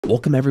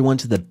Welcome everyone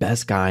to the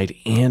best guide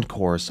and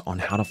course on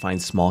how to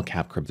find small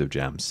cap crypto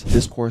gems.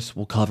 This course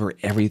will cover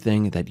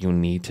everything that you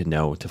need to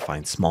know to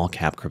find small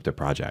cap crypto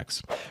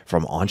projects,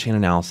 from on-chain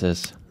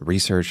analysis,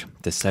 research,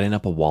 to setting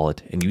up a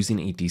wallet and using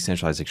a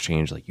decentralized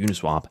exchange like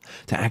Uniswap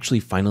to actually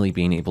finally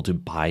being able to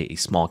buy a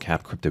small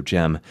cap crypto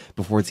gem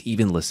before it's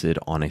even listed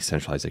on a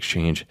centralized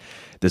exchange.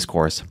 This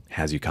course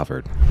has you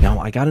covered. Now,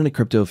 I got into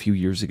crypto a few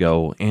years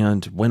ago,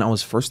 and when I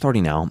was first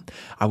starting out,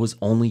 I was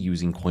only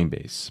using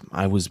Coinbase.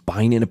 I was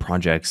buying into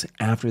projects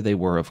after they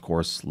were, of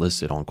course,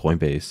 listed on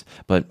Coinbase,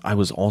 but I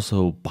was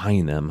also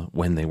buying them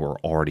when they were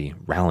already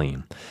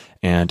rallying.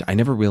 And I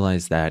never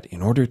realized that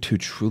in order to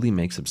truly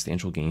make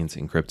substantial gains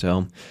in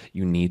crypto,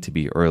 you need to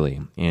be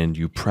early, and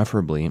you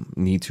preferably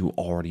need to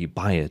already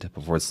buy it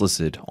before it's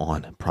listed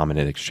on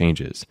prominent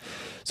exchanges.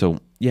 So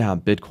yeah,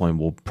 Bitcoin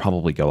will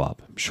probably go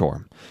up,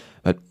 sure.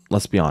 But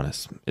let's be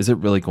honest, is it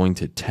really going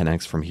to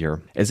 10x from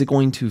here? Is it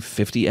going to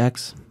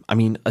 50x? I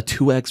mean, a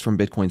 2x from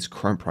Bitcoin's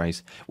current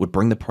price would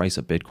bring the price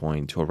of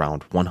Bitcoin to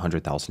around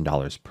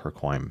 $100,000 per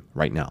coin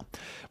right now,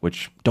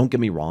 which, don't get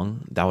me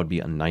wrong, that would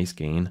be a nice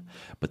gain,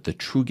 but the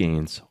true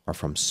gains are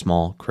from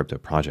small crypto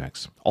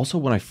projects. Also,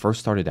 when I first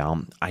started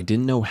out, I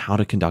didn't know how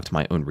to conduct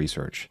my own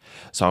research,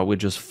 so I would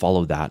just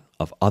follow that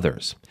of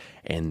others.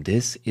 And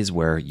this is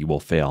where you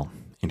will fail,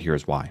 and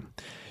here's why.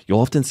 You'll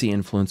often see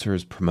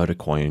influencers promote a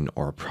coin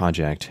or a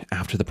project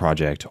after the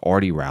project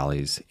already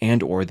rallies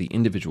and or the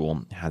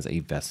individual has a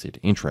vested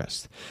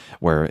interest,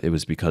 where it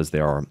was because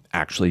they are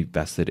actually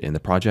vested in the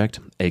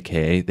project,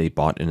 aka they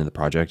bought into the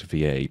project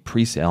via a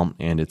pre-sale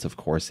and it's of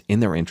course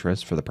in their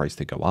interest for the price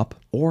to go up,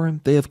 or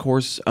they of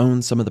course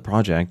own some of the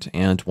project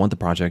and want the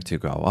project to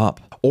go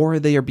up, or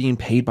they are being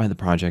paid by the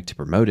project to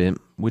promote it,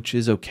 which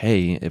is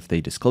okay if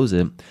they disclose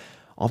it.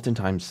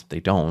 Oftentimes they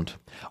don't,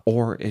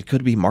 or it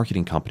could be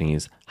marketing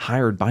companies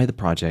hired by the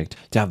project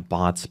to have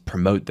bots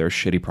promote their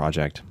shitty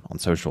project on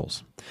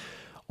socials.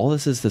 All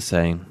this is to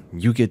say,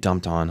 you get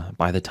dumped on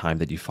by the time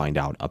that you find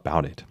out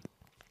about it.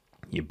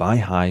 You buy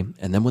high,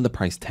 and then when the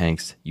price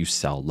tanks, you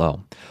sell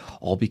low,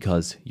 all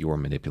because you are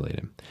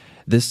manipulated.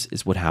 This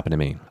is what happened to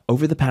me.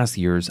 Over the past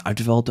years, I've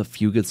developed a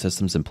few good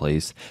systems in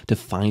place to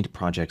find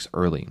projects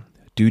early,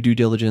 do due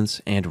diligence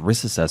and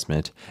risk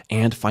assessment,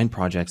 and find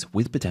projects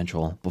with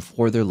potential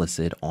before they're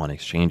listed on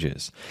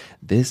exchanges.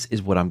 This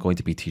is what I'm going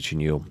to be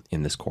teaching you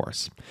in this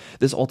course.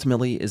 This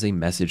ultimately is a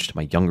message to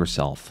my younger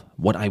self,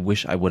 what I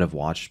wish I would have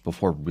watched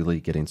before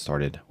really getting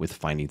started with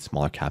finding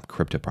smaller cap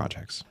crypto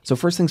projects. So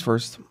first things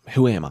first,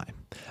 who am I?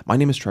 My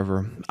name is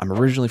Trevor. I'm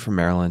originally from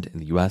Maryland in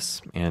the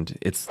US, and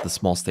it's the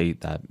small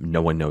state that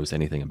no one knows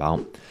anything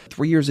about.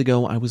 3 years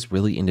ago, I was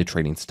really into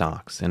trading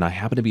stocks, and I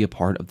happened to be a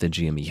part of the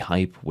GME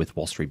hype with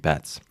Wall Street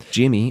Bets.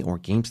 GME, or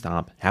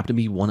GameStop, happened to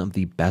be one of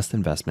the best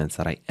investments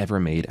that I ever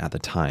made at the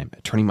time,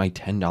 turning my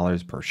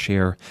 $10 per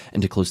share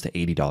into close to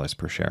 $80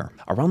 per share.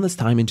 Around this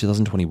time in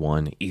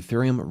 2021,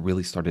 Ethereum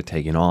really started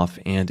taking off,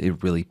 and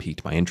it really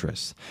piqued my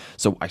interest.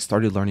 So I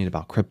started learning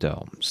about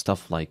crypto,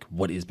 stuff like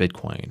what is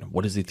Bitcoin,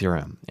 what is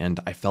Ethereum, and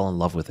I fell in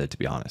love with it, to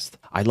be honest.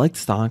 I liked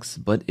stocks,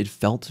 but it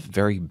felt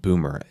very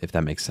boomer, if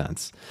that makes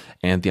sense.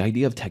 And the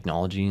idea of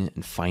technology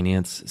and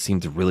finance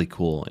seemed really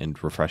cool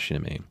and refreshing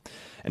to me.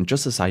 And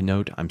just a side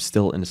note, I'm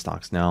still into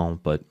stocks now,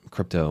 but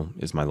crypto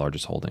is my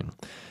largest holding.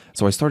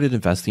 So I started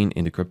investing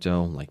into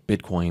crypto like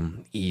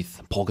Bitcoin,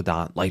 ETH,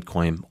 Polkadot,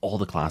 Litecoin, all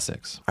the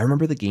classics. I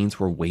remember the gains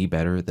were way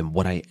better than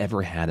what I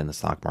ever had in the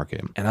stock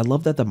market. And I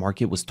love that the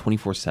market was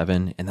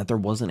 24/7 and that there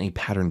wasn't a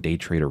pattern day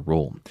trader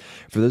rule.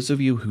 For those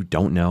of you who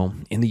don't know,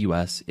 in the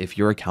US, if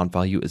your account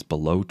value is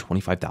below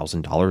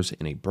 $25,000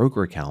 in a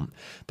broker account,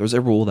 there's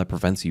a rule that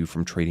prevents you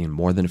from trading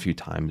more than a few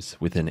times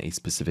within a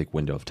specific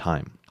window of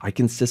time. I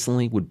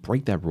consistently would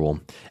break that rule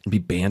and be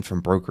banned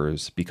from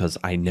brokers because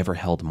I never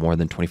held more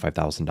than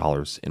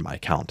 $25,000 in my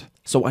account.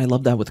 So I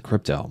love that with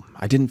crypto.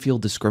 I didn't feel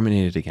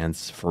discriminated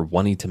against for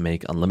wanting to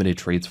make unlimited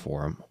trades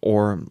for them,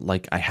 or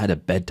like I had a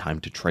bedtime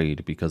to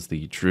trade because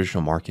the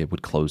traditional market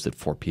would close at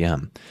 4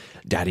 p.m.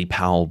 Daddy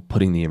Powell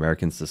putting the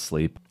Americans to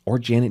sleep, or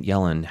Janet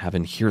Yellen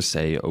having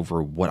hearsay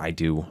over what I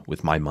do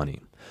with my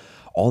money.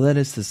 All that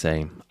is to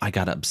say, I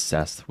got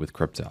obsessed with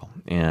crypto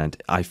and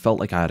I felt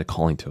like I had a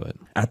calling to it.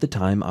 At the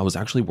time, I was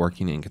actually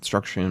working in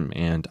construction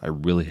and I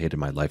really hated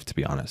my life, to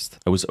be honest.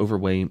 I was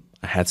overweight,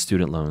 I had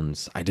student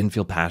loans, I didn't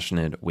feel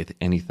passionate with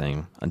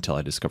anything until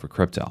I discovered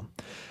crypto.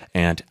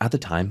 And at the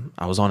time,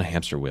 I was on a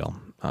hamster wheel,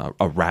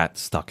 a rat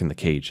stuck in the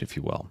cage, if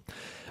you will.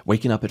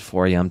 Waking up at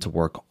 4 a.m. to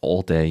work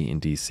all day in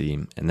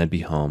DC and then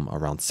be home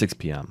around 6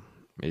 p.m.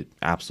 It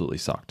absolutely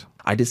sucked.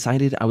 I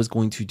decided I was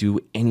going to do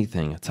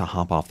anything to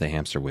hop off the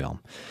hamster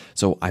wheel.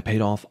 So I paid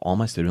off all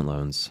my student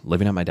loans,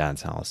 living at my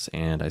dad's house,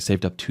 and I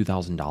saved up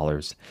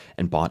 $2,000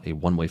 and bought a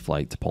one-way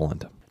flight to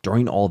Poland.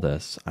 During all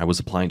this, I was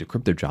applying to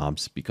crypto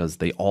jobs because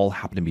they all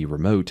happened to be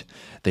remote.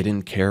 They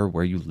didn't care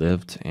where you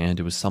lived, and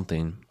it was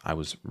something I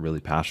was really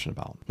passionate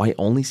about. My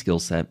only skill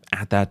set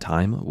at that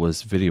time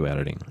was video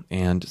editing,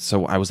 and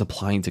so I was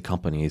applying to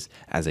companies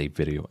as a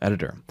video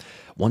editor.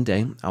 One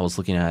day, I was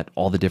looking at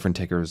all the different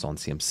tickers on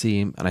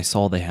CMC, and I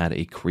saw they had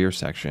a career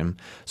section,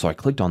 so I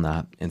clicked on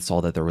that and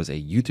saw that there was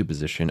a YouTube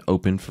position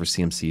open for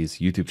CMC's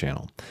YouTube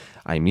channel.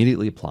 I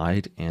immediately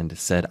applied and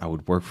said I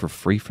would work for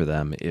free for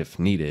them if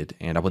needed,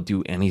 and I would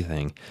do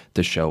anything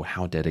to show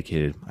how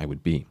dedicated I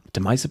would be. To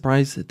my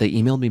surprise, they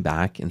emailed me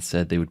back and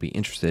said they would be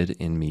interested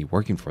in me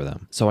working for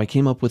them. So I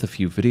came up with a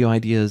few video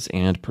ideas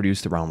and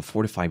produced around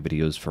 4 to 5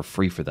 videos for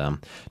free for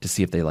them to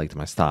see if they liked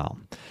my style.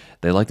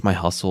 They liked my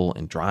hustle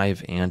and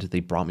drive, and they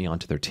brought me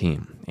onto their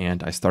team,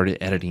 and I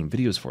started editing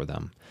videos for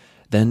them.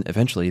 Then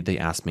eventually they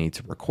asked me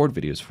to record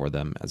videos for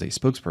them as a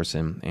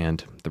spokesperson,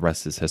 and the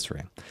rest is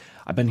history.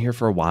 I've been here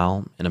for a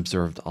while and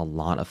observed a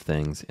lot of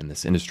things in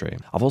this industry.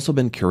 I've also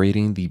been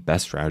curating the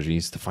best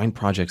strategies to find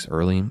projects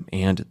early,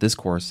 and this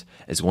course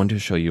is going to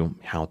show you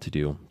how to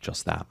do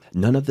just that.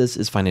 None of this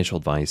is financial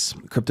advice.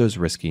 Crypto is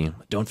risky.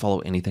 Don't follow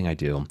anything I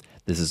do.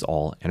 This is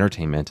all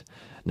entertainment.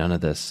 None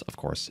of this, of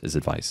course, is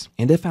advice.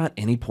 And if at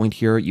any point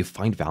here you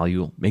find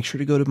value, make sure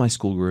to go to my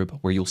school group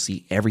where you'll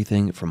see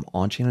everything from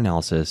on-chain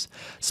analysis,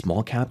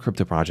 small cap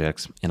crypto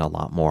projects, and a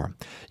lot more.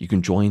 You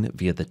can join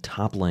via the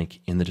top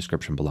link in the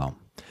description below.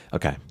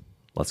 Okay,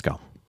 let's go.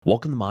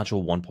 Welcome to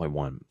module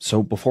 1.1.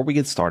 So before we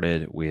get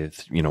started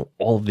with,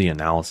 all of the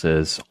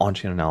analysis,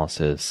 on-chain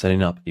analysis,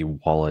 setting up a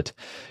wallet,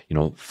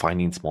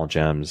 finding small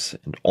gems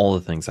and all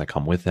the things that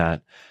come with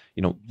that,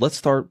 let's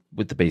start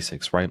with the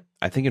basics, right?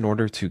 I think in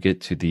order to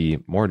get to the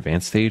more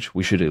advanced stage,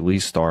 we should at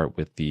least start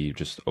with the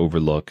just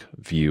overlook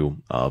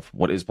view of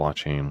what is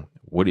blockchain,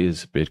 what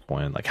is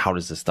Bitcoin, like how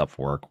does this stuff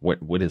work,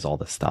 what is all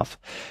this stuff,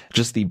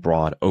 just the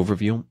broad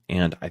overview.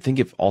 And I think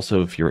if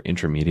you're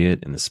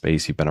intermediate in the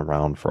space, you've been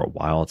around for a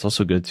while, it's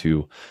also good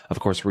to,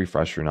 of course,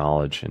 refresh your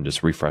knowledge and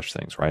just refresh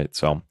things, right?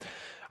 So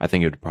I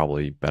think it would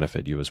probably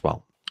benefit you as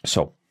well.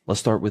 So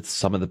let's start with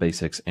some of the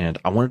basics, and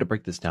I wanted to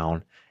break this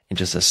down in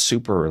just a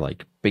super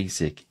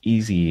basic,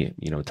 easy,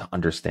 to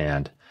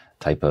understand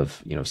type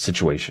of,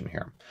 situation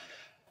here.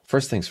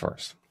 First things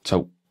first.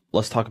 So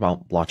let's talk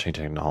about blockchain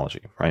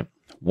technology, right?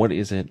 What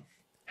is it?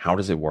 How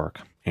does it work?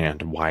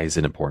 And why is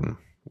it important?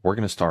 We're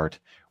going to start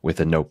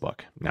with a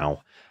notebook.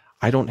 Now,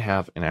 I don't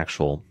have an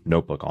actual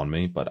notebook on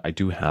me, but I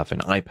do have an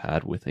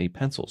iPad with a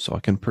pencil, so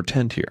I can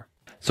pretend here.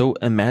 So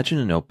imagine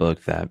a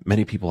notebook that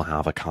many people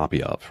have a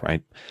copy of,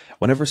 right?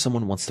 Whenever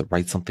someone wants to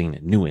write something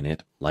new in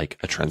it, like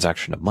a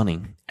transaction of money,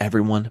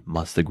 everyone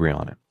must agree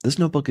on it. This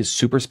notebook is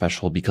super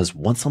special because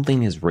once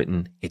something is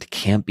written, it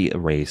can't be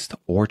erased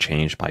or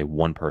changed by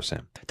one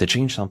person. To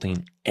change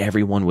something,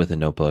 everyone with a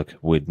notebook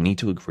would need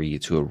to agree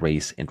to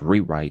erase and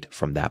rewrite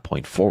from that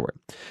point forward.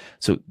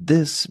 So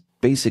this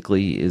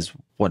basically is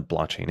what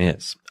blockchain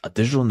is, a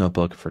digital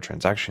notebook for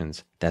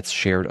transactions that's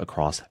shared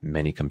across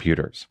many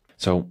computers.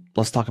 So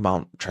let's talk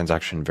about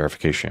transaction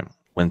verification.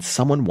 When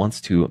someone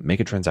wants to make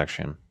a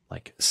transaction,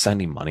 like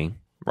sending money,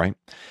 right?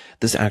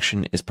 This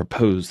action is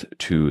proposed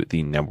to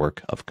the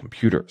network of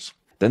computers.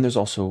 Then there's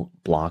also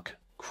block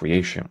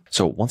creation.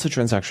 So once a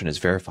transaction is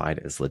verified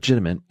as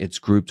legitimate, it's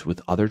grouped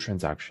with other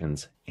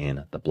transactions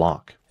in the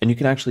block. And you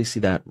can actually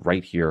see that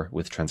right here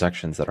with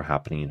transactions that are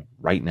happening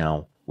right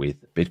now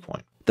with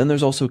Bitcoin. Then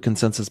there's also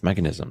consensus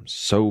mechanisms.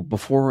 So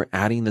before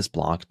adding this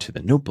block to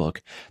the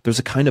notebook, there's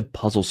a kind of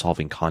puzzle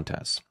solving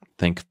contest.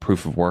 Think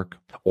proof of work,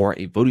 or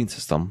a voting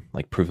system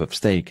like proof of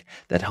stake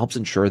that helps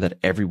ensure that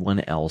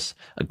everyone else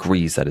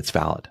agrees that it's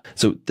valid.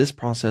 So this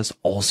process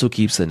also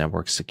keeps the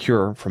network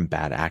secure from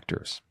bad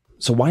actors.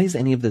 So why is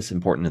any of this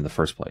important in the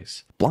first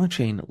place?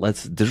 Blockchain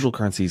lets digital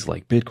currencies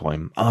like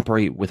Bitcoin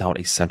operate without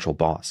a central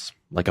boss,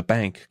 like a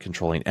bank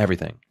controlling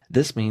everything.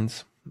 This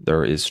means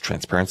there is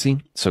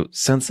transparency. So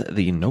since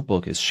the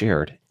notebook is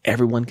shared,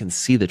 everyone can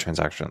see the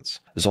transactions.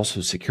 There's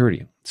also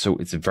security. So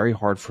it's very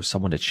hard for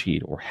someone to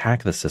cheat or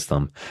hack the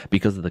system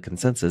because of the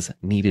consensus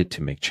needed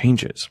to make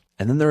changes.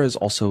 And then there is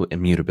also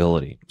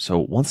immutability. So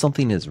once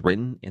something is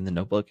written in the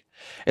notebook,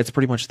 it's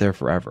pretty much there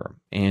forever.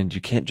 And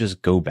you can't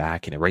just go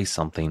back and erase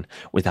something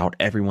without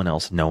everyone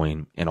else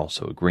knowing and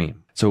also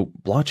agreeing. So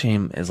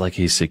blockchain is like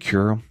a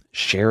secure,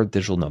 shared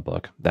digital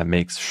notebook that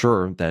makes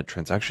sure that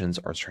transactions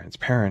are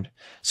transparent,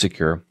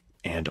 secure,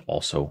 and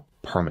also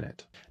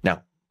permanent.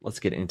 Now, let's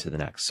get into the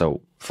next.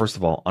 So first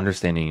of all,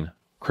 understanding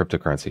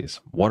cryptocurrencies.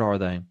 What are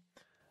they?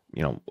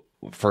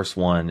 First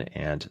one,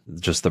 and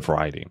just the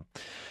variety.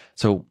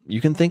 So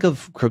you can think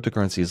of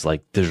cryptocurrencies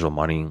like digital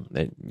money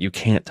that you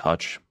can't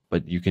touch,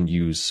 but you can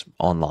use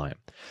online.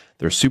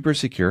 They're super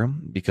secure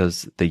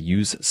because they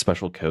use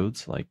special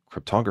codes like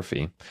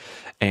cryptography,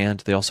 and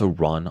they also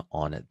run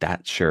on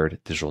that shared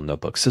digital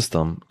notebook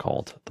system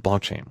called the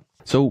blockchain.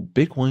 So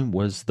Bitcoin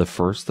was the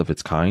first of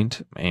its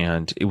kind,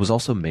 and it was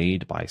also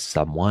made by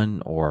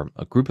someone or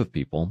a group of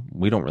people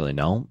we don't really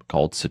know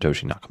called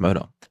Satoshi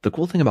Nakamoto. The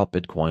cool thing about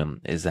Bitcoin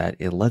is that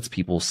it lets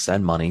people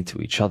send money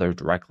to each other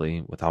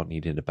directly without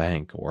needing a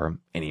bank or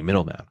any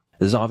middleman.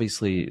 There's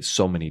obviously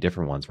so many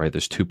different ones, right?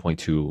 There's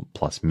 2.2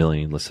 plus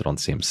million listed on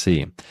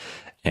CMC.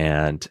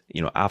 And,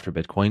 after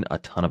Bitcoin, a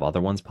ton of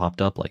other ones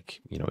popped up, like,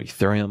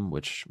 Ethereum,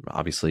 which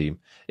obviously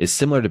is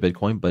similar to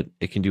Bitcoin, but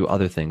it can do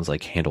other things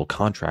like handle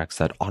contracts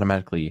that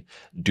automatically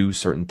do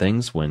certain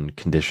things when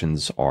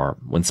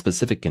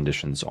specific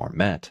conditions are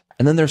met.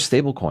 And then there's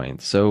stable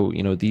coins. So,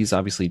 these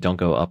obviously don't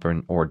go up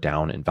or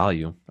down in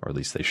value, or at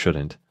least they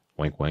shouldn't.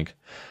 Wink, wink.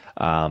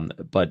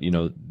 But,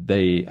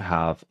 they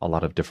have a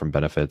lot of different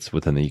benefits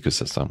within the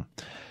ecosystem.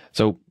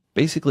 So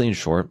basically, in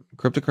short,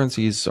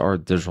 cryptocurrencies are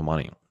digital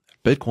money.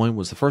 Bitcoin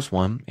was the first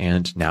one,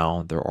 and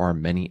now there are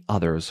many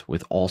others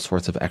with all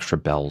sorts of extra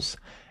bells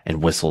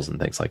and whistles and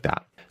things like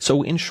that.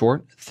 So in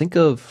short, think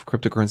of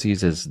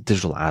cryptocurrencies as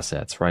digital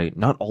assets, right?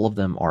 Not all of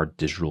them are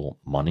digital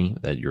money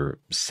that you're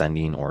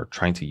sending or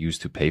trying to use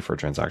to pay for a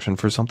transaction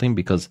for something,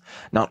 because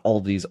not all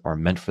of these are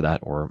meant for that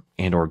or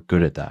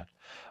good at that.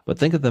 But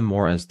think of them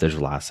more as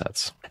digital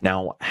assets.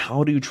 Now,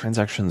 how do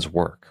transactions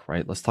work,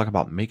 right? Let's talk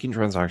about making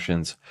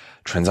transactions,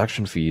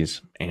 transaction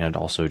fees, and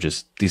also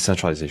just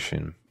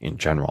decentralization in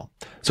general.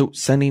 So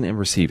sending and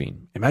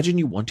receiving. Imagine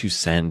you want to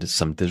send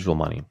some digital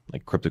money,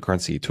 like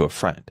cryptocurrency, to a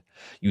friend.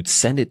 You'd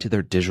send it to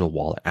their digital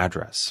wallet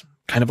address,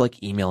 kind of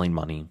like emailing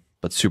money,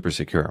 but super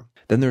secure.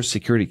 Then there's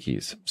security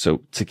keys.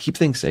 So to keep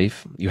things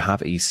safe, you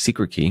have a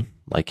secret key,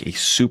 like a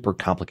super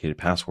complicated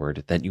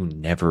password that you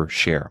never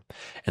share,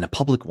 and a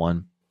public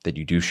one that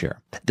you do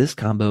share. This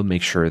combo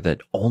makes sure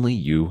that only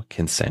you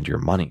can send your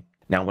money.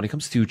 Now, when it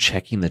comes to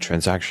checking the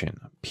transaction,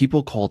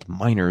 people called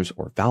miners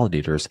or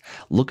validators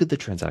look at the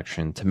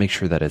transaction to make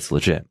sure that it's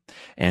legit.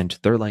 And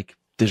they're like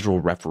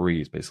digital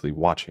referees basically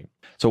watching.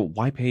 So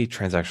why pay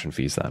transaction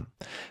fees then?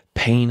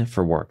 Paying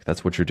for work,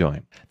 that's what you're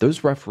doing.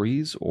 Those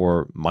referees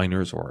or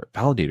miners or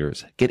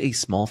validators get a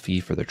small fee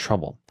for their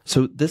trouble.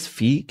 So this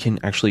fee can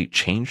actually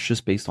change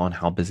just based on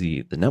how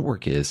busy the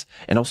network is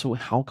and also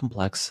how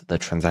complex the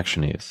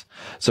transaction is.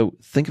 So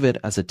think of it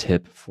as a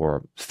tip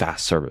for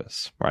fast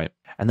service, right?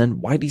 And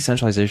then why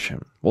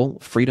decentralization? Well,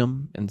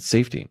 freedom and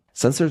safety.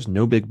 Since there's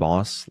no big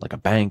boss like a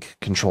bank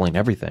controlling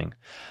everything,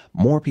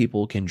 more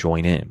people can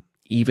join in,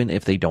 even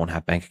if they don't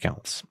have bank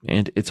accounts.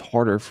 And it's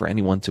harder for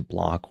anyone to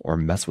block or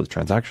mess with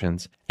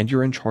transactions, and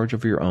you're in charge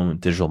of your own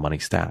digital money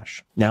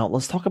stash. Now,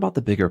 let's talk about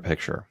the bigger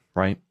picture,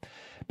 right?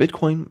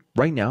 Bitcoin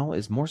right now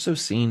is more so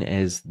seen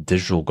as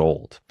digital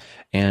gold,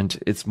 and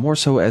it's more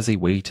so as a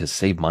way to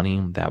save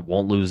money that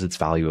won't lose its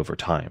value over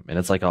time. And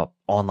it's like an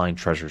online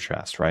treasure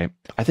chest, right?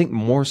 I think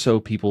more so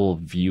people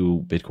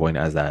view Bitcoin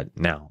as that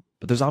now.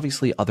 But there's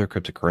obviously other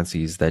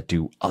cryptocurrencies that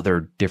do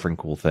other different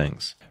cool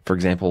things. For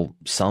example,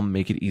 some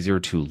make it easier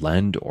to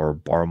lend or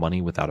borrow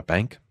money without a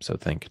bank, so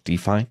think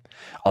DeFi.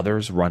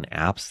 Others run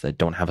apps that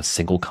don't have a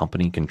single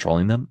company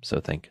controlling them, so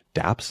think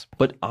dApps.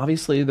 But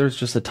obviously, there's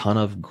just a ton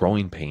of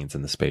growing pains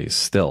in the space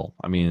still.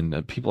 I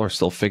mean, people are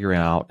still figuring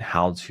out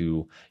how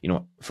to,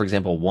 for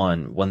example,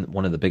 one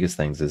of the biggest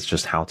things is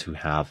just how to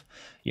have,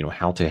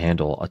 how to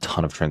handle a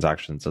ton of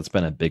transactions. That's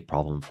been a big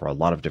problem for a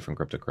lot of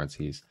different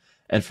cryptocurrencies.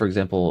 And for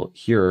example,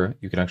 here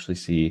you can actually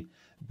see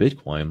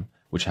Bitcoin,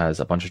 which has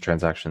a bunch of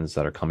transactions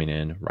that are coming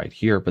in right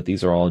here, but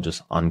these are all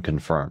just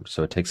unconfirmed.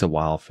 So it takes a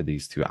while for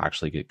these to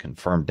actually get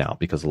confirmed now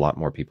because a lot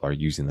more people are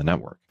using the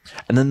network.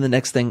 And then the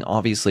next thing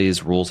obviously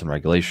is rules and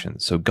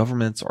regulations. So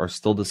governments are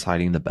still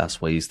deciding the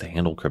best ways to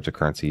handle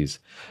cryptocurrencies,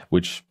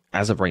 which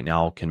as of right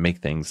now can make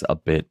things a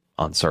bit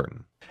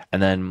uncertain.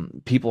 And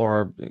then people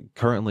are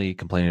currently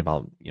complaining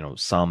about,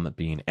 some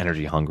being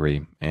energy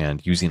hungry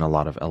and using a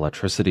lot of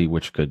electricity,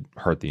 which could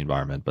hurt the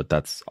environment. But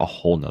that's a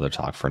whole nother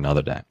talk for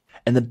another day.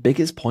 And the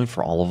biggest point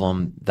for all of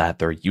them that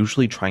they're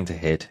usually trying to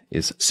hit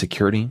is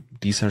security,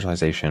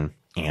 decentralization,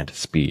 and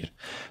speed.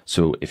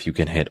 So if you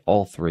can hit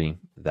all three,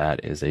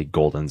 that is a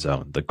golden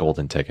zone, the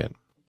golden ticket.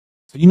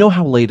 So you know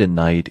how late at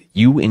night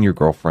you and your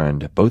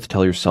girlfriend both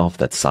tell yourself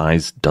that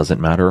size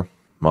doesn't matter?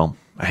 Well,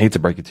 I hate to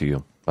break it to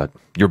you, but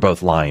you're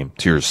both lying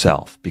to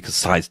yourself because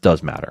size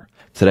does matter.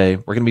 Today,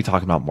 we're going to be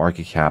talking about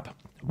market cap,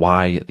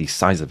 why the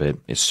size of it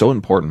is so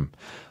important.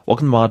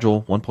 Welcome to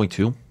module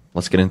 1.2.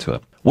 Let's get into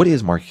it. What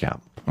is market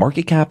cap?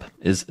 Market cap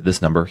is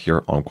this number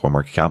here on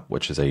CoinMarketCap,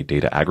 which is a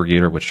data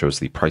aggregator which shows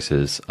the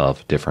prices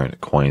of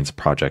different coins,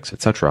 projects,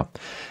 etc.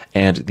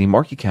 And the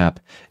market cap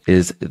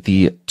is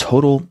the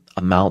total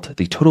amount,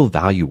 the total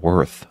value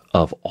worth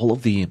of all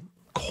of the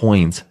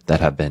coins that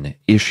have been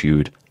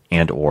issued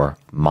and or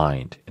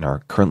mined and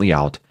are currently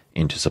out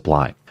into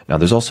supply. Now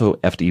there's also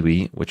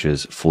FDV, which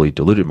is fully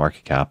diluted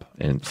market cap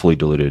and fully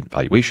diluted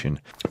valuation,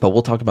 but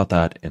we'll talk about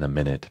that in a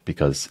minute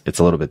because it's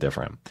a little bit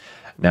different.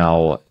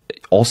 Now,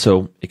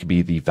 also, it could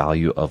be the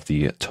value of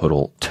the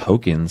total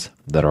tokens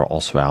that are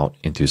also out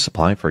into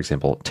supply. For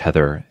example,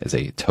 Tether is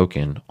a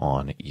token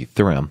on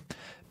Ethereum.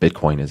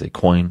 Bitcoin is a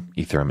coin.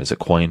 Ethereum is a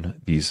coin.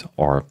 These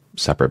are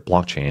separate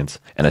blockchains,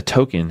 and a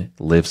token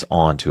lives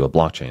on to a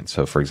blockchain.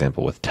 So, for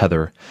example, with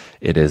Tether,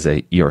 it is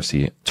a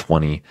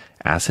ERC20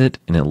 asset,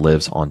 and it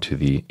lives onto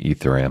the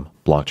Ethereum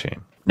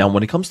blockchain. Now,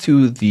 when it comes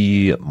to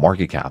the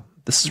market cap,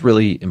 this is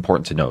really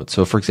important to note.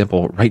 So for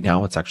example, right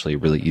now, it's actually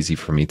really easy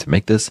for me to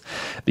make this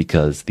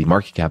because the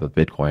market cap of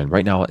Bitcoin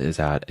right now is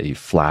at a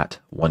flat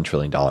 $1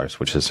 trillion,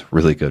 which is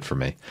really good for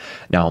me.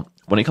 Now,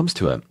 when it comes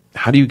to it,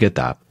 how do you get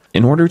that?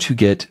 In order to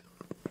get,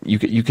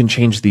 you can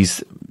change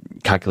these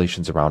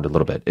calculations around a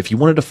little bit. If you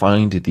wanted to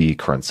find the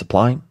current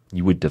supply,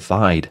 you would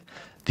divide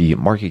the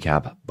market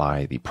cap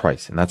by the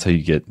price, and that's how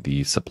you get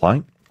the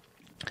supply.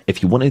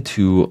 If you wanted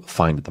to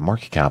find the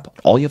market cap,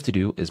 all you have to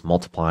do is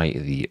multiply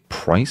the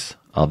price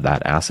of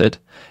that asset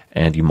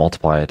and you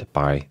multiply it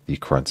by the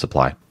current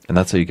supply. And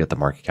that's how you get the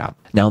market cap.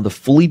 Now, the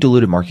fully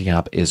diluted market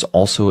cap is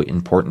also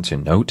important to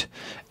note,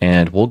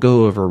 and we'll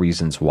go over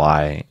reasons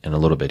why in a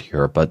little bit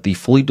here. But the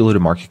fully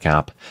diluted market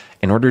cap,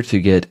 in order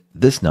to get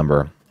this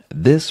number,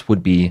 this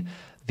would be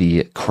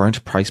the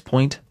current price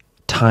point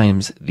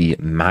times the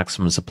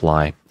maximum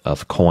supply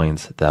of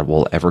coins that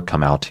will ever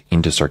come out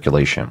into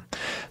circulation.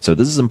 So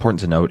this is important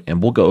to note,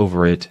 and we'll go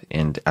over it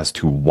and as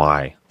to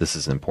why this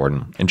is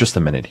important in just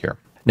a minute here.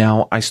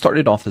 Now, I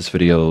started off this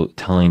video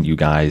telling you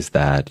guys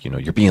that,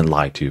 you're being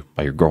lied to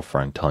by your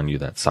girlfriend telling you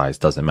that size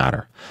doesn't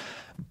matter.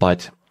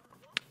 But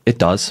it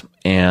does.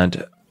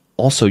 And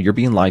also you're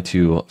being lied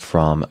to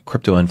from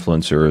crypto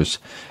influencers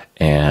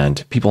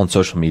and people on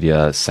social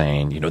media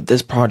saying,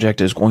 this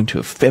project is going to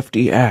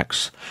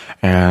 50x.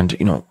 And,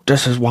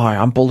 this is why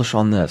I'm bullish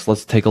on this.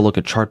 Let's take a look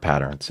at chart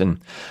patterns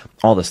and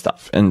all this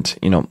stuff. And,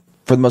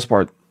 for the most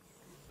part,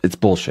 it's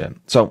bullshit.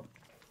 So,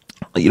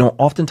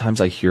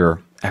 oftentimes I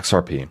hear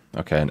XRP,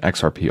 okay, an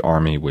XRP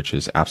army, which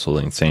is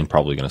absolutely insane,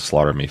 probably going to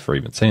slaughter me for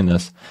even saying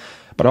this.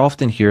 But I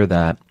often hear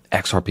that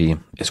XRP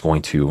is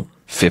going to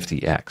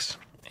 50x.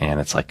 And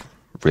it's like,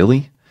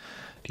 really?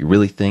 Do you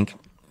really think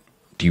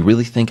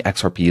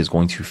XRP is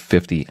going to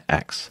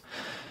 50x?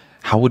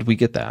 How would we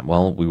get that?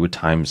 Well, we would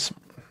times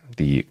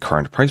the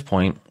current price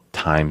point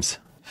times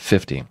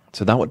 50.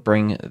 So that would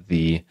bring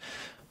the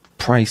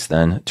price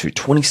then to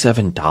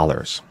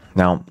 $27.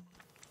 Now,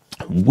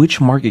 which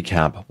market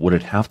cap would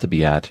it have to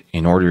be at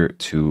in order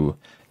to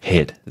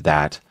hit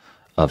that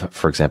of,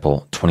 for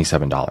example,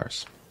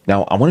 $27?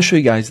 Now, I want to show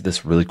you guys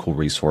this really cool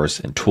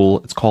resource and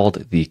tool. It's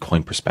called the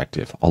Coin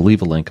Perspective. I'll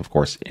leave a link, of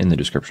course, in the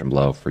description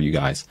below for you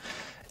guys.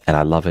 And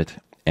I love it.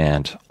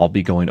 And I'll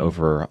be going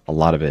over a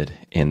lot of it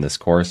in this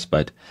course.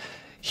 But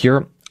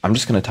here, I'm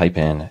just going to type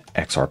in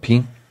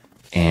XRP.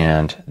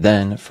 And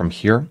then from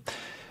here,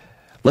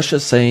 let's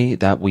just say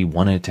that we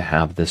wanted to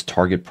have this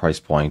target price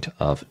point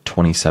of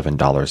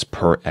 $27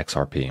 per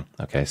XRP.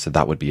 Okay, so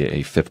that would be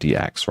a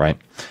 50x, right?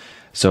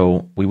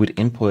 So we would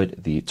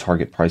input the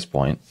target price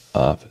point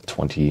of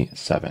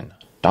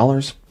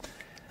 $27.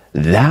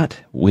 That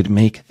would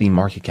make the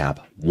market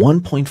cap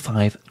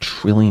 $1.5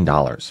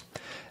 trillion.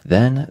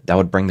 Then that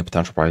would bring the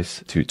potential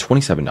price to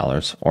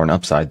 $27, or an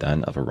upside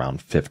then of around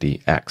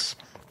 50x.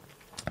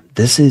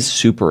 This is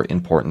super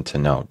important to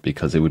note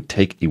because it would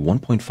take a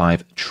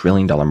 $1.5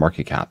 trillion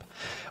market cap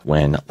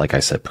when, like I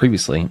said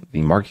previously,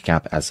 the market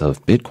cap as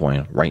of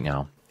Bitcoin right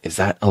now is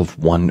that of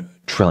 1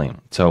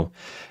 trillion. So,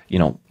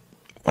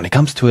 when it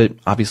comes to it,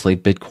 obviously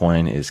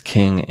Bitcoin is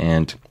king,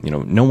 and,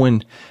 no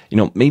one,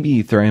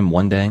 maybe Ethereum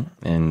one day,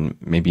 and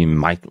maybe in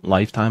my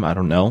lifetime, I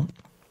don't know,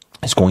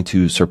 is going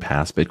to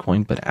surpass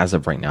Bitcoin. But as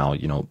of right now,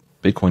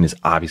 Bitcoin is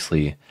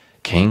obviously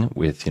king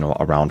with,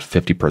 around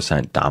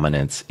 50%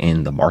 dominance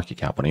in the market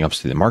cap when it comes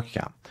to the market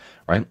cap,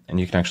 right? And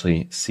you can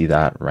actually see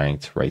that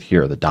ranked right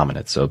here, the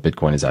dominance. So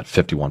Bitcoin is at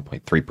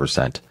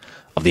 51.3%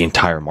 of the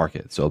entire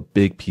market. So a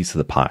big piece of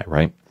the pie,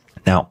 right?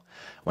 Now,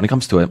 when it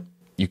comes to it,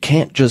 you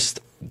can't just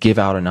give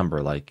out a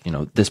number like,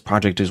 this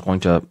project is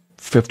going to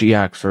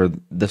 50x or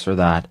this or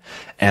that.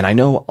 And I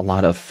know a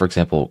lot of, for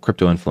example,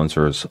 crypto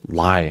influencers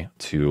lie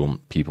to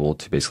people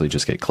to basically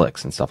just get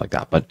clicks and stuff like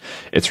that. But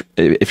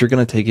if you're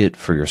going to take it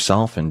for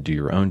yourself and do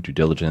your own due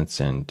diligence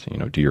and,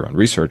 do your own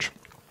research,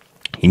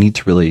 you need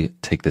to really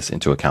take this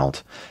into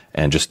account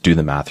and just do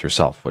the math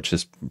yourself, which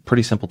is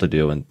pretty simple to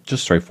do and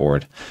just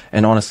straightforward.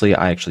 And honestly,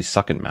 I actually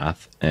suck at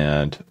math,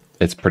 and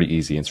it's pretty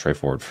easy and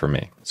straightforward for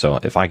me. So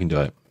if I can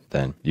do it,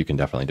 then you can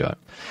definitely do it.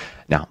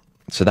 Now,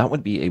 so that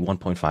would be a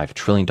 $1.5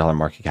 trillion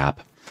market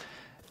cap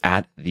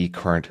at the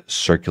current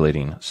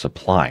circulating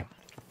supply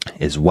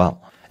as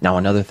well. Now,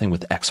 another thing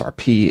with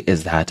XRP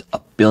is that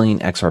 1 billion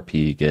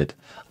XRP get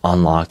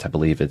unlocked. I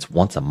believe it's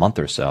once a month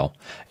or so.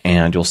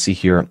 And you'll see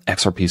here,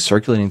 XRP's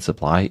circulating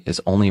supply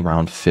is only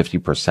around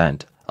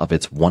 50% of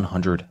its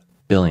 100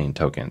 billion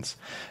tokens.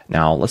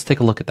 Now, let's take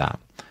a look at that.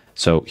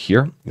 So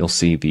here, you'll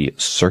see the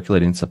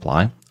circulating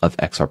supply of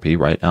XRP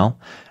right now,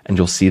 and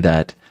you'll see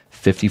that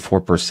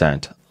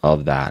 54%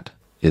 of that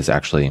is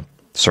actually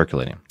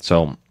circulating.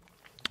 So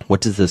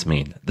what does this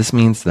mean? This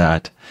means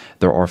that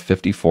there are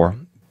 54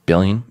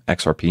 billion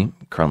XRP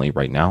currently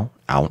right now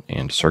out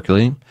and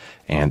circulating,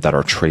 and that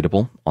are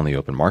tradable on the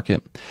open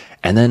market.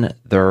 And then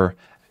the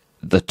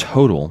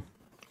total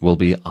will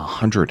be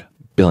 100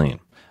 billion.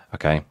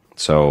 Okay.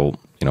 So,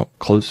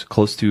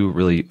 close to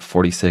really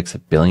 46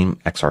 billion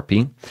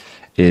XRP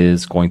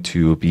is going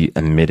to be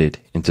emitted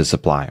into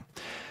supply.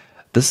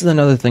 This is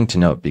another thing to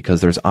note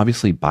because there's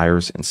obviously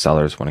buyers and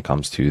sellers when it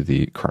comes to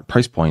the current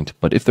price point.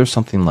 But if there's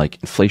something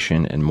like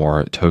inflation and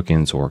more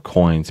tokens or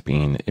coins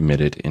being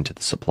emitted into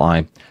the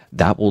supply,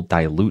 that will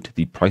dilute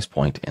the price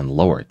point and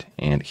lower it.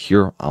 And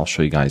here I'll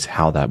show you guys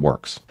how that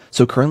works.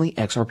 So currently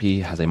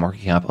XRP has a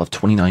market cap of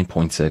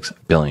 29.6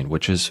 billion,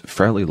 which is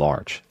fairly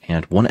large.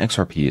 And one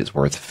XRP is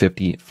worth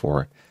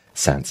 54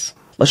 cents.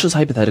 Let's just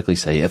hypothetically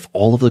say if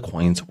all of the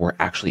coins were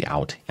actually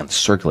out and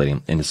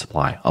circulating in the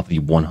supply of the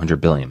 100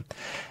 billion,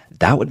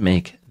 that would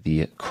make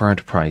the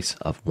current price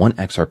of one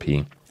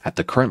XRP at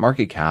the current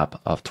market cap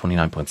of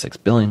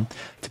 29.6 billion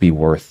to be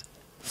worth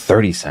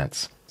 30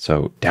 cents.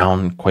 So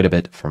down quite a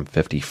bit from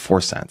 54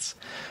 cents.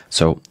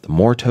 So the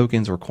more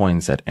tokens or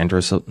coins that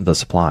enter the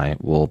supply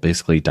will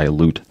basically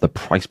dilute the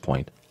price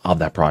point of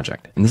that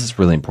project. And this is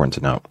really important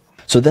to note.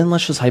 So then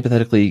let's just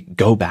hypothetically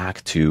go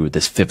back to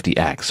this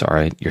 50x, all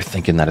right? You're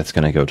thinking that it's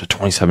going to go to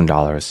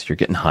 $27. You're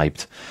getting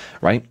hyped,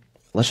 right?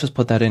 Let's just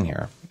put that in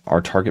here. Our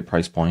target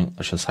price point,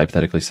 let's just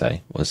hypothetically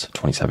say, was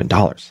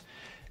 $27.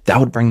 That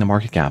would bring the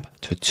market cap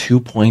to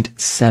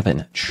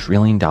 $2.7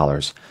 trillion.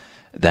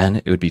 Then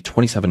it would be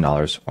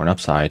 $27 or an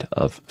upside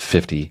of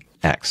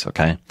 50x,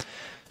 okay?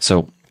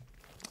 So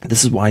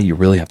this is why you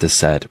really have to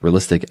set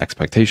realistic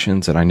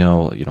expectations. And I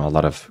know, a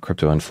lot of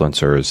crypto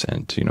influencers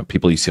and,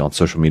 people you see on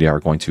social media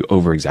are going to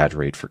over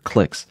exaggerate for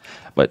clicks,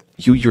 but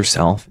you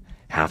yourself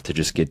have to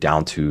just get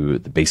down to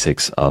the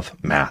basics of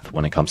math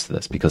when it comes to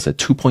this, because a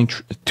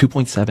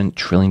 $2.7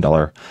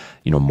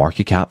 trillion,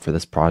 market cap for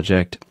this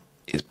project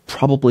is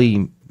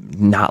probably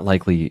not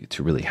likely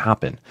to really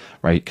happen,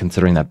 right?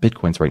 Considering that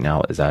Bitcoin's right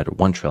now is at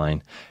 1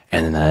 trillion.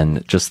 And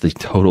then just the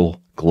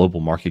total global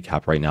market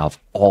cap right now of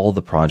all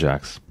the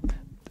projects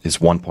is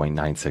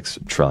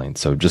 1.96 trillion.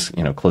 So just,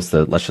 close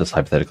to, let's just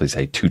hypothetically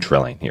say 2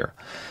 trillion here.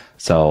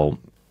 So,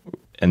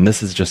 and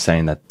this is just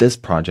saying that this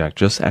project,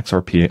 just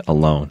XRP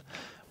alone,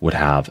 would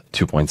have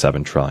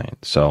 2.7 trillion.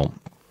 So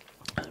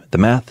the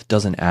math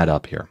doesn't add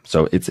up here.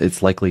 So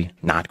it's likely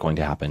not going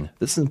to happen.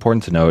 This is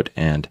important to note,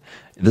 and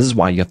this is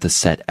why you have to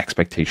set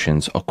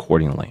expectations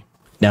accordingly.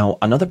 Now,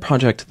 another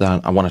project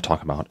that I want to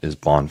talk about is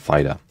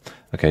Bonfida.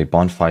 Okay,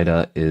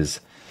 Bonfida is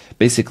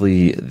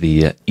basically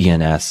the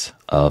ENS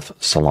of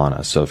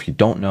Solana. So if you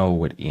don't know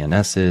what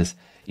ENS is,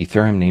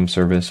 Ethereum Name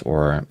Service,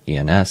 or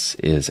ENS,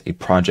 is a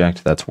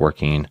project that's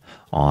working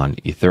on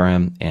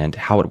Ethereum. And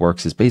how it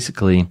works is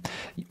basically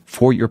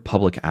for your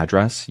public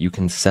address, you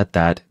can set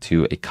that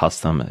to a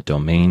custom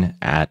domain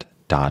at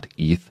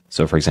 .eth.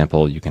 So for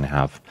example, you can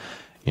have,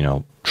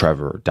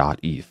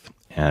 Trevor.eth.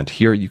 And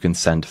here you can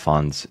send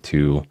funds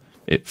to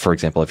it. For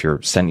example, if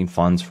you're sending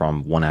funds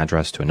from one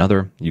address to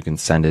another, you can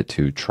send it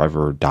to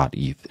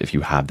Trevor.eth if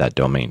you have that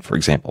domain, for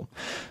example.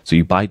 So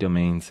you buy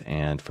domains,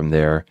 and from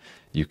there,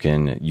 you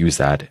can use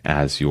that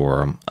as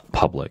your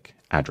public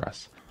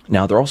address.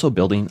 Now, they're also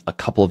building a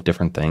couple of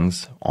different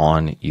things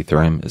on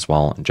Ethereum as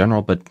well in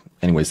general, but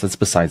anyways, that's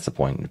besides the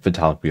point.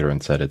 Vitalik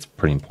Buterin said it's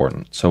pretty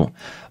important. So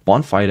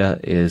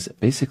Bonfida is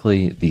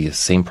basically the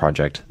same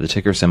project. The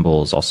ticker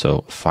symbol is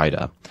also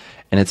FIDA,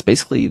 and it's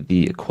basically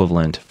the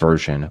equivalent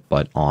version,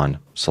 but on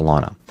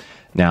Solana.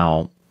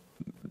 Now,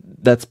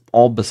 that's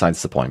all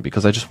besides the point,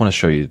 because I just want to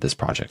show you this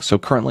project. So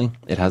currently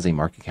it has a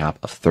market cap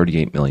of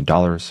 $38 million,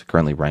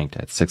 currently ranked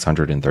at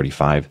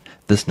 635.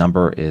 This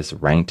number is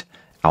ranked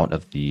out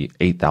of the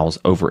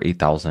over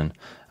 8,000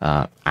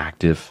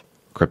 active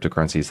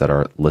cryptocurrencies that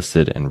are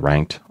listed and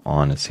ranked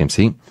on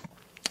CMC.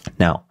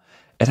 Now,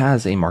 it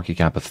has a market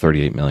cap of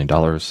 $38 million.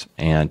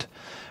 And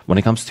when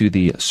it comes to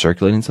the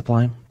circulating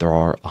supply, there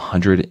are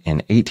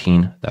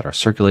 118 that are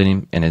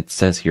circulating. And it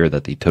says here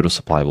that the total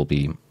supply will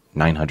be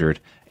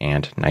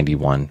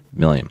 991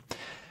 million.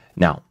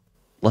 Now,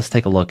 let's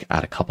take a look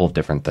at a couple of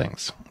different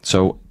things.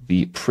 So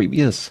the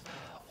previous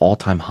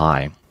all-time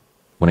high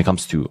when it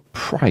comes to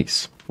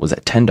price was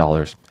at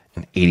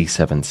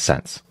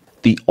 $10.87.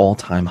 The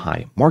all-time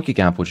high market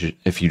cap, which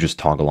if you just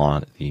toggle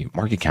on the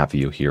market cap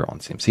view here on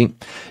CMC,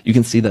 you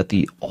can see that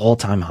the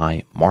all-time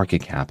high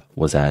market cap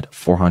was at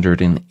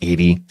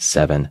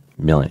 487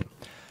 million.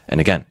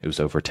 And again, it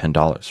was over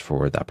 $10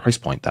 for that price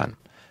point then.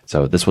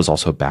 So this was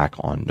also back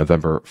on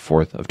November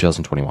 4th of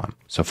 2021.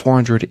 So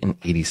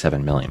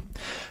 487 million.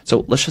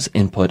 So let's just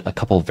input a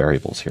couple of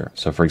variables here.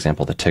 So for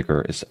example, the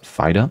ticker is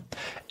FIDA.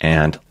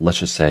 And let's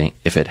just say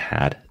if it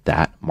had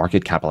that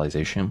market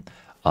capitalization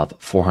of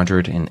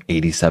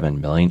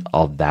 487 million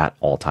of that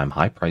all-time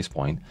high price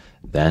point,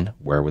 then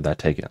where would that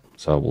take it?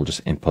 So we'll just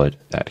input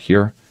that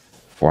here,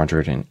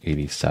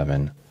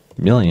 487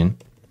 million.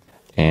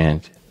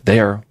 And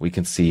there we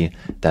can see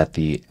that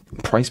the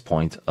price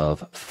point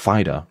of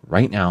FIDA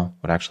right now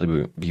would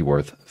actually be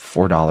worth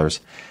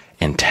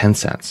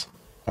 $4.10,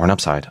 or an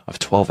upside of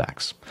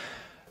 12x.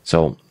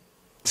 So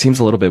seems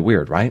a little bit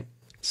weird, right?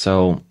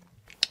 So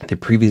the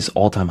previous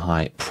all-time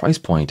high price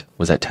point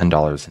was at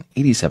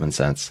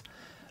 $10.87,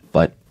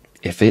 but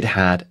if it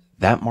had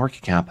that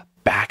market cap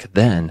back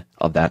then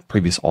of that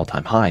previous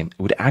all-time high, it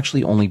would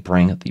actually only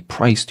bring the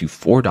price to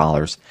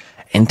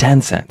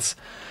 $4.10,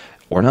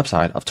 or an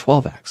upside of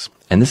 12x.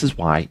 And this is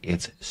why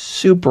it's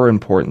super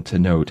important to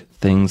note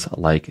things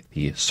like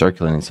the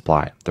circulating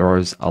supply. There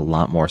is a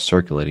lot more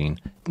circulating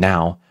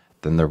now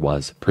than there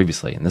was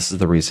previously. And this is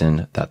the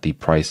reason that the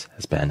price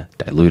has been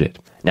diluted.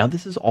 Now,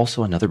 this is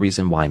also another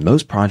reason why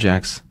most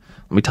projects,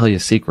 let me tell you a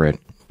secret,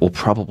 will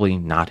probably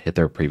not hit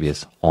their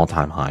previous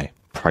all-time high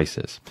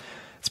prices.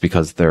 It's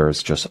because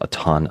there's just a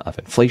ton of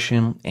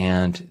inflation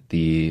and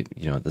the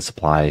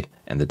supply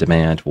and the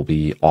demand will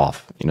be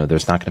off.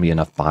 There's not going to be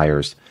enough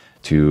buyers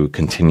to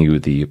continue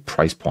the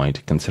price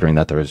point, considering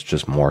that there's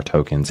just more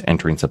tokens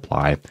entering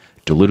supply,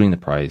 diluting the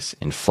price,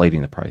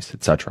 inflating the price,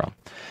 etc.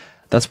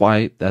 That's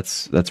why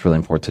that's really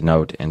important to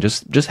note, and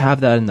just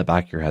have that in the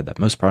back of your head that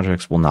most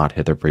projects will not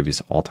hit their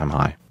previous all-time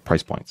high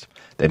price points.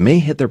 They may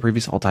hit their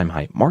previous all-time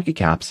high market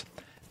caps.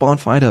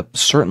 Bonfida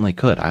certainly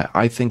could.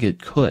 I think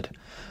it could.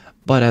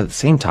 But at the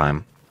same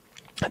time,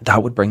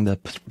 that would bring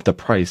the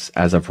price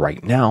as of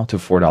right now to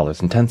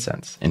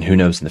 $4.10. And who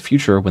knows in the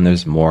future when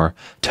there's more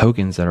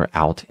tokens that are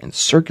out and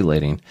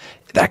circulating,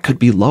 that could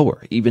be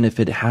lower, even if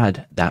it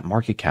had that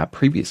market cap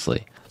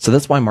previously. So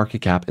that's why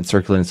market cap and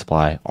circulating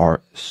supply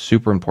are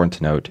super important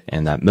to note,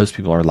 and that most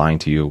people are lying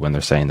to you when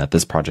they're saying that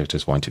this project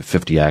is going to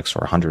 50x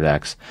or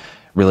 100x.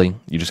 Really,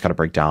 you just got to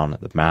break down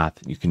the math.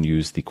 You can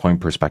use the coin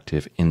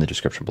perspective in the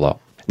description below.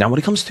 Now, when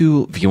it comes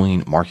to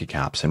viewing market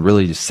caps and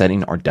really just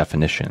setting our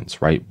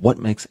definitions, right? What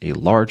makes a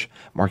large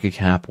market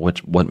cap?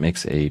 What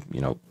makes a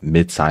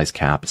mid-size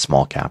cap,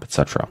 small cap,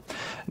 etc.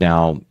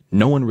 Now,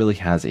 no one really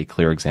has a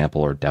clear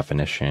example or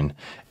definition,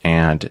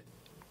 and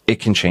it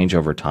can change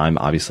over time.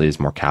 Obviously,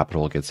 as more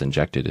capital gets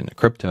injected into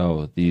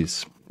crypto,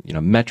 these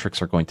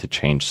metrics are going to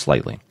change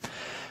slightly.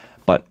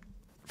 But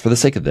for the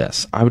sake of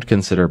this, I would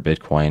consider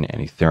Bitcoin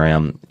and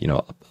Ethereum,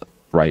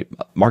 right,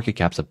 market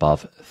caps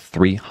above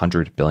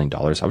 $300 billion.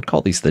 I would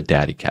call these the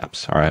daddy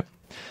caps, all right?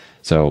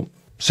 So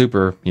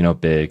super,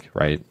 big,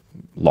 right,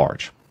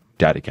 large,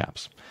 daddy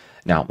caps.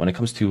 Now, when it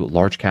comes to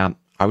large cap,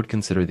 I would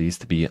consider these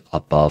to be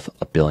above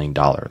 $1 billion,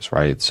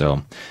 right?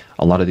 So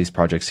a lot of these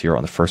projects here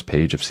on the first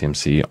page of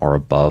CMC are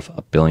above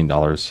 $1 billion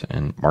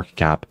in market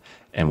cap.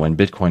 And when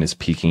Bitcoin is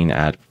peaking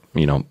at,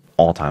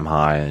 all-time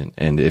high,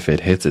 and if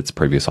it hits its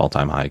previous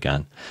all-time high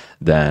again,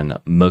 then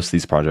most of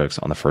these projects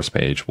on the first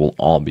page will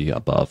all be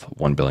above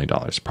 $1 billion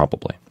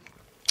probably.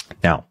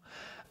 Now,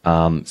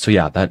 so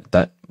yeah,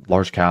 that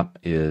large cap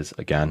is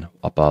again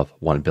above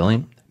 1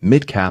 billion.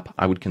 Mid cap,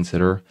 I would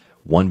consider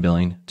 1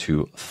 billion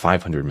to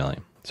 500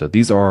 million. So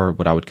these are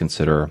what I would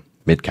consider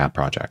mid-cap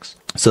projects.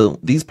 So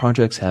these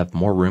projects have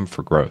more room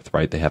for growth,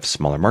 right? They have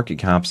smaller market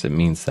caps. It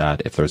means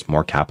that if there's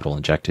more capital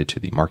injected to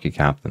the market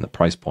cap, then the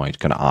price point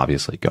can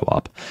obviously go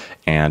up.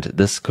 And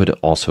this could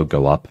also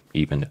go up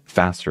even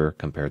faster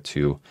compared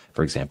to,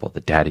 for example, the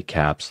daddy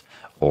caps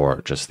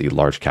or just the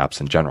large caps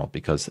in general,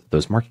 because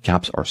those market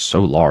caps are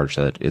so large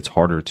that it's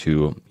harder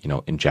to,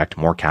 inject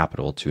more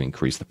capital to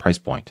increase the price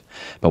point.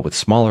 But with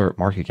smaller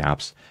market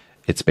caps,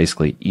 it's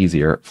basically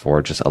easier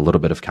for just a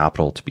little bit of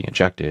capital to be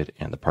injected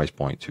and the price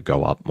point to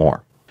go up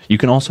more. You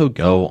can also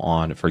go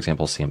on, for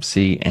example,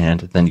 CMC,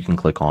 and then you can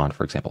click on,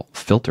 for example,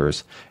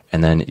 filters,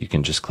 and then you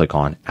can just click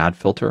on add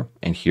filter,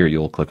 and here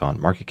you'll click on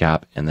market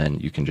cap, and then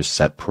you can just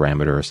set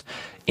parameters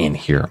in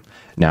here.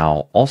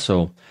 Now,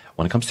 also,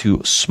 when it comes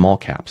to small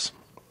caps,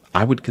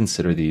 I would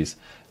consider these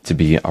to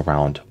be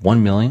around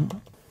 1 million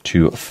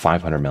to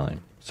 500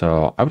 million.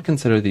 So I would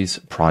consider these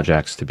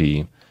projects to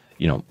be,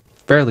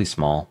 fairly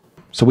small.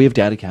 So we have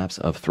data caps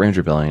of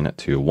 300 billion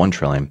to 1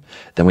 trillion.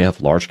 Then we have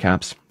large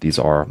caps. These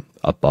are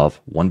above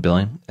 1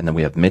 billion. And then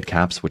we have mid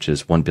caps, which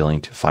is 1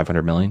 billion to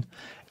 500 million.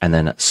 And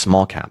then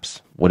small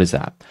caps. What is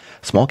that?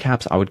 Small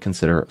caps, I would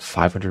consider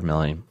 500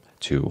 million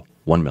to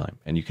 1 million.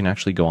 And you can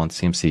actually go on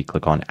CMC,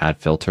 click on add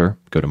filter,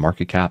 go to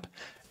market cap.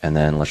 And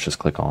then let's just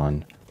click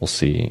on, we'll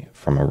see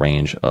from a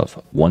range of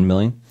 1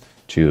 million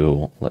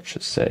to, let's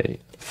just say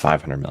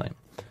 500 million.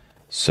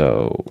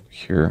 So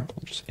here,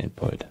 we'll just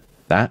input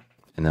that.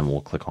 And then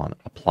we'll click on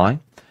apply.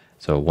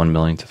 So 1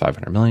 million to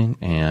 500 million.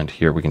 And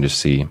here we can just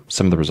see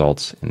some of the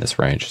results in this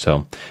range.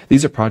 So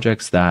these are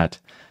projects that,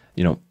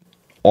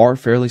 are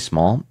fairly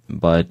small,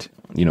 but,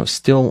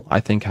 still,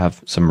 I think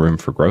have some room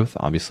for growth,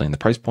 obviously in the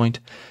price point.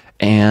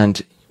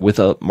 And with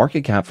a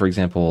market cap, for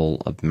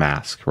example, of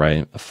Mask,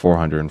 right, of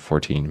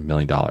 $414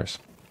 million.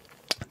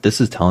 This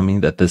is telling me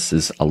that this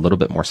is a little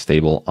bit more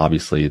stable,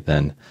 obviously,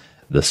 than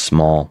the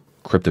small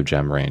crypto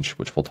gem range,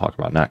 which we'll talk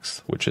about next,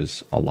 which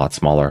is a lot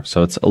smaller.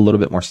 So it's a little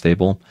bit more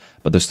stable,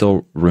 but there's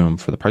still room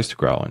for the price to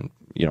grow. And,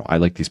 I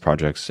like these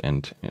projects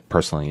and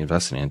personally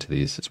investing into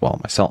these as well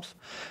myself.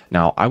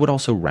 Now, I would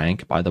also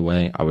rank, by the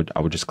way, I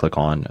would just click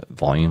on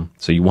volume.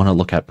 So you want to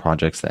look at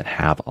projects that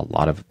have a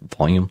lot of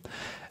volume.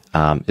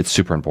 It's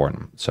super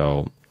important.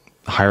 So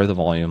the higher the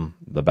volume,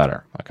 the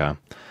better. Okay.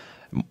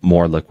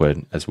 More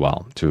liquid as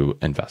well to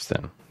invest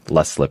in,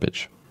 less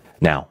slippage.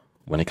 Now,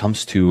 when it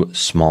comes to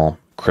small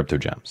crypto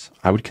gems,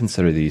 I would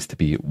consider these to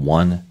be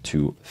 1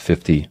 to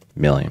 50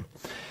 million,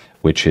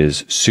 which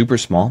is super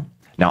small.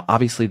 Now,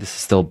 obviously, this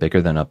is still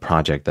bigger than a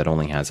project that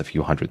only has a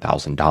few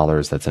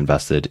 $100,000 that's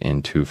invested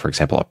into, for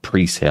example, a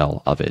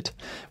pre-sale of it,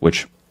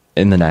 which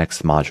in the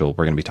next module,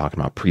 we're going to be talking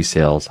about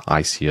pre-sales,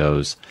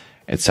 ICOs,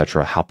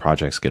 etc., how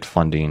projects get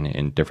funding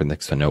and different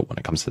things to note when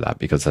it comes to that,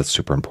 because that's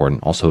super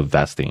important. Also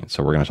vesting.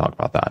 So we're going to talk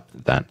about that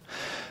then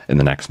in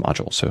the next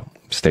module. So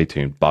stay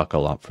tuned,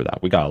 buckle up for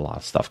that. We got a lot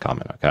of stuff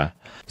coming. Okay.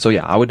 So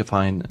yeah, I would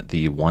define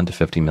the 1 to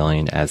 50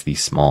 million as the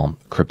small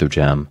crypto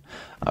gem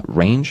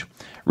range.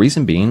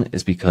 Reason being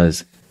is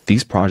because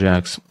these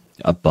projects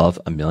above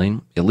 $1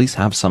 million at least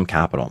have some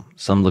capital,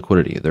 some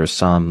liquidity. There's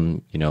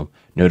some,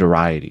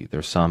 notoriety.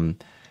 There's some,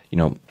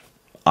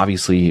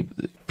 obviously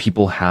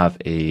people have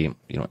a,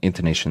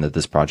 inclination that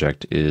this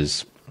project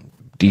is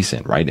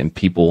decent, right? And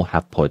people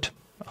have put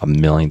 $1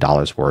 million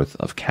worth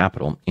of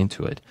capital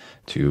into it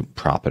to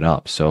prop it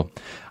up. So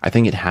I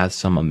think it has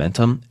some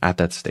momentum at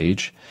that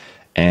stage.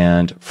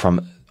 And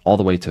from all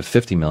the way to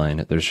 50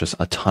 million, there's just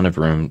a ton of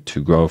room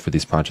to grow for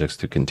these projects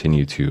to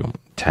continue to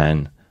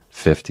 10,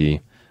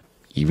 50,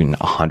 even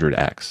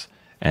 100x.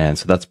 And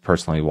so that's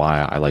personally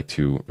why I like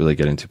to really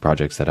get into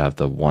projects that have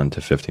the 1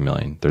 to 50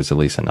 million. There's at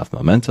least enough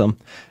momentum.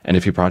 And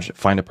if you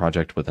find a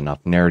project with enough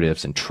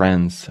narratives and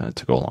trends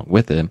to go along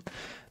with it,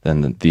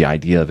 then the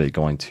idea of it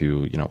going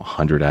to,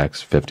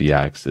 100x,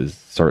 50x is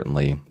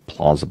certainly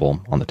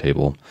plausible on the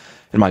table,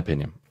 in my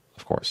opinion,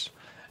 of course.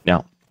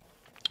 Now,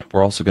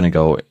 we're also going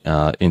to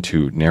go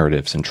into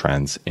narratives and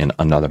trends in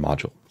another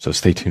module. So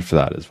stay tuned for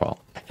that as well.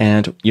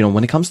 And,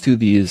 when it comes to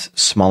these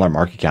smaller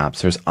market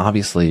caps, there's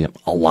obviously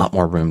a lot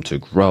more room to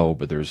grow,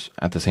 but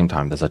at the same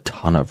time, there's a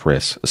ton of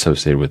risk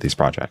associated with these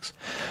projects.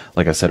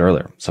 Like I said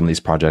earlier, some of these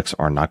projects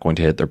are not going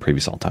to hit their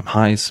previous all-time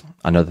highs.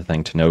 Another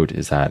thing to note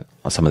is that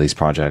some of these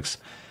projects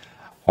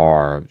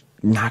are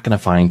not going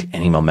to find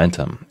any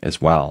momentum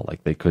as well.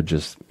 Like they could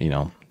just,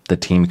 the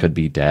team could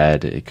be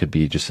dead. It could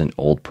be just an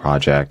old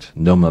project,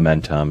 no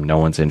momentum, no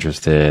one's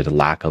interested,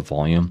 lack of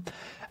volume.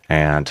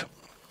 And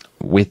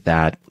with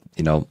that,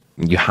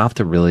 you have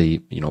to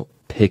really,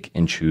 pick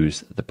and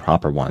choose the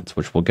proper ones,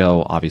 which will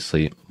go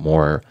obviously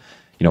more,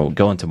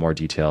 go into more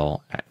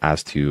detail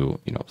as to,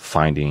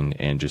 finding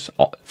and just,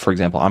 for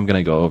example, I'm going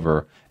to go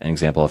over an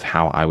example of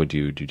how I would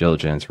do due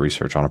diligence,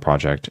 research on a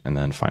project, and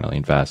then finally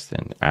invest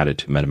and add it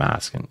to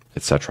MetaMask and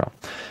etc.,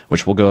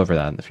 which we'll go over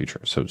that in the future.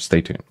 So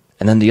stay tuned.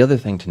 And then the other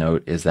thing to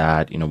note is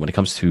that, when it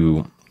comes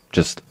to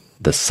just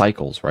the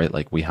cycles, right?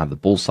 Like we have the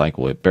bull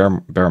cycle with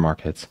bear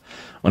markets.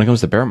 When it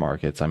comes to bear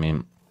markets, I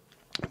mean,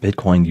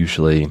 Bitcoin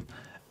usually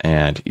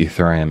and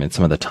Ethereum and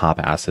some of the top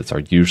assets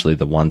are usually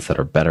the ones that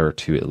are better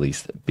to at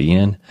least be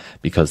in,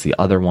 because the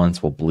other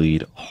ones will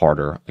bleed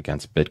harder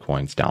against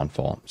Bitcoin's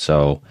downfall.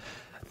 So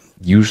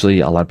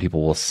usually a lot of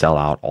people will sell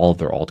out all of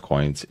their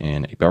altcoins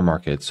in a bear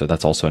market. So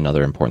that's also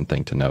another important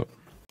thing to note.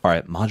 All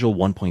right, module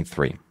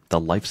 1.3, the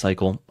life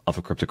cycle of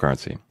a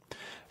cryptocurrency,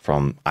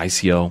 from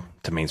ICO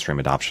to mainstream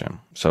adoption.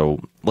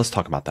 So let's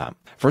talk about that.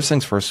 First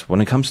things first,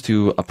 when it comes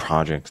to a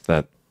project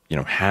that,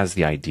 has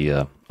the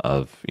idea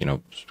of,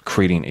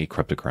 creating a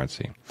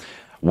cryptocurrency,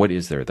 what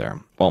is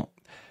there? Well,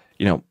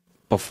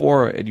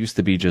 before it used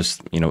to be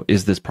just,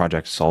 is this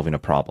project solving a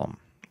problem?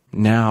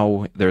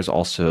 Now there's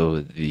also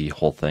the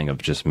whole thing of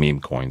just meme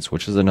coins,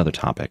 which is another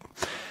topic.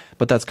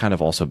 But that's kind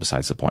of also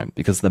besides the point,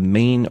 because the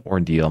main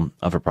ordeal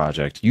of a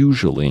project,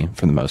 usually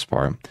for the most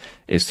part,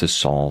 is to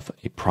solve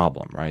a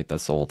problem, right?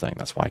 That's the whole thing.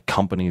 That's why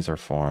companies are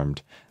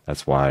formed.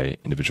 That's why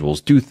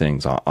individuals do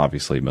things,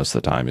 obviously, most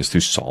of the time, is to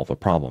solve a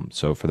problem.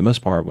 So for the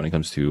most part, when it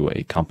comes to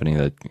a company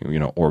that,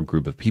 or a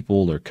group of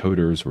people or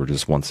coders or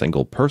just one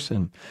single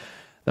person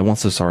that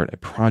wants to start a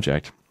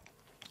project,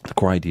 the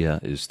core idea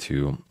is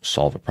to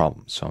solve a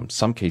problem. So in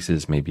some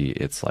cases, maybe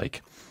it's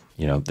like,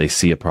 they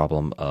see a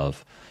problem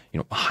of,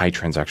 high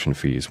transaction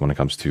fees when it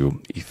comes to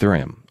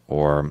Ethereum,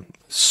 or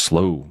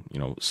slow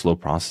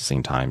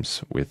processing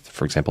times with,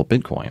 for example,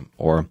 Bitcoin,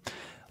 or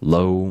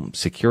low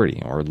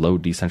security or low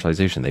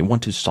decentralization. They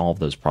want to solve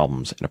those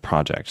problems in a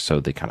project.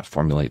 So they kind of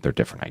formulate their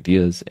different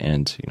ideas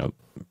and,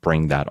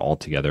 bring that all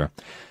together.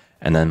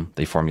 And then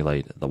they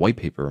formulate the white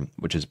paper,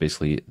 which is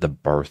basically the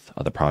birth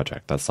of the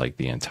project. That's like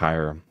the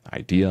entire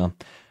idea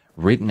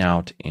written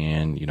out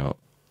in,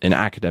 an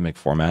academic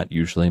format.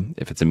 Usually,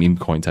 if it's a meme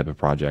coin type of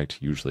project,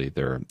 usually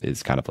there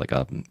is kind of like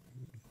a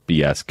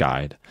BS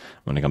guide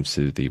when it comes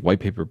to the white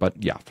paper. But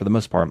yeah, for the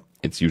most part,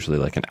 it's usually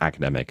like an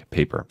academic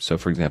paper. So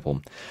for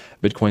example,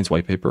 Bitcoin's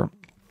white paper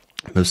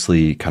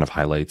mostly kind of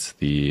highlights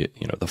the,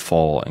 the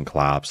fall and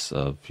collapse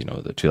of,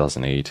 the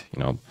 2008,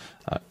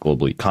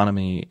 global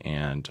economy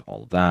and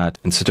all of that.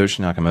 And Satoshi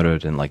Nakamoto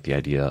didn't like the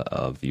idea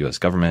of the US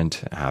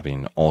government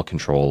having all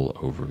control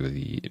over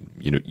the,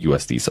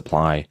 USD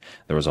supply.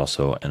 There was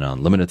also an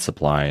unlimited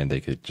supply and they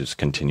could just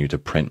continue to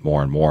print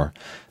more and more.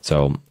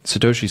 So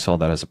Satoshi saw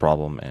that as a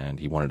problem and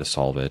he wanted to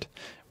solve it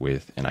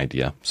with an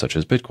idea such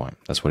as Bitcoin.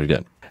 That's what he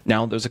did.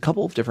 Now, there's a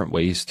couple of different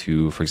ways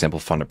to, for example,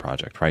 fund a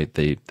project, right?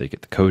 They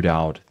get the code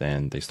out,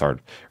 then they start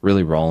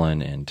really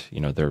rolling and,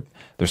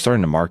 they're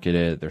starting to market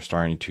it. They're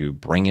starting to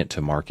bring it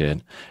to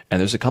market. And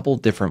there's a couple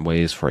of different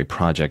ways for a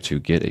project to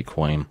get a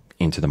coin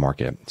into the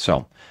market.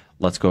 So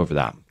let's go over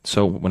that.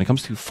 So when it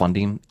comes to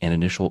funding and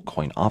initial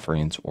coin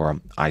offerings, or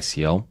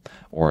ICO,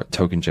 or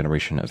token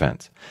generation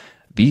events,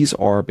 These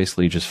are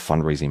basically just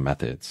fundraising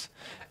methods.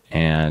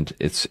 And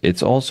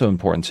it's also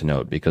important to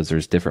note because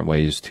there's different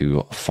ways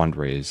to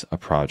fundraise a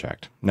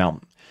project.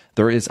 Now,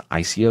 there is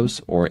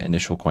ICOs, or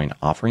initial coin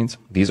offerings.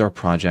 These are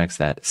projects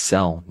that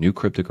sell new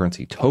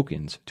cryptocurrency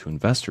tokens to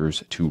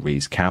investors to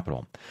raise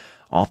capital,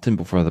 often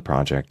before the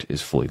project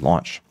is fully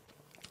launched.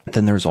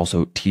 Then there's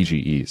also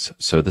TGEs.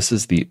 So this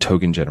is the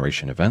token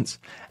generation events.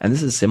 And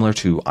this is similar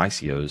to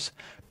ICOs.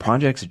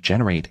 Projects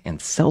generate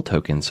and sell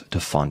tokens to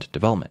fund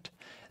development.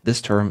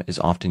 This term is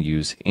often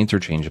used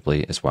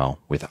interchangeably as well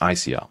with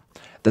ICO.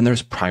 Then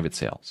there's private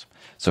sales.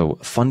 So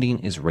funding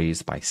is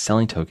raised by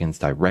selling tokens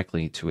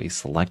directly to a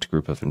select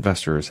group of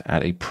investors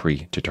at a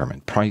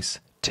predetermined price,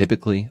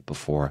 typically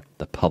before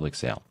the public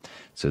sale.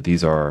 So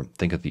these are,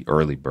 think of the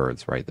early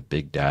birds, right? The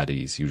big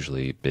daddies,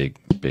 usually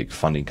big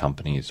funding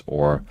companies,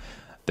 or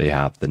they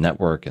have the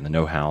network and the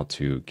know-how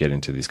to get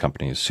into these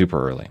companies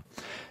super early.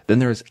 Then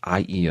there's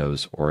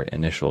IEOs, or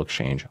initial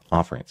exchange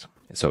offerings.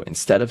 So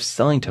instead of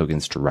selling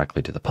tokens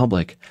directly to the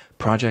public,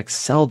 projects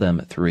sell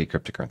them through a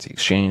cryptocurrency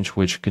exchange,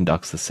 which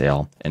conducts the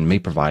sale and may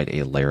provide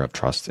a layer of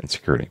trust and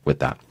security with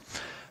that.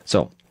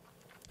 So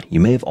you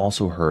may have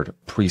also heard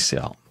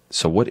pre-sale.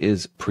 So what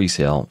is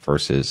pre-sale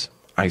versus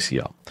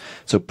ICO?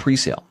 So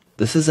pre-sale,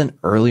 this is an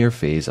earlier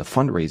phase of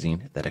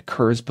fundraising that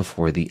occurs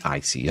before the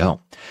ICO.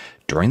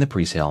 During the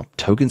pre-sale,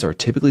 tokens are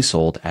typically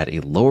sold at a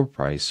lower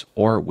price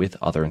or with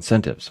other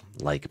incentives,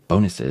 like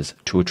bonuses,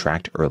 to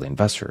attract early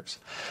investors.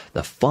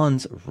 The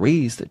funds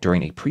raised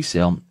during a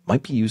pre-sale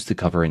might be used to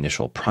cover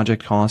initial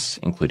project costs,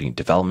 including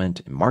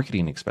development and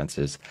marketing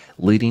expenses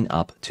leading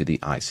up to the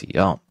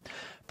ICO.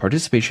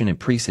 Participation in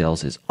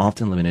pre-sales is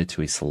often limited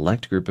to a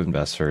select group of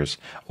investors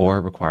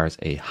or requires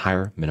a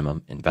higher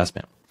minimum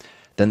investment.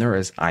 Then there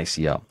is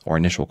ICO, or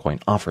initial coin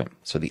offering.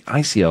 So the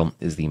ICO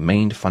is the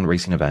main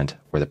fundraising event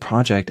where the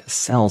project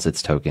sells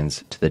its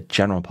tokens to the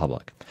general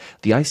public.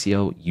 The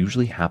ICO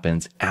usually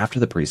happens after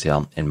the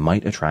presale and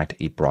might attract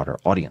a broader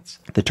audience.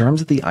 The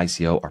terms of the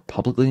ICO are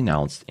publicly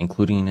announced,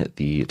 including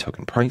the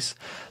token price,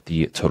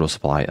 the total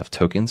supply of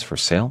tokens for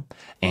sale,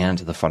 and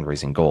the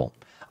fundraising goal.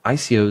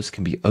 ICOs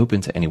can be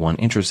open to anyone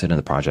interested in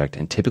the project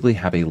and typically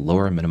have a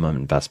lower minimum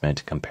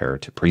investment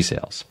compared to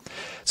presales.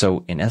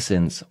 So in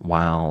essence,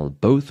 while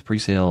both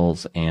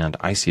presales and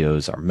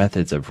ICOs are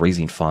methods of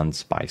raising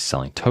funds by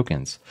selling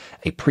tokens,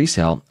 a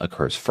presale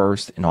occurs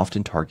first and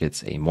often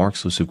targets a more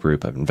exclusive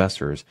group of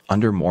investors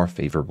under more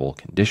favorable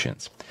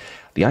conditions.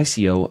 The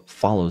ICO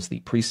follows the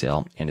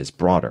presale and is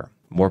broader,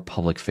 more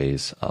public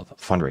phase of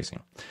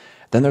fundraising.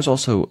 Then there's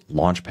also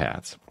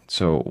launchpads.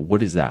 So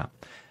what is that?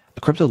 A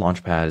crypto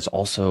launchpad is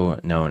also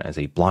known as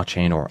a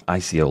blockchain or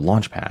ICO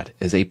launchpad,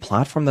 is a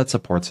platform that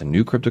supports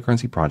new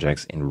cryptocurrency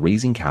projects in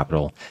raising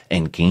capital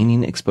and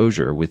gaining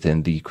exposure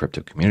within the crypto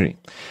community.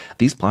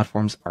 These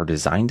platforms are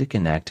designed to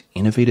connect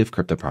innovative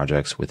crypto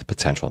projects with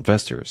potential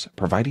investors,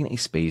 providing a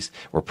space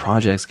where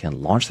projects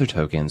can launch their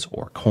tokens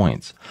or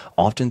coins,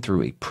 often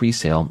through a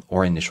pre-sale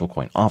or initial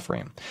coin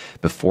offering,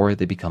 before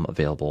they become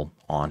available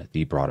on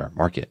the broader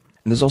market.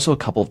 And there's also a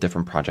couple of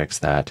different projects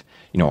that,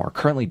 are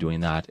currently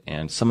doing that.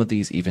 And some of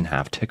these even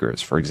have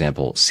tickers. For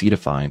example,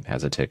 Seedify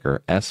has a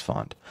ticker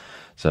SFund.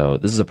 So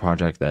this is a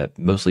project that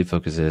mostly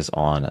focuses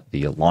on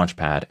the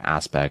launchpad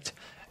aspect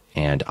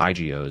and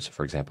IGOs,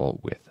 for example,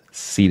 with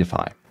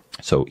Seedify.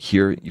 So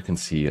here you can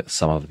see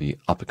some of the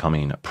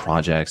upcoming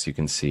projects. You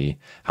can see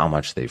how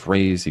much they've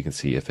raised. You can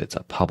see if it's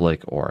a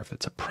public or if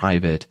it's a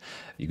private.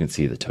 You can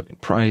see the token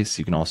price.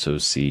 You can also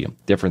see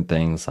different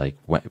things like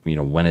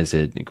when is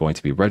it going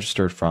to be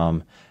registered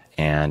from,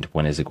 and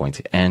when is it going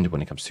to end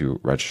when it comes to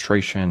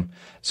registration.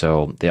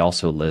 So they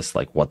also list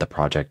like what the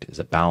project is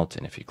about,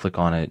 and if you click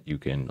on it, you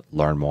can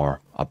learn more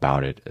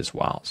about it as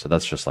well. So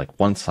that's just like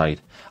one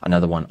site.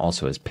 Another one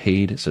also is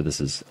paid. So this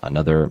is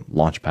another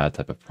launchpad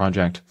type of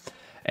project.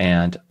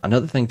 And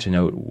another thing to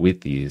note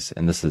with these,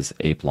 and this is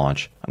Ape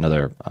Launch,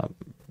 another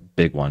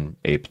big one,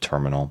 Ape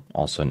Terminal,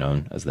 also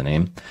known as the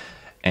name.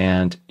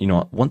 And,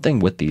 one thing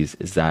with these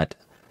is that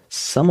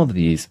some of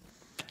these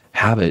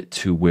have it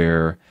to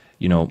where,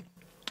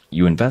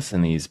 you invest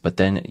in these, but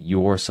then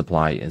your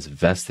supply is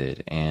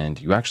vested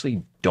and you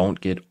actually don't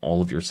get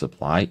all of your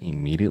supply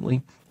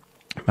immediately.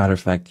 Matter of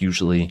fact,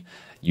 usually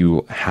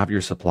you have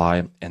your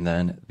supply and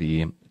then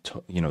the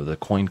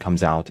coin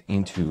comes out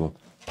into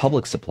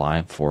public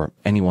supply for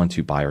anyone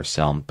to buy or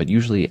sell. But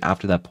usually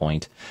after that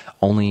point,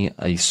 only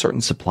a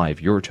certain supply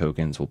of your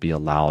tokens will be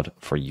allowed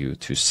for you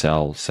to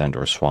sell, send,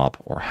 or swap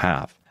or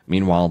have.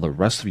 Meanwhile, the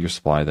rest of your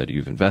supply that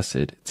you've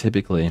invested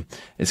typically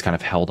is kind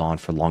of held on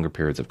for longer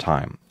periods of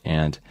time.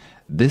 And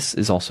this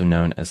is also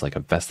known as like a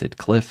vested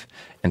cliff.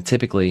 And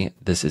typically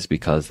this is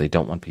because they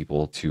don't want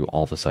people to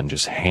all of a sudden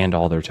just hand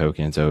all their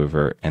tokens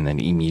over and then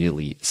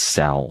immediately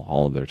sell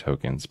all of their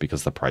tokens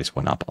because the price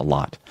went up a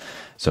lot.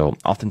 So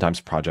oftentimes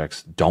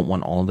projects don't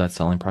want all of that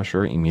selling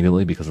pressure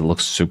immediately because it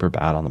looks super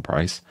bad on the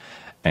price.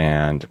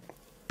 And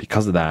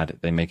because of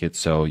that, they make it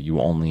so you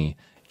only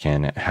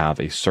can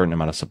have a certain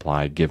amount of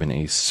supply given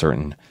a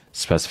certain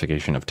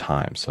specification of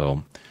time.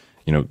 So,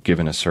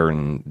 given a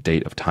certain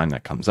date of time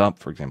that comes up,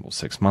 for example,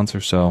 6 months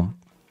or so,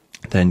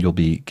 then you'll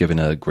be given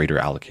a greater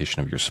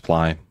allocation of your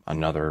supply.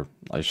 Another,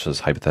 let's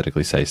just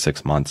hypothetically say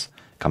 6 months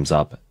comes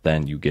up,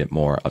 then you get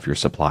more of your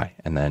supply,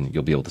 and then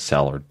you'll be able to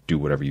sell or do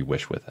whatever you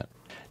wish with it.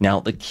 Now,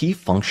 the key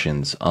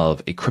functions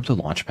of a crypto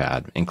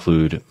launchpad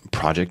include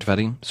project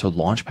vetting. So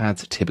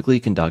launchpads typically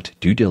conduct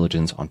due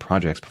diligence on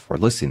projects before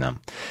listing them,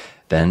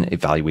 then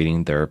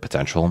evaluating their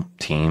potential,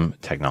 team,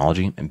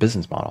 technology, and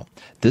business model.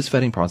 This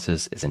vetting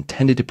process is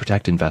intended to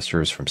protect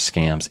investors from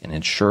scams and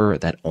ensure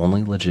that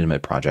only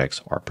legitimate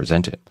projects are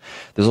presented.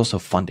 There's also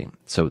funding.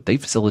 So they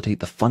facilitate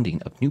the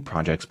funding of new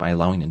projects by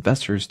allowing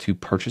investors to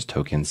purchase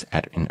tokens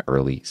at an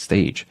early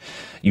stage,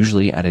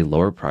 usually at a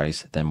lower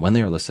price than when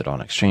they are listed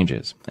on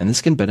exchanges. And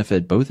this can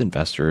benefit both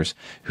investors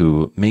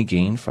who may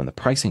gain from the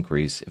price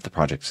increase if the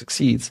project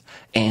succeeds,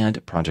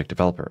 and project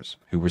developers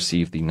who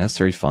receive the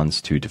necessary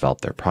funds to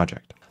develop their project.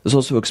 There's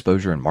also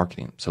exposure and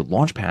marketing. So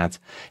launchpads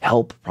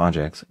help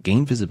projects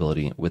gain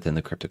visibility within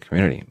the crypto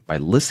community. By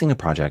listing a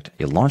project,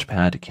 a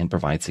launchpad can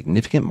provide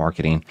significant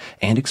marketing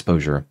and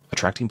exposure,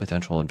 attracting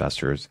potential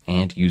investors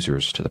and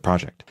users to the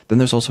project. Then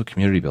there's also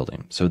community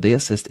building. So they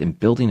assist in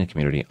building a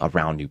community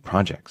around new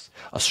projects.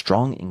 A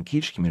strong,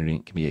 engaged community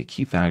can be a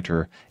key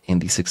factor in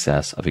the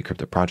success of a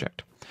crypto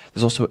project.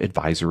 There's also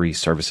advisory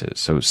services.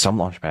 So some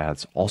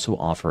launchpads also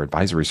offer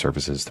advisory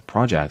services to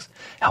projects,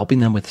 helping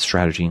them with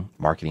strategy,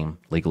 marketing,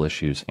 legal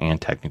issues, and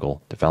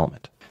technical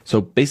development.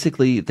 So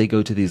basically, they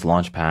go to these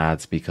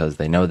launchpads because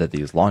they know that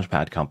these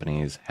launchpad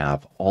companies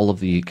have all of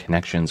the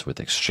connections with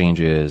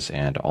exchanges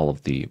and all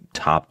of the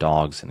top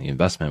dogs in the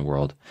investment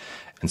world.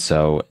 And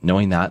so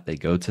knowing that, they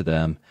go to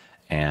them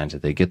and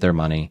they get their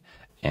money.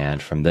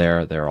 And from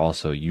there, they're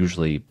also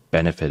usually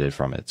benefited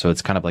from it. So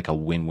it's kind of like a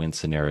win-win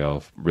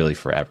scenario really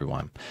for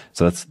everyone.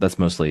 So that's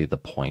mostly the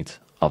point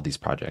of these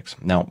projects.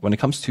 Now, when it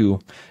comes to,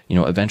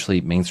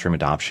 eventually mainstream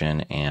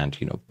adoption and,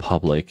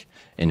 public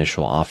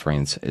initial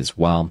offerings as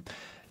well,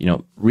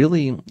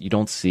 really you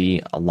don't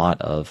see a lot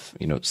of,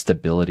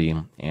 stability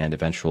and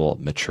eventual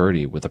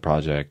maturity with the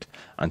project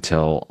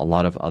until a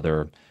lot of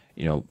other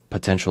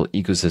potential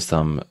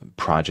ecosystem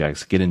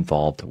projects get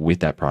involved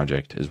with that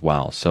project as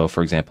well. So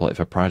for example, if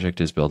a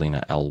project is building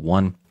a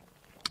L1,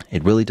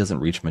 it really doesn't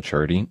reach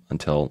maturity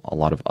until a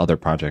lot of other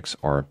projects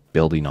are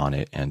building on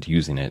it and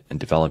using it and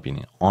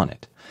developing on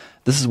it.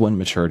 This is when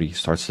maturity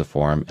starts to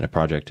form, and a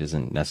project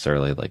isn't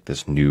necessarily like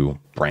this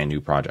brand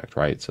new project,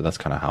 right? So that's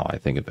kind of how I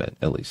think of it,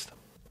 at least.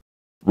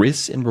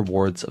 Risks and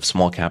rewards of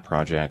small cap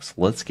projects.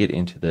 Let's get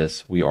into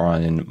this. We are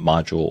in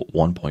module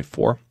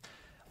 1.4.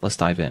 Let's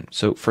dive in.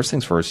 So first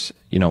things first,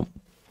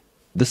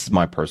 this is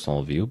my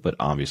personal view, but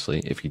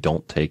obviously if you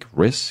don't take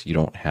risks, you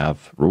don't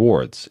have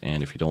rewards.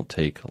 And if you don't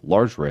take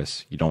large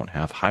risks, you don't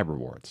have high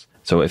rewards.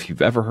 So if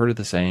you've ever heard of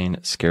the saying,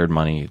 scared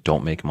money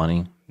don't make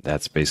money,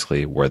 that's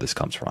basically where this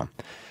comes from.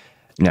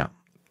 Now,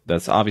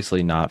 that's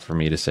obviously not for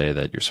me to say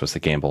that you're supposed to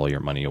gamble your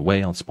money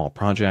away on small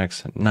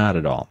projects. Not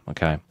at all,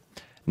 okay?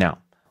 Now,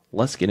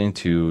 let's get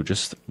into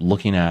just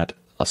looking at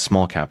a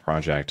small cap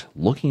project,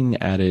 looking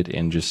at it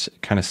and just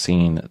kind of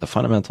seeing the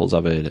fundamentals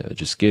of it,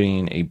 just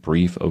getting a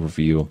brief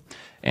overview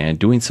and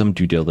doing some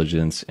due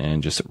diligence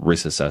and just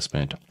risk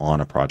assessment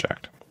on a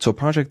project. So a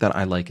project that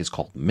I like is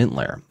called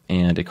MintLayer,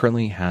 and it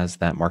currently has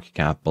that market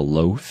cap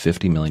below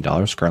 $50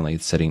 million. Currently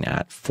it's sitting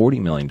at $40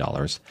 million.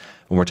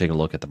 When we're taking a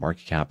look at the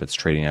market cap, it's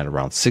trading at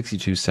around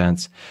 62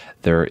 cents.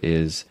 There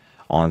is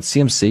on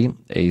CMC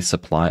a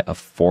supply of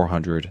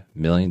 400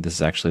 million. This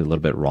is actually a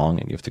little bit wrong,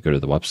 and you have to go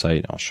to the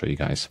website. I'll show you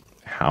guys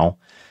how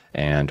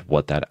and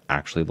what that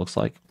actually looks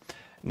like.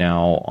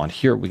 Now on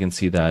here, we can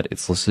see that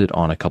it's listed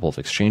on a couple of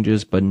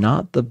exchanges, but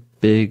not the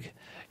big,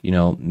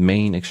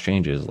 main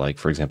exchanges, like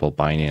for example,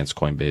 Binance,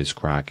 Coinbase,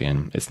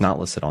 Kraken. It's not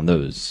listed on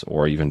those,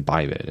 or even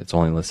Bybit. It's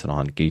only listed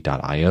on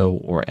Gate.io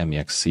or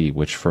MEXC,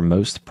 which for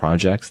most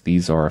projects,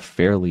 these are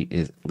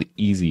fairly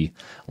easy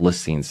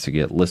listings to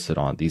get listed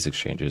on these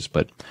exchanges.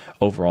 But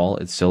overall,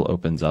 it still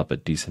opens up a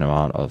decent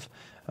amount of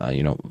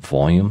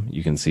volume.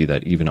 You can see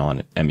that even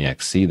on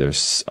MEXC,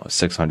 there's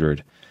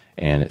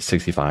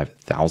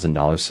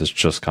 $665,000 has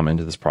just come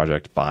into this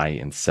project, buy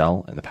and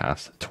sell in the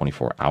past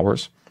 24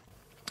 hours.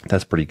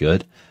 That's pretty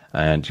good.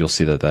 And you'll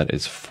see that that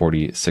is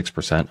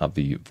 46% of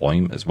the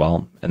volume as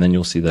well. And then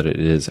you'll see that it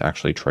is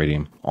actually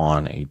trading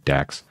on a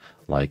DEX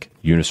like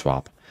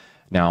Uniswap.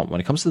 Now, when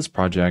it comes to this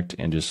project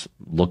and just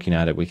looking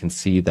at it, we can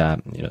see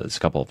that, there's a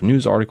couple of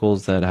news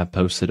articles that have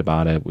posted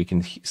about it. We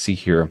can see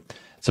here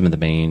some of the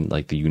main,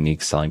 the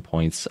unique selling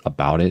points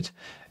about it.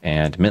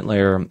 And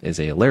MintLayer is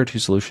a layer 2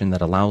 solution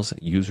that allows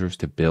users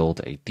to build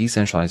a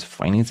decentralized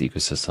finance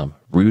ecosystem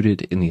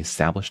rooted in the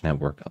established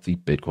network of the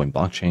Bitcoin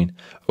blockchain,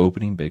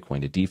 opening Bitcoin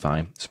to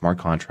DeFi, smart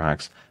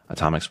contracts,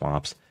 atomic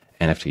swaps,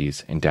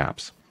 NFTs, and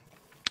dApps.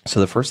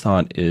 So the first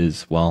thought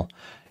is,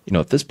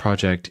 if this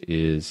project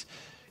is,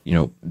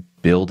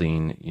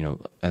 building,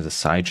 as a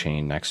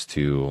sidechain next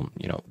to,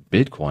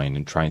 Bitcoin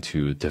and trying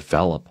to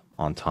develop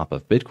on top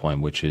of Bitcoin,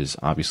 which is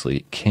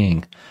obviously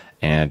king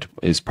and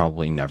is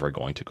probably never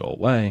going to go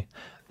away,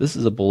 this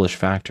is a bullish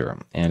factor.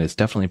 And it's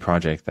definitely a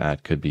project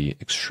that could be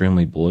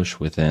extremely bullish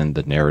within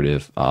the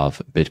narrative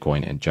of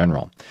Bitcoin in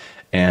general.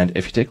 And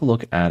if you take a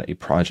look at a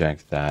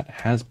project that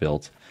has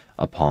built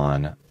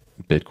upon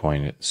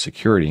Bitcoin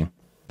security,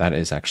 that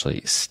is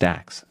actually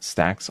Stacks.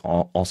 Stacks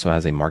also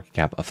has a market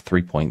cap of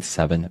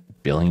 $3.7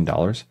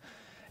 billion.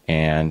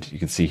 And you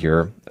can see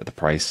here that the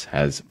price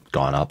has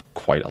gone up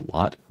quite a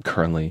lot.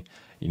 Currently,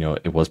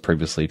 it was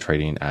previously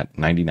trading at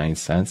 99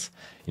 cents,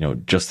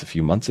 just a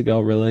few months ago,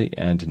 really.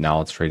 And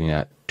now it's trading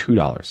at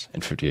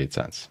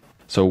 $2.58.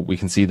 So we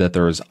can see that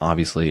there is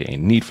obviously a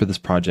need for this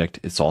project.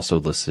 It's also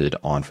listed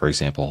on, for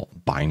example,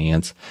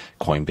 Binance,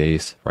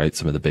 Coinbase, right?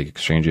 Some of the big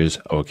exchanges,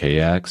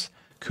 OKX,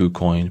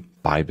 KuCoin,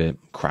 Bybit,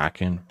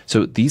 Kraken.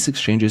 So these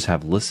exchanges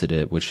have listed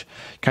it, which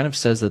kind of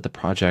says that the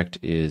project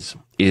is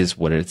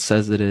what it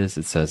says it is.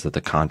 It says that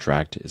the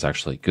contract is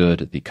actually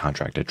good, the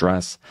contract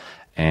address,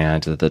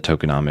 and that the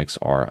tokenomics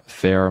are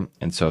fair.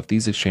 And so if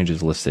these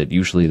exchanges listed,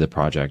 usually the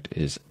project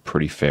is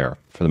pretty fair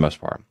for the most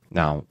part.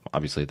 Now,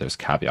 obviously there's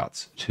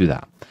caveats to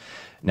that.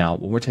 Now,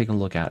 when we're taking a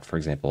look at, for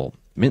example,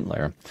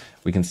 MintLayer,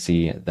 we can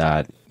see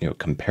that,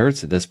 compared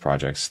to this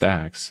project,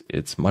 Stacks,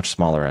 it's much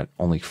smaller at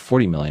only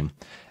 40 million.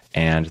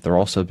 And they're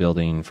also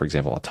building, for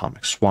example,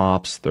 atomic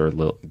swaps. They're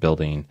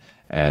building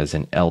as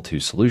an L2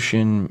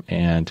 solution.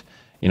 And,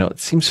 it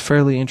seems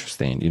fairly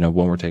interesting, when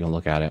we're taking a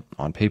look at it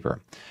on paper.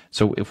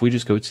 So if we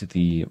just go to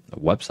the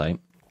website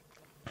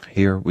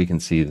here, we can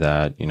see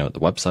that, the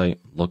website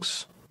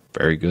looks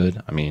very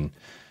good. I mean,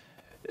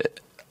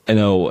 I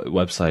know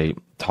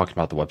talking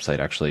about the website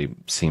actually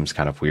seems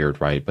kind of weird,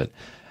 right? But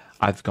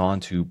I've gone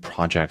to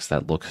projects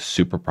that look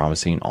super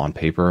promising on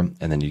paper,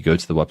 and then you go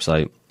to the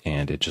website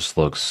and it just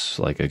looks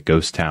like a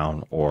ghost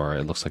town, or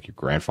it looks like your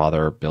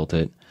grandfather built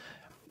it.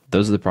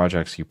 Those are the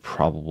projects you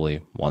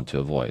probably want to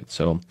avoid.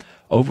 So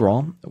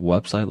overall, the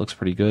website looks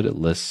pretty good. It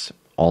lists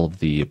all of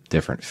the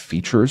different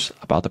features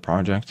about the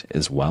project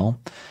as well.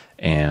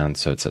 And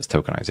so it says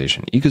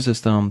tokenization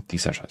ecosystem,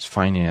 decentralized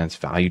finance,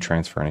 value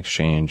transfer and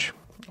exchange.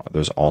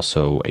 There's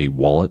also a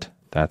wallet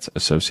that's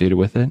associated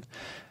with it.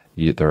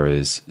 There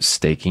is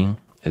staking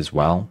as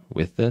well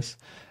with this.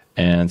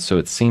 And so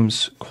it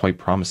seems quite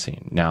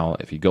promising. Now,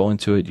 if you go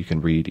into it, you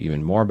can read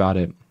even more about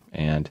it.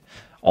 And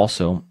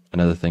also,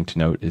 another thing to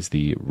note is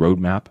the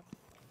roadmap.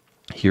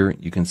 Here,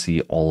 you can see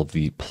all of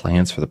the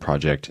plans for the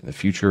project in the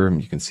future.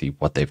 You can see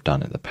what they've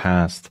done in the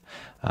past,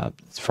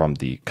 from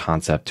the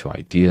concept to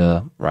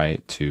idea,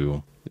 right,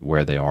 to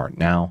where they are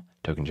now,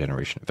 token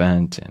generation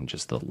event, and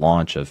just the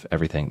launch of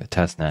everything, the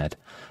testnet,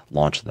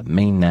 launch of the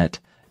mainnet.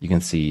 You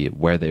can see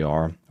where they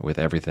are with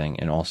everything,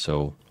 and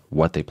also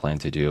what they plan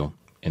to do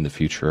in the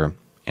future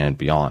and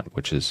beyond,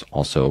 which is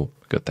also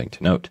a good thing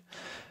to note.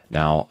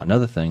 Now,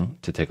 another thing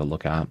to take a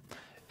look at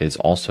is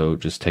also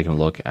just taking a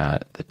look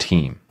at the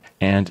team.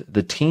 And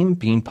the team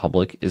being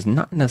public is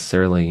not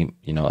necessarily,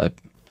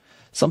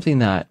 something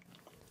that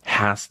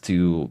has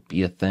to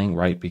be a thing,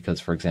 right?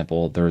 Because, for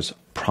example, there's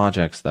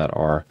projects that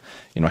are,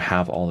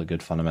 have all the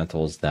good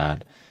fundamentals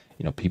that,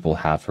 people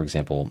have, for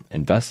example,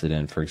 invested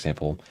in. For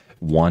example,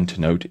 one to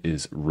note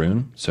is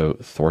Rune, so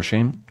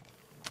Thorchain.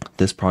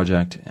 This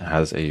project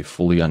has a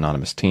fully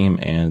anonymous team,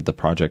 and the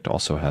project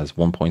also has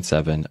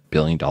 $1.7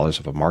 billion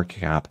of a market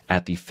cap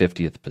at the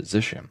 50th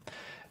position.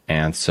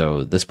 And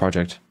so this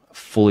project,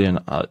 fully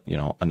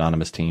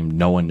anonymous team,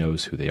 no one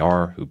knows who they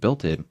are, who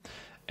built it.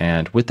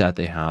 And with that,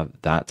 they have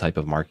that type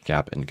of market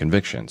cap and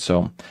conviction.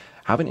 So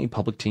having a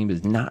public team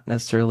is not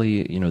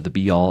necessarily, the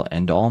be all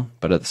end all,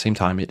 but at the same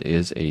time, it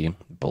is a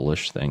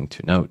bullish thing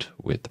to note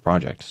with the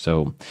project.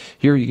 So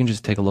here you can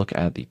just take a look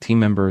at the team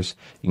members.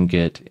 You can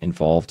get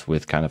involved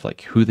with kind of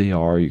like who they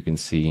are. You can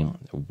see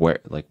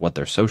what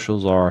their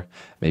socials are.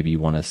 Maybe you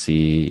want to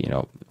see,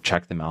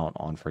 check them out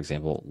on, for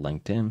example,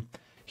 LinkedIn.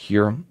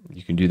 Here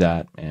you can do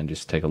that and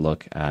just take a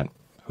look at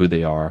who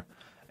they are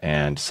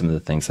and some of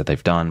the things that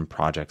they've done,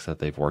 projects that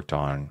they've worked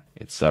on,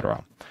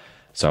 etc.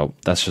 So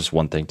that's just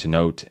one thing to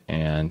note.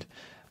 And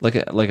like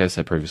I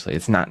said previously,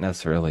 it's not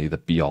necessarily the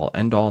be all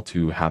end all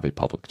to have a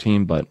public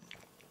team, but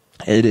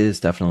it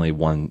is definitely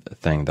one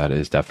thing that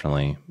is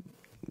definitely,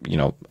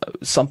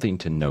 something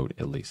to note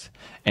at least.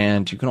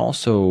 And you can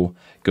also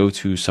go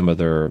to some of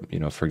their,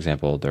 for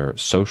example, their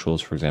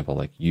socials, for example,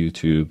 like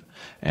YouTube,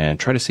 and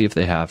try to see if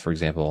they have, for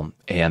example,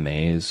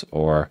 AMAs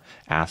or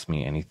Ask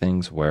Me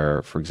Anythings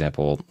where, for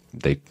example,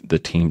 the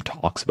team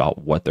talks about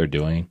what they're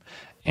doing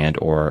and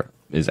or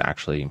is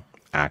actually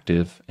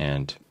active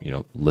and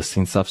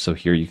listing stuff. So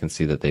here you can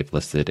see that they've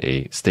listed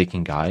a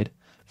staking guide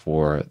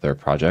for their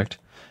project.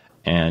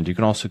 And you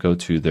can also go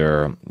to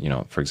their,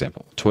 for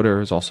example,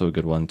 Twitter is also a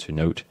good one to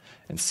note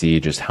and see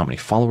just how many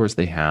followers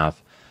they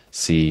have,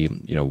 see,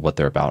 what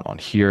they're about on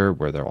here,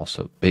 where they're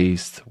also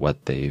based,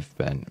 what they've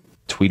been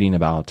tweeting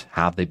about,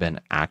 have they been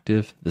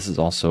active? This is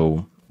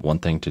also one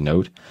thing to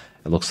note.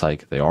 It looks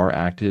like they are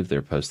active.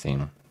 They're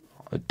posting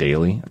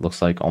daily. It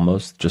looks like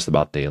almost just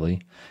about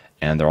daily.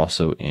 And they're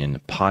also in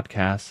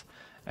podcasts,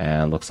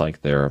 and it looks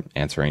like they're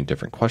answering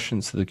different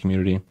questions to the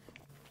community.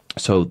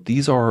 So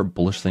these are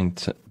bullish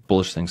things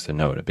to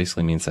note. It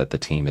basically means that the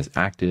team is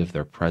active,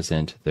 they're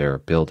present, they're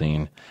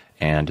building,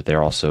 and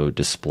they're also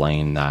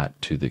displaying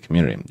that to the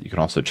community. You can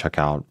also check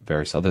out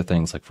various other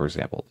things, like for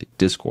example, the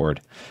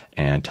Discord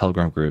and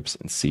Telegram groups,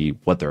 and see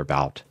what they're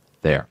about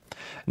there.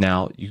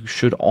 Now, you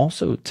should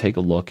also take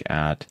a look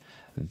at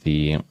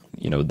the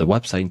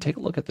website and take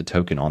a look at the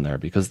token on there,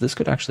 because this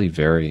could actually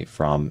vary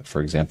from,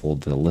 for example,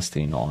 the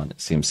listing on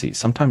CMC.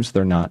 Sometimes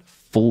they're not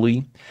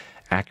fully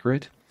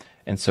accurate,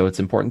 and so it's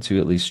important to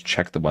at least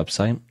check the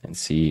website and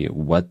see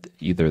what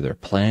either their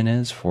plan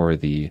is for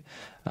the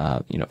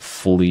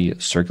fully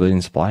circulating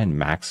supply and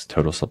max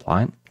total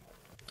supply,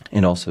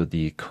 and also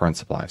the current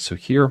supply. So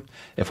here,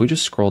 if we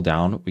just scroll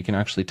down, we can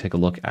actually take a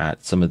look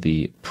at some of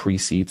the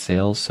pre-seed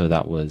sales. So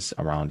that was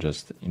around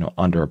just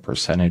under a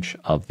percentage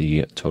of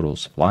the total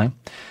supply.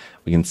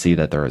 We can see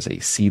that there is a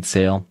seed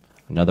sale,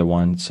 another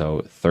one,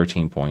 so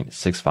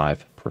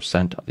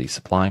 13.65% of the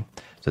supply.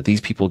 So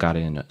these people got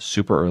in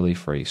super early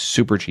for a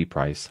super cheap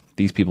price.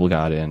 These people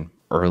got in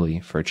early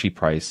for a cheap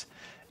price,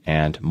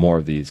 and more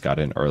of these got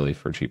in early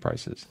for cheap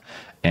prices.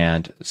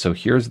 And so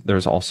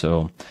there's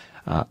also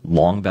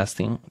long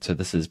vesting. So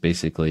this is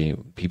basically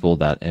people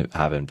that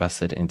have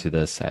invested into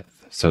this.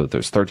 So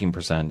there's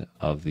 13%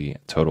 of the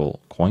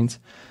total coins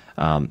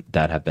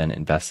that have been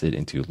invested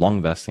into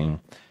long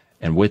vesting.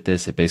 And with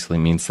this, it basically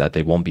means that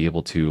they won't be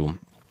able to,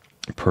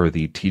 per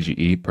the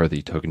TGE, per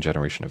the token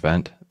generation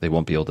event, they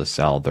won't be able to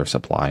sell their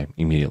supply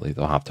immediately.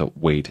 They'll have to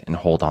wait and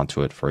hold on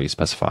to it for a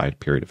specified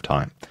period of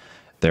time.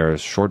 There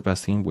is short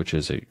vesting, which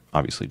is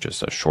obviously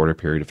just a shorter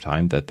period of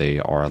time that they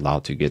are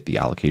allowed to get the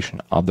allocation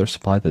of their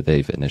supply that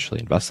they've initially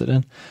invested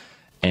in.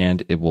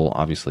 And it will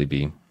obviously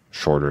be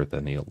shorter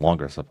than the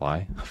longer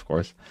supply, of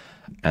course.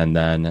 And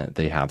then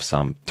they have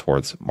some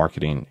towards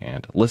marketing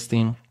and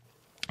listing.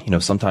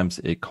 Sometimes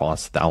it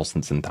costs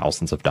thousands and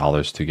thousands of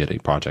dollars to get a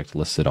project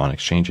listed on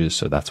exchanges.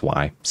 So that's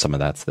why some of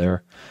that's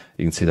there.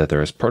 You can see that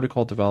there is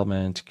protocol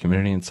development,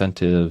 community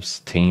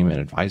incentives, team and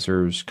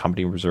advisors,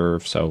 company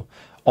reserve. So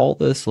all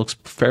this looks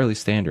fairly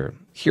standard.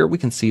 Here we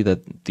can see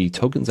that the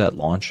tokens at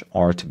launch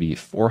are to be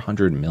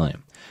 400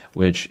 million,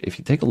 which if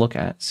you take a look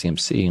at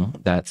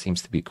CMC, that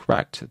seems to be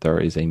correct. There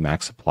is a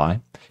max supply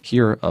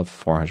here of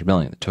 400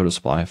 million, the total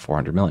supply of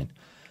 400 million.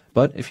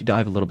 But if you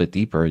dive a little bit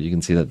deeper, you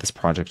can see that this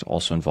project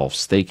also involves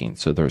staking.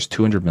 So there's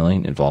 200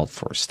 million involved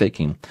for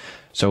staking.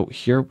 So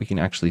here we can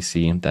actually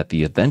see that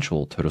the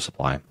eventual total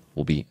supply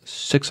will be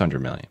 600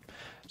 million.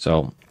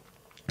 So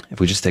if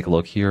we just take a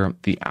look here,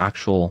 the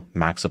actual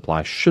max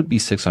supply should be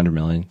 600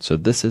 million. So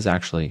this is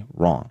actually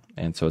wrong.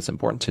 And so it's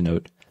important to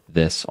note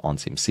this on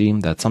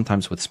CMC, that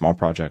sometimes with small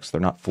projects, they're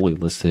not fully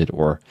listed,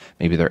 or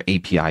maybe their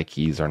API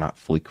keys are not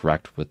fully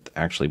correct with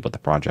actually what the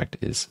project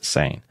is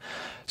saying.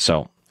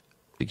 So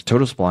the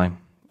total supply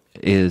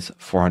is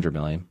 400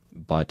 million,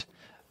 but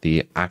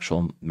the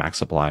actual max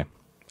supply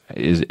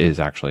is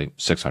actually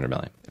 600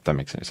 million, if that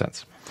makes any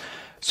sense.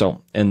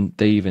 So, and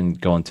they even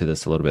go into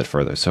this a little bit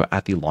further. So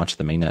at the launch of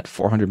the mainnet,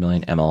 400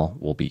 million ML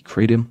will be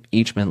created.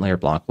 Each mint layer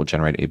block will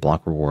generate a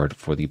block reward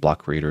for the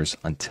block creators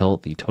until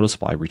the total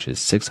supply reaches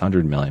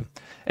 600 million,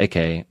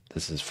 aka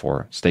this is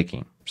for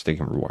staking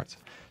rewards.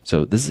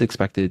 So this is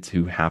expected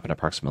to happen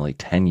approximately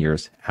 10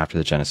 years after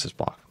the Genesis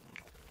block.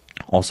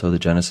 Also, the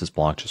Genesis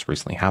block just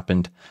recently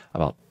happened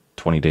about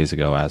 20 days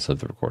ago as of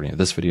the recording of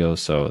this video.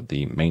 So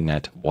the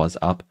mainnet was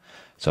up.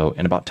 So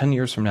in about 10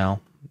 years from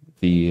now,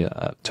 the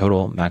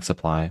total max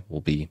supply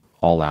will be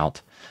all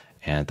out,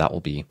 and that will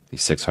be the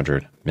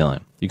 600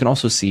 million. You can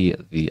also see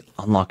the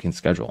unlocking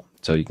schedule.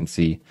 So you can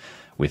see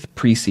with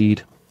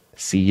pre-seed,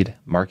 seed,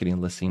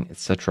 marketing, listing,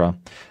 etc.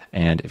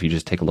 And if you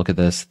just take a look at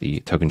this, the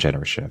token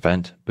generation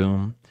event,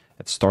 boom,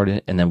 it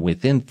started. And then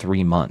within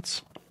 3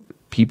 months,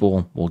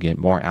 people will get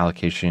more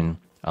allocations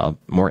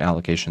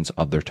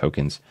of their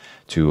tokens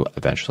to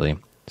eventually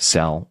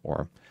sell,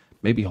 or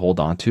maybe hold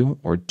on to,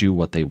 or do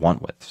what they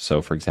want with.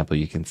 So for example,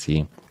 you can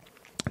see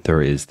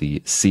there is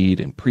the seed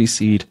and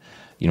pre-seed.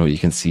 You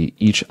can see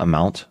each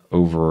amount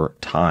over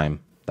time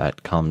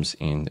that comes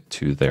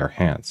into their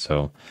hands.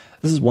 So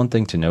this is one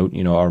thing to note,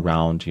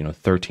 around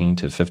 13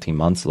 to 15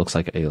 months, it looks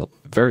like a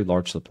very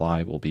large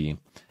supply will be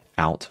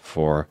out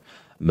for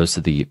most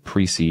of the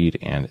pre-seed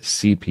and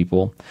seed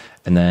people.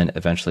 And then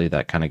eventually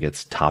that kind of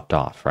gets topped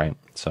off, right?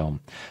 So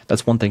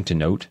that's one thing to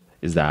note,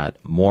 is that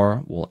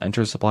more will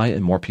enter supply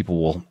and more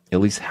people will at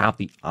least have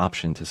the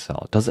option to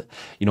sell. It doesn't,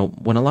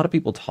 when a lot of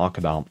people talk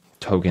about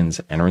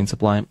tokens entering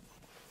supply,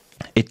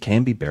 it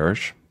can be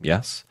bearish,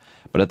 yes.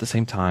 But at the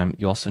same time,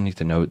 you also need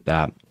to note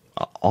that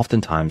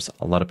oftentimes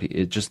a lot of people,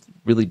 it just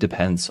really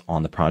depends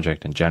on the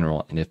project in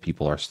general. And if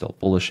people are still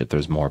bullish, if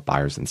there's more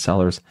buyers than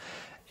sellers,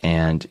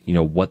 and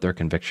what their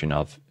conviction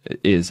of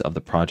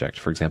the project.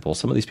 For example,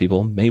 some of these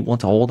people may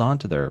want to hold on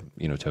to their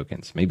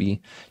tokens.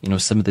 Maybe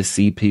some of the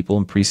seed people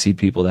and pre-seed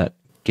people that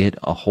get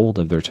a hold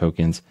of their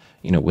tokens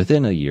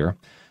within a year,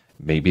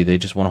 maybe they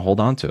just want to hold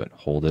on to it,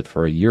 hold it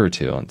for a year or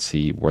two and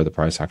see where the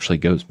price actually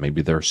goes.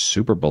 Maybe they're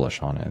super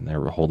bullish on it and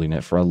they're holding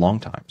it for a long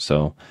time.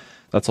 So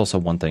that's also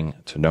one thing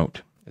to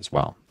note as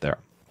well there.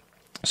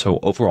 So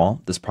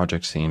overall, this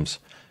project seems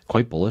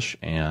quite bullish,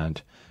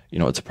 and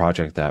it's a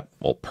project that,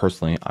 well,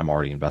 personally, I'm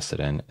already invested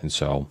in. And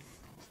so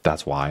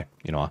that's why,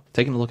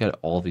 taking a look at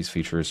all of these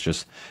features,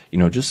 just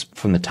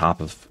from the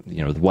top of, the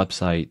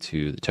website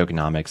to the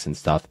tokenomics and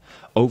stuff,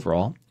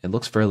 overall, it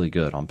looks fairly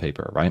good on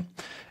paper, right?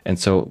 And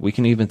so we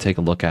can even take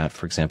a look at,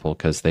 for example,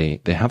 because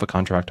they have a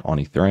contract on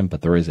Ethereum,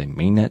 but there is a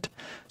mainnet.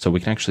 So we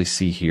can actually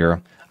see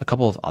here a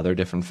couple of other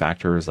different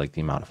factors, like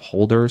the amount of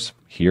holders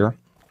here.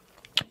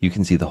 You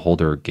can see the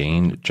holder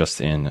gain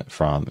just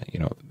from,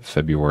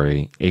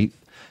 February 8th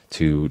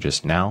to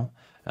just now.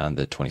 On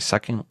the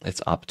 22nd,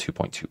 it's up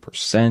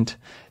 2.2%.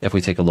 If we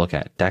take a look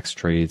at DEX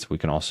trades, we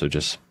can also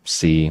just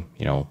see,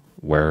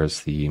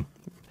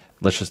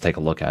 let's just take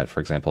a look at, for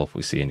example, if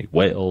we see any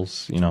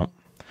whales,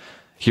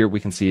 here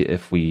we can see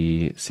if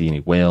we see any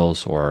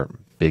whales or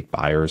big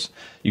buyers.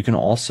 You can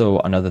also,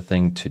 another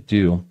thing to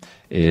do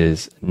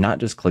is not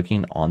just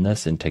clicking on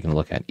this and taking a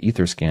look at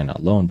Etherscan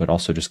alone, but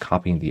also just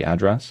copying the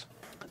address,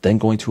 then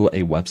going to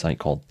a website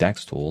called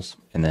DEX Tools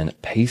and then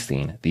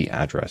pasting the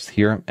address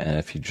here. And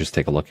if you just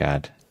take a look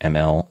at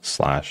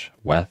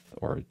ml/weth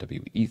or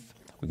weth,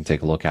 we can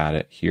take a look at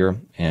it here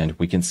and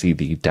we can see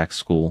the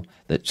DEX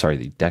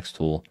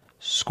tool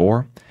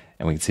score.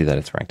 And we can see that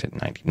it's ranked at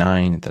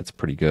 99. That's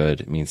pretty good.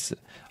 It means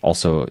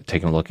also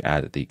taking a look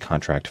at the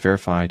contract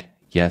verified.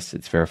 Yes,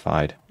 it's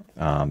verified,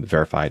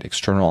 verified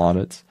external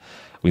audits.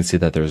 We can see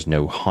that there's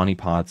no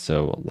honeypot,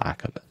 so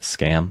lack of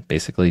scam,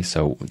 basically.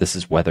 So this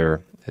is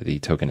whether the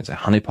token is a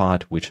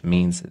honeypot, which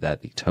means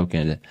that the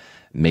token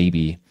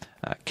maybe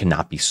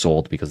cannot be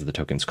sold because of the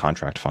token's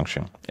contract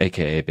function.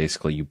 AKA,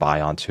 basically, you buy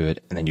onto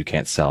it and then you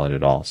can't sell it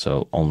at all.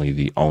 So only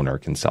the owner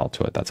can sell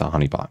to it. That's a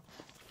honeypot.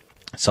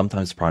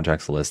 Sometimes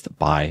projects list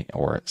buy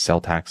or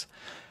sell tax,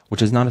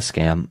 which is not a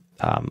scam.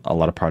 A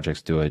lot of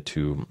projects do it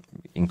to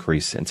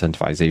increase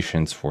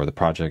incentivizations for the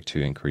project,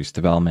 to increase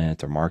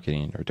development or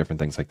marketing or different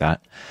things like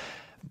that.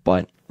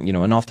 But,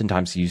 and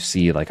oftentimes you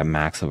see like a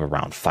max of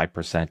around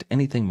 5%.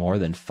 Anything more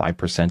than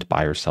 5%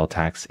 buy or sell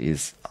tax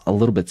is a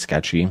little bit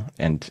sketchy,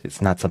 and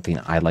it's not something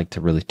I like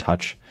to really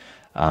touch.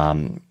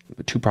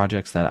 Two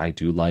projects that I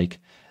do like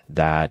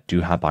that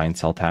do have buy and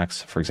sell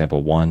tax, for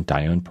example, one,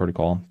 Dione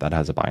Protocol, that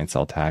has a buy and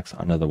sell tax.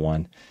 Another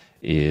one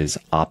is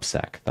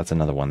OPSEC. That's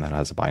another one that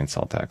has a buy and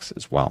sell tax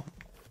as well.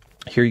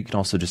 Here you can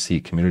also just see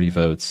community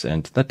votes,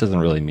 and that doesn't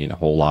really mean a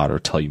whole lot or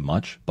tell you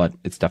much, but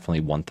it's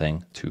definitely one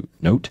thing to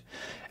note.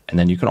 And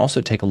then you can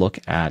also take a look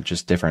at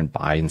just different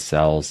buy and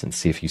sells and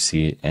see if you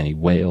see any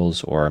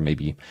whales or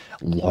maybe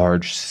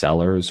large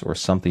sellers or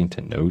something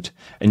to note.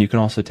 And you can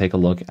also take a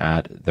look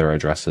at their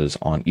addresses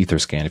on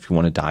Etherscan if you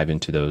want to dive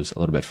into those a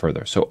little bit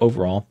further. So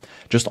overall,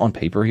 just on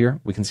paper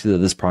here, we can see that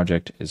this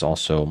project is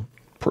also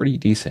pretty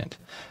decent,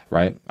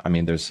 right? I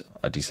mean, there's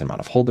a decent amount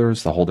of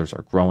holders. The holders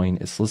are growing.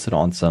 It's listed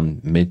on some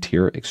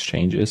mid-tier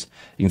exchanges.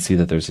 You can see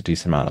that there's a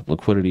decent amount of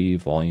liquidity,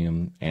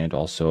 volume, and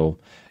also,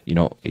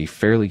 a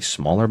fairly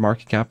smaller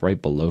market cap,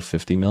 right below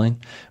 50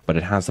 million, but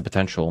it has the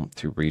potential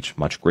to reach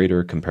much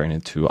greater comparing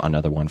it to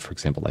another one, for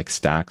example, like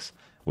Stacks,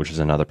 which is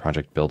another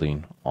project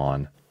building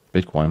on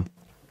Bitcoin.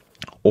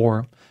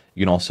 Or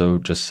you can also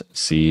just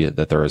see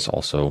that there is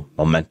also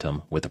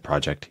momentum with the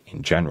project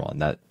in general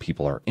and that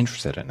people are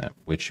interested in it,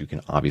 which you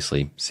can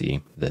obviously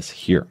see this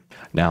here.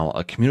 Now,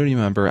 a community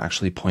member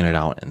actually pointed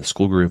out in the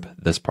school group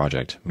this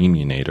project,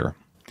 Memeonator.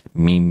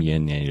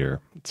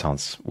 It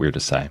sounds weird to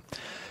say.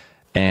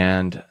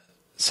 And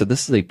so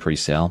this is a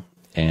pre-sale,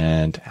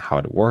 and how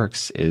it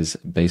works is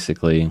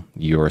basically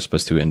you're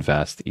supposed to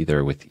invest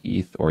either with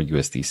ETH or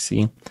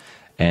USDC,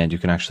 and you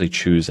can actually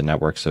choose a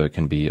network. So it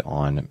can be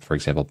on, for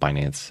example,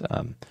 Binance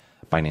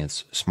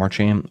Smart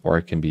Chain, or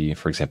it can be,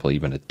 for example,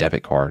 even a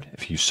debit card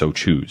if you so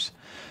choose.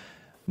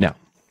 Now,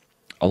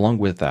 along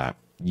with that,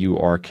 you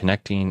are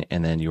connecting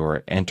and then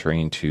you're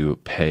entering to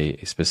pay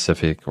a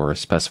specific or a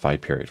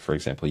specified period. For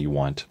example, you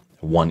want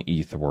 1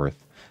 ETH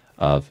worth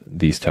of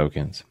these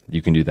tokens.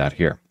 You can do that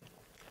here.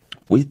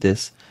 With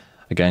this,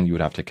 again, you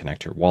would have to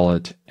connect your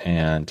wallet,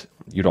 and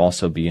you'd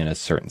also be in a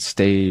certain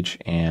stage.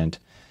 And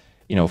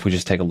if we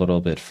just take a little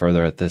bit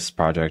further at this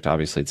project,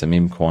 obviously it's a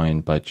meme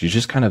coin, but you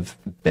just kind of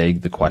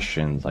beg the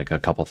question, like a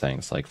couple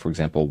things. Like, for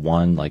example,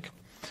 one, like,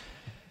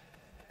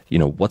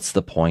 what's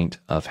the point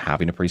of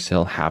having a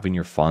pre-sale, having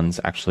your funds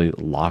actually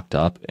locked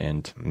up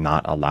and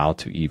not allowed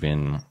to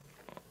even,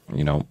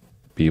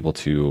 be able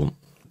to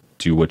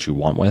do what you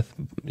want with,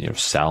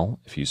 sell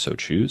if you so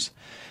choose.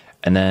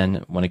 And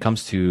then when it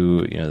comes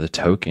to, the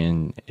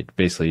token, it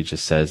basically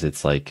just says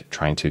it's like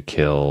trying to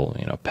kill,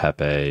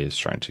 Pepe is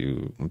trying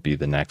to be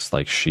the next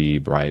like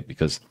Sheeb, right?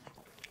 Because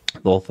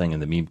the whole thing in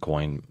the meme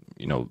coin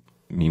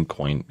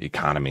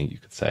economy, you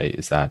could say,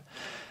 is that,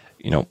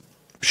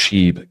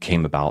 Sheeb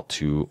came about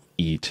to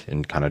eat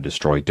and kind of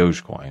destroy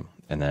Dogecoin.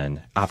 And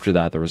then after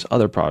that, there was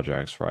other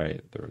projects,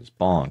 right? There was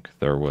Bonk,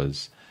 there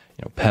was,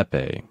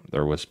 Pepe,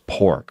 there was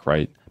Pork,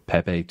 right?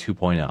 Pepe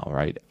 2.0,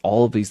 right?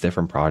 All of these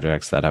different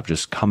projects that have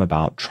just come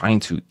about trying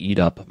to eat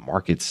up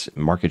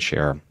market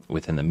share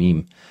within the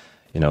meme,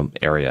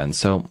 area. And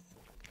so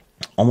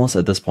almost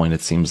at this point,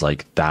 it seems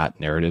like that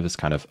narrative is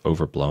kind of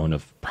overblown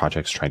of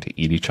projects trying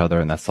to eat each other.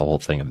 And that's the whole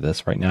thing of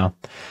this right now.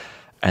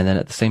 And then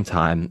at the same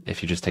time,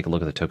 if you just take a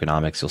look at the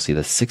tokenomics, you'll see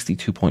that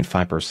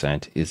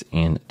 62.5% is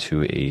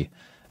into a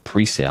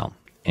pre-sale.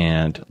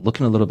 And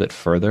looking a little bit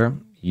further,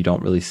 you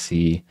don't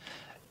see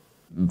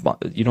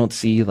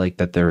like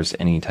that there's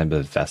any type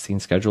of vesting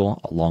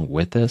schedule along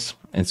with this.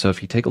 And so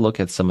if you take a look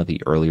at some of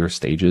the earlier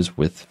stages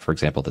with, for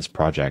example, this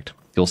project,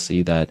 you'll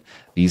see that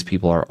these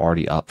people are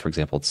already up. For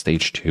example, at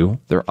stage 2,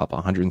 they're up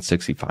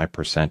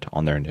 165%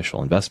 on their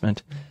initial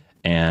investment.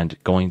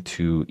 And going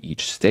to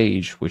each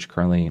stage, which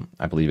currently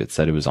I believe it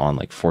said it was on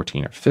like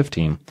 14 or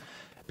 15,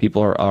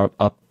 people are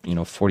up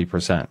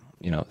 40%,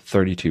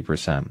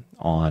 32%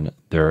 on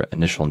their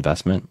initial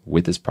investment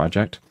with this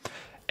project.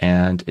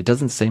 And it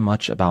doesn't say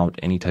much about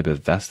any type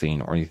of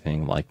vesting or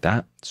anything like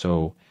that.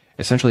 So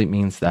essentially it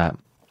means that,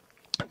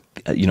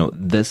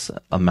 this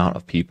amount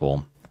of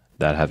people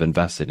that have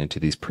invested into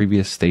these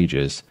previous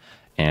stages,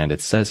 and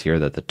it says here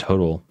that the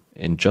total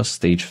in just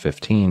stage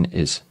 15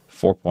 is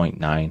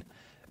 $4.9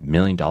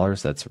 million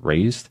that's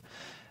raised.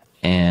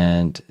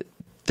 And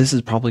this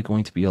is probably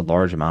going to be a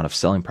large amount of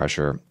selling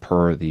pressure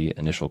per the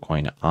initial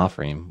coin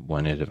offering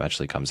when it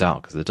eventually comes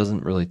out, because it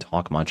doesn't really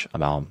talk much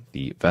about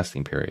the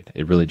vesting period.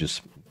 It really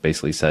just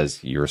basically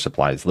says your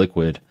supply is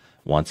liquid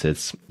once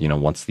it's,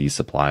 once the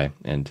supply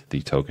and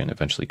the token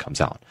eventually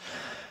comes out.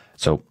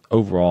 So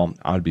overall,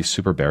 I would be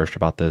super bearish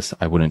about this.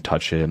 I wouldn't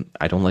touch it.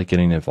 I don't like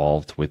getting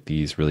involved with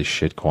these really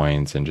shit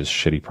coins and just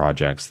shitty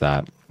projects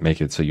that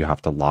make it so you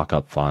have to lock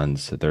up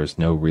funds. There's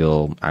no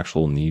real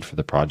actual need for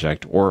the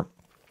project, or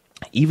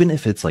even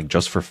if it's like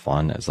just for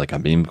fun, as like a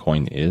meme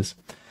coin is,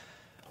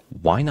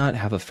 why not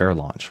have a fair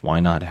launch? Why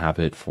not have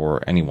it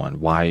for anyone?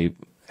 Why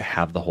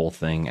have the whole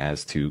thing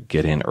as to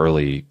get in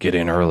early,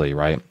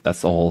 right? That's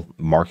the whole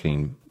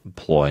marketing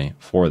ploy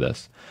for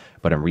this.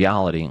 But in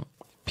reality,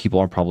 people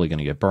are probably going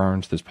to get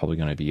burned. There's probably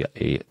going to be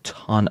a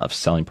ton of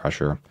selling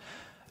pressure.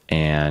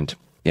 And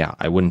yeah,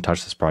 I wouldn't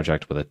touch this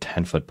project with a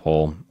 10-foot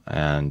pole.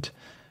 And,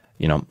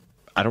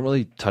 I don't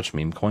really touch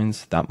meme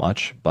coins that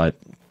much, but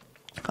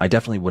I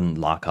definitely wouldn't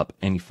lock up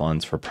any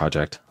funds for a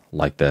project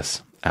like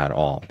this at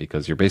all,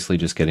 because you're basically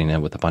just getting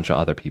in with a bunch of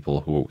other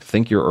people who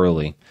think you're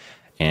early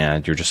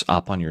and you're just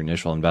up on your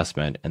initial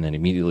investment. And then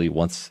immediately,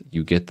 once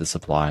you get the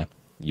supply,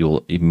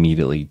 you'll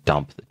immediately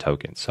dump the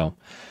token. So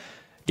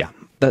yeah,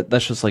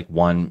 that's just like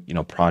one,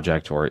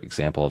 project or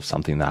example of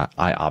something that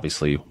I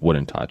obviously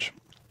wouldn't touch.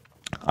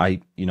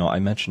 I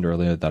mentioned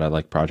earlier that I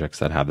like projects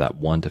that have that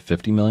 1 to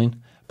 50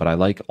 million, but I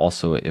like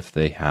also if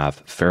they have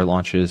fair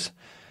launches,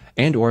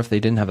 and or if they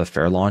didn't have a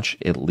fair launch,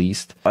 at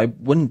least I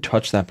wouldn't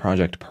touch that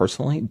project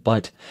personally.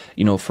 But,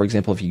 for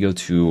example, if you go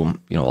to,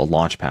 a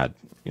launchpad,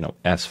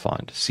 S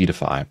Fund,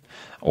 Seedify,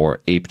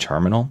 or Ape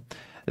Terminal,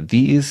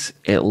 these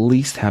at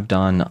least have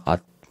done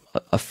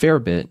a fair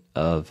bit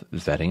of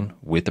vetting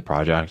with the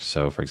project.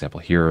 So for example,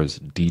 here is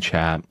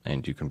DChat,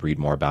 and you can read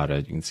more about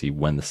it. You can see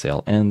when the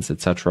sale ends,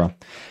 etc.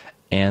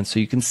 And so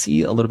you can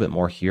see a little bit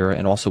more here.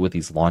 And also with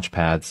these launch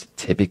pads,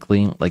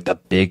 typically like the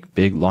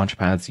big launch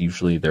pads,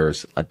 usually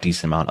there's a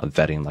decent amount of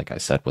vetting, like I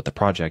said, with the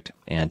project.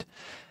 And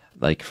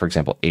like, for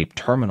example, Ape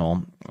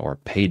Terminal or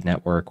Paid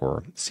Network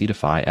or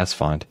Seedify, S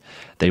Fund,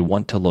 they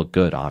want to look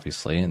good,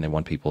 obviously, and they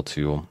want people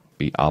to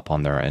be up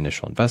on their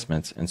initial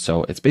investments. And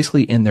so it's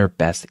basically in their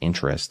best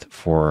interest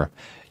for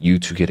you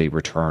to get a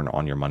return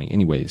on your money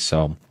anyways.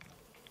 So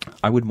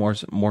I would more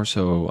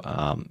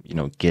so,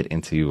 get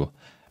into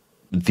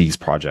these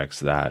projects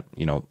that,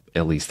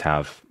 at least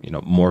have,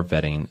 more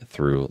vetting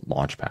through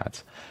launch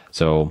pads.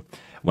 So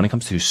when it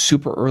comes to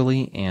super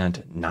early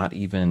and not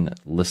even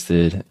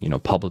listed,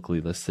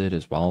 publicly listed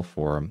as well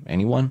for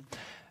anyone,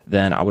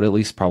 then I would at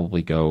least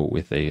probably go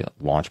with a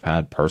launch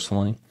pad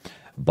personally.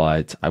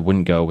 But I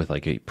wouldn't go with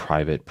like a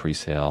private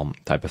pre-sale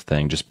type of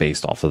thing just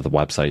based off of the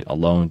website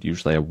alone.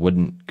 Usually I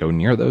wouldn't go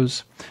near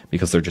those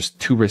because they're just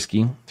too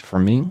risky for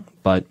me.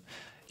 But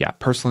yeah,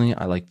 personally,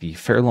 I like the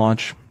fair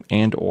launch,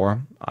 and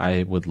or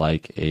I would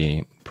like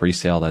a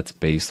pre-sale that's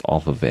based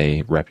off of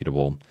a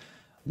reputable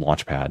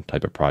launchpad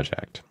type of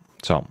project.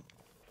 So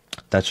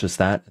that's just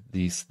that.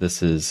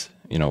 This is,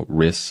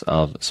 risks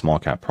of small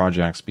cap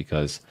projects,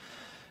 because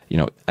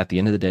at the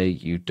end of the day,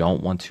 you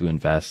don't want to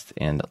invest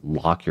and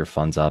lock your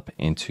funds up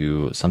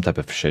into some type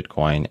of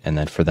shitcoin and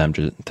then for them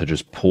to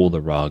just pull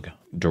the rug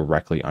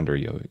directly under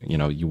you.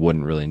 You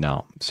wouldn't really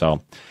know. So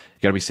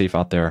you got to be safe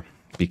out there.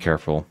 Be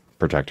careful.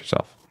 Protect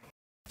yourself.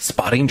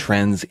 Spotting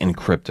trends in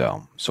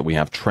crypto. So we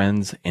have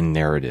trends and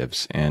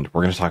narratives, and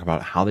we're going to talk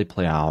about how they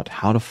play out,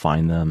 how to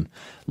find them,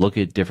 look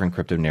at different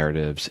crypto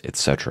narratives,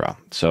 etc.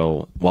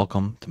 So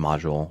welcome to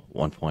module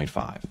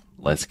 1.5.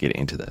 Let's get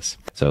into this.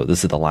 So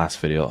this is the last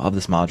video of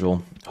this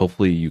module.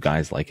 Hopefully you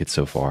guys like it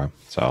so far.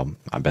 So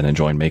I've been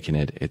enjoying making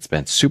it. It's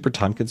been super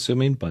time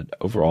consuming, but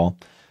overall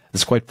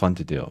it's quite fun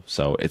to do.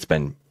 So it's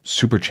been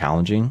super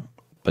challenging,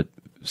 but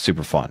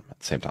super fun at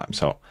the same time.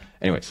 So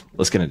anyways,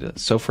 let's get into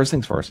this. So first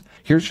things first,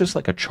 here's just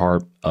like a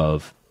chart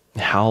of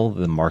how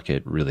the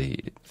market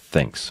really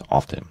thinks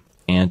often.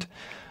 And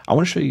I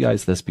want to show you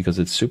guys this because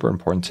it's super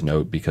important to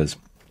note, because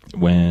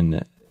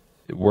when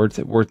we're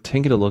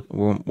taking a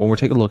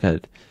look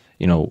at,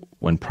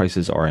 when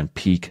prices are in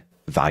peak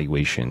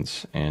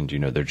valuations and,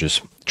 they're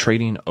just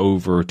trading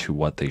over to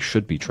what they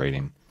should be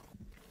trading.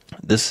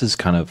 This is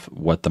kind of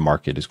what the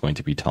market is going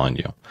to be telling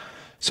you.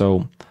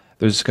 So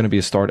there's going to be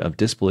a start of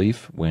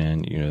disbelief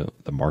when,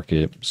 the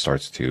market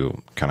starts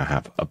to kind of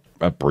have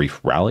a brief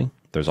rally.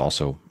 There's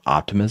also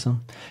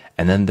optimism.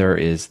 And then there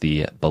is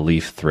the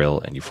belief,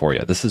 thrill, and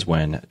euphoria. This is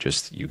when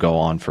just you go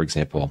on, for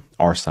example,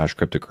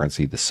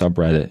 r/cryptocurrency, the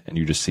subreddit, and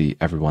you just see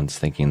everyone's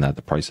thinking that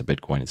the price of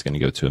Bitcoin is going to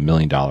go to $1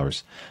 million.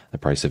 The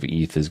price of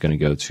ETH is going to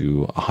go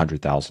to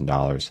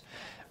 $100,000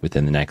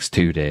 within the next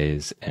 2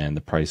 days. And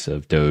the price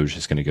of Doge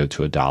is going to go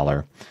to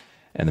 $1.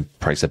 And the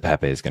price of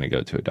Pepe is going to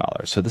go to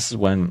 $1. So this is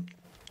when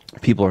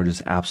people are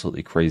just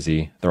absolutely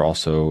crazy. They're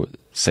also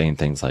saying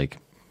things like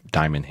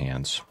diamond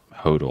hands,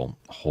 hodl,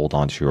 hold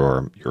on to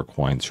your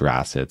coins, your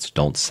assets,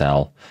 don't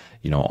sell,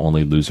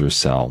 only losers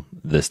sell,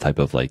 this type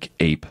of like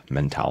ape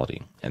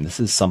mentality. And this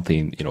is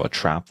something, a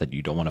trap that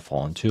you don't want to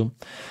fall into.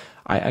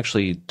 I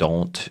actually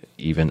don't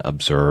even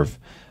observe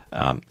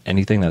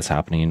anything that's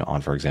happening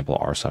on, for example,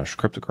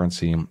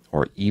 r/cryptocurrency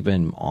or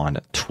even on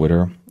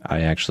Twitter.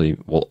 I actually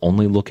will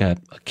only look at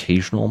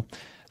occasional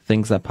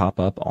things that pop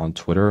up on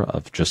Twitter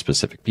of just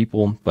specific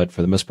people. But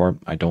for the most part,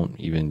 I don't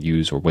even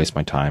use or waste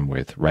my time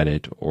with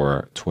Reddit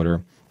or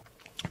Twitter,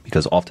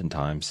 because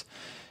oftentimes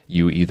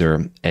you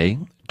either A,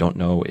 don't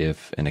know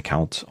if an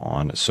account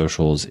on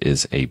socials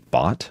is a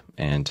bot,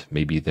 and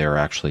maybe they're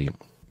actually,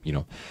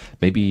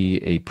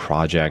 maybe a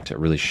project, a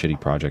really shitty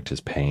project,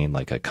 is paying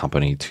like a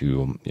company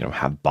to,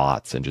 have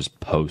bots and just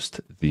post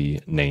the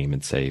name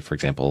and say, for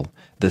example,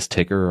 this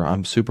ticker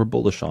I'm super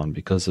bullish on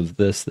because of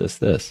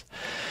this.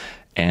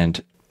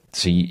 And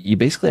so you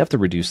basically have to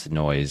reduce the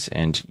noise,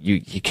 and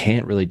you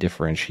can't really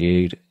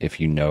differentiate if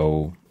you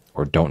know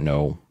or don't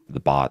know the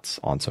bots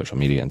on social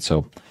media. And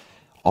so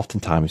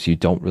oftentimes you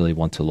don't really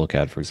want to look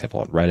at, for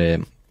example, on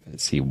Reddit,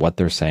 see what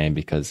they're saying,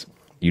 because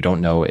you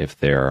don't know if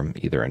they're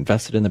either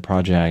invested in the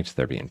project,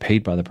 they're being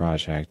paid by the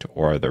project,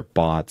 or they're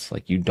bots.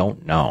 Like, you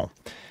don't know.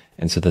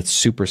 And so that's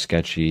super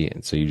sketchy.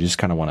 And so you just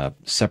kind of want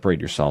to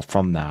separate yourself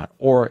from that,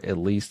 or at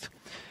least,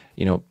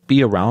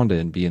 be around it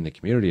and be in the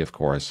community, of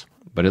course,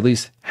 but at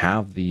least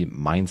have the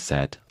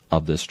mindset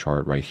of this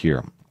chart right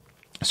here.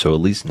 So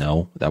at least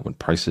know that when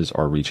prices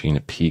are reaching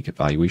peak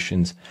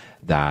valuations,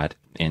 that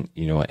and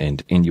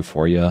in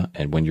euphoria,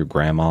 and when your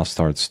grandma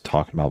starts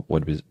talking about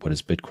what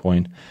is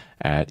Bitcoin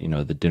at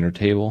the dinner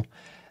table,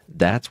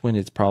 that's when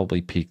it's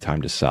probably peak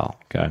time to sell.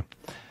 Okay,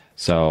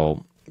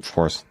 so of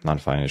course,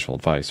 not financial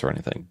advice or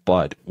anything,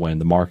 but when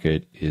the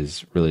market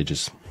is really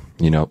just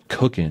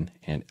cooking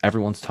and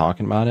everyone's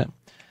talking about it,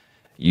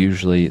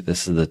 usually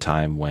this is the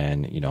time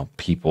when,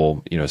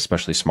 people,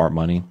 especially smart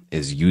money,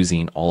 is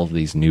using all of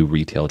these new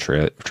retail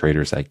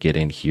traders that get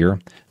in here.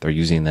 They're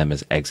using them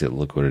as exit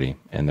liquidity,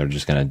 and they're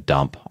just going to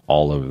dump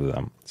all over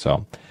them.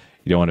 So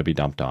you don't want to be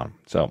dumped on.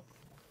 So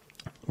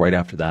right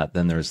after that,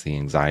 then there's the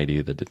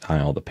anxiety, the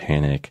denial, the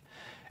panic,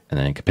 and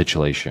then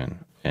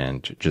capitulation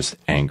and just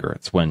anger.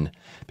 It's when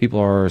people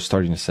are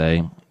starting to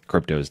say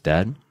crypto is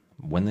dead.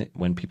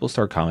 When people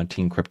start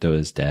commenting crypto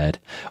is dead,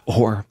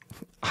 or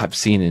I've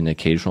seen an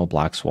occasional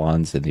black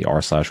swans in the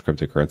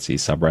r/cryptocurrency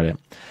subreddit.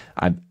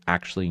 I've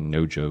actually,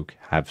 no joke,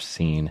 have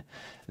seen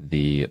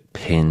the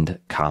pinned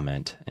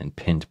comment and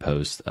pinned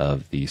post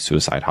of the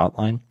suicide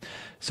hotline.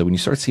 So when you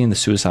start seeing the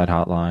suicide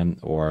hotline,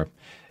 or,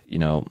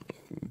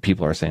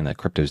 people are saying that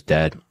crypto's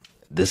dead,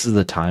 this is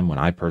the time when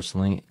I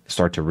personally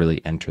start to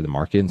really enter the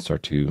market and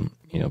start to,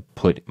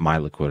 put my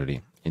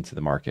liquidity into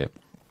the market.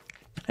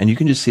 And you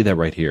can just see that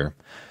right here.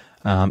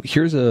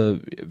 Here's a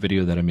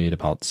video that I made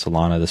about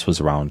Solana. This was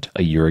around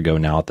a year ago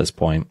now at this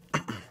point.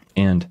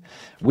 And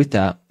with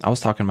that, I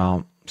was talking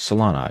about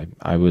Solana.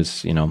 I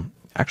was,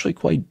 actually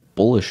quite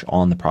bullish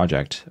on the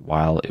project.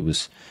 While it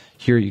was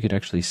here, you could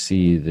actually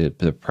see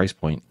the price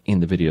point in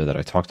the video that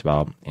I talked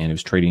about, and it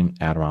was trading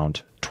at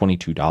around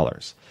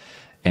 $22.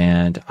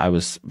 And I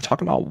was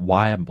talking about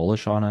why I'm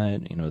bullish on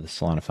it, the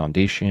Solana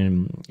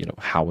Foundation,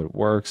 how it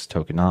works,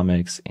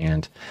 tokenomics,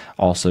 and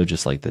also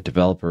just like the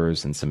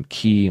developers and some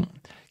key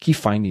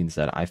findings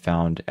that I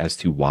found as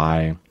to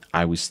why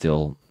I was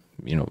still,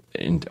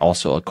 and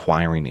also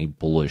acquiring a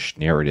bullish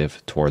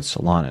narrative towards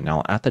Solana.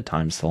 Now, at the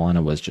time,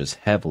 Solana was just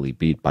heavily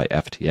beat by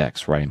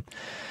FTX, right?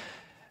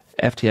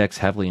 FTX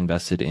heavily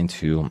invested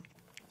into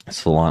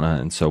Solana,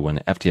 and so when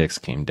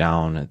FTX came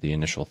down, the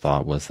initial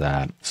thought was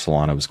that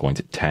Solana was going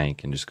to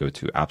tank and just go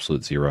to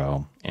absolute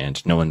zero,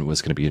 and no one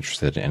was going to be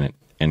interested in it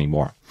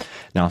anymore.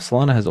 Now,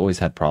 Solana has always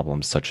had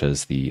problems such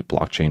as the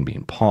blockchain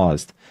being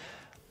paused,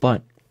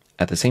 but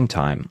at the same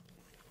time,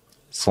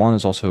 Solana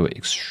is also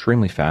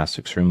extremely fast,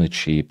 extremely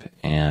cheap,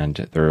 and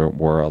there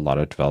were a lot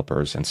of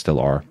developers, and still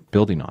are,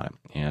 building on it,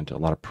 and a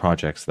lot of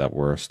projects that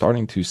were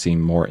starting to seem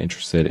more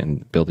interested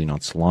in building on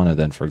Solana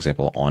than, for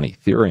example, on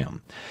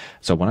Ethereum.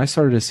 So when I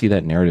started to see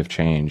that narrative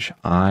change,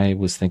 I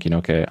was thinking,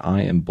 okay,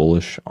 I am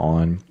bullish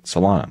on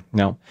Solana.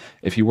 Now,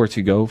 if you were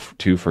to go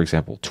to, for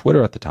example,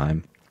 Twitter at the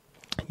time,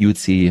 you would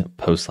see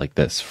posts like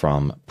this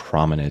from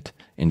prominent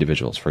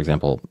individuals. For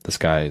example, this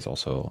guy is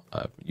also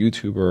a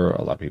YouTuber.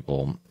 A lot of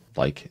people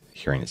like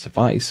hearing his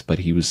advice, but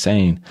he was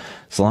saying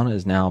Solana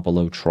is now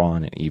below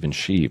Tron and even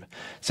Sheep.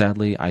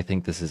 Sadly, I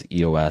think this is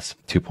EOS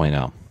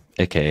 2.0,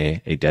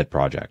 aka a dead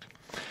project.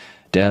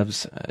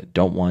 Devs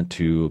don't want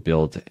to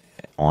build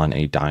on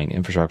a dying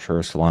infrastructure.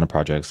 Solana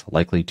projects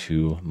likely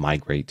to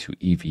migrate to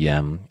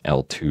EVM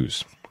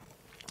L2s.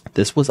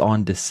 This was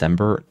on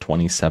December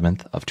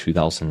 27th of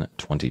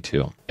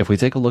 2022. If we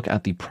take a look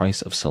at the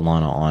price of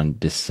Solana on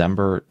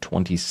December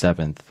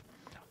 27th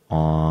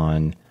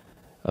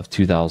of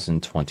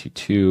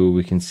 2022,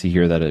 we can see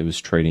here that it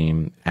was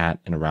trading at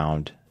and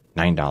around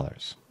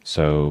 $9.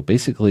 So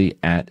basically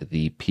at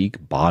the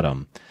peak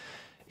bottom,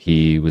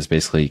 he was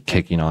basically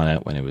kicking on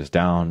it when it was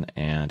down,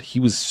 and he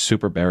was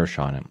super bearish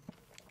on it.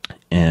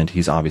 And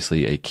he's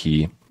obviously a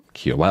key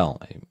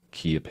KOL, a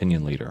key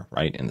opinion leader,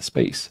 right, in the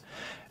space.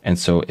 And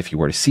so if you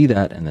were to see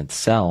that and then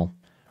sell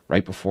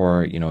right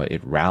before,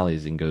 it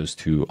rallies and goes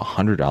to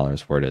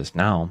 $100 where it is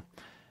now,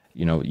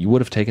 you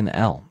would have taken the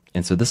L.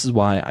 And so this is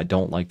why I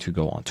don't like to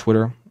go on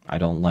Twitter. I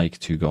don't like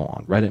to go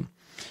on Reddit,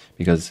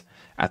 because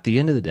at the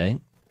end of the day,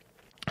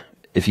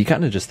 if you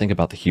kind of just think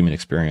about the human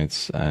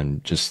experience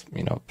and just,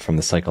 from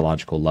the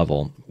psychological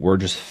level, we're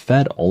just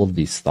fed all of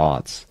these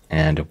thoughts,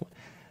 and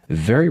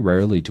very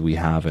rarely do we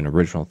have an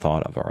original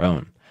thought of our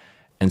own.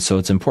 And so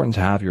it's important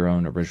to have your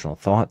own original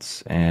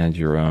thoughts and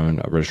your own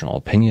original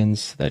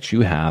opinions that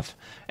you have,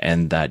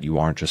 and that you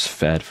aren't just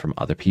fed from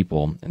other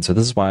people. And so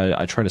this is why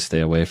I try to stay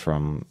away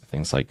from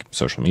things like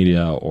social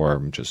media or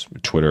just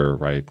Twitter,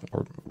 right,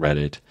 or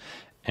Reddit.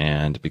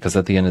 And because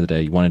at the end of the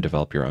day, you want to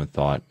develop your own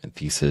thought and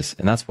thesis.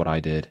 And that's what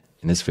I did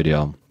in this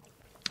video.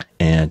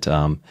 And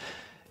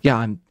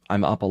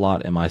I'm up a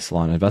lot in my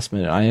Solana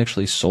investment. I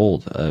actually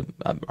sold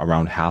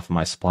around half of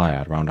my supply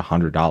at around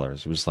 $100.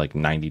 It was like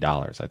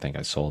 $90. I think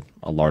I sold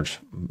a large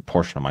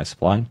portion of my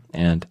supply,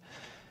 and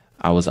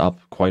I was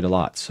up quite a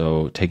lot.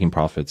 So taking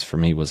profits for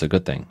me was a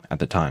good thing at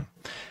the time.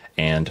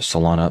 And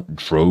Solana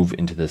drove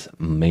into this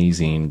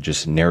amazing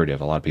just narrative.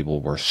 A lot of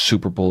people were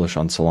super bullish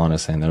on Solana,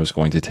 saying that it was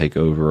going to take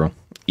over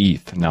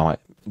ETH. Now,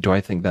 do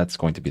I think that's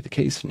going to be the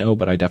case? No,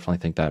 but I definitely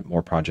think that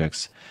more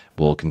projects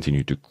will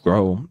continue to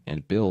grow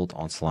and build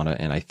on Solana.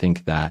 And I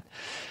think that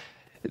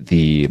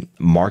the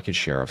market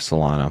share of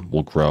Solana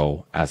will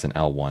grow as an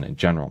L1 in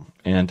general.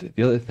 And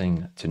the other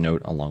thing to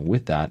note along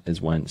with that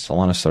is when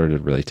Solana started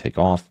to really take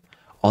off,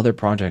 other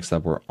projects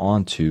that were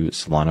onto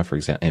Solana, for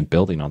example, and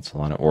building on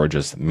Solana, or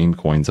just meme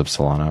coins of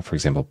Solana, for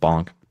example,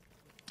 Bonk,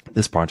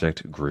 this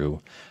project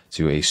grew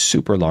to a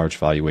super large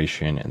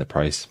valuation, and the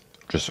price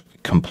just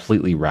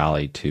completely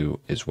rallied to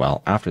as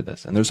well after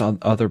this. And there's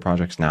other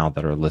projects now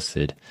that are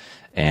listed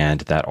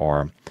and that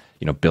are,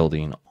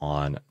 building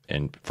on,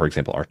 and for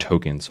example, are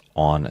tokens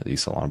on the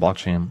Solana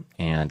blockchain.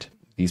 And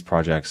these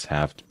projects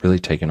have really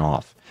taken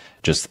off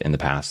just in the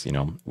past,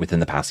 within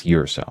the past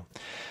year or so.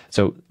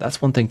 So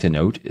that's one thing to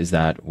note, is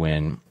that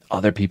when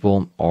other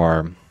people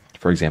are,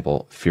 for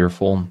example,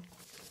 fearful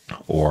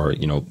or,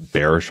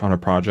 bearish on a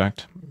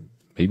project,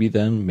 maybe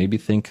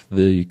think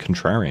the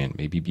contrarian,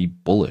 maybe be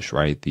bullish,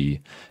 right? The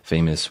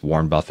famous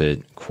Warren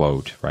Buffett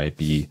quote, right?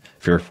 Be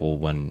fearful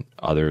when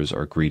others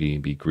are greedy,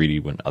 be greedy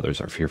when others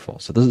are fearful.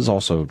 So this is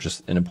also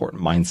just an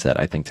important mindset,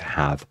 I think, to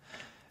have,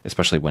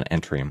 especially when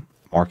entering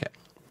market.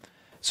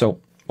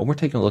 So when we're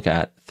taking a look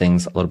at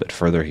things a little bit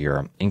further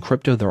here, in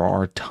crypto, there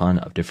are a ton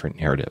of different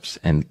narratives,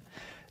 and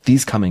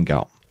these come and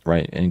go,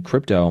 right? In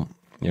crypto,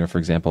 for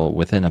example,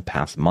 within a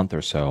past month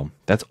or so,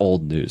 that's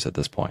old news at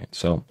this point.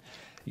 So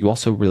you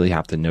also really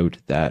have to note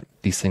that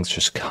these things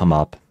just come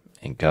up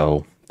and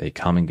go. They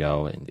come and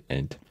go.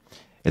 And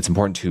it's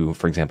important to,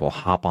 for example,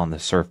 hop on the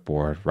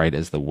surfboard right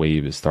as the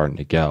wave is starting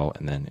to go,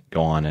 and then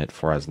go on it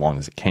for as long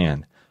as it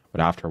can.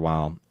 But after a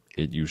while,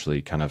 it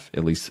usually kind of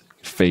at least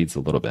fades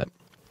a little bit.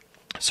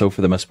 So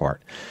for the most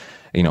part,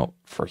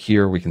 for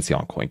here, we can see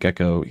on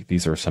CoinGecko,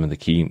 these are some of the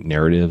key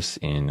narratives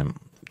in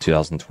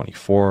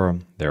 2024.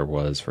 There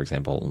was, for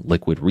example,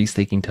 liquid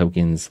restaking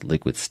tokens,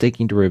 liquid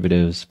staking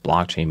derivatives,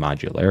 blockchain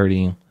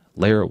modularity,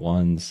 layer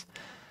ones,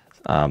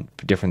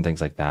 different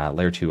things like that,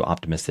 layer two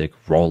optimistic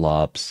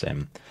roll-ups,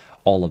 and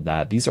all of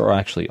that. These are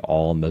actually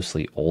all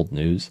mostly old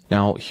news.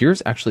 Now,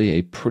 here's actually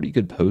a pretty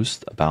good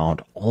post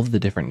about all of the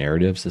different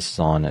narratives. This is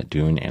on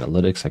Dune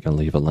Analytics. I can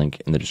leave a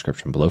link in the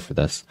description below for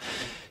this.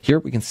 Here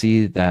we can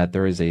see that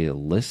there is a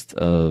list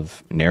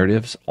of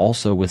narratives,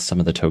 also with some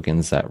of the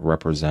tokens that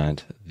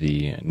represent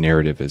the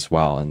narrative as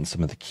well, and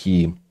some of the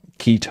key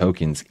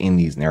tokens in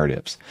these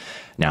narratives.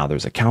 Now,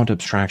 there's account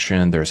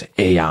abstraction, there's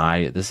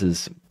AI. This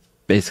is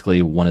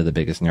basically one of the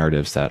biggest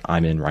narratives that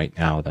I'm in right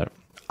now, that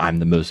I'm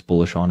the most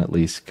bullish on, at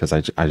least, because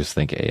I just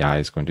think AI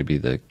is going to be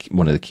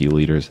one of the key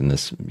leaders in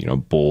this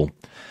bull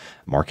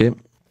market.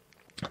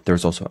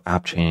 There's also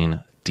app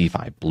chain,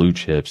 DeFi blue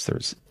chips,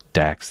 there's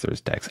DEX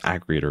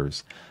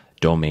aggregators,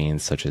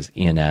 domains such as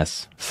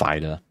ENS,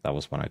 FIDA, that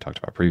was one I talked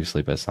about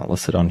previously, but it's not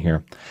listed on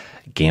here.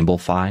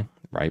 GambleFi,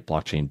 right?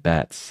 Blockchain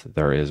bets.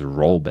 There is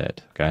Rollbit,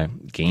 okay?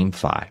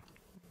 GameFi,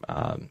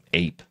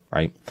 Ape,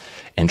 right?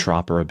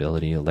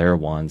 Interoperability, layer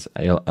ones,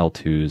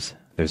 L2s.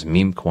 There's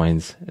meme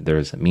coins.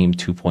 There's meme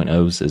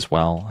 2.0s as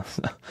well.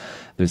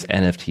 There's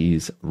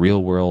NFTs,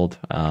 real world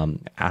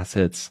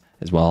assets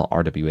as well,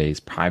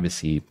 RWAs,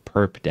 privacy,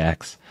 perp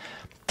decks,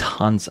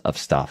 tons of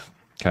stuff.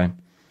 Okay.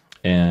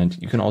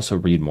 And you can also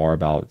read more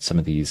about some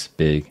of these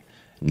big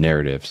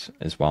narratives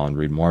as well and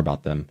read more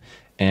about them.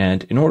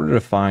 And in order to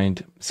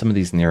find some of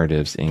these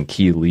narratives in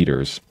key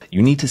leaders,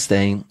 you need to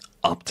stay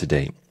up to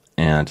date.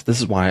 And this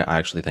is why I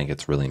actually think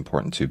it's really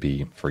important to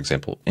be, for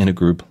example, in a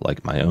group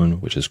like my own,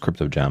 which is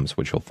Crypto Gems,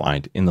 which you'll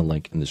find in the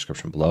link in the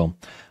description below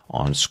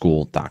on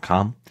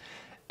school.com.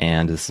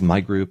 And this is my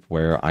group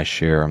where I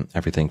share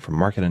everything from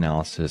market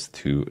analysis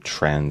to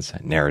trends,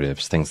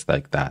 narratives, things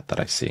like that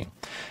I see.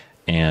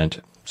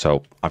 And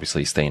so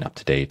obviously staying up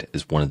to date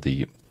is one of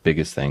the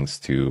biggest things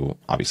to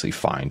obviously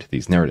find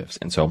these narratives.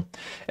 And so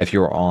if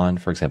you're on,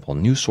 for example,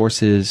 news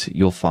sources,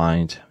 you'll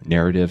find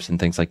narratives and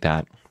things like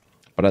that.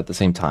 But at the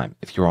same time,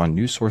 if you're on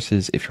news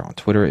sources, if you're on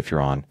Twitter, if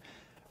you're on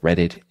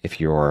Reddit,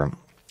 if you're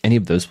any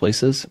of those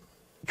places,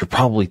 you're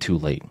probably too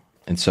late.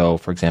 And so,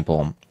 for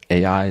example,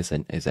 AI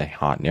is a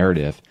hot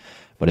narrative,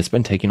 but it's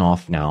been taking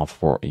off now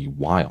for a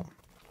while.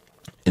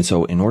 And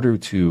so in order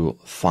to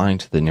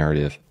find the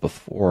narrative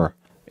before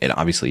it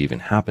obviously even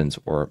happens,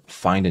 or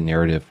find a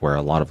narrative where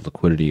a lot of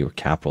liquidity or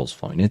capital is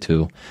flowing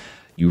into,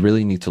 you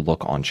really need to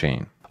look on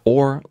chain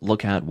or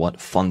look at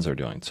what funds are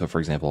doing. So for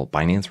example,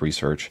 Binance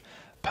Research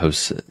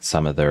posts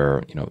some of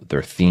their,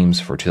 their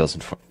themes for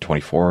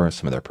 2024,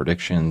 some of their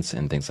predictions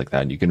and things like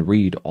that. You can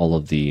read all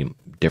of the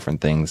different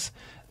things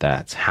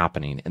that's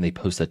happening, and they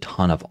post a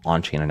ton of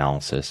on-chain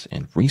analysis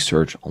and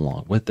research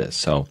along with this.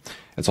 So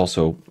it's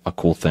also a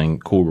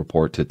cool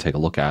report to take a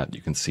look at.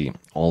 You can see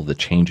all the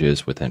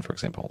changes within, for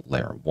example,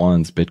 layer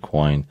ones,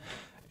 Bitcoin,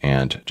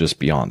 and just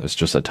beyond. There's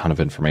just a ton of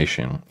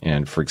information.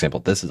 And for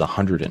example, this is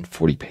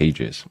 140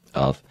 pages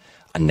of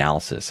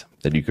analysis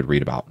that you could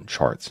read about in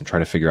charts and try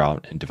to figure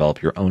out and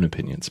develop your own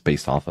opinions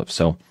based off of.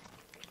 So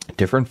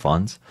different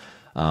funds,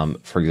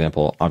 for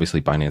example,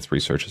 obviously Binance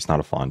Research is not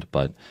a fund,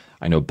 but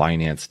I know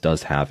Binance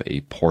does have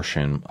a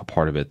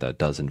part of it that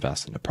does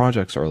invest into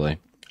projects early,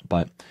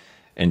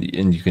 and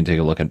you can take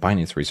a look at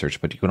Binance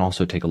Research, but you can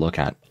also take a look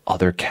at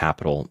other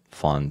capital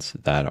funds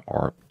that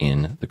are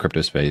in the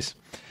crypto space,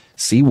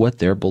 see what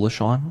they're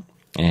bullish on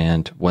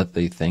and what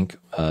they think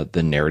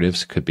the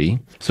narratives could be.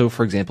 So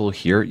for example,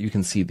 here you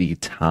can see the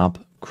top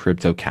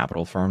crypto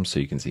capital firms. So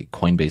you can see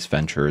Coinbase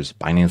Ventures,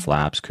 Binance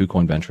Labs,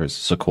 KuCoin Ventures,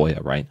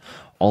 Sequoia, right?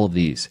 All of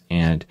these.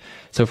 And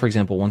so for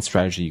example, one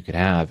strategy you could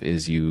have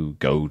is you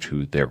go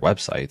to their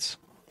websites,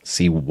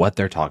 see what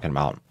they're talking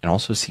about, and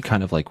also see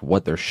kind of like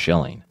what they're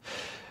shilling.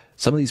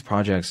 Some of these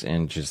projects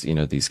and just,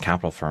 these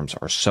capital firms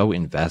are so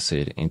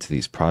invested into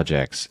these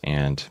projects,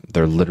 and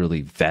they're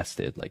literally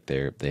vested, like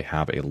they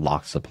have a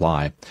locked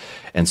supply.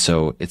 And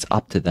so it's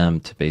up to them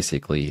to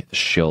basically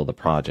shill the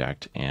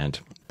project and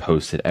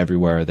post it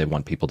everywhere. They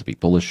want people to be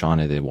bullish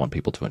on it. They want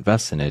people to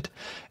invest in it.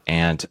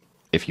 And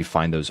if you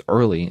find those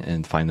early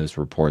and find those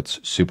reports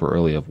super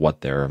early of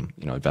what they're,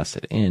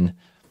 invested in,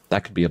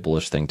 that could be a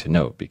bullish thing to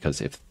note, because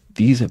if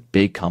these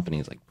big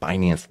companies like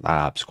Binance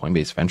Labs,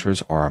 Coinbase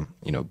Ventures are,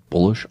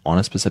 bullish on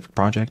a specific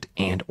project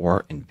and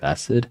or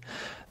invested,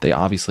 they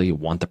obviously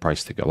want the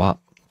price to go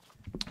up.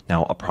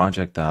 Now, a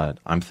project that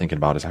I'm thinking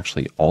about is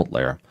actually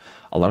AltLayer.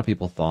 A lot of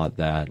people thought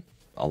that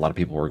a lot of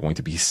people were going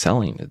to be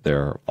selling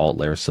their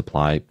AltLayer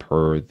supply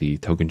per the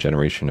token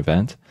generation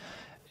event.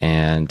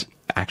 And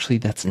actually,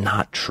 that's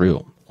not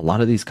true. A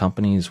lot of these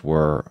companies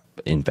were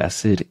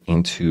invested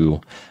into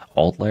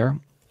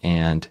AltLayer,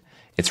 and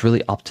it's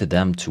really up to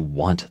them to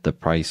want the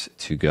price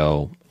to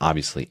go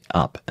obviously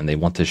up, and they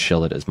want to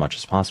shill it as much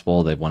as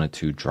possible. They want it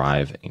to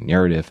drive a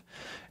narrative.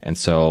 And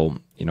so,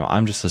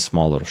 I'm just a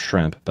small little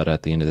shrimp, but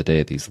at the end of the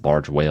day, these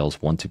large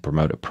whales want to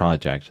promote a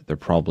project. They're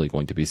probably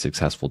going to be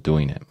successful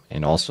doing it.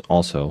 And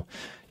also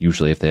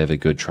usually if they have a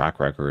good track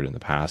record in the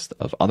past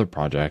of other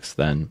projects,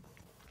 then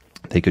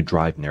they could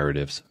drive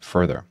narratives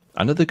further.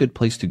 Another good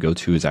place to go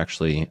to is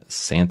actually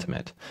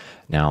Santiment.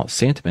 Now,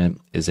 Santiment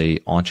is a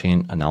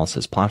on-chain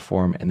analysis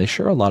platform, and they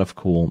share a lot of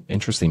cool,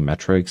 interesting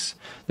metrics.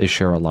 They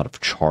share a lot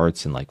of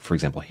charts, and like, for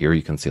example, here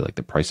you can see like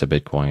the price of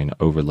Bitcoin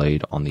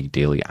overlaid on the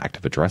daily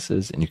active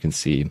addresses, and you can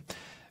see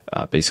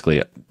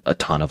basically a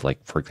ton of,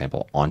 like, for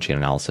example, on-chain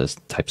analysis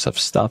types of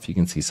stuff. You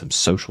can see some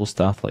social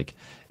stuff, like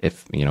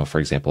if, for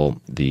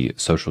example, the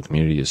social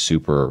community is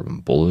super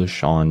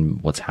bullish on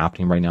what's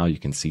happening right now, you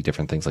can see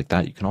different things like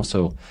that. You can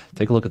also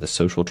take a look at the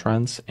social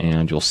trends,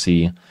 and you'll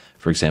see,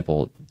 for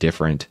example,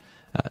 different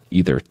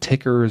either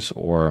tickers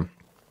or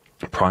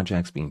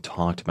projects being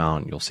talked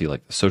about, and you'll see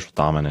like the social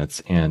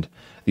dominance. And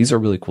these are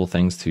really cool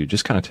things to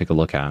just kind of take a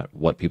look at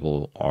what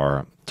people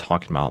are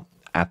talking about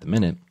at the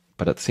minute.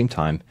 But at the same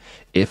time,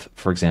 if,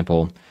 for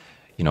example,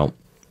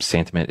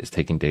 Santiment is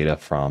taking data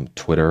from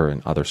Twitter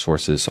and other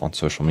sources on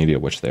social media,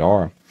 which they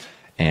are,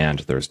 and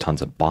there's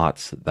tons of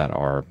bots that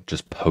are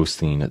just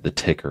posting the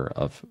ticker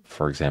of,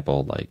 for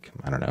example, like,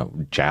 I don't know,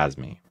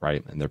 Jasmine,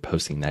 right? And they're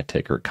posting that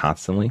ticker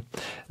constantly,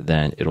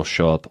 then it'll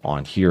show up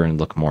on here and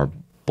look more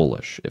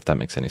bullish, if that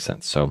makes any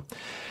sense. So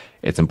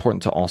it's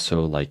important to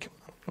also like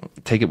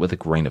take it with a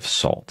grain of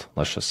salt,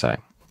 let's just say.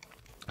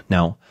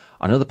 Now,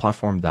 another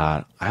platform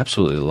that I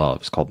absolutely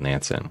love is called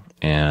Nansen,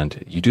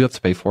 and you do have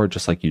to pay for it,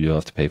 just like you do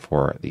have to pay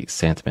for the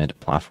Santiment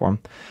platform.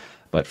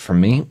 But for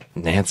me,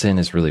 Nansen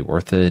is really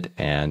worth it,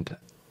 and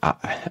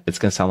it's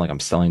going to sound like I'm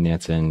selling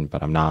Nansen,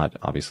 but I'm not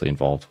obviously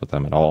involved with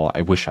them at all.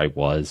 I wish I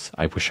was.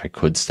 I wish I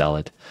could sell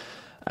it,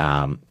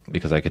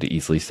 because I could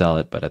easily sell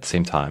it, but at the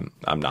same time,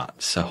 I'm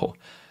not. So,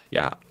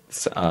 yeah.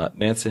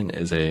 Nansen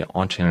is a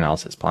on-chain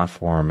analysis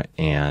platform,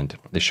 and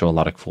they show a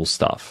lot of cool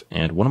stuff.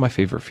 And one of my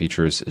favorite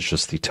features is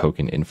just the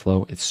token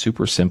inflow. It's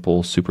super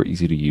simple, super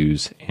easy to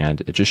use, and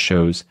it just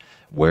shows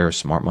where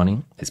smart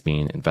money is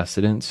being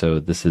invested in. So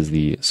this is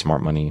the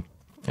smart money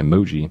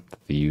emoji that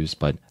they use,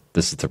 but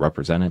this is to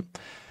represent it.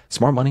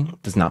 Smart money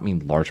does not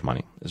mean large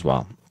money as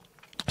well.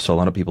 So a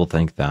lot of people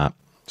think that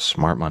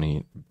smart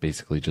money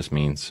basically just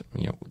means,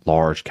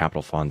 large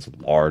capital funds,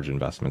 large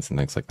investments, and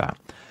things like that.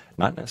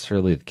 Not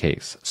necessarily the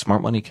case.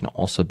 Smart money can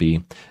also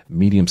be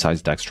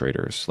medium-sized DEX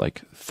traders,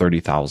 like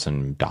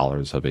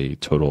 $30,000 of a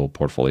total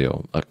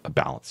portfolio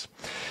balance.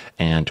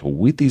 And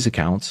with these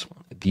accounts,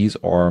 these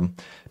are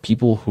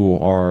people who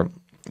are,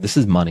 this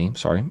is money,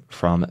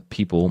 from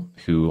people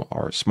who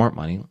are smart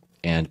money.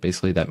 And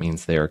basically that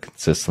means they are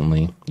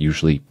consistently,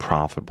 usually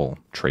profitable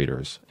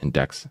traders,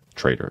 index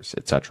traders,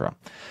 etc.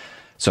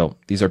 So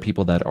these are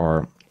people that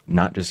are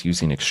not just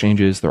using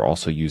exchanges, they're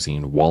also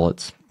using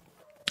wallets.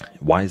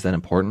 Why is that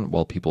important?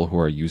 Well, people who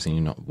are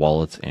using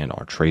wallets and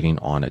are trading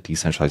on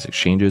decentralized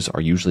exchanges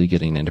are usually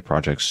getting into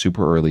projects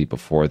super early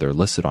before they're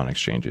listed on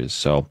exchanges.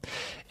 So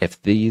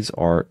if these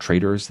are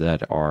traders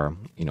that are,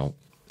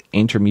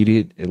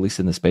 intermediate, at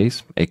least in the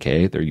space,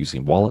 aka they're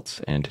using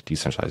wallets and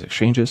decentralized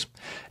exchanges,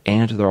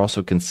 and they're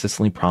also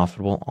consistently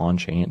profitable on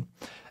chain,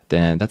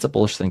 then that's a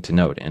bullish thing to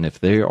note. And if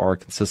they are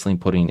consistently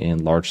putting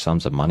in large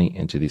sums of money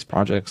into these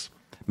projects,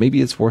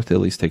 maybe it's worth at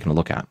least taking a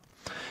look at.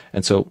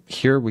 And so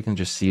here we can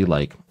just see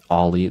like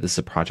Ollie. This is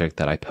a project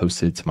that I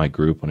posted to my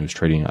group when it was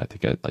trading, I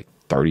think at like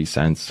 3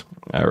 cents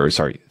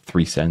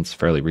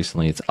fairly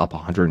recently. It's up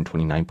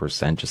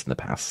 129% just in the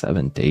past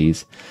 7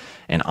 days.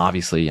 And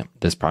obviously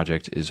this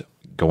project is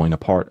going a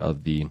part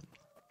of the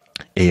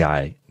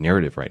AI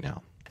narrative right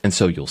now. And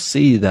so you'll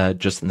see that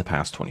just in the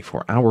past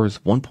 24 hours,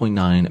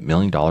 $1.9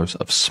 million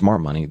of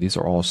smart money. These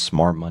are all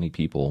smart money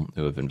people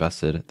who have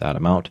invested that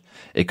amount.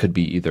 It could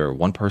be either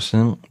one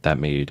person that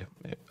made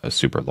a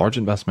super large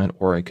investment,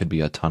 or it could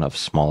be a ton of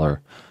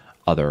smaller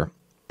other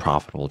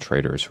profitable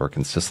traders who are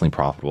consistently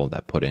profitable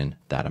that put in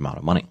that amount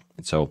of money.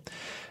 And so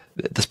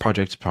this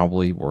project is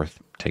probably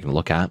worth taking a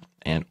look at.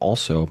 And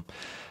also,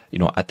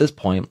 at this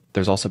point,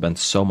 there's also been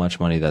so much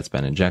money that's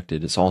been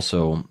injected. It's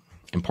also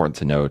important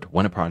to note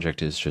when a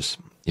project is just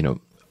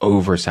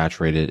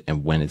oversaturated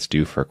and when it's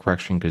due for a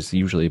correction, because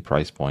usually a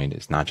price point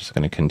is not just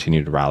going to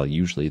continue to rally.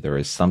 Usually there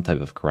is some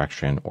type of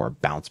correction or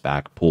bounce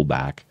back, pull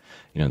back,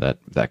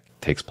 that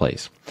takes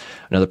place.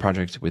 Another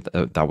project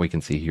that we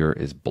can see here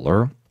is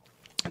Blur.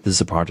 This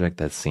is a project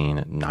that's seen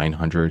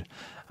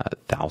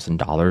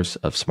 $900,000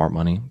 of smart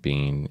money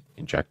being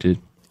injected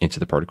into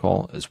the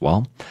protocol as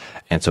well.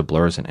 And so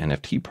Blur is an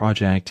NFT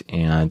project,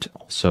 and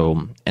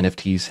also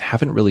NFTs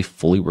haven't really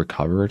fully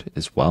recovered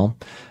as well.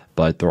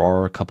 But there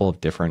are a couple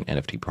of different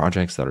NFT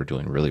projects that are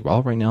doing really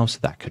well right now. So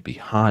that could be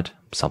hot,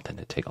 something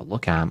to take a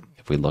look at.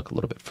 If we look a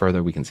little bit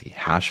further, we can see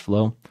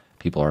Hashflow.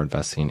 People are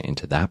investing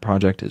into that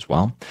project as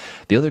well.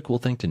 The other cool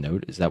thing to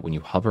note is that when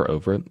you hover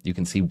over it, you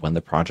can see when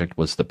the project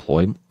was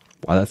deployed.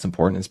 Why that's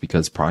important is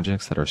because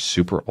projects that are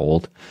super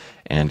old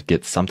and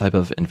get some type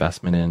of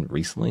investment in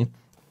recently,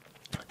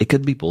 it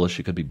could be bullish,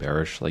 it could be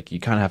bearish. Like you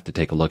kind of have to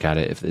take a look at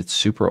it. If it's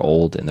super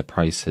old and the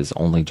price has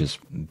only just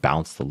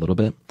bounced a little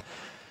bit,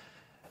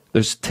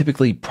 there's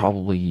typically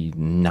probably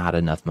not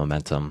enough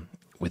momentum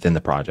within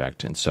the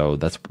project. And so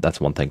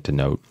that's one thing to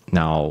note.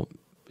 Now,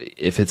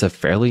 if it's a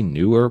fairly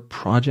newer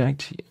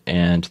project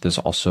and there's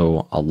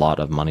also a lot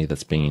of money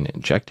that's being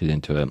injected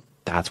into it,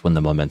 that's when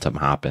the momentum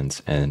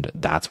happens, and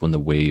that's when the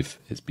wave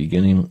is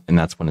beginning, and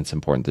that's when it's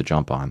important to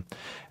jump on.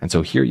 And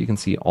so here you can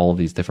see all of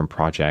these different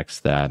projects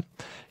that,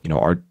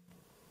 are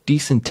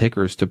decent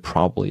tickers to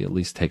probably at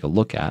least take a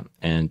look at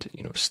and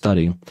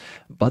study.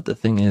 But the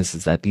thing is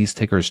that these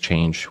tickers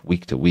change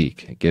week to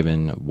week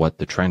given what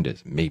the trend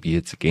is. Maybe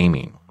it's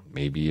gaming,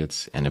 maybe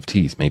it's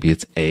NFTs, maybe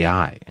it's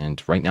AI.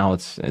 And right now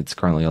it's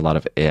currently a lot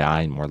of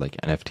AI and more like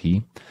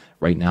NFT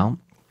right now.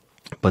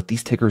 But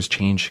these tickers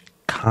change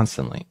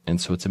constantly. And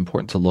so it's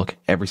important to look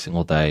every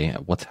single day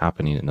at what's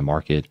happening in the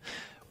market.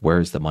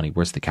 Where's the money?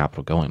 Where's the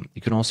capital going?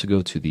 You can also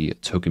go to the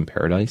token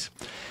paradise.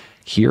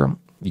 Here,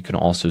 you can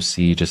also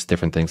see just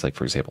different things like,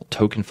 for example,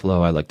 token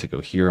flow. I like to go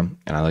here and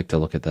I like to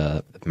look at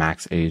the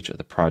max age of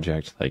the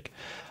project. Like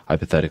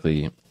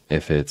hypothetically,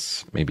 if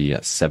it's maybe a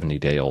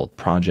 70-day-old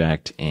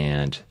project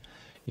and,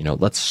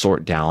 let's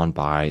sort down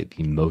by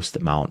the most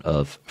amount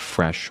of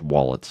fresh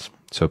wallets.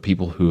 So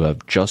people who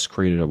have just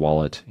created a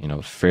wallet,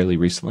 fairly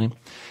recently,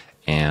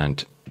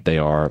 and they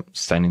are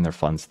sending their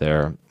funds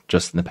there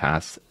just in the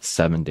past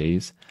 7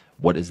 days.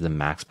 What is the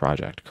max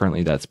project?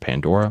 Currently, that's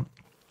Pandora.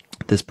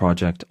 This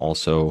project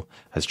also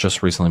has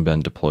just recently been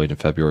deployed in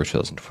February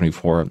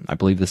 2024. I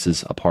believe this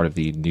is a part of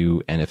the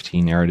new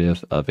NFT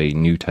narrative of a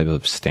new type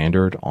of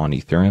standard on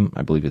Ethereum.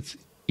 I believe it's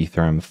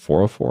Ethereum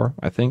 404,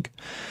 I think.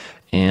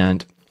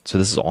 And so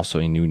this is also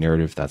a new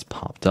narrative that's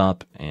popped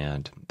up,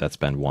 and that's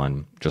been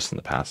one just in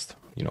the past,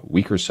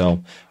 week or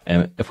so.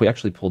 And if we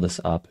actually pull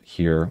this up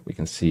here, we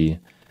can see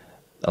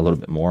a little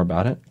bit more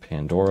about it,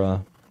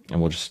 Pandora, and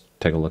we'll just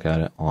take a look at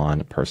it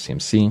on per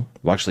CMC.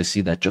 We'll actually see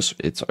that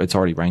it's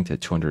already ranked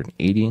at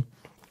 280,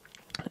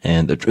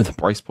 and the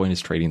price point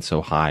is trading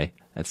so high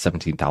at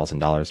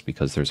 $17,000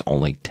 because there's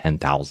only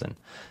 10,000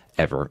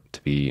 ever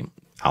to be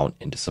out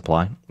into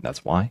supply.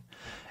 That's why.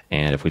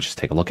 And if we just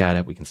take a look at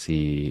it, we can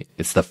see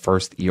it's the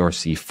first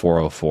ERC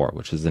 404,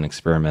 which is an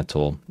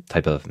experimental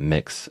type of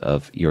mix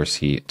of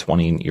ERC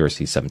 20 and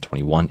ERC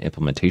 721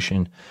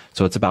 implementation.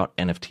 So it's about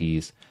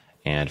NFTs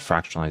and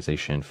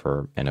fractionalization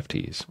for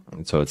NFTs.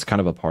 And so it's kind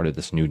of a part of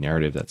this new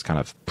narrative that's kind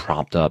of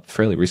propped up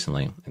fairly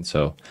recently. And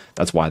so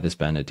that's why there's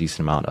been a decent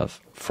amount of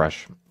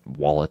fresh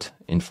wallet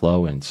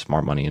inflow and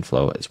smart money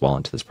inflow as well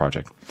into this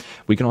project.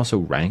 We can also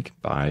rank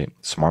by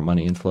smart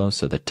money inflow,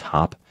 so the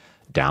top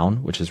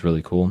down, which is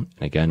really cool.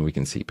 And again, we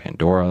can see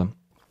Pandora.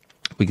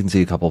 We can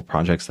see a couple of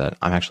projects that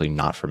I'm actually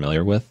not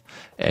familiar with,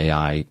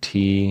 AIT,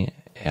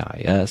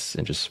 AIS,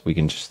 and we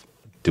can just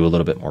do a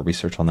little bit more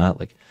research on that.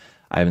 Like,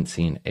 I haven't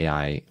seen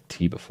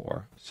AIT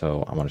before,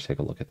 so I want to take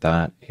a look at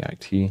that,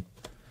 AIT.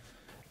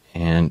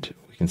 And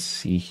we can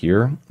see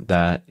here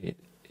that it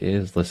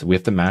is listed. We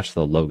have to match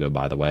the logo,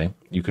 by the way.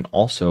 You can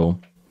also,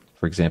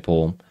 for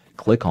example,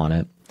 click on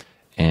it,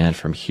 and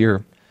from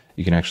here,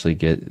 you can actually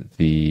get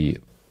the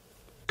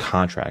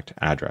contract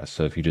address.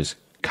 So if you just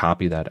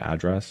copy that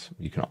address,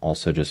 you can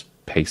also just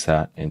paste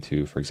that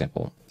into, for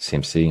example,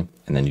 CMC,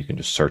 and then you can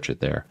just search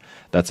it there.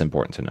 That's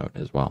important to note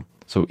as well.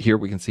 So here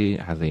we can see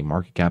it has a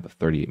market cap of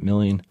 38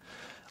 million,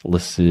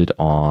 listed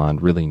on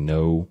really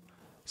no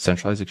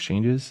centralized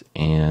exchanges.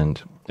 And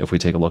if we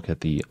take a look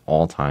at the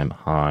all-time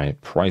high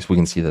price, we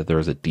can see that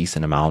there's a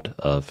decent amount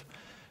of,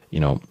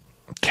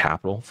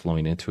 capital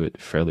flowing into it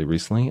fairly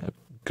recently, a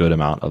good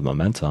amount of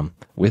momentum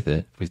with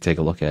it. If we take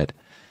a look at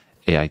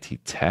AIT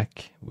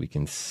Tech, we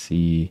can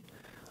see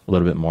a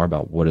little bit more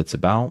about what it's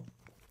about.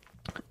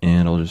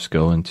 And I'll just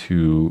go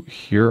into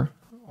here,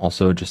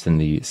 also just in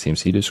the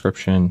CMC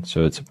description.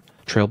 So it's a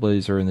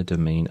trailblazer in the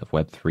domain of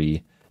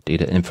Web3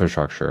 data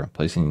infrastructure,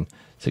 placing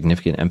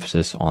significant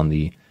emphasis on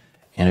the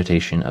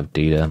annotation of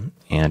data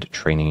and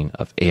training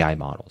of AI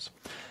models.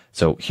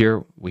 So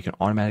here we can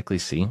automatically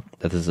see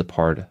that this is a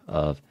part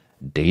of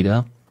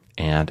data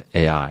and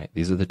AI.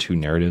 These are the two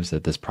narratives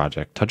that this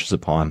project touches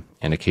upon.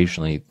 And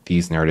occasionally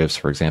these narratives,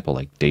 for example,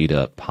 like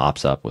data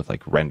pops up with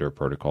like render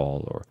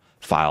protocol or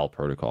file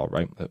protocol,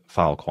 right?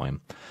 Filecoin.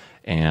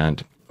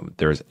 And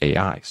there's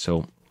AI.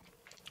 So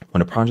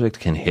when a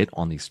project can hit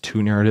on these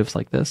two narratives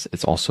like this,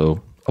 it's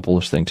also a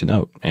bullish thing to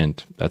note.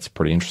 And that's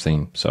pretty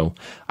interesting. So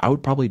I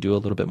would probably do a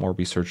little bit more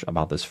research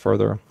about this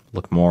further,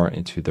 look more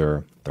into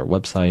their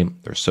website,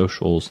 their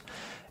socials,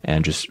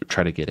 and just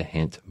try to get a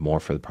hint more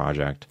for the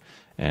project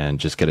and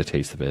just get a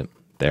taste of it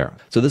there.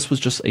 So this was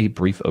just a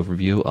brief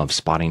overview of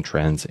spotting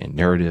trends and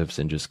narratives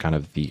and just kind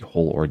of the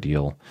whole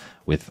ordeal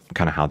with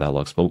kind of how that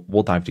looks. But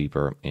we'll dive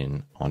deeper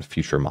in on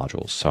future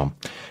modules. So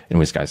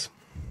anyways, guys,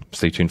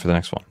 stay tuned for the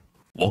next one.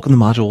 Welcome to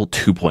module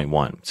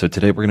 2.1. So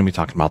today we're going to be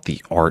talking about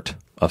the art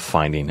of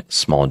finding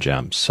small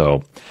gems.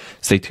 So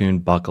stay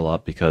tuned, buckle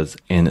up, because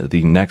in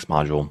the next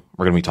module,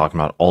 we're going to be talking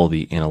about all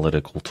the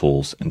analytical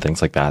tools and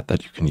things like that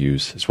you can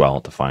use as well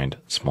to find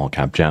small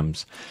cap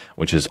gems,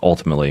 which is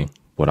ultimately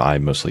what I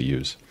mostly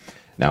use.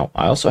 Now,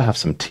 I also have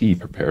some tea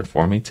prepared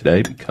for me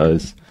today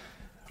because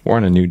we're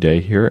on a new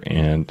day here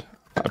and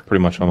I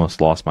pretty much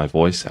almost lost my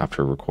voice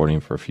after recording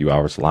for a few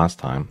hours last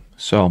time.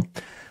 So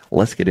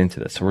let's get into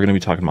this. So we're going to be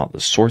talking about the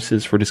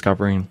sources for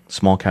discovering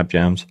small cap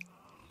gems.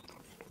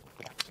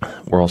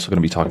 We're also going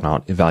to be talking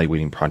about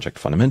evaluating project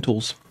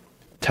fundamentals,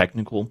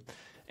 technical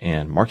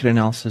and market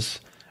analysis,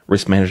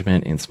 risk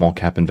management in small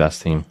cap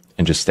investing,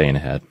 and just staying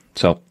ahead.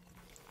 So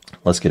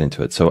let's get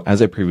into it. So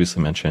as I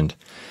previously mentioned,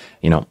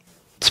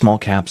 small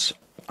caps,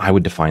 I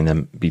would define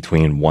them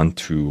between $1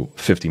 to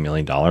 $50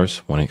 million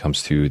when it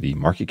comes to the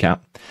market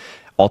cap.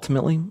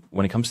 Ultimately,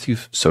 when it comes to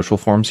social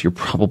forums, you're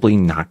probably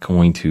not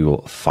going to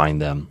find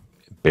them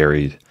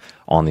buried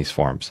on these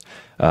forums.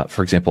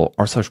 For example,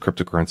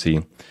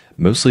 r/cryptocurrency,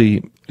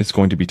 mostly it's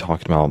going to be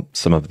talking about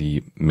some of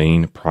the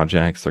main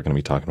projects. They're going to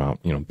be talking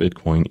about,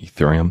 Bitcoin,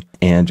 Ethereum,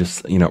 and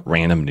just,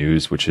 random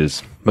news, which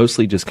is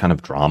mostly just kind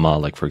of drama.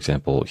 Like, for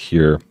example,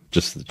 here,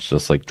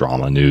 just like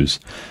drama news,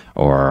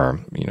 or,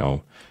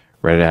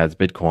 Reddit adds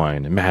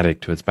Bitcoin and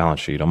Matic to its balance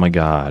sheet. Oh my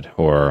God.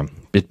 Or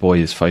BitBoy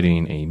is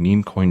fighting a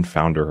meme coin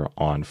founder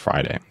on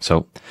Friday.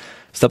 So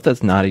stuff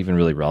that's not even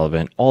really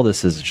relevant. All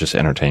this is just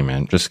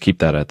entertainment. Just keep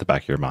that at the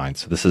back of your mind.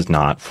 So this is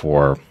not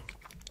for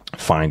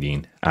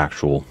finding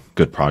actual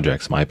good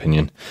projects, in my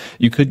opinion.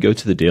 You could go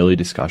to the daily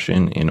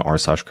discussion in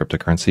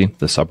r/cryptocurrency,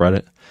 the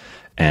subreddit,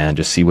 and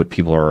just see what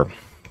people are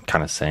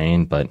kind of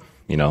saying. But,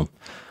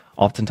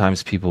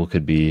 oftentimes people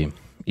could be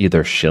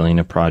either shilling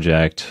a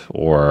project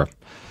or,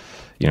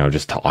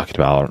 just talking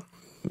about,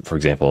 for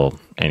example,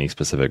 any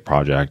specific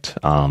project.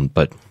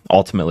 But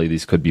ultimately,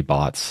 these could be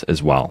bots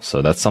as well.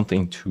 So that's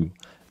something to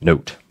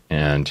note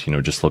and,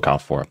 just look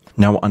out for.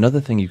 Now, another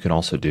thing you can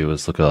also do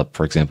is look up,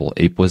 for example,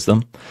 Ape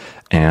Wisdom.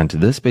 And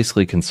this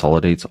basically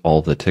consolidates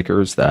all the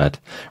tickers that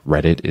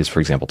Reddit is,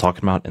 for example,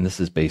 talking about. And this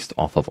is based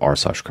off of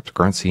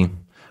r/cryptocurrency,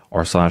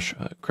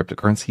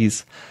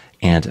 r/cryptocurrencies,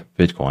 and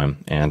Bitcoin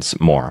and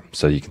more.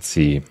 So you can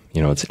see,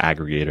 it's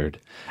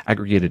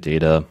aggregated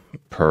data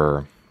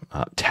per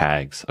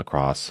tags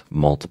across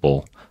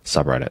multiple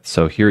subreddits.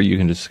 So here you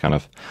can just kind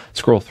of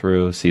scroll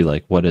through, see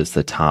like what is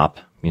the top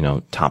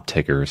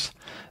tickers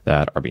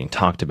that are being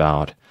talked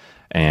about,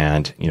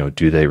 and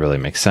do they really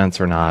make sense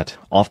or not?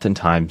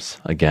 Oftentimes,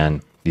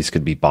 again, these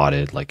could be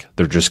botted. Like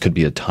there just could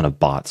be a ton of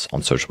bots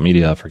on social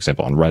media, for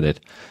example, on Reddit,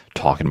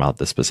 talking about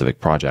this specific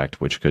project,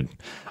 which could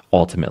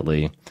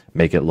ultimately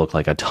make it look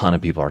like a ton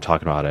of people are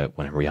talking about it,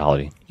 when in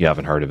reality, you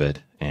haven't heard of it,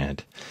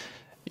 and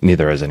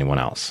neither has anyone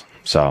else.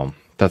 So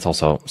that's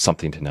also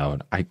something to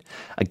note. I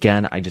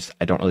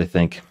don't really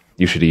think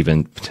you should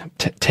even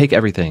take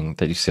everything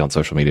that you see on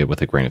social media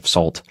with a grain of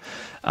salt,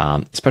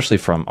 especially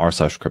from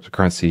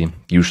r/cryptocurrency.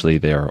 Usually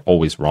they're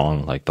always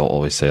wrong. Like they'll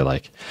always say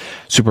like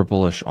super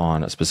bullish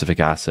on a specific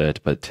asset,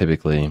 but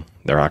typically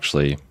they're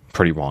actually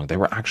pretty wrong. They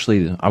were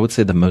actually, I would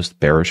say, the most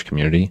bearish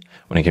community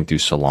when it came to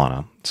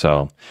Solana.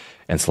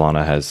 And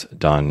Solana has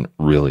done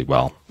really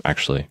well,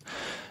 actually.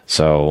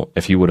 So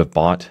if you would have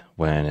bought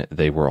when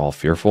they were all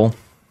fearful,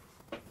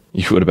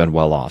 you would have been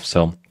well off.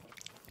 So,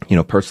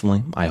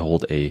 personally, I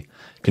hold a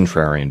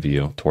contrarian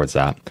view towards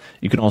that.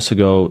 You can also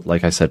go,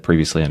 like I said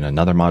previously in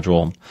another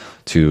module,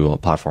 to a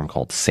platform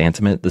called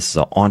Sentiment. This is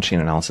an on-chain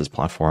analysis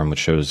platform, which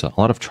shows a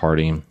lot of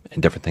charting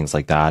and different things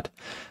like that.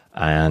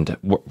 And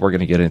we're going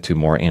to get into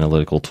more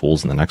analytical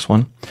tools in the next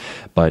one.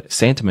 But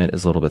Sentiment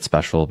is a little bit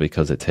special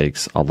because it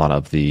takes a lot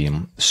of the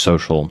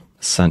social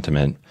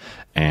sentiment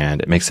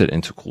and it makes it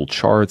into cool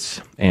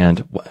charts. And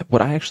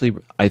what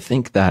I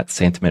think that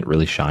Sentiment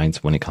really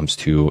shines when it comes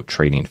to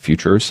trading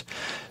futures.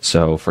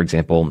 So for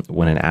example,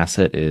 when an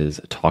asset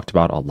is talked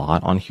about a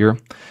lot on here,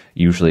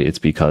 usually it's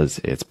because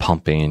it's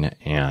pumping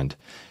and,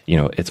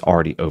 it's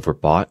already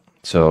overbought.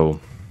 So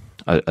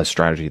a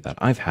strategy that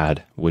I've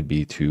had would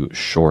be to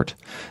short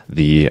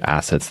the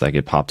assets that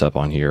get popped up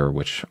on here,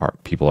 which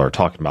people are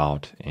talking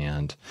about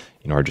and,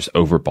 are just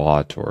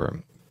overbought, or,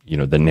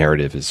 the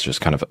narrative is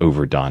just kind of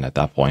overdone at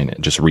that point,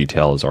 and just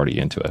retail is already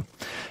into it.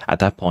 At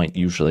that point,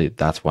 usually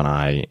that's when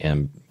I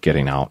am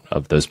getting out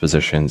of those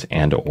positions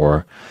and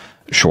or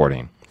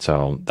shorting.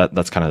 So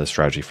that's kind of the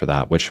strategy for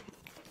that, which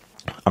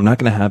I'm not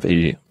going to have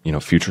a,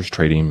 futures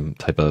trading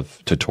type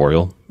of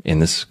tutorial in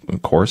this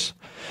course.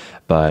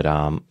 But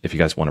if you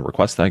guys want to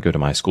request that, go to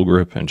my school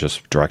group and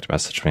just direct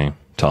message me.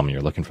 Tell me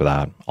you're looking for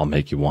that. I'll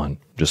make you one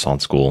just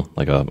on school,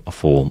 like a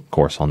full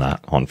course on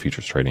that, on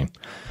futures trading.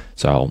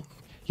 So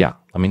yeah,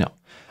 let me know.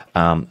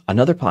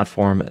 Another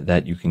platform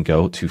that you can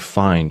go to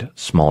find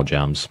small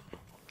gems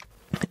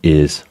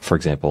is, for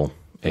example,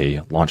 a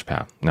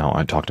Launchpad. Now,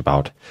 I talked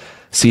about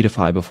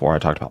Seedify before. I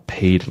talked about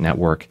Paid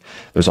Network.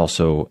 There's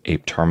also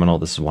Ape Terminal.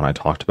 This is one I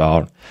talked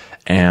about.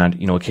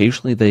 And,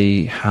 occasionally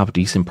they have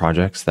decent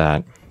projects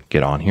that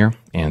get on here,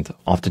 and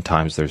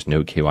oftentimes there's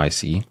no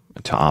KYC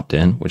to opt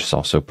in, which is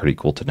also pretty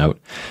cool to note.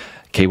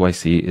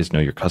 KYC is know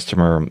your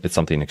customer. It's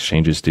something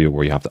exchanges do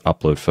where you have to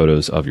upload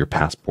photos of your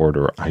passport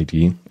or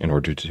ID in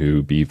order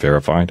to be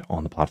verified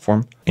on the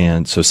platform.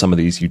 And so some of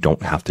these you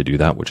don't have to do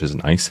that, which is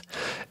nice.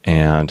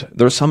 And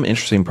there's some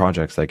interesting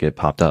projects that get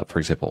popped up. For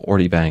example,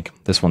 OrdiBank.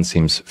 This one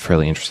seems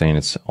fairly interesting.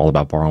 It's all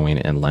about borrowing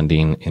and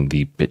lending in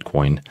the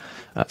Bitcoin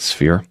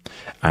sphere.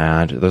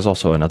 And there's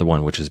also another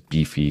one, which is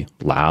Beefy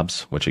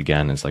Labs, which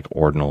again is like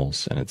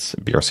ordinals, and it's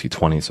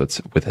BRC20. So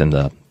it's within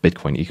the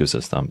Bitcoin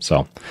ecosystem.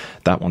 So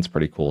that one's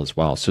pretty cool as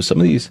well. So some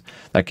of these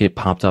that get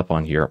popped up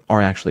on here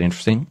are actually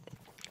interesting.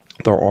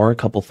 There are a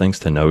couple things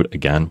to note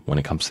again when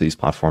it comes to these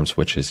platforms,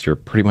 which is you're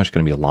pretty much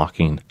going to be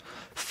locking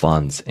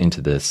funds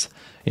into this,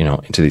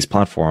 into these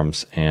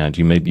platforms, and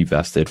you may be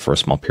vested for a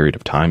small period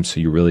of time. So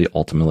you really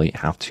ultimately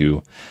have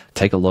to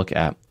take a look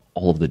at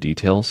all of the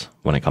details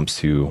when it comes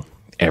to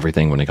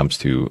everything, when it comes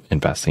to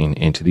investing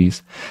into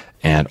these.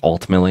 And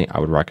ultimately, I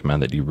would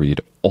recommend that you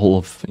read all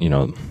of,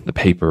 the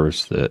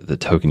papers, the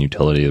token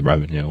utility, the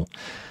revenue,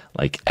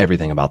 like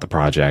everything about the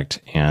project,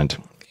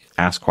 and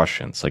ask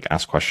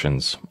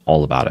questions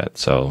all about it.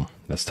 So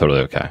that's totally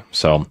okay.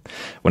 So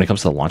when it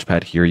comes to the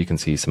Launchpad here, you can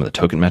see some of the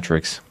token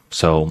metrics.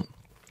 So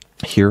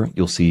here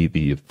you'll see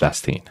the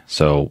vesting.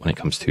 So when it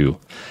comes to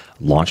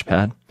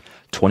Launchpad,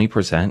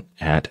 20%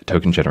 at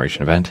token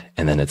generation event,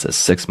 and then it's a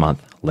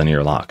 6-month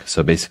linear lock.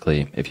 So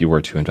basically, if you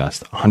were to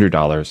invest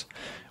 $100,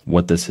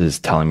 what this is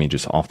telling me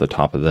just off the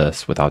top of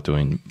this, without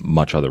doing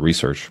much other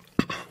research,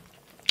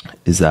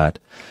 is that,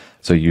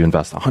 so you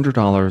invest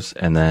 $100,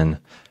 and then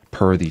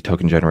per the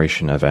token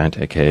generation event,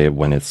 aka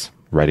when it's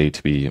ready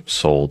to be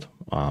sold,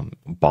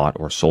 bought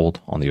or sold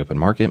on the open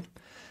market,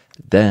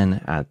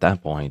 then at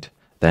that point,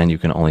 then you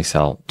can only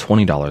sell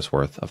 $20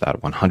 worth of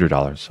that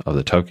 $100 of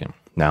the token.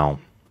 Now,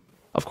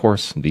 of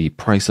course, the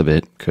price of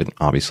it could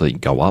obviously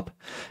go up.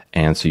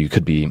 And so you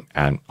could be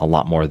at a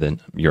lot more than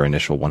your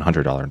initial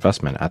 $100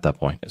 investment at that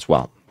point as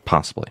well,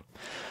 possibly.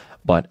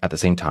 But at the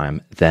same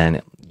time,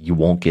 then you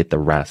won't get the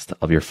rest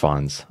of your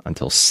funds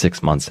until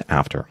 6 months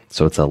after.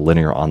 So it's a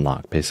linear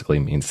unlock. Basically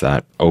means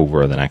that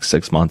over the next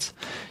 6 months,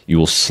 you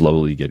will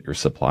slowly get your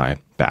supply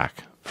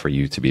back for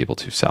you to be able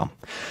to sell.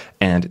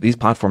 And these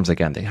platforms,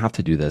 again, they have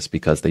to do this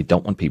because they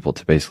don't want people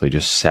to basically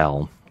just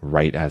sell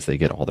right as they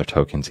get all their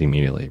tokens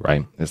immediately,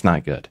 right? It's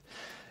not good.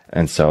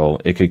 And so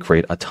it could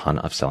create a ton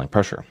of selling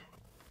pressure.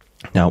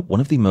 Now, one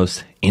of the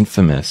most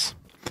infamous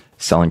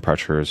selling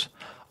pressures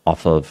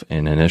off of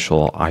an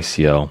initial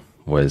ICO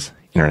was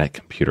Internet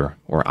Computer,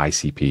 or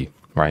ICP,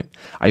 right?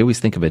 I always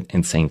think of it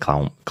Insane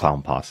Clown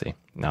Posse.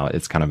 Now,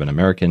 it's kind of an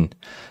American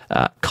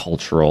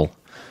cultural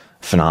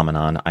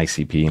phenomenon,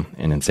 ICP,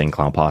 and Insane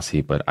Clown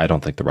Posse, but I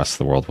don't think the rest of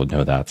the world would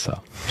know that.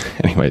 So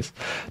anyways,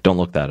 don't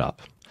look that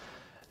up.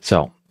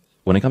 So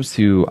when it comes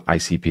to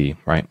ICP,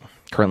 right,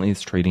 currently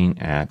it's trading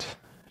at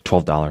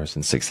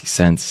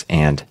 $12.60,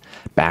 and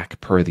back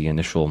per the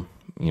initial,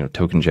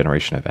 token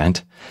generation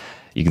event,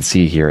 you can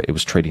see here it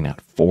was trading at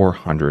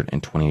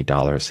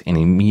 $428 and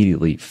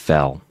immediately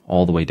fell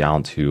all the way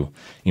down to,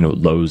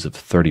 lows of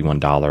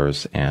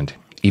 $31 and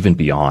even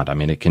beyond. I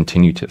mean, it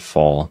continued to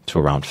fall to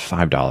around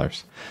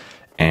 $5.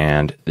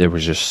 And there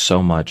was just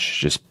so much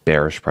just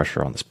bearish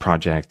pressure on this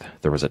project.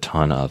 There was a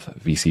ton of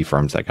VC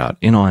firms that got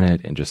in on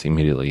it and just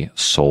immediately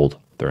sold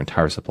their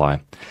entire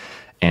supply.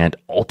 And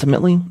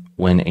ultimately,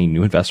 when a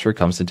new investor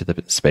comes into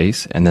the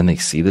space and then they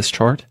see this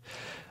chart,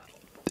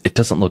 it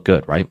doesn't look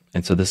good, right?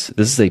 And so this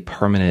is a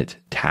permanent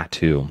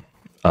tattoo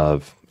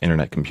of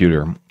Internet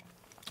Computer.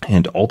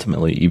 And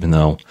ultimately, even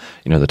though,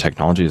 the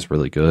technology is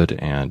really good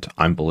and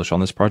I'm bullish on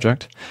this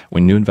project,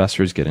 when new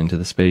investors get into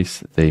the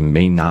space, they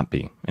may not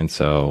be. And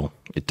so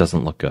it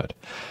doesn't look good.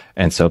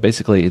 And so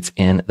basically it's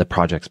in the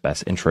project's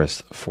best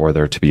interest for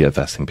there to be a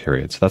vesting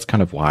period. So that's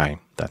kind of why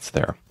that's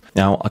there.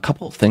 Now, a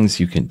couple of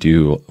things you can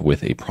do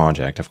with a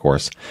project, of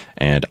course,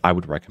 and I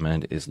would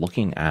recommend is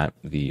looking at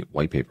the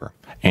white paper.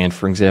 And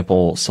for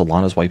example,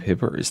 Solana's white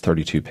paper is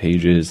 32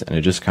 pages, and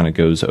it just kind of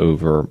goes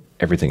over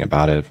everything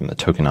about it from the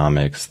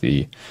tokenomics,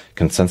 the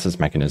consensus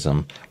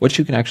mechanism. What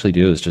you can actually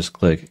do is just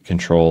click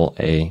Control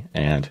A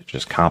and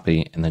just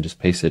copy, and then just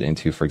paste it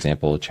into, for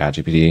example,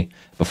 ChatGPT.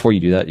 Before you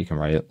do that, you can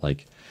write it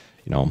like,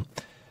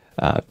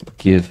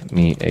 give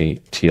me a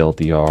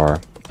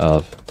TLDR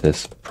of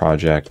this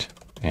project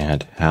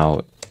and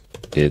how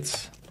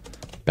it's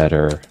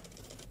better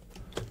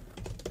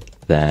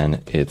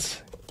than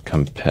its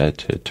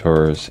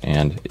competitors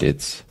and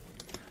its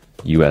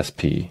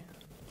USP,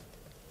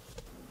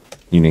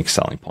 unique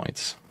selling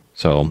points.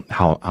 So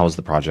how is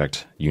the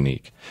project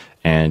unique?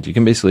 And you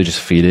can basically just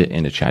feed it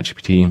into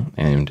ChatGPT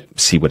and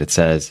see what it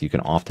says. You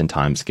can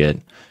oftentimes get,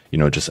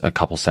 just a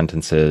couple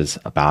sentences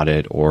about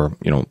it, or,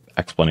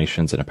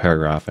 explanations in a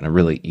paragraph in a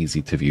really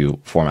easy to view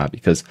format,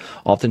 because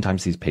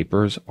oftentimes these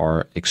papers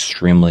are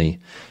extremely,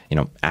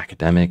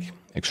 academic,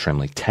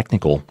 extremely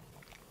technical.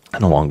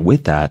 And along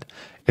with that,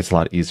 it's a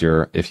lot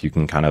easier if you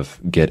can kind of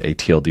get a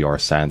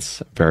TLDR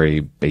sense, very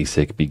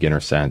basic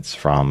beginner sense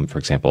from, for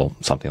example,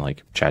 something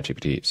like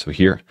ChatGPT. So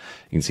here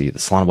you can see the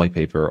Solana white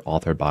paper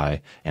authored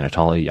by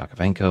Anatoly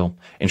Yakovenko,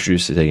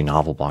 introduces a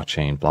novel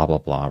blockchain, blah, blah,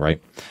 blah, right?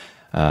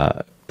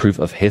 Proof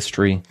of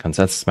history,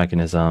 consensus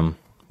mechanism,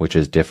 which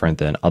is different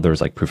than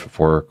others like proof of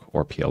work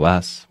or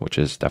POS, which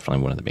is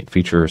definitely one of the main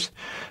features.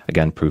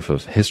 Again, proof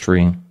of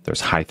history,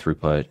 there's high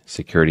throughput,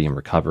 security and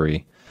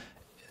recovery,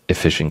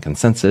 efficient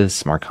consensus,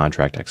 smart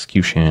contract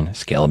execution,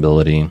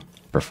 scalability,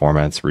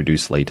 performance,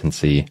 reduced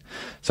latency.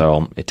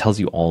 So it tells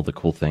you all the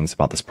cool things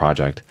about this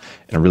project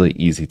in a really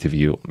easy to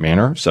view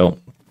manner. So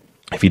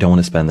if you don't want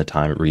to spend the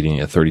time reading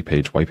a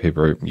 30-page white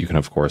paper, you can,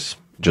 of course,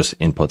 just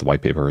input the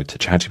white paper to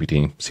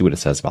ChatGPT, see what it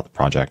says about the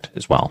project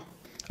as well.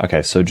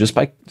 Okay, so just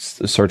by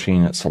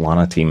searching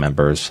Solana team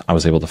members, I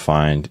was able to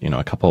find,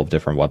 a couple of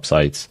different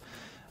websites,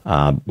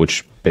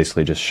 which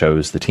basically just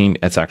shows the team.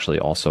 It's actually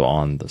also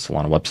on the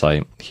Solana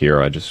website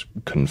here. I just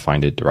couldn't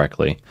find it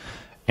directly.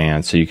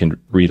 And so you can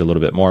read a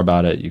little bit more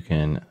about it. You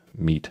can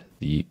meet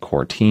the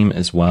core team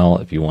as well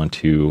if you want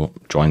to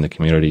join the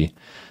community.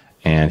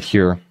 And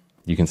here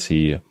you can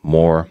see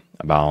more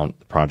about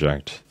the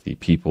project, the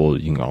people.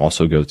 You can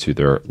also go to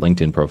their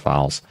LinkedIn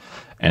profiles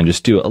and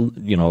just do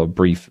a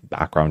brief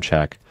background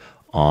check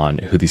on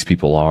who these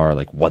people are,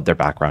 like what their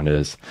background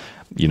is.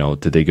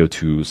 Did they go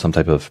to some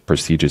type of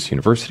prestigious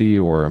university,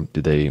 or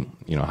did they,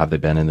 have they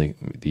been in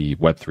the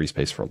Web3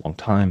 space for a long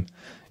time?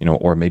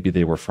 Or maybe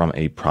they were from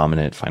a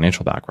prominent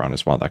financial background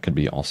as well. That could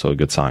be also a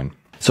good sign.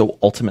 So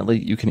ultimately,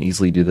 you can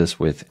easily do this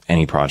with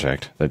any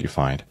project that you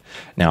find.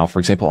 Now, for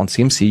example, on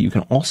CMC, you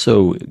can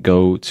also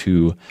go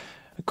to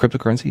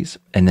cryptocurrencies.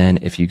 And then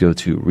if you go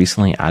to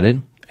recently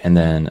added, and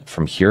then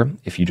from here,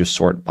 if you just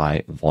sort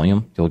by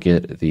volume, you'll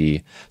get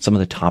some of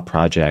the top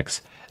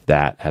projects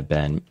that have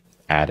been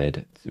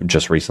added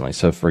just recently.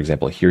 So for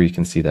example, here you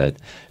can see that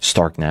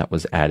StarkNet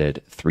was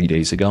added 3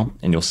 days ago,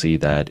 and you'll see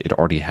that it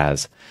already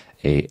has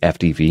a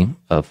FDV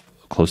of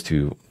close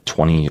to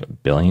 20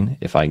 billion,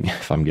 if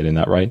I'm getting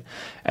that right.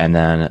 And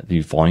then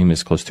the volume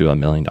is close to $1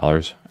 million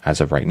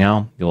as of right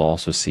now. You'll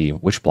also see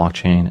which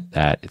blockchain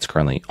that it's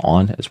currently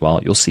on as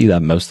well. You'll see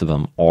that most of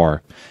them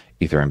are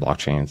Ethereum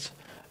blockchains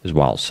as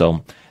well.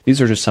 So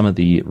these are just some of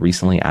the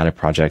recently added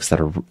projects that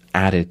are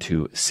added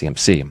to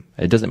CMC.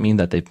 It doesn't mean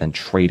that they've been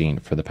trading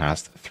for the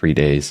past 3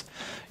 days,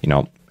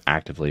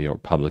 actively or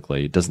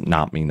publicly. It does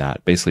not mean that.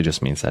 It basically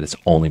just means that it's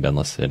only been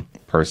listed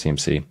per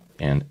CMC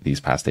in these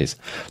past days.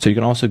 So you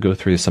can also go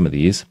through some of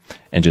these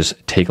and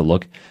just take a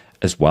look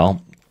as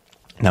well.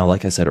 Now,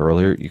 like I said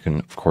earlier, you can,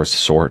 of course,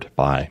 sort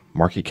by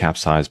market cap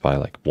size by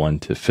like 1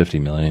 to 50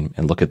 million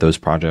and look at those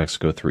projects,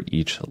 go through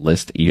each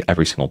list,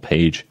 every single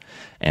page,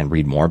 and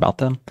read more about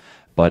them.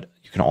 But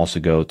you can also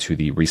go to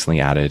the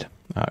recently added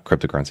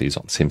cryptocurrencies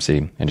on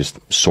CMC and just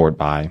sort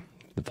by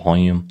the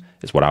volume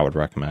is what I would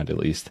recommend, at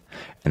least.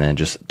 And then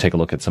just take a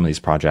look at some of these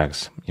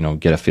projects,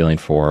 get a feeling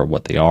for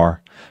what they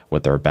are,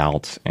 what they're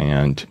about,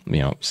 and,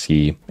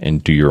 see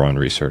and do your own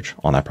research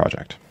on that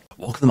project.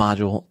 Welcome to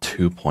module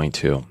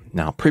 2.2.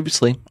 Now,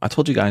 previously, I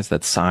told you guys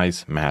that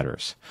size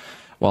matters.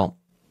 Well,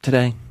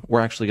 today,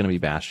 we're actually going to be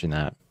bashing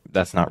that.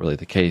 That's not really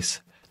the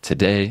case.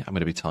 Today, I'm going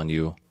to be telling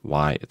you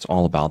why it's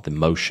all about the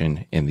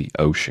motion in the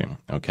ocean,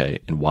 okay?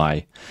 And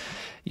why,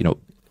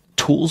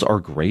 tools are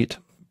great,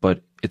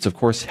 but it's, of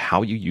course,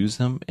 how you use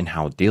them and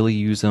how daily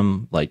you use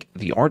them. Like,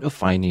 the art of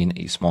finding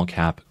a small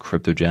cap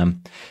crypto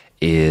gem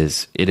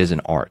is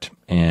an art.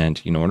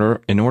 And, in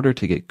order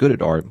to get good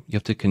at art, you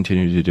have to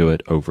continue to do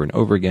it over and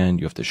over again.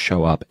 You have to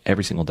show up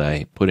every single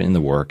day, put in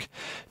the work,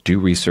 do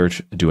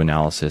research, do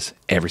analysis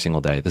every single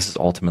day. This is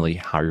ultimately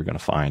how you're going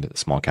to find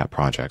small cap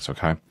projects,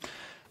 okay?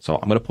 So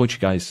I'm going to point you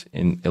guys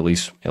in, at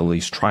least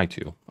try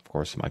to, of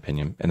course, in my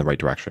opinion, in the right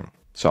direction.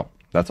 So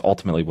that's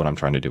ultimately what I'm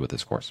trying to do with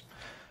this course.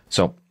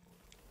 So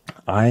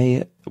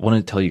I want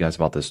to tell you guys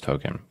about this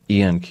token,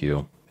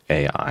 ENQ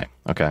AI,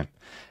 okay,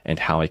 and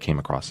how I came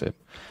across it.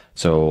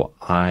 So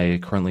I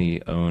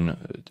currently own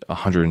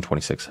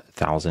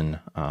 126,000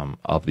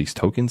 of these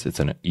tokens. It's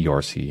an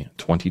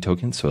ERC20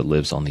 token, so it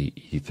lives on the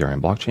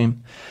Ethereum blockchain.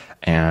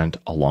 And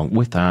along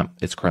with that,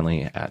 it's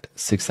currently at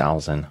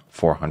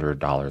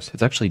 $6,400.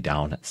 It's actually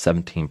down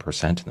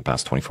 17% in the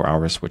past 24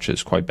 hours, which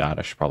is quite bad.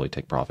 I should probably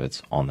take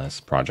profits on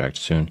this project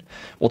soon.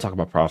 We'll talk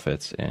about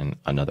profits in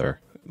another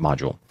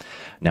module.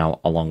 Now,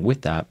 along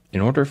with that,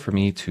 in order for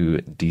me to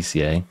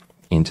DCA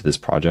into this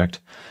project,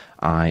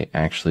 I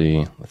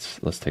actually,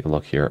 let's take a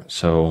look here.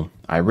 So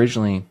I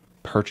originally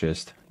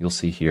purchased, you'll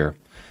see here,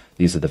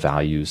 these are the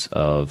values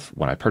of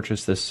when I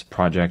purchased this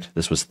project.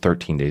 This was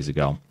 13 days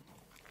ago.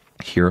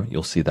 Here,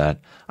 you'll see that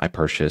I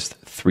purchased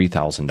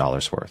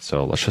 $3,000 worth.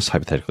 So let's just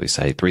hypothetically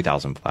say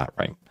 3,000 flat,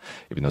 right?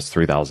 Even though it's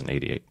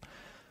 3,088.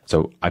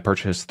 So I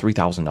purchased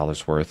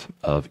 $3,000 worth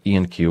of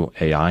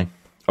ENQ AI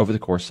over the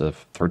course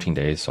of 13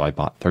 days. So I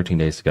bought 13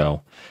 days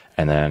ago,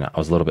 and then I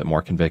was a little bit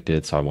more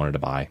convicted, so I wanted to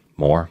buy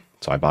more.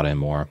 So I bought in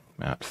more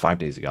 5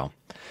 days ago.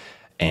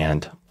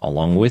 And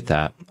along with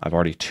that, I've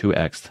already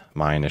 2x'd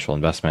my initial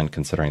investment,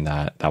 considering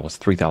that that was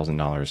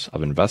 $3,000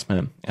 of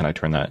investment, and I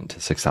turned that into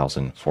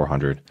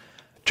 $6,400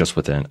 just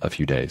within a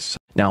few days.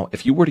 Now,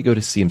 if you were to go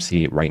to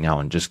CMC right now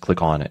and just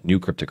click on new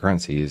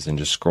cryptocurrencies and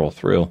just scroll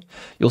through,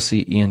 you'll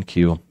see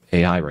ENQ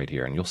AI right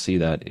here, and you'll see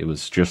that it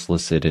was just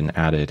listed and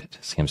added to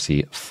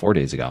CMC 4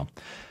 days ago.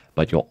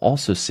 But you'll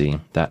also see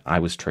that I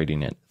was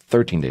trading it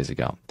 13 days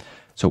ago.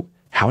 So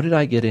how did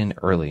I get in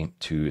early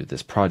to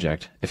this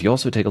project? If you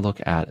also take a look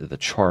at the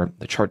chart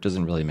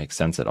doesn't really make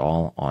sense at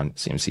all on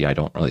CMC. I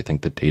don't really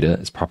think the data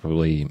is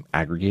properly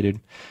aggregated.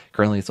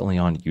 Currently, it's only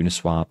on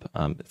Uniswap.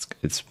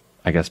 It's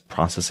I guess,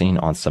 processing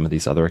on some of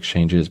these other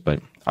exchanges,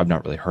 but I've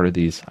not really heard of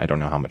these. I don't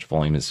know how much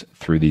volume is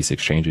through these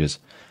exchanges.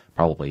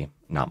 Probably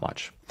not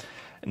much.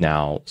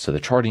 Now, so the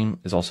charting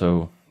is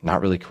also not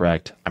really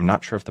correct. I'm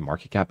not sure if the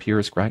market cap here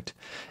is correct.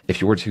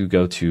 If you were to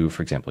go to,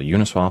 for example,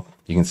 Uniswap,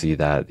 you can see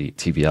that the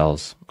TVL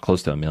is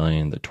close to 1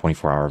 million. The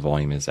 24-hour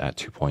volume is at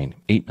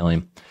 2.8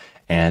 million.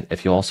 And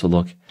if you also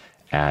look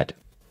at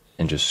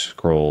and just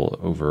scroll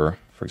over,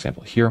 for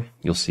example, here,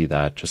 you'll see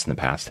that just in the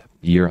past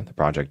year, the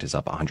project is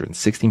up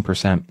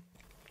 116%.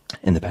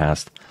 In the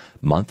past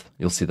month,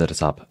 you'll see that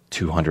it's up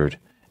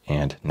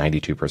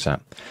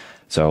 292%.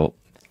 So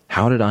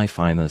how did I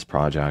find this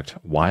project?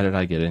 Why did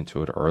I get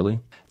into it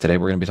early? Today,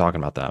 we're going to be talking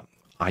about that.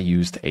 I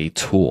used a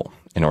tool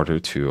in order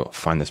to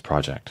find this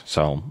project.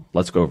 So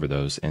let's go over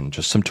those and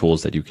just some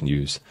tools that you can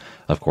use,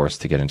 of course,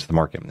 to get into the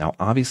market. Now,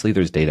 obviously,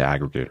 there's data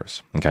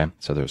aggregators. Okay,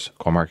 so there's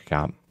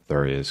CoinMarketCap,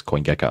 there is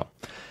CoinGecko.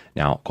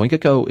 Now,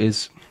 CoinGecko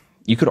is,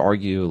 you could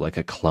argue, like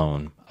a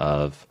clone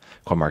of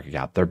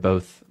CoinMarketCap. They're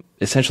both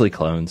essentially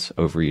clones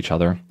over each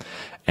other.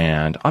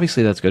 And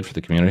obviously that's good for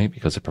the community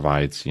because it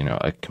provides,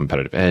 a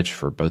competitive edge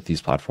for both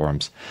these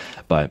platforms.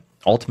 But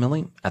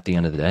ultimately, at the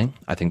end of the day,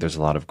 I think there's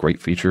a lot of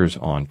great features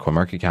on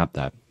CoinMarketCap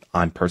that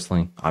I'm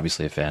personally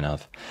obviously a fan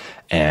of.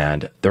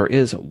 And there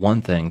is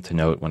one thing to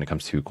note when it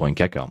comes to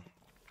CoinGecko.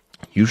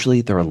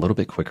 Usually they're a little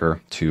bit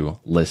quicker to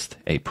list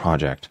a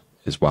project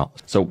as well.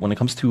 So when it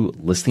comes to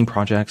listing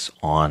projects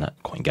on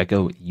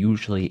CoinGecko,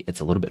 usually it's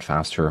a little bit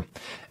faster,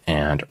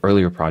 and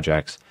earlier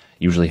projects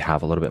usually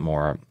have a little bit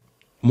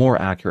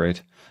more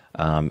accurate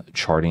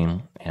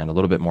charting and a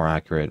little bit more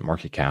accurate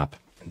market cap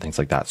and things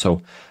like that.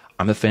 So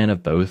I'm a fan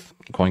of both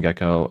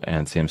CoinGecko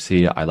and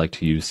CMC. I like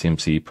to use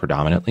CMC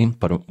predominantly,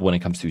 but when it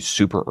comes to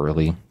super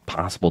early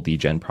possible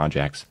degen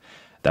projects,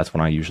 that's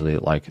when I usually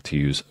like to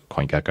use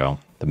CoinGecko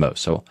the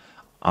most. So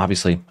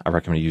obviously, I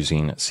recommend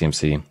using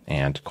CMC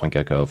and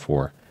CoinGecko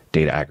for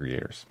data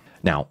aggregators.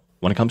 Now,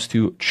 when it comes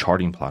to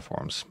charting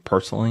platforms,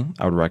 personally,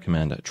 I would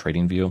recommend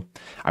TradingView.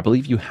 I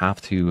believe you have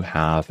to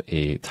have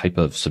a type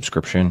of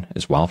subscription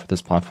as well for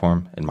this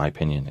platform. In my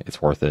opinion,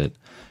 it's worth it.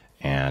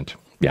 And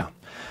yeah.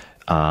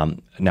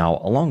 Now,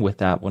 along with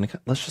that,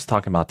 let's just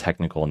talk about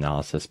technical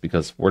analysis,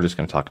 because we're just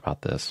going to talk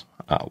about this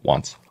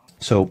once.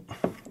 So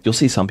you'll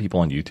see some people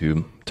on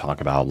YouTube talk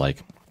about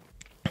like,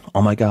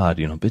 oh my God,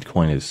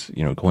 Bitcoin is,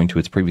 going to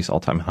its previous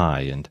all-time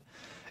high, and,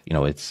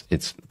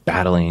 it's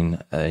battling,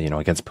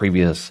 against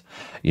previous,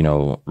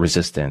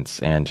 resistance,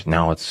 and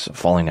now it's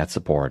falling at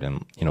support.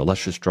 And,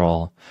 let's just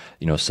draw,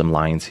 some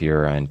lines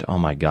here, and oh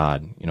my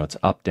God, it's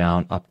up,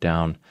 down, up,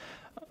 down.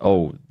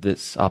 Oh,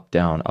 this up,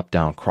 down,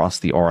 cross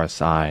the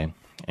RSI,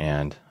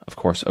 and of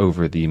course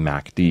over the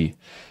MACD.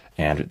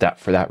 And that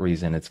for that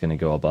reason, it's going to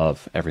go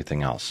above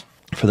everything else.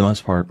 For the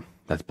most part,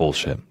 that's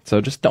bullshit.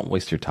 So just don't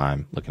waste your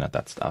time looking at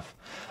that stuff.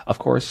 Of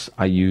course,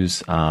 I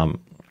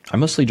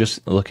mostly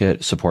just look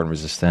at support and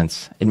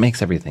resistance. It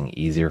makes everything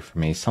easier for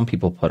me. Some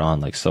people put on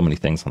like so many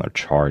things on their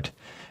chart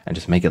and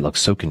just make it look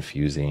so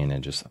confusing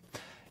and just,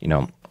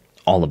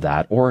 all of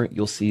that. Or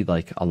you'll see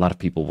like a lot of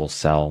people will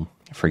sell,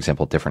 for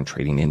example, different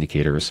trading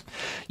indicators.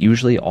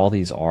 Usually all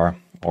these are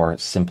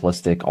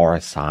simplistic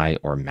RSI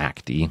or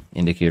MACD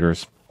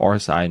indicators.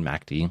 RSI and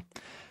MACD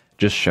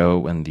just show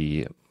when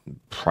the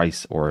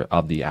price or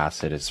of the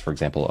asset is, for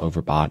example,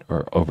 overbought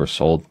or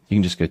oversold. You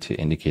can just go to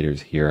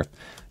indicators here,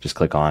 just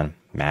click on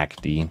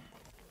MACD.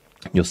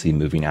 You'll see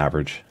moving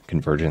average,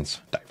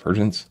 convergence,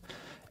 divergence.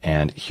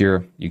 And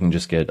here you can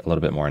just get a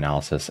little bit more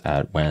analysis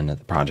at when the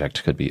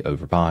project could be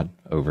overbought,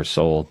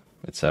 oversold,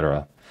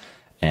 etc.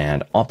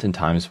 And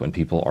oftentimes when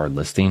people are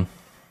listing,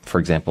 for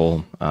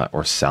example,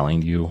 or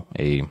selling you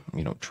a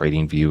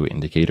trading view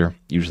indicator,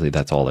 usually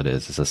that's all it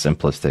is. It's a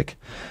simplistic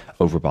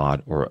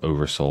overbought or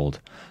oversold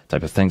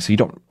type of thing. So you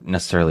don't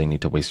necessarily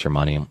need to waste your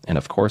money. And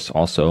of course,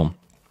 also,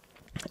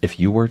 if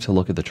you were to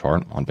look at the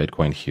chart on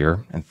Bitcoin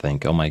here and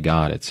think, oh my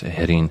God, it's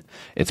hitting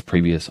its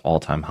previous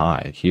all-time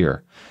high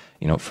here,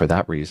 for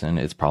that reason,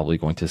 it's probably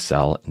going to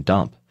sell and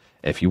dump.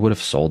 If you would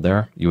have sold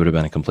there, you would have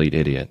been a complete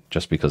idiot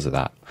just because of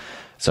that.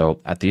 So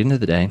at the end of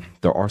the day,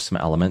 there are some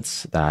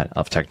elements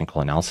of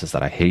technical analysis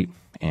that I hate,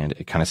 and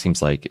it kind of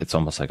seems like it's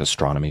almost like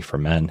astronomy for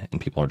men, and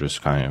people are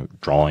just kind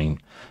of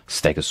drawing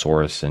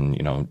stegosaurus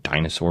and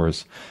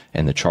dinosaurs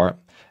in the chart.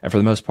 And for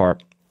the most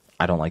part,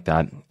 I don't like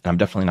that, and I'm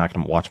definitely not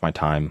going to waste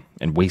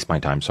my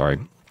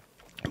time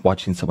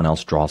watching someone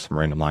else draw some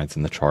random lines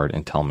in the chart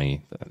and tell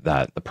me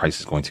that the price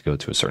is going to go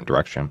to a certain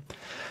direction.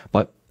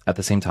 But at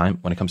the same time,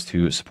 when it comes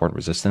to support and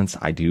resistance,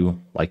 I do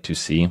like to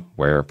see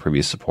where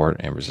previous support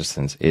and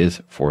resistance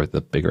is for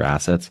the bigger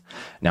assets.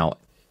 Now,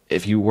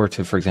 if you were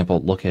to, for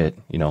example, look at,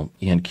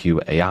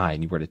 ENQ AI,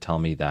 and you were to tell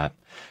me that,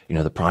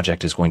 the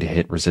project is going to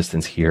hit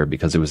resistance here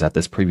because it was at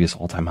this previous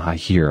all-time high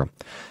here,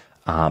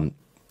 and,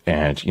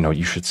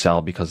 you should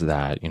sell because of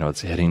that,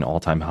 it's hitting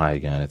all-time high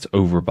again, it's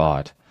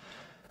overbought.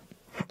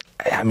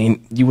 I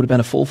mean, you would have been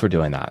a fool for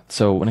doing that.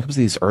 So when it comes to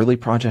these early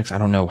projects, I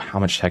don't know how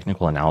much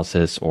technical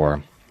analysis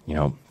or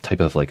type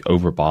of like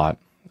overbought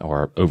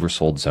or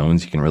oversold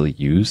zones you can really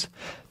use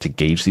to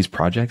gauge these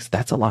projects.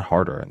 That's a lot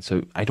harder. And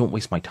so I don't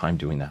waste my time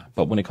doing that.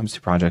 But when it comes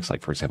to projects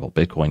like, for example,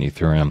 Bitcoin,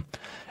 Ethereum,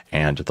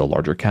 and the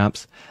larger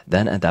caps,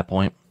 then at that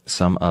point,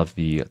 some of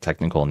the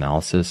technical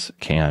analysis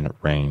can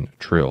reign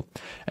true.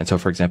 And so,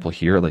 for example,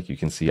 here, like you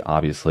can see,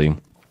 obviously,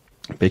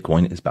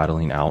 Bitcoin is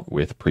battling out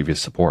with previous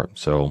support.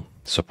 So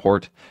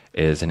support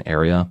is an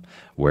area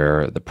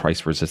where the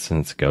price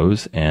resistance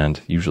goes,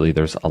 and usually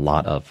there's a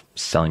lot of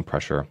selling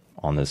pressure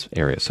on this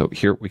area. So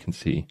here we can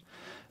see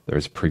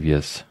there's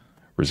previous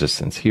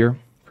resistance here,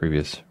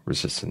 previous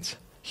resistance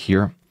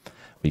here.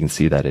 We can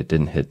see that it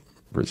didn't hit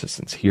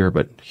resistance here,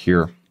 but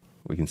here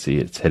we can see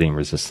it's hitting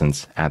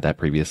resistance at that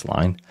previous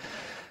line.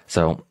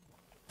 So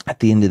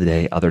at the end of the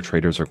day, other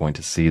traders are going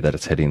to see that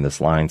it's hitting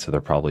this line, so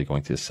they're probably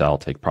going to sell,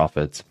 take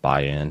profits,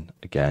 buy in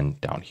again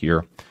down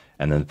here,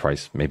 and then the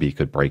price maybe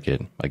could break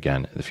it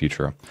again in the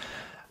future.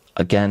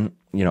 Again,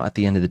 at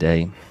the end of the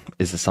day,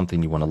 is this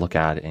something you want to look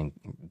at and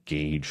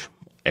gauge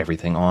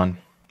everything on?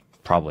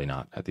 Probably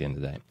not at the end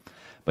of the day.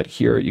 But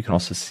here you can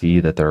also see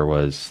that there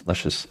was,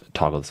 let's just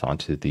toggle this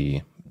onto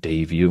the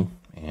day view,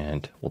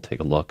 and we'll take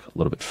a look a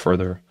little bit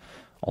further.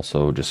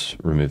 Also, just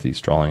remove these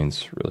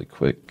drawings really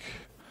quick.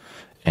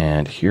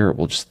 And here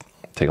we'll just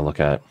take a look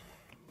at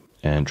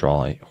and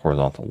draw a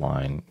horizontal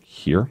line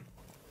here.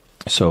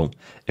 So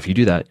if you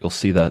do that, you'll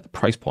see that the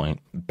price point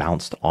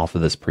bounced off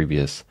of this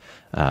previous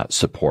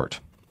support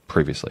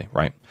previously,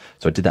 right?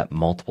 So it did that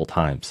multiple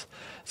times.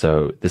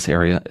 So this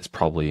area is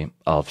probably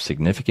of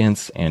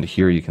significance. And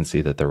here you can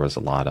see that there was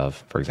a lot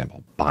of, for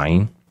example,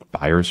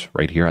 buyers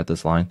right here at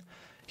this line.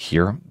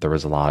 Here, there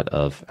was a lot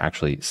of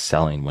actually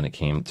selling when it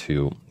came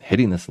to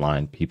hitting this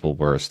line. People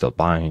were still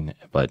buying,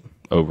 but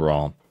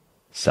overall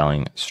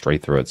selling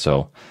straight through it.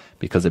 So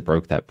because it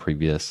broke that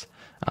previous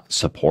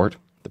support,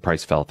 the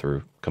price fell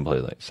through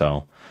completely.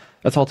 So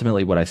that's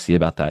ultimately what I see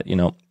about that. You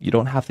know, you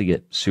don't have to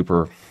get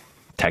super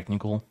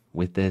technical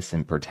with this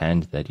and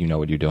pretend that you know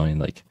what you're doing,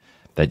 like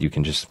that you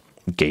can just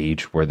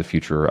gauge where the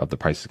future of the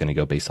price is going to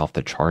go based off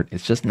the chart.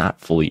 It's just not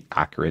fully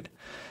accurate.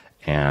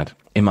 And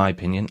in my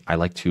opinion, I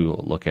like to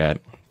look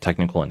at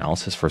technical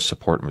analysis for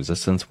support and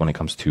resistance when it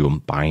comes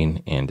to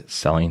buying and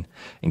selling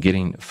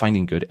and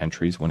finding good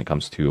entries when it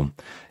comes to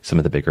some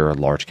of the bigger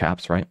large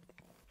caps, right?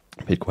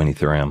 Bitcoin,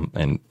 Ethereum,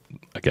 and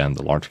again,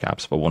 the large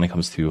caps. But when it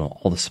comes to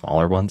all the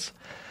smaller ones,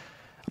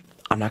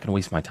 I'm not going to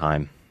waste my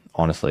time,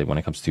 honestly, when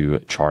it comes to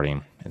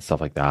charting and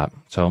stuff like that.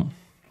 So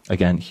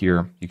again,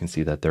 here you can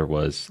see that there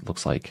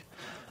looks like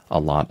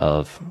a lot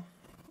of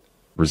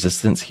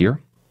resistance here,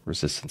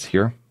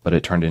 but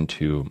it turned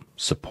into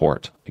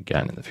support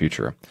again in the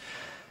future.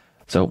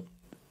 So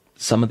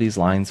some of these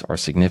lines are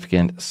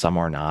significant, some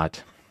are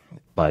not,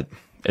 but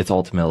it's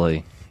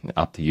ultimately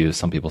up to you.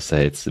 Some people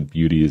say it's the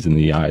beauty is in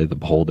the eye of the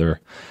beholder.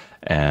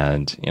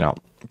 And, you know,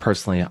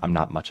 personally, I'm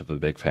not much of a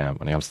big fan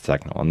when it comes to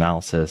technical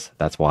analysis.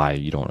 That's why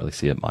you don't really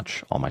see it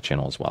much on my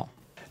channel as well.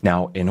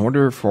 Now, in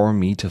order for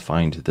me to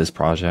find this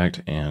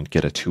project and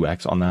get a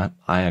 2x on that,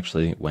 I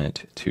actually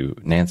went to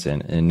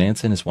Nansen. And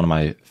Nansen is one of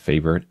my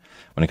favorite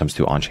when it comes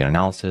to on-chain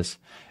analysis.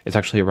 It's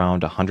actually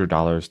around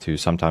 $100 to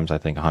sometimes I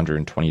think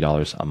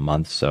 $120 a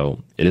month.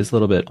 So it is a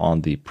little bit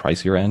on the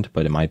pricier end,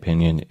 but in my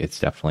opinion, it's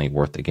definitely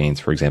worth the gains.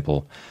 For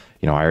example,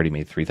 you know, I already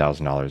made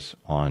 $3,000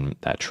 on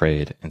that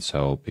trade. And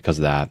so because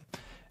of that,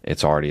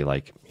 it's already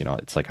like, you know,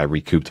 it's like I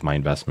recouped my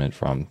investment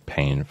from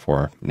paying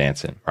for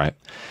Nansen, right?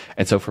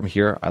 And so from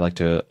here, I like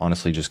to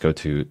honestly just go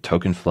to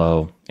token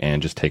flow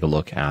and just take a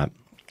look at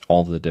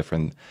all the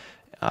different,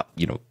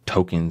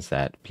 tokens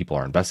that people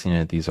are investing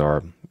in. These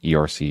are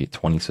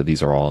ERC20, so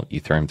these are all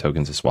Ethereum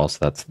tokens as well.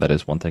 So that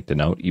is one thing to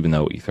note, even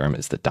though Ethereum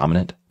is the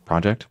dominant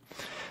project.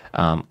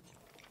 So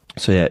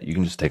yeah, you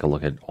can just take a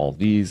look at all of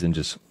these and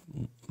just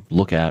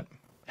look at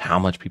how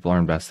much people are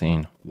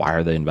investing, why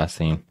are they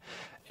investing.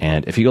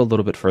 And if you go a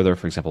little bit further,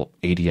 for example,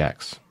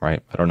 ADX,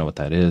 right? I don't know what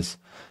that is.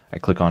 I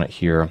click on it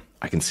here.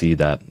 I can see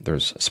that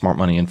there's smart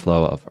money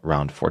inflow of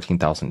around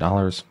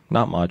 $14,000.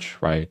 Not much,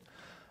 right?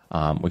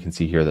 We can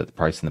see here that the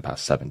price in the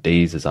past 7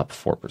 days is up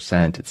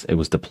 4%. It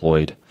was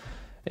deployed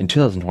in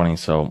 2020,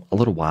 so a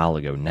little while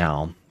ago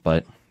now,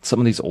 but some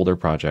of these older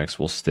projects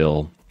will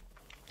still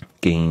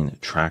gain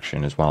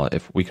traction as well.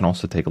 If we can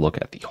also take a look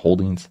at the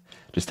holdings,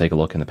 just take a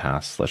look in the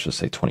past, let's just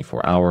say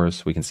 24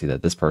 hours, we can see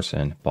that this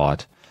person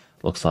bought,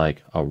 looks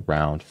like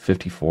around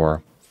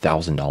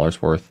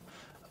 $54,000 worth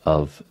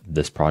of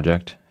this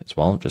project as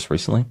well, just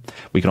recently.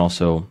 We can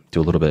also do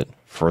a little bit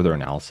further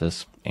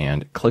analysis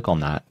and click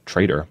on that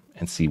trader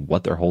and see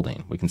what they're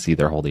holding. We can see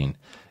they're holding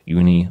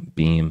Uni,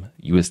 Beam,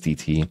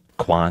 USDT,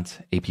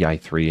 Quant,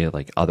 API3,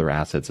 like other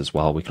assets as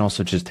well. We can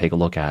also just take a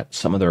look at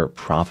some of their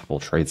profitable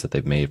trades that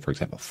they've made, for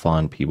example,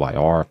 Fun,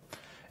 PYR.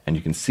 And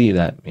you can see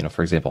that,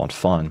 for example, on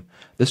Fun,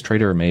 this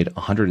trader made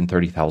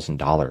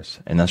 $130,000,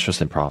 and that's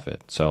just in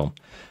profit. So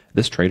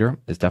this trader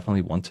is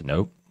definitely one to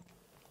note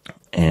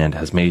and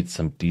has made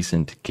some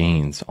decent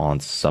gains on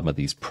some of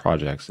these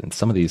projects. And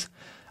some of these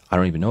I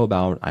don't even know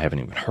about, I haven't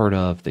even heard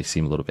of. They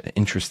seem a little bit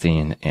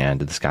interesting, and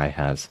this guy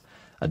has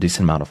a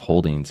decent amount of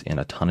holdings in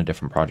a ton of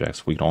different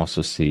projects. We can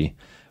also see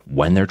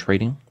when they're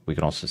trading. We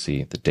can also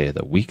see the day of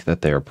the week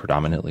that they're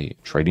predominantly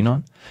trading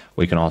on.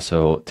 We can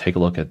also take a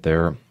look at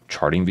their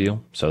charting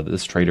view. So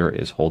this trader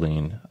is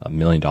holding $1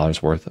 million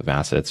worth of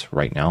assets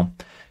right now.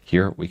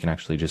 Here we can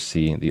actually just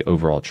see the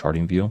overall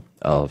charting view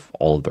of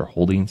all of their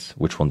holdings,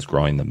 which one's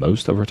growing the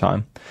most over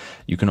time.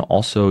 You can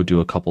also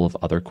do a couple of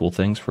other cool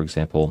things. For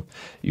example,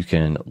 you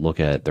can look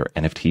at their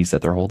NFTs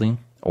that they're holding,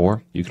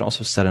 or you can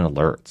also set an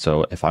alert.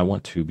 So if I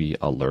want to be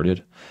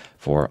alerted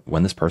for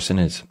when this person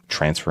is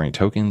transferring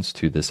tokens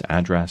to this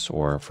address,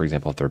 or for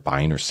example, if they're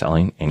buying or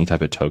selling any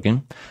type of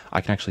token, I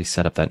can actually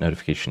set up that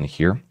notification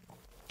here,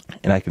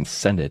 and I can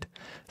send it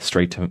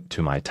straight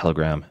to my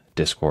Telegram,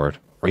 Discord,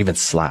 or even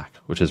Slack,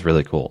 which is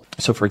really cool.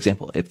 So for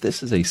example, if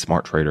this is a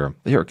smart trader,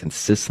 they are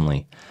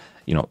consistently,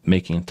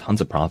 making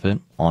tons of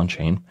profit on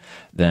chain,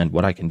 then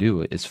what I can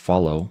do is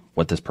follow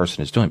what this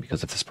person is doing,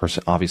 because if this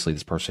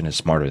person is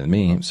smarter than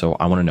me, so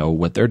I want to know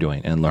what they're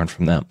doing and learn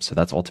from them. So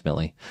that's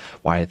ultimately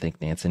why I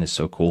think Nansen is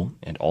so cool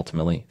and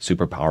ultimately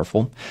super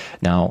powerful.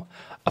 Now,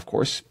 of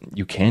course,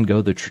 you can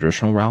go the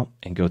traditional route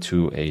and go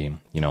to a,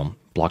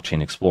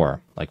 blockchain explorer,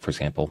 like for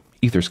example,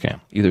 Etherscan.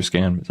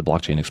 Etherscan is a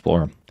blockchain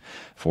explorer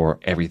for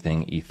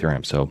everything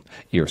Ethereum. So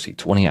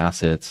ERC20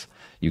 assets,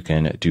 you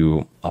can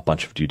do a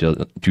bunch of due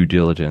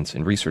diligence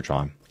and research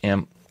on.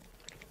 And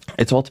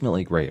It's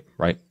ultimately great,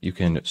 right? You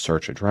can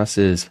search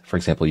addresses. For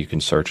example, you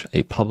can search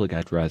a public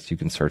address. You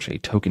can search a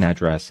token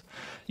address.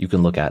 You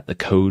can look at the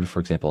code, for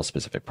example, a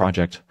specific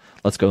project.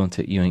 Let's go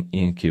into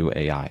ENQ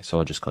AI. So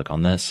I'll just click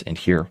on this, and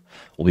here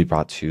we'll be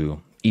brought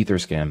to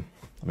Etherscan.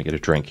 Let me get a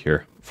drink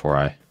here before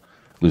I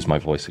lose my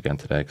voice again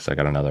today, because I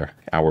got another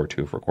hour or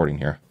two of recording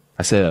here.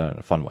 I say that in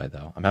a fun way,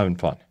 though. I'm having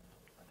fun.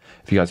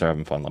 If you guys are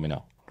having fun, let me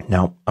know.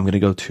 Now, I'm going to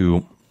go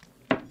to,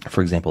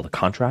 for example, the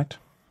contract.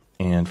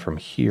 And from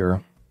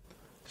here,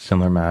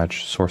 similar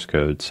match source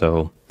code.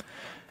 So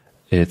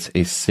it's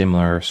a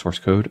similar source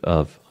code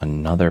of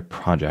another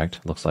project.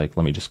 Looks like,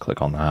 let me just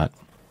click on that.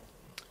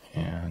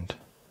 And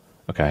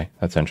okay,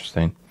 that's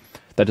interesting.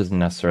 That doesn't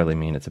necessarily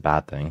mean it's a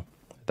bad thing.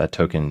 That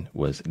token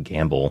was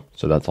Gamble.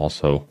 So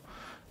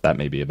that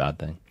may be a bad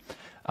thing.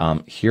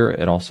 Here,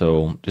 it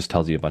also just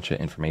tells you a bunch of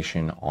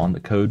information on the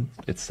code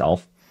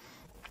itself.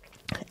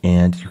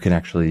 And you can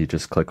actually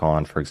just click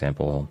on, for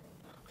example,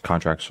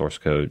 contract source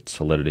code,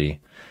 Solidity,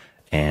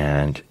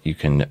 and you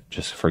can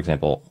just, for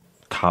example,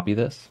 copy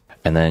this,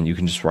 and then you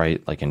can just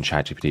write, like in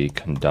ChatGPT,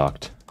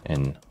 conduct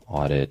an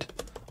audit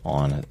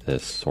on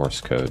this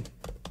source code.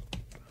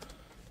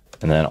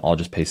 And then I'll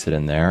just paste it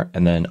in there.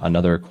 And then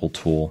another cool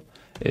tool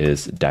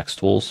is Dex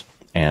Tools.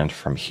 And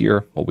from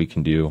here, what we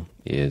can do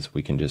is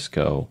we can just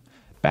go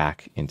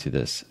back into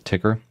this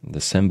ticker,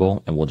 the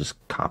symbol, and we'll just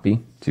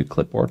copy to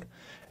clipboard.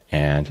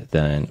 And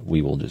then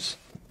we will just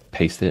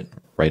paste it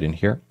right in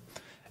here.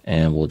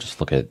 And we'll just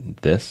look at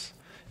this,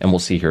 and we'll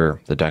see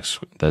here the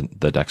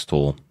Dex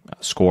tool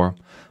score.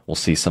 We'll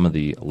see some of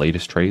the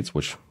latest trades,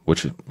 which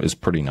is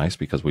pretty nice,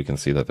 because we can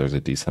see that there's a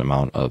decent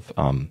amount of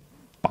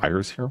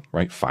buyers here,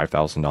 right?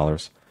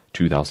 $5,000,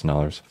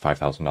 $2,000,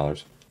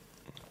 $5,000.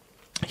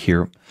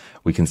 Here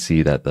we can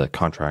see that the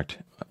contract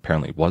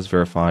apparently was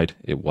verified.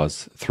 It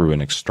was through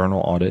an external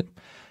audit.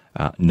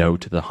 No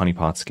to the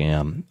honeypot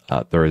scam.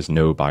 There is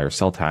no buyer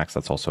sell tax.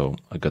 That's also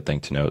a good thing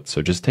to note.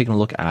 So just taking a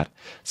look at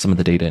some of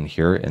the data in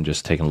here and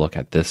just taking a look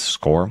at this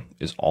score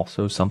is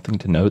also something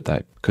to note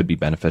that could be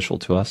beneficial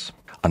to us.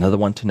 Another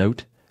one to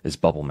note is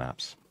bubble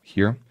maps.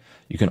 Here,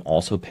 you can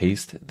also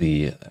paste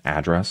the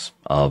address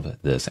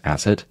of this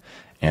asset.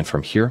 And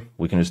from here,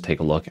 we can just take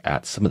a look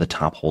at some of the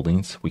top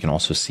holdings. We can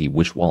also see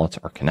which wallets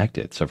are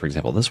connected. So for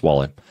example, this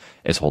wallet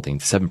is holding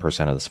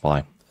 7% of the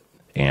supply,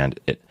 and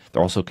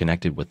they're also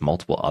connected with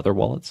multiple other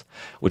wallets,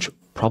 which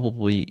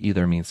probably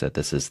either means that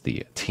this is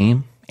the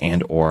team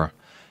and or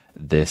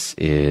this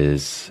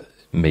is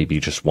maybe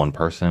just one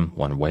person,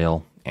 one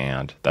whale,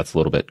 and that's a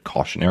little bit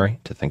cautionary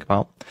to think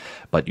about.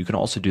 But you can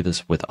also do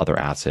this with other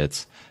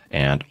assets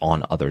and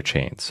on other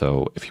chains.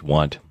 So if you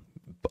want,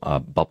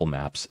 Bubble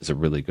Maps is a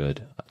really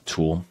good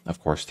tool,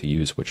 of course, to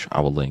use, which I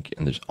will link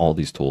in all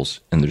these tools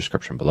in the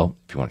description below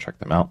if you want to check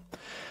them out.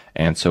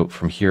 And so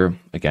from here,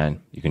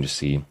 again, you can just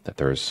see that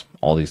there's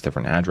all these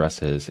different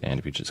addresses. And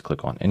if you just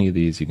click on any of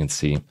these, you can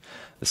see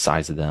the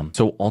size of them.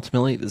 So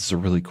ultimately, this is a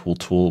really cool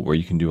tool where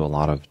you can do a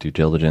lot of due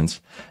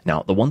diligence.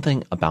 Now, the one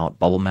thing about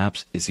Bubble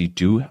Maps is you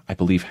do, I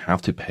believe,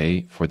 have to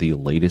pay for the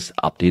latest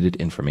updated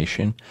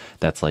information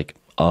that's like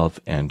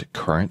of and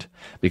current,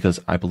 because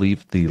I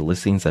believe the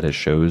listings that it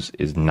shows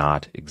is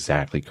not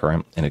exactly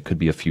current, and it could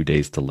be a few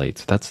days delayed.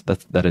 So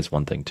that is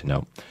one thing to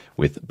note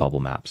with Bubble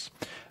Maps.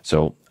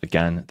 So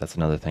again, that's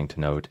another thing to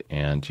note.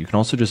 And you can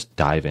also just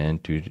dive in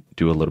to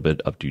do a little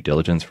bit of due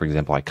diligence. For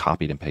example, I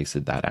copied and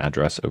pasted that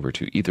address over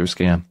to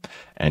Etherscan,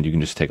 and you can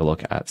just take a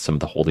look at some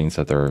of the holdings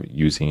that they're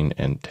using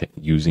and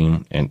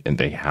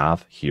they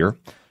have here.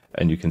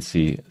 And you can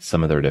see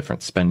some of their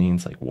different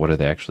spendings, like what are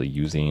they actually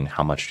using?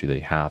 How much do they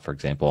have, for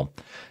example?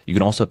 You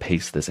can also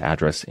paste this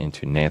address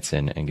into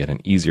Nansen and get an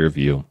easier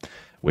view,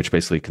 which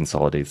basically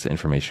consolidates the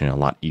information in a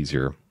lot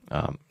easier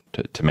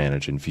to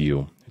manage and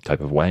view type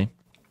of way.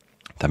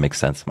 That makes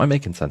sense. Am I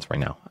making sense right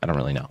now? I don't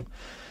really know.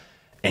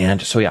 And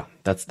so, yeah,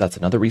 that's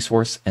another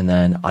resource. And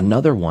then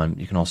another one,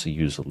 you can also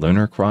use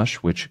Lunar Crush,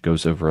 which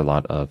goes over a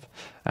lot of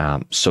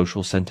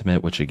social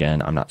sentiment, which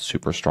again, I'm not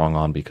super strong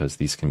on because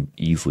these can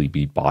easily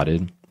be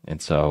botted. And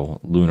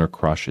so Lunar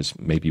Crush is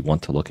maybe one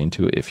to look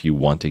into if you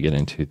want to get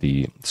into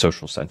the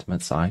social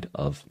sentiment side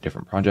of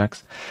different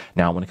projects.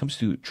 Now, when it comes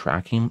to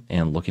tracking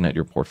and looking at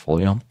your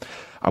portfolio,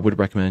 I would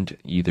recommend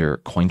either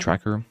Coin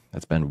Tracker.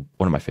 That's been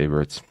one of my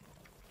favorites.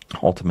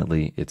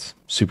 Ultimately, it's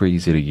super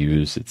easy to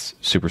use. It's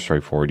super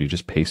straightforward. You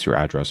just paste your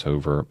address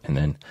over, and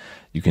then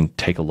you can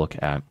take a look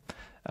at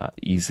an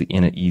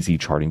easy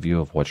charting view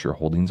of what your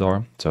holdings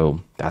are.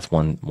 So that's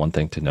one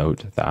thing to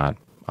note that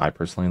I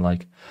personally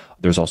like.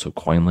 There's also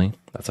Coinly.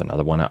 That's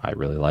another one I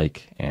really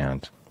like,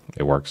 and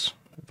it works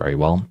very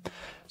well.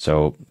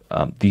 So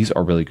these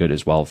are really good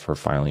as well for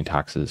filing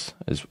taxes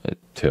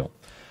too.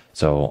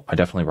 So I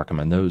definitely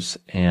recommend those.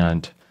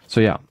 And so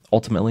yeah,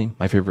 ultimately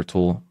my favorite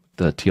tool,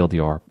 the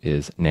TLDR,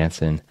 is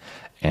Nansen,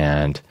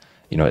 and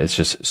it's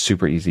just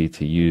super easy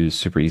to use,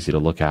 super easy to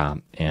look at.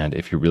 And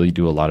if you really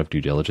do a lot of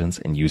due diligence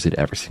and use it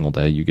every single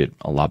day, you get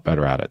a lot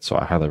better at it. So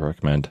I highly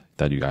recommend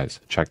that you guys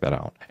check that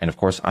out. And of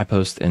course, I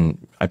post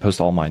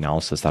all my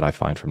analysis that I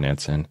find from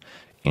Nansen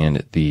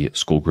in the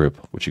school group,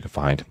 which you can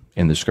find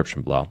in the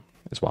description below.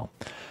 as well.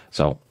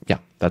 So yeah,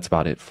 that's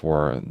about it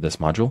for this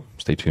module.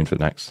 Stay tuned for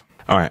the next.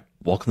 All right,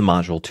 welcome to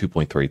module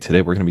 2.3.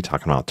 Today we're going to be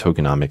talking about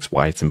tokenomics,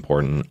 why it's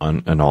important,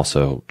 and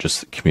also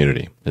just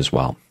community as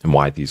well, and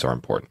why these are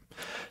important.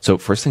 So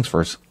first things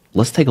first,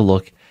 let's take a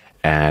look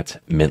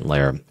at mint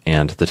layer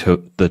and the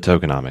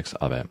tokenomics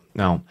of it.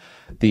 Now,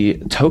 the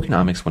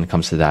tokenomics, when it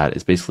comes to that,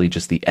 is basically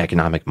just the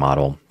economic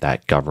model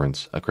that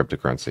governs a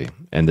cryptocurrency.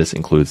 And this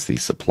includes the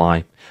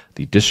supply,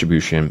 the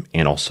distribution,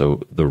 and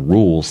also the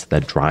rules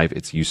that drive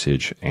its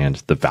usage and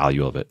the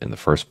value of it in the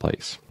first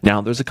place.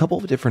 Now, there's a couple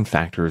of different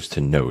factors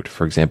to note.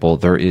 For example,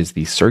 there is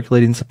the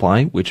circulating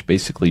supply, which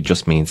basically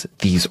just means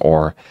these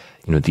are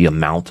the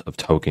amount of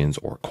tokens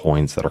or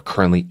coins that are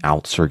currently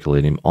out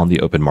circulating on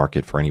the open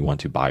market for anyone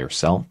to buy or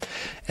sell.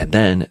 And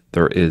then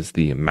there is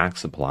the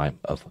max supply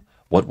of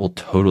what will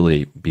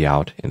totally be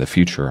out in the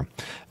future,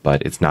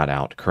 but it's not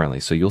out currently.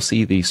 So you'll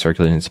see the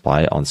circulating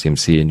supply on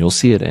CMC, and you'll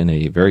see it in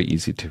a very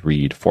easy to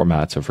read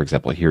format. So for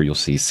example, here you'll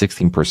see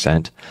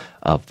 16%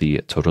 of the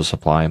total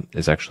supply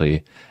is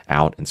actually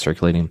out and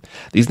circulating.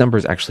 These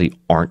numbers actually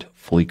aren't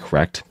fully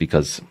correct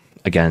because,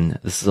 again,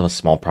 this is a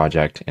small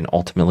project, and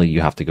ultimately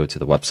you have to go to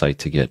the website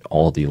to get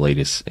all the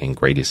latest and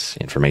greatest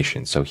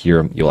information. So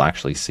here you'll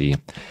actually see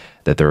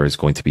that there is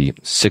going to be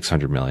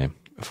 600 million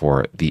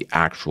for the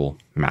actual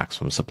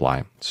maximum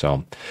supply.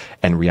 So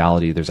in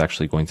reality, there's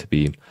actually going to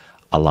be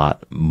a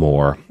lot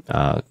more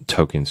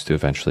tokens to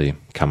eventually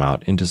come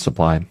out into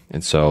supply.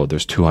 And so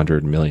there's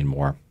 200 million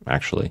more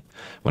actually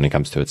when it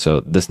comes to it. So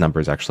this number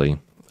is actually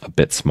a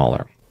bit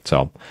smaller.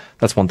 So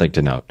that's one thing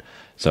to note.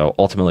 So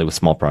ultimately with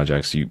small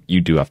projects, you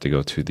do have to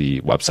go to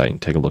the website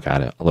and take a look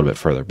at it a little bit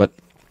further. But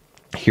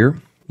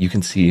here you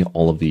can see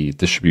all of the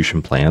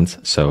distribution plans.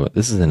 So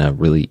this is in a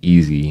really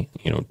easy,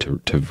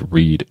 to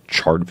read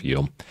chart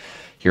view.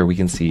 Here we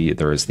can see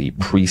there is the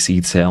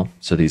pre-seed sale.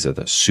 So these are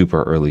the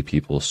super early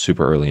people,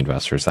 super early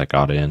investors that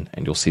got in,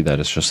 and you'll see that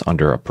it's just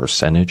under a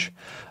percentage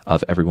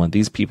of everyone.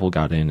 These people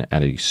got in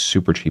at a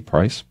super cheap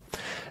price.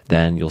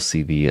 Then you'll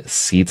see the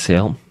seed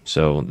sale.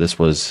 So this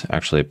was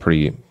actually a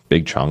pretty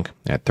big chunk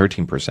at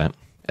 13%.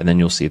 And then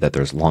you'll see that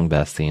there's long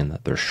vesting,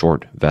 there's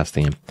short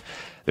vesting,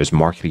 there's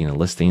marketing and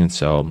listing.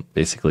 So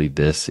basically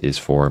this is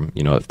for,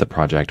 if the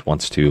project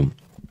wants to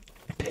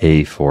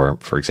pay for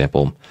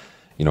example,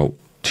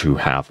 to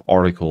have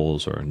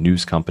articles or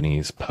news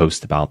companies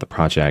post about the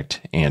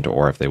project, and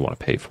or if they want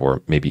to pay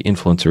for maybe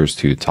influencers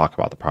to talk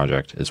about the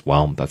project as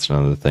well. That's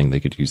another thing they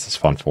could use this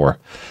fund for.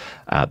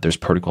 There's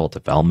protocol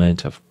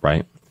development of,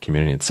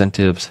 community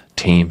incentives,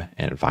 team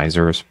and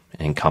advisors,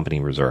 and company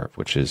reserve,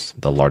 which is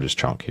the largest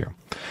chunk here.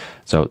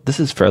 So this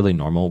is fairly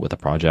normal with a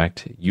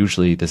project.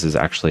 Usually this is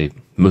actually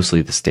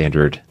mostly the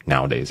standard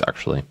nowadays,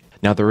 actually.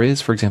 Now there is,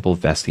 for example,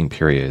 vesting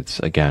periods,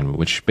 again,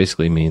 which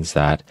basically means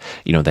that,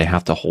 they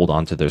have to hold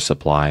on to their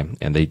supply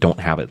and they don't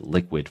have it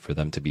liquid for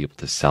them to be able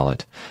to sell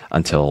it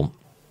until,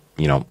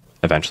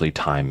 eventually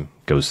time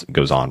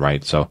goes on,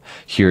 right? So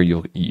here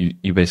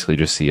you basically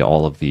just see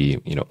all of the,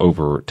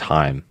 over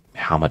time,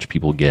 how much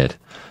people get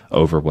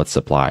over what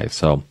supply.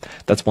 So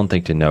that's one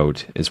thing to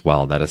note as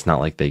well, that it's not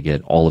like they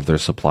get all of their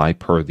supply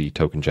per the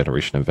token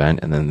generation event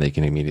and then they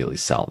can immediately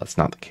sell. That's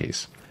not the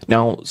case.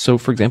 Now, so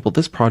for example,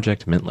 this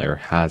project mint layer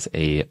has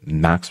a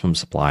maximum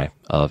supply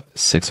of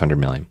 600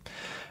 million.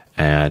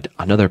 And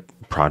another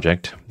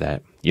project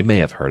that you may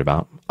have heard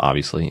about,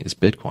 obviously, is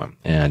Bitcoin.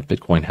 And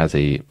Bitcoin has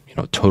a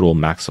total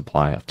max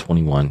supply of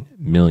 21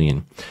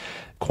 million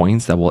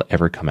coins that will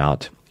ever come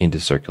out into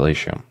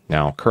circulation.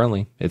 Now,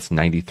 currently, it's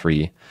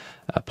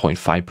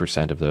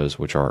 93.5% of those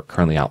which are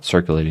currently out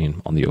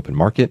circulating on the open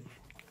market.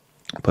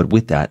 But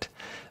with that,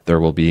 there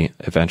will be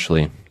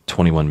eventually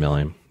 21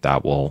 million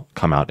that will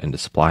come out into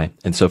supply.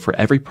 And so for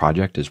every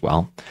project as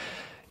well,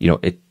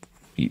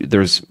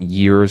 there's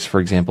years, for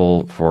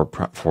example,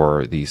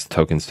 for these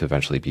tokens to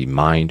eventually be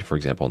mined. For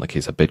example, in the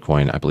case of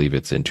Bitcoin, I believe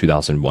it's in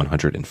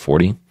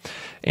 2140.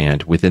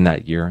 And within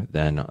that year,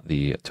 then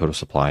the total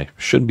supply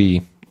should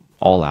be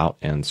all out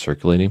and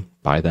circulating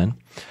by then.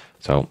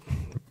 So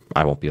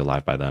I won't be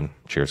alive by then.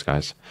 Cheers,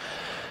 guys.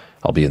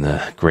 I'll be in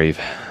the grave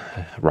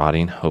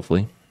rotting,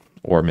 hopefully.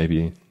 Or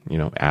maybe,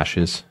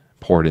 ashes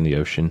poured in the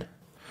ocean.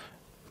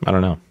 I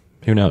don't know.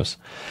 Who knows?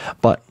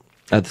 But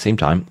at the same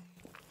time,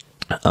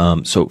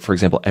 so for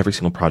example, every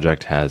single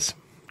project has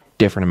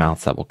different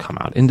amounts that will come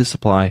out into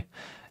supply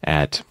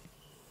at,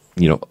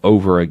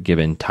 over a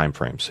given time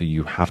frame. So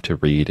you have to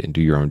read and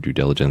do your own due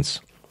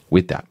diligence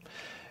with that.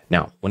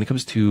 Now, when it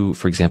comes to,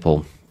 for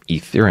example,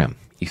 Ethereum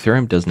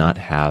does not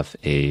have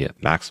a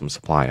maximum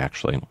supply,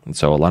 actually. And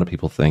so a lot of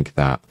people think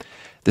that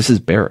this is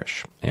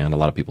bearish. And a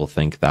lot of people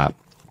think that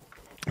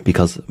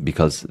because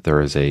there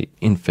is a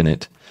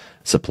infinite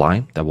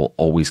supply that will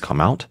always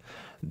come out,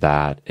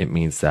 that it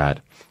means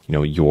that,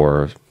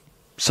 your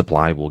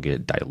supply will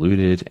get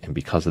diluted. And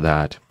because of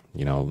that,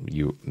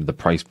 the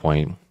price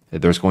point,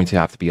 there's going to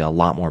have to be a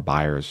lot more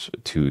buyers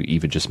to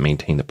even just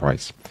maintain the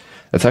price.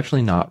 That's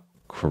actually not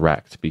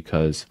correct,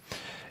 because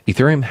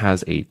Ethereum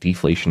has a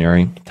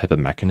deflationary type of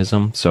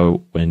mechanism.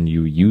 So when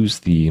you use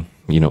the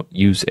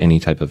use any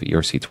type of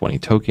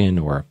ERC20 token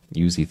or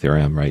use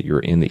Ethereum, right? You're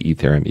in the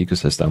Ethereum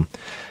ecosystem.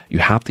 You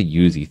have to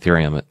use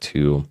Ethereum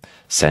to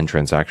send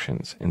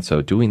transactions. And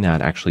so doing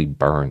that actually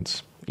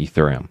burns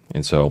Ethereum.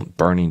 And so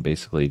burning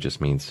basically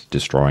just means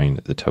destroying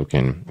the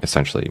token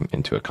essentially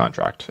into a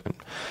contract. And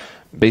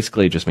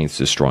basically it just means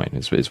destroying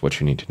is what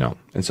you need to know.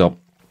 And so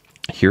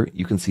here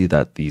you can see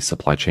that the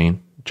supply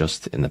chain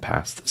just in the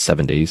past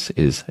 7 days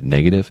is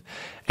negative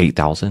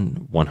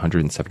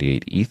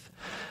 8,178 ETH.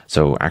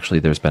 So actually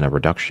there's been a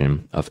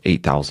reduction of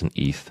 8,000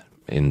 ETH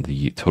in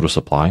the total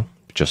supply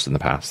just in the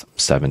past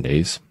 7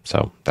 days.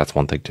 So that's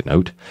one thing to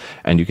note.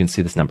 And you can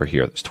see this number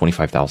here. There's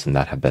 25,000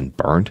 that have been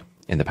burned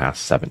in the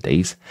past 7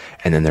 days.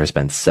 And then there's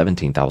been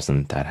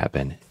 17,000 that have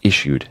been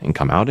issued and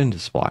come out into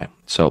supply.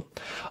 So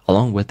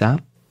along with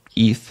that,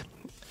 ETH,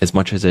 as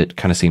much as it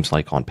kind of seems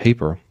like on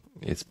paper,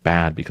 it's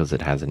bad because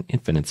it has an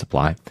infinite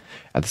supply.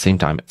 At the same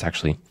time, it's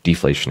actually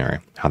deflationary,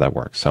 how that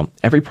works. So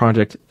every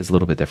project is a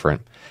little bit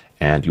different,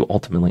 and you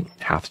ultimately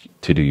have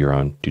to do your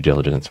own due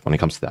diligence when it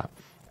comes to that.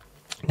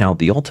 Now,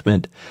 the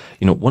ultimate,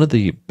 one of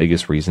the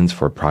biggest reasons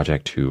for a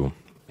project to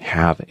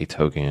have a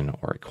token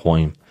or a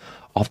coin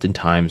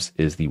oftentimes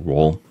is the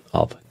role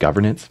of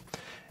governance.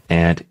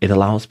 And it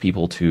allows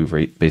people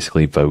to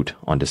basically vote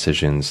on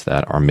decisions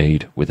that are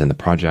made within the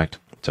project.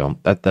 So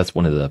that's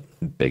one of the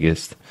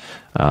biggest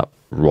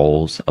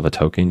roles of a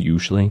token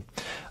usually.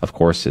 Of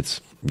course, it's,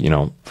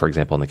 for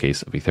example, in the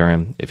case of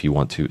Ethereum, if you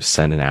want to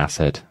send an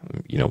asset,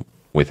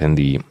 within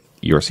the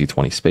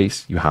ERC20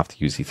 space, you have to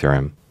use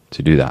Ethereum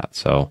to do that.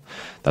 So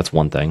that's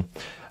one thing.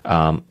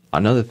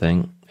 Another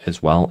thing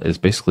as well is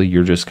basically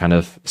you're just kind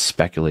of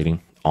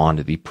speculating on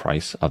the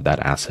price of that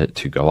asset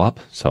to go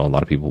up. So a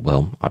lot of people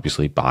will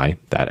obviously buy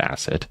that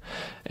asset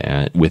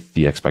and with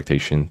the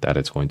expectation that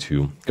it's going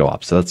to go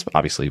up. So that's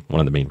obviously one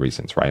of the main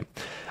reasons, right?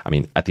 I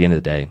mean, at the end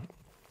of the day,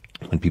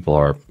 when people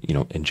are,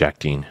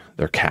 injecting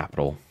their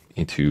capital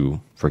into,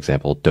 for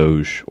example,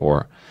 Doge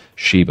or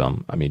Shiba,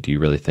 I mean, do you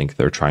really think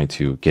they're trying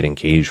to get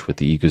engaged with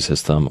the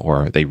ecosystem,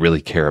 or they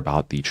really care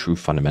about the true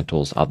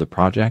fundamentals of the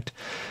project?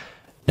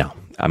 No,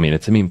 I mean,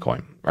 it's a meme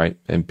coin, right?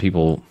 And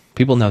people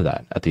know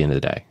that at the end of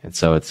the day. And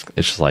so it's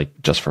just like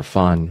just for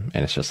fun,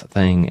 and it's just a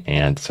thing.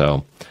 And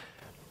so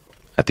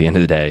at the end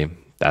of the day,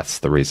 that's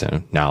the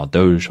reason. Now,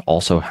 Doge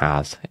also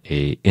has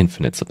a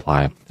infinite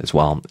supply as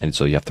well. And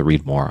so you have to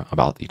read more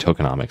about the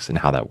tokenomics and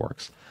how that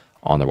works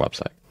on their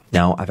website.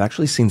 Now, I've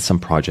actually seen some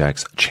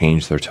projects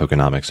change their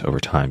tokenomics over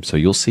time. So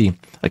you'll see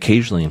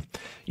occasionally,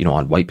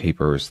 on white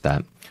papers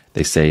that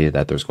they say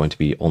that there's going to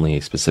be only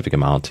a specific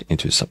amount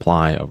into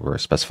supply over a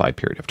specified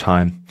period of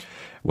time,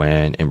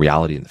 when in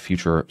reality, in the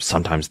future,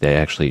 sometimes they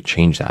actually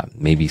change that.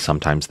 Maybe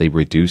sometimes they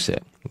reduce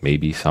it.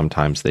 Maybe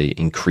sometimes they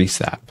increase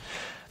that.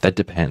 That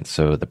depends.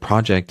 So the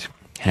project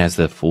has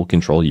the full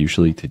control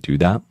usually to do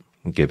that,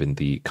 given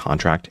the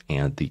contract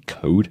and the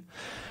code.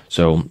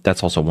 So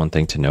that's also one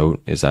thing to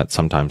note, is that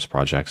sometimes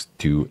projects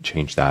do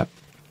change that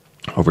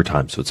over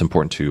time. So it's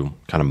important to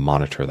kind of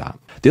monitor that.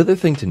 The other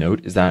thing to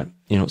note is that,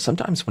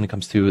 sometimes when it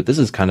comes to, this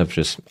is kind of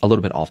just a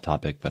little bit off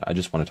topic, but I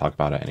just want to talk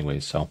about it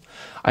anyways. So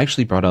I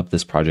actually brought up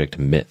this project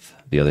Myth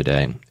the other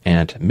day,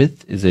 and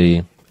Myth is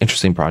a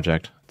interesting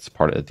project. It's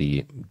part of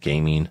the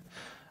gaming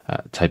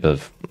type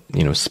of,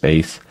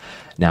 space.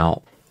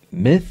 Now,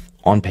 Myth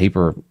on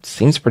paper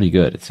seems pretty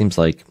good. It seems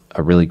like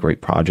a really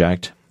great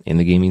project in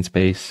the gaming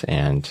space.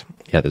 And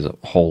yeah, there's a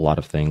whole lot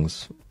of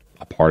things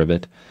a part of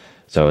it.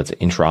 So it's an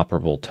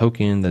interoperable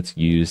token that's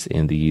used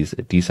in these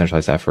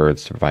decentralized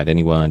efforts to provide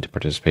anyone to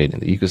participate in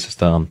the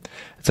ecosystem,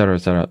 et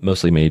cetera,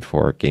 mostly made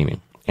for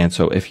gaming. And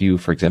so if you,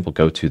 for example,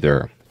 go to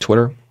their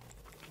Twitter,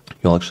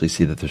 you'll actually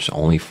see that there's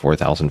only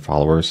 4,000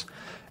 followers.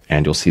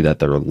 And you'll see that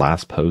their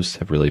last posts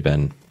have really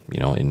been,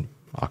 in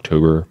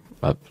October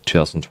of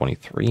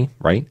 2023,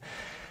 right?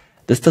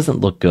 This doesn't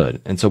look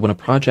good. And so when a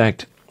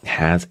project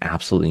has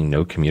absolutely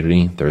no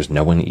community, there's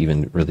no one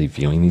even really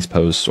viewing these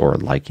posts or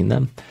liking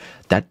them,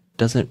 that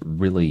doesn't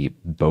really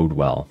bode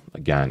well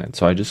again. And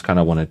so I just kind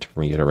of wanted to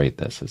reiterate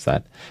this, is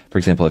that, for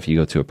example, if you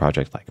go to a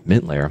project like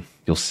MintLayer,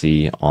 you'll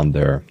see on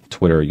their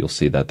Twitter, you'll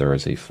see that there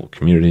is a full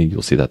community.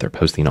 You'll see that they're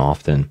posting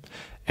often,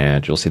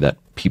 and you'll see that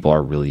people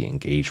are really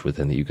engaged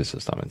within the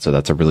ecosystem. And so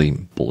that's a really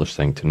bullish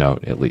thing to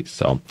note, at least.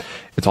 So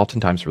it's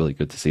oftentimes really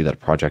good to see that a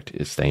project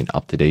is staying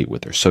up to date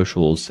with their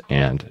socials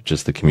and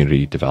just the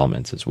community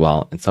developments as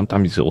well. And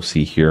sometimes you'll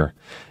see here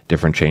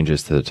different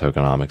changes to the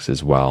tokenomics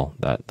as well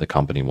that the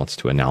company wants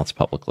to announce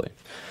publicly.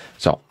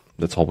 So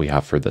that's all we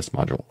have for this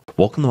module.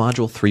 Welcome to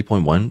module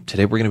 3.1.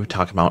 Today we're going to be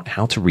talking about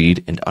how to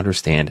read and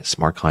understand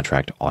smart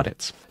contract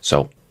audits.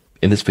 So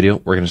in this video,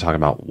 we're going to talk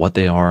about what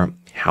they are,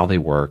 how they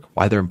work,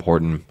 why they're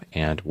important,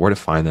 and where to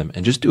find them,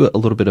 and just do a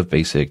little bit of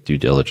basic due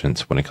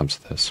diligence when it comes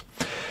to this.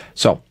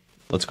 So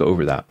let's go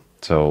over that.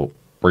 So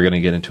we're going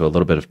to get into a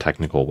little bit of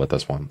technical with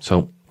this one.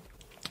 So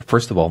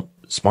first of all,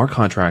 smart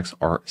contracts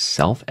are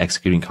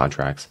self-executing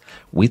contracts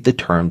with the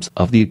terms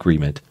of the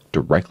agreement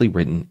directly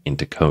written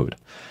into code.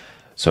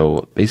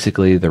 So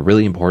basically, they're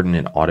really important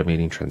in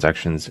automating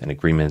transactions and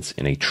agreements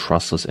in a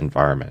trustless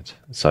environment,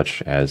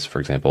 such as,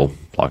 for example,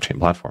 blockchain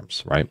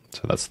platforms, right?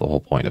 So that's the whole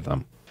point of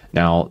them.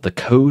 Now, the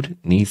code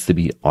needs to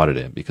be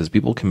audited because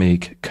people can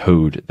make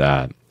code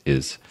that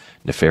is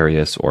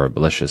nefarious or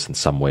malicious in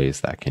some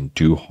ways that can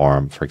do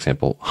harm. For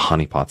example,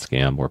 honeypot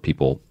scam, where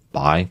people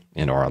buy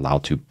and are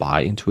allowed to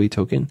buy into a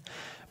token,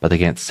 but they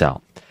can't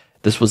sell.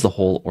 This was the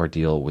whole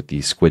ordeal with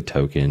the Squid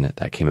token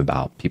that came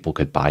about. People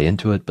could buy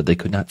into it, but they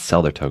could not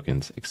sell their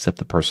tokens except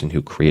the person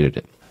who created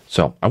it.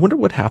 So I wonder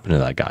what happened to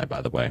that guy,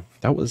 by the way.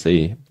 That was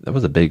a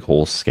big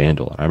whole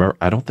scandal.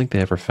 I don't think they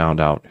ever found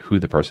out who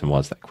the person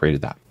was that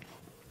created that.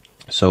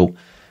 So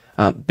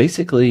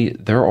basically,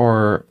 there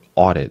are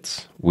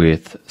audits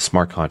with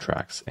smart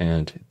contracts,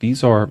 and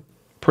these are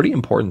pretty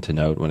important to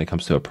note when it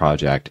comes to a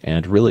project.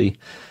 And really,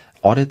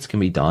 audits can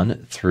be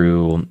done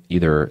through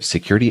either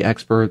security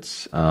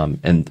experts,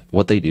 and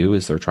what they do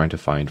is they're trying to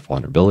find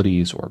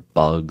vulnerabilities or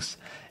bugs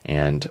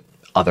and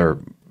other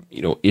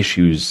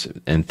issues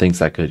and things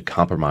that could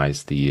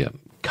compromise the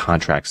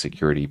contract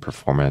security,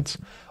 performance,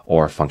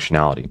 or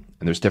functionality.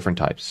 And there's different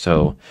types.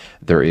 So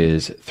there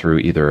is through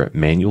either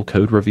manual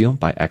code review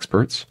by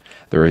experts,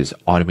 there is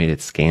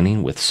automated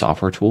scanning with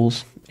software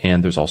tools,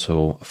 and there's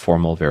also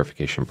formal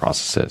verification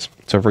processes.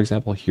 So for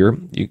example, here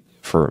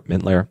for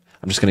MintLayer,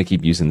 I'm just going to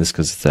keep using this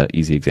because it's an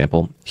easy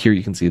example. Here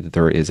you can see that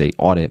there is an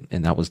audit,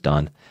 and that was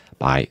done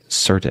by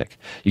Certic.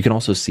 You can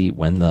also see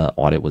when the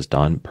audit was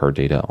done per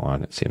data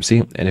on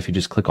CMC. And if you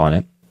just click on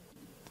it,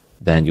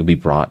 then you'll be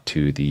brought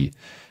to the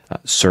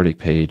Certic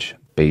page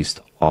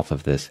based off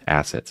of this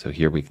asset. So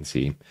here we can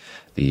see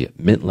the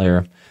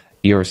MintLayer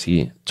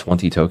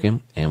ERC20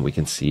 token, and we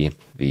can see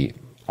the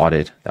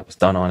audit that was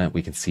done on it.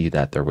 We can see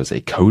that there was a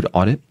code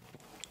audit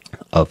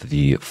of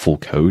the full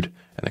code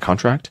and the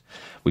contract.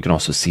 We can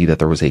also see that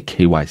there was a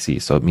KYC.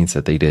 So it means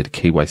that they did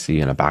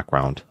KYC in a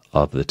background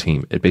of the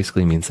team. It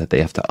basically means that they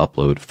have to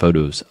upload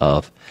photos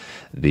of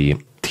the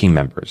team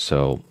members.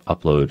 So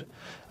upload,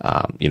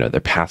 their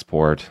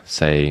passport,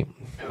 say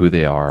who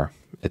they are,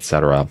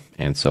 etc.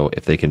 And so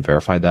if they can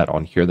verify that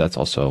on here, that's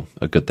also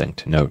a good thing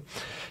to note.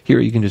 Here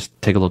you can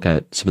just take a look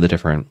at some of the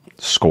different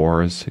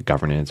scores: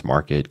 governance,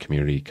 market,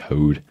 community,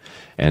 code,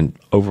 and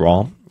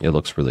overall it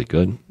looks really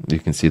good. You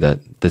can see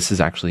that this is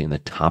actually in the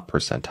top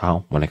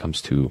percentile when it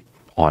comes to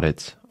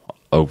audits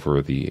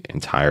over the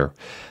entire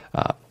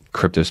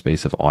crypto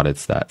space of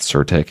audits that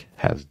Certic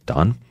has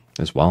done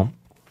as well.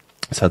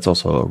 So that's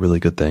also a really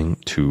good thing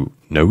to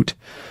note.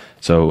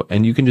 So,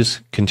 and you can just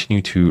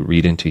continue to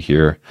read into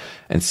here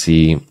and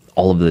see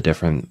all of the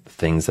different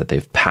things that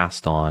they've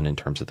passed on in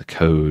terms of the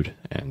code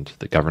and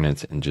the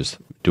governance, and just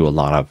do a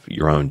lot of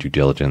your own due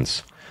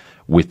diligence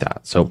with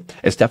that. So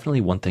it's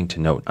definitely one thing to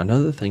note.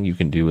 Another thing you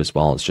can do as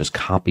well is just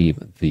copy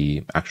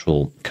the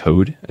actual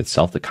code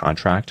itself, the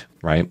contract,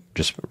 right?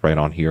 Just right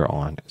on here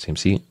on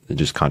CMC, and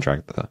just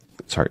copy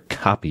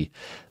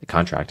the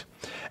contract,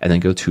 and then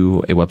go to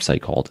a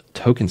website called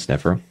Token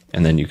Sniffer,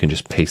 and then you can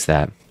just paste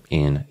that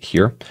in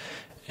here.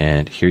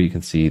 And here you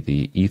can see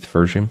the ETH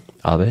version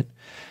of it.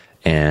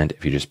 And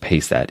if you just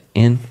paste that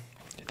in,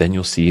 then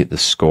you'll see the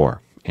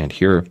score. And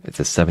here it's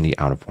a 70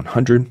 out of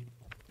 100.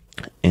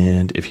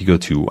 And if you go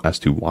to as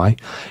to why,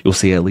 you'll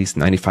see at least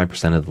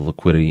 95% of the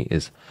liquidity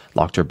is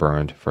locked or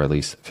burned for at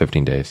least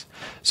 15 days.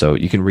 So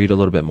you can read a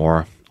little bit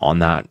more on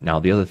that. Now,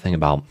 the other thing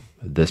about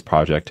this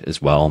project as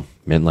well,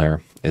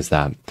 MintLayer, is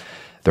that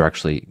they're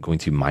actually going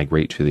to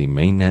migrate to the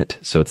mainnet.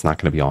 So it's not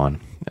going to be on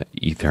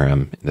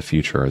Ethereum in the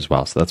future as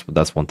well. So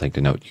that's one thing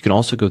to note. You can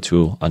also go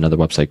to another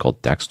website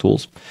called Dex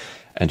Tools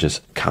and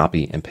just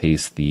copy and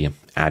paste the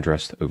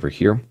address over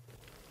here.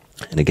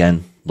 And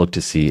again, look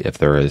to see if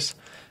there is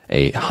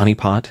a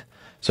honeypot.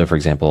 So for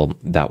example,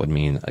 that would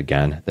mean,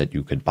 again, that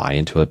you could buy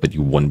into it, but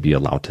you wouldn't be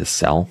allowed to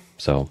sell.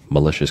 So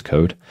malicious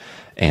code.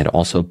 And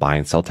also buy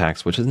and sell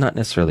tax, which is not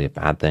necessarily a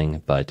bad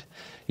thing, but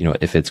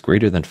if it's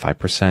greater than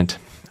 5%,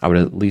 I would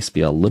at least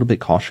be a little bit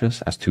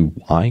cautious as to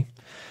why,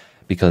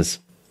 because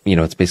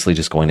it's basically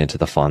just going into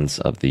the funds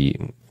of the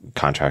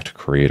contract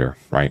creator,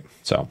 right?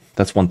 So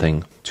that's one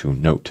thing to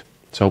note.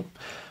 So,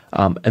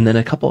 and then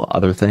a couple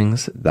other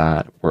things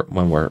that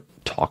when we're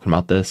talking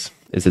about this,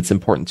 is it's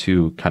important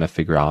to kind of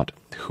figure out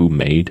who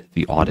made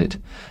the audit.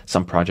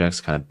 Some projects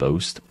kind of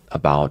boast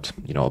about,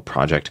 a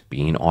project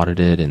being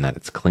audited and that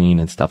it's clean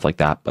and stuff like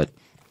that. But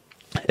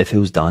if it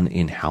was done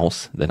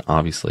in-house, then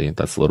obviously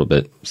that's a little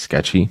bit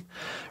sketchy,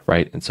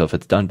 right? And so if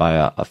it's done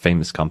by a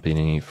famous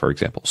company, for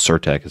example,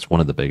 Certic is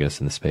one of the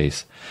biggest in the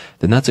space,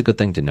 then that's a good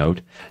thing to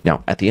note.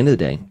 Now, at the end of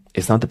the day,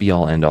 it's not the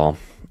be-all, end-all.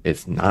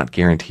 It's not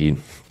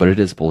guaranteed, but it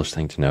is a bullish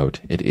thing to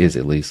note. It is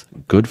at least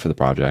good for the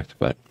project,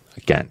 but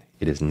again,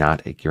 it is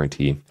not a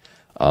guarantee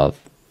of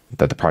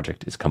that the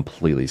project is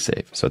completely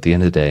safe. So at the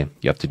end of the day,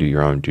 you have to do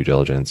your own due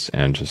diligence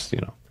and just,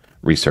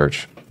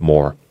 research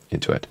more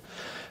into it.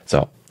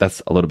 So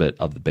that's a little bit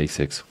of the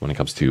basics when it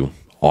comes to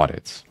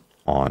audits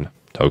on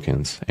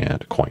tokens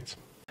and coins.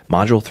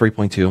 Module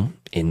 3.2,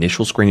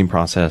 initial screening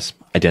process,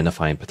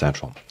 identifying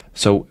potential.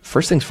 So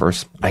first things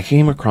first, I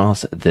came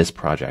across this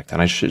project,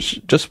 and I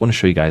just want to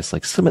show you guys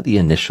like some of the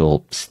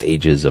initial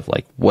stages of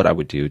like what I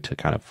would do to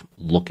kind of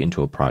look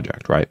into a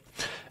project, right?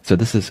 So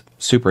this is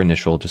super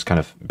initial, just kind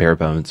of bare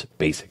bones,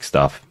 basic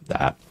stuff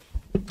that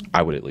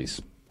I would at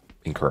least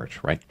encourage,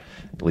 right?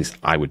 At least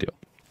I would do.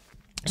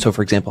 So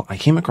for example, I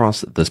came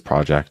across this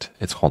project.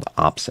 It's called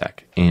OPSEC,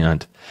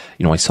 and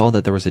I saw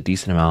that there was a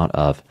decent amount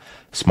of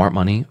smart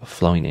money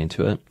flowing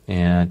into it,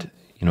 and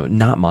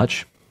not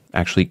much.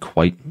 Actually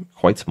quite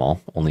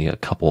small, only a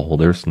couple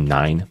holders,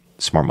 9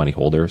 smart money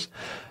holders,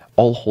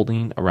 all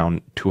holding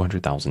around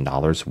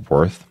 $200,000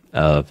 worth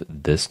of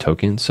this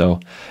token. So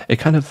it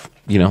kind of,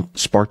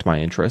 sparked my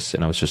interest,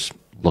 and I was just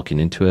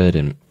looking into it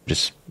and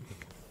just,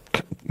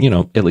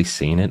 at least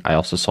seeing it. I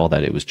also saw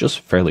that it was just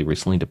fairly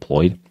recently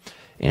deployed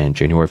in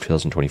January of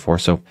 2024.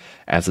 So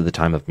as of the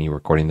time of me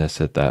recording this,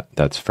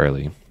 that's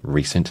fairly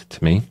recent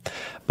to me,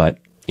 but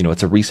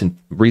it's a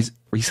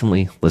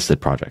recently listed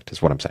project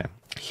is what I'm saying.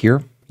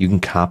 Here, you can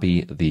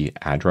copy the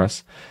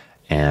address,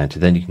 and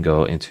then you can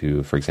go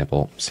into, for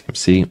example,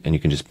 CMC, and you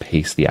can just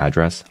paste the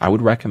address. I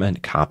would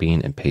recommend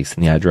copying and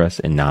pasting the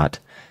address and not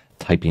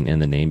typing in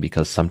the name,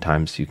 because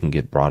sometimes you can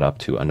get brought up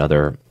to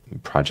another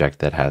project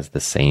that has the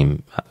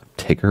same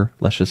ticker,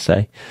 let's just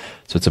say.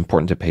 So it's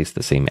important to paste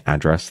the same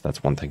address.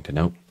 That's one thing to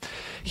note.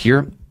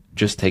 Here,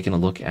 just taking a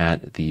look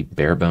at the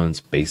bare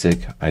bones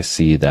basic, I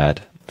see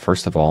that,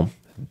 first of all,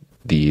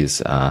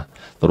 these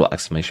little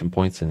exclamation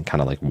points and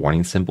kind of like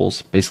warning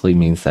symbols basically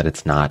means that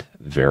it's not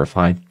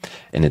verified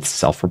and it's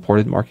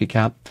self-reported market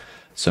cap.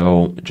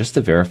 So just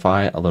to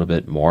verify a little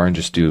bit more and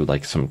just do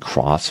like some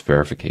cross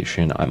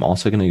verification, I'm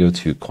also going to go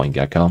to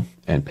CoinGecko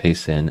and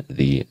paste in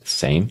the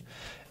same.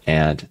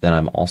 And then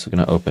I'm also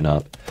going to open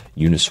up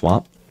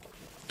Uniswap,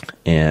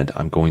 and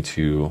I'm going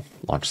to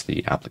launch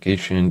the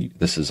application.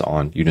 This is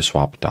on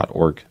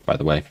uniswap.org, by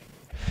the way.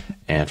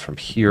 And from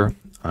here,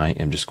 I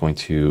am just going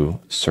to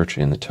search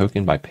in the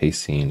token by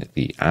pasting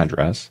the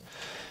address.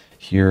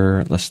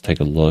 Here, let's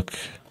take a look.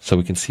 So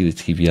we can see the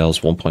TVL is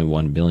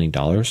 $1.1 million.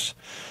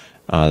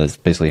 That's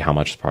basically how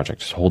much the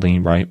project is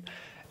holding, right?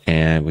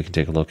 And we can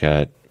take a look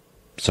at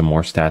some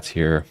more stats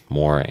here,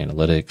 more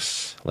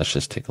analytics. Let's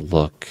just take a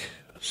look.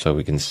 So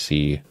we can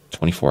see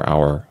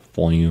 24-hour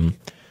volume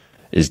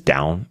is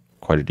down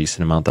quite a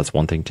decent amount. That's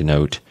one thing to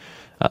note.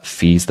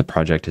 Fees the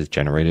project has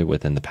generated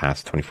within the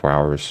past 24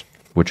 hours,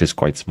 which is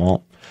quite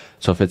small.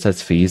 So if it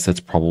says fees,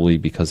 that's probably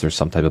because there's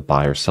some type of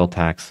buy or sell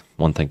tax.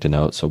 One thing to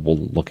note. So we'll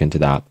look into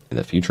that in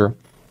the future.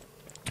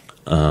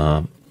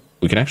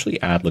 We can actually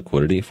add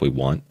liquidity if we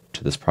want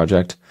to this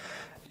project.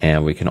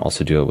 And we can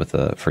also do it with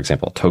for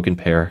example, a token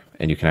pair.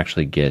 And you can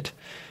actually get,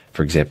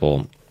 for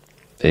example,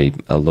 a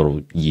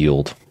little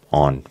yield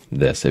on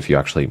this if you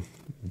actually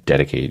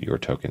dedicate your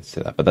tokens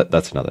to that. But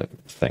that's another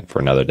thing for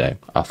another day,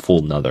 a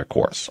full another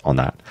course on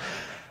that.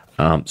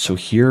 So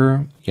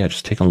here,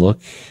 just take a look,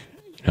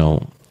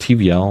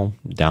 TVL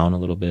down a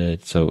little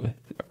bit. So,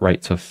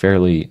 right, so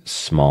fairly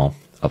small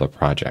of a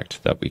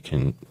project that we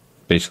can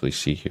basically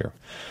see here.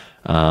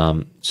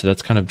 So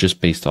that's kind of just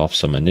based off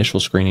some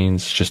initial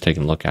screenings, just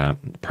taking a look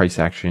at price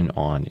action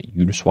on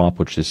Uniswap,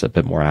 which is a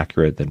bit more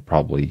accurate than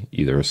probably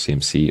either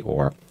CMC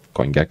or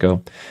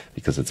CoinGecko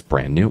because it's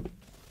brand new.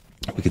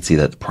 We can see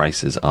that the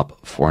price is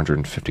up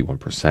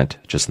 451%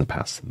 just in the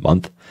past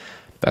month.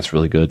 That's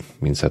really good.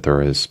 It means that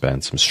there has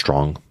been some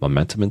strong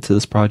momentum into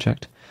this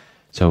project.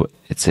 So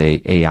it's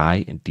a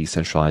AI and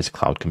decentralized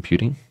cloud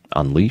computing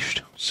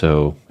unleashed.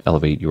 So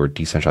elevate your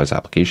decentralized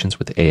applications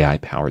with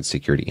AI-powered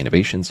security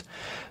innovations.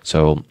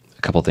 So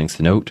a couple of things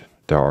to note.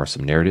 There are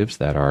some narratives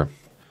that are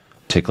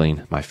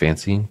tickling my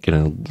fancy,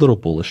 getting a little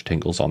bullish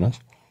tingles on this.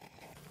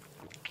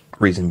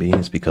 Reason being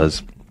is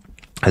because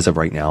as of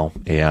right now,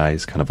 AI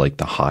is kind of like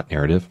the hot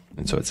narrative.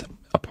 And so it's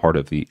a part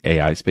of the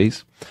AI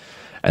space.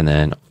 And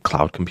then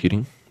cloud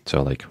computing.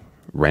 So like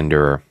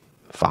render,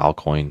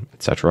 Filecoin,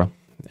 etc.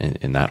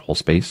 In that whole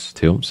space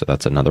too. So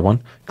that's another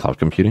one, cloud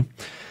computing.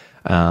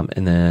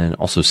 And then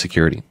also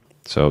security.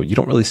 So you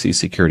don't really see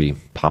security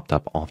popped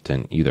up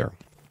often either.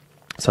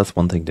 So that's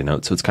one thing to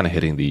note. So it's kind of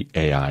hitting the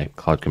AI,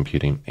 cloud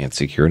computing, and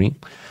security.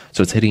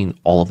 So it's hitting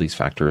all of these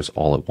factors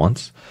all at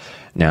once.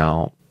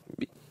 Now,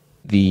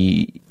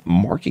 the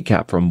market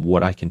cap, from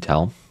what I can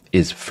tell,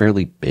 is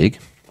fairly big.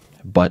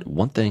 But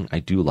one thing I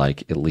do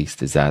like, at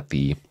least, is that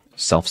the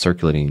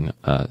self-circulating,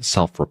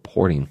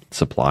 self-reporting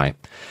supply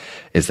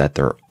is that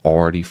they're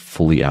already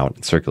fully out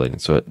and circulating.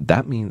 So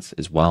that means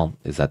as well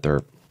is that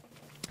there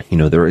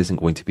isn't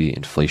going to be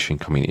inflation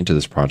coming into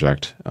this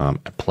project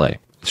at play.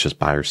 It's just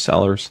buyers,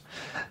 sellers,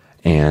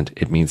 and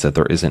it means that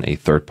there isn't a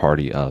third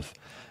party of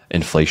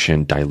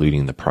inflation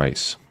diluting the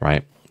price,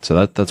 right?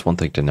 So that's one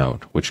thing to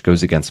note, which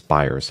goes against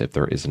buyers if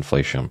there is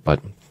inflation,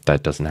 but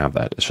that doesn't have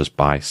that. It's just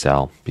buy,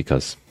 sell,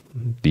 because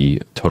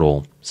the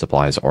total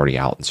supply is already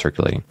out and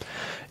circulating,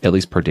 at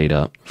least per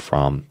data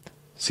from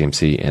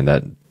CMC, and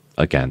that,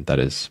 again, that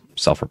is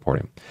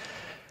self-reporting.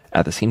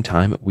 At the same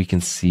time, we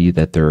can see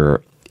that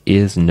there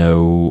is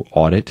no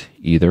audit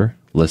either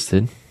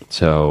listed.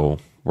 So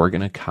we're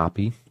going to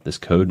copy this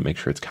code, make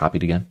sure it's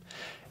copied again.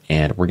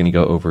 And we're going to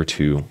go over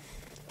to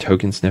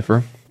Token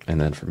Sniffer.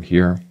 And then from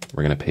here,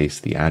 we're going to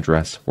paste the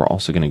address. We're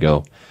also going to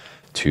go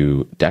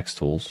to Dex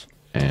Tools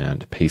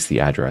and paste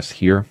the address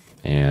here.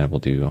 And we'll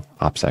do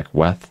OPSEC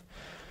WETH.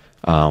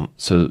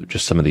 So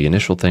just some of the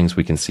initial things,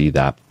 we can see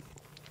that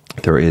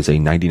there is a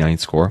 99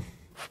 score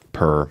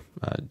per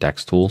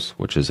Dex Tools,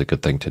 which is a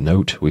good thing to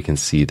note. We can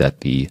see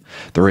that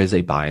there is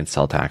a buy and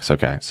sell tax.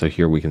 Okay, so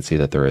here we can see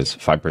that there is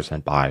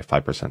 5% buy,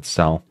 5%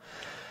 sell.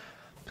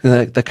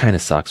 That kind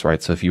of sucks,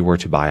 right? So if you were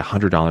to buy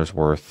 $100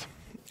 worth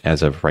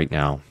as of right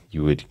now,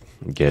 you would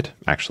get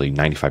actually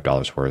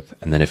 $95 worth.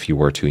 And then if you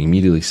were to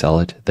immediately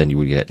sell it, then you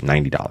would get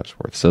 $90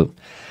 worth. So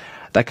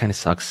that kind of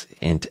sucks.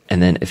 And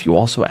then if you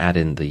also add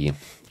in the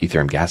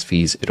Ethereum gas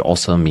fees, it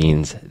also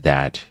means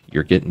that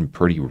you're getting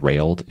pretty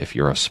railed if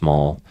you're a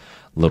small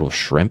little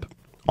shrimp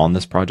on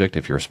this project,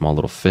 if you're a small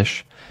little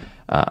fish,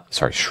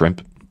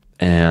 shrimp.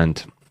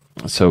 And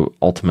so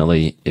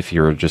ultimately, if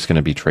you're just going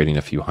to be trading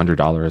a few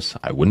 $100s,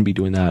 I wouldn't be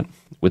doing that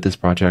with this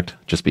project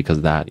just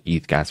because that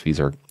ETH gas fees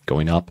are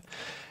going up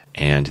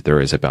and there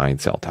is a buy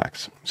and sell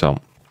tax. So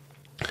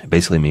it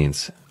basically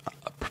means,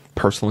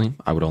 personally,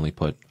 I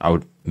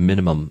would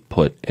minimum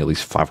put at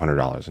least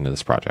 $500 into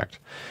this project,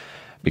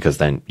 because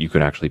then you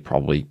could actually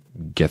probably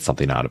get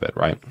something out of it,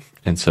 right?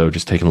 And so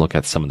just taking a look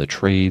at some of the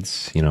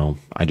trades,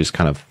 I just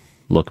kind of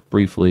look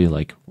briefly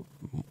like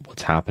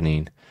what's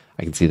happening.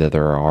 I can see that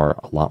there are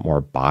a lot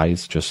more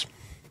buys, just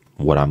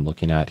what I'm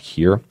looking at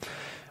here.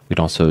 We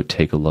can also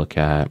take a look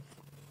at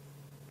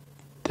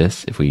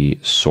this. If we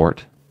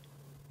sort,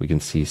 we can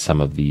see some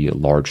of the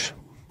large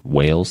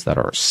whales that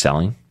are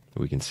selling.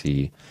 We can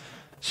see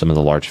some of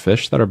the large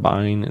fish that are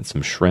buying and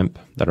some shrimp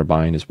that are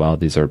buying as well.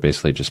 These are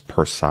basically just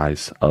per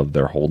size of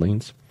their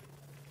holdings.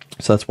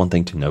 So that's one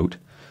thing to note.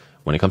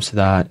 When it comes to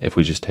that, if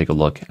we just take a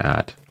look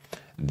at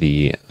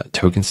the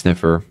token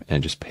sniffer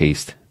and just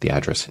paste the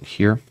address in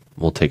here,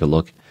 we'll take a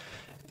look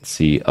and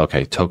see,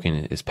 okay,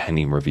 token is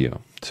pending review.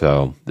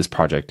 So this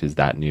project is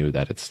that new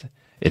that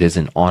it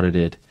isn't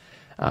audited.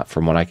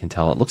 From what I can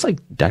tell, it looks like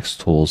Dex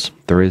Tools,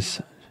 there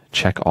is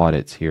check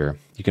audits here.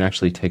 You can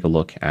actually take a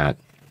look at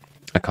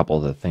a couple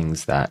of the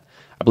things that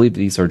I believe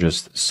these are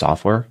just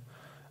software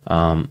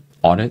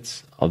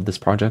audits of this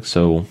project.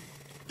 So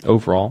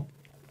overall,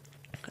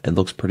 it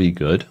looks pretty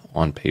good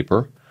on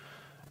paper.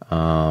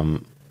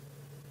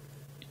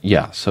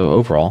 Yeah, so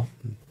overall,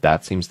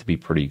 that seems to be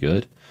pretty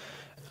good.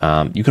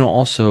 You can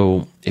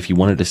also, if you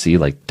wanted to see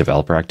like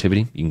developer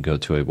activity, you can go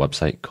to a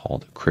website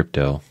called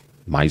Crypto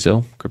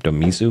Mizu,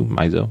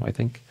 I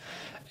think.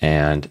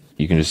 And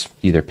you can just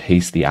either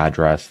paste the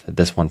address.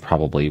 This one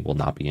probably will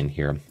not be in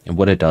here. And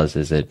what it does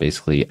is it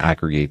basically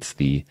aggregates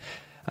the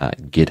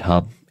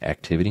GitHub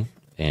activity.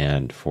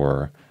 And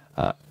for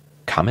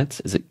commits,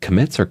 is it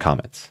commits or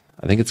comments?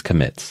 I think it's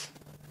commits.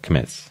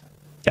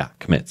 Yeah,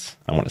 commits,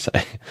 I want to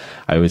say.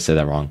 I always say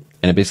that wrong.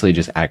 And it basically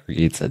just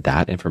aggregates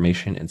that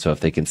information. And so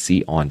if they can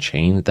see on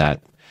chain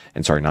that,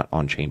 and sorry, not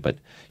on chain, but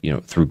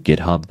through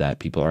GitHub that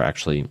people are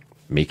actually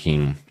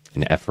making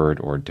an effort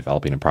or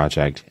developing a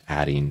project,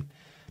 adding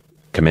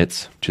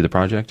commits to the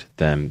project,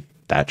 then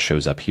that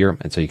shows up here.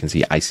 And so you can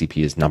see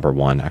ICP is number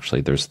one.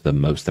 Actually, there's the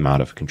most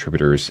amount of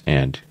contributors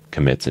and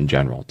commits in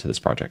general to this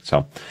project.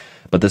 So,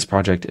 but this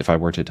project, if I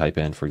were to type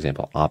in, for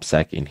example,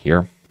 OPSEC in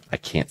here, I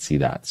can't see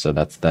that. So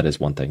that is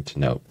one thing to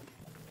note.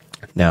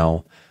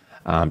 Now,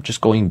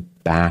 just going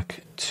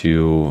back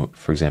to,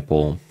 for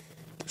example,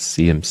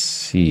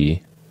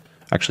 CMC,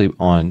 actually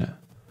on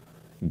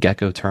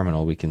Gecko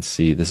Terminal, we can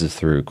see, this is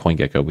through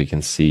CoinGecko, we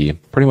can see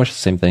pretty much the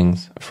same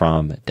things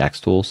from Dex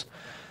Tools.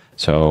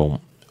 So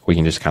we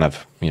can just kind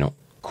of,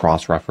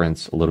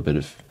 cross-reference a little bit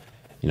of,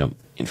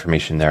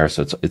 information there.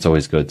 So it's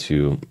always good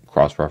to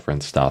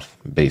cross-reference stuff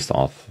based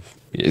off,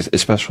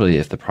 especially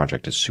if the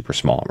project is super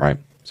small, right?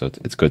 So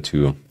it's good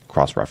to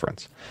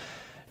cross-reference.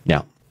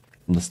 Now,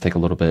 let's take a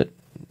little bit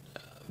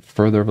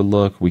further of a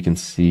look. We can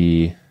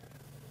see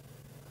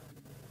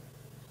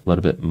a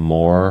little bit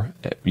more.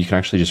 You can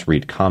actually just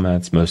read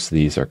comments. Most of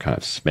these are kind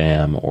of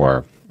spam,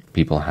 or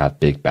people have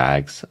big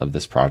bags of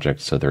this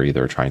project, so they're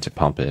either trying to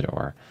pump it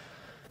or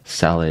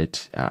sell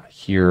it.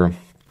 Here,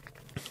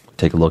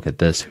 take a look at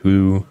this.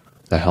 Who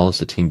the hell is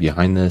the team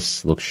behind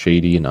this? Looks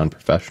shady and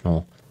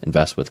unprofessional.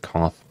 Invest with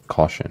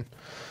caution.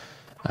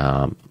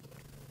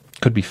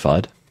 Could be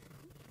FUD.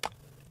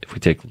 If we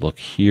take a look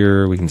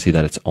here, we can see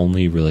that it's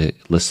only really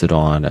listed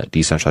on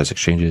decentralized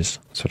exchanges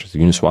such as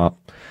Uniswap.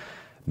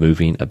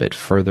 Moving a bit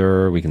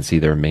further, we can see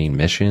their main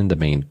mission, the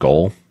main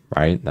goal,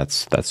 right?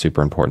 That's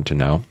super important to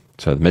know.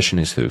 So the mission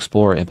is to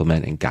explore,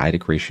 implement, and guide the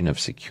creation of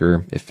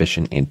secure,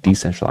 efficient, and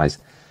decentralized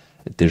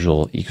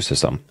digital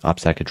ecosystem.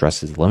 OPSEC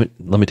addresses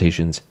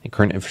limitations in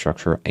current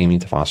infrastructure, aiming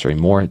to foster a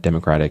more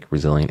democratic,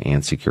 resilient,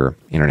 and secure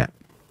internet.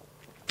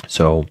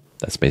 So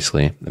that's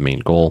basically the main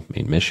goal,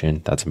 main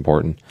mission. That's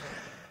important.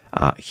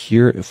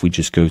 Here, if we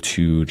just go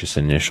to just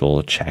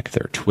initial check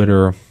their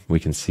Twitter, we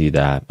can see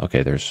that,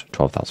 okay, there's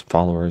 12,000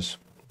 followers.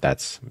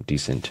 That's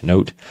decent to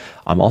note.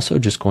 I'm also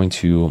just going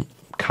to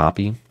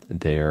copy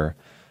their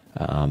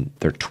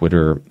their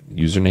Twitter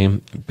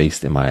username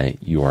based in my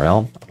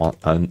URL.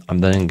 I'm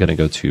then going to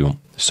go to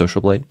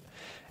Social Blade,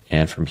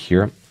 and from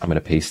here, I'm going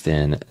to paste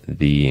in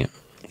the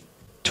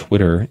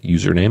Twitter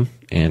username,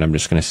 and I'm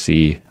just going to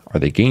see, are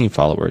they gaining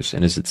followers,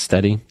 and is it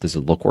steady? Does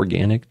it look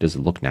organic? Does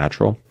it look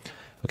natural?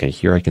 Okay,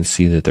 here I can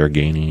see that they're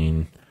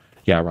gaining,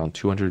 around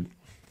 200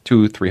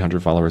 to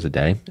 300 followers a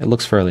day. It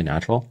looks fairly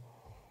natural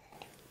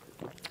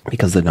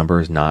because the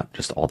number is not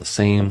just all the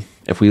same.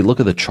 If we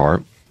look at the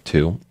chart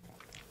too,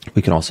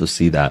 we can also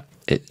see that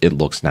it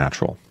looks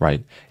natural,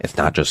 right? It's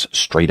not just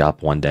straight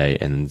up one day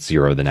and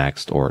zero the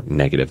next or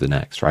negative the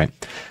next, right?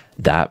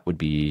 That would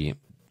be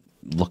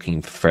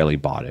looking fairly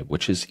botted,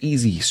 which is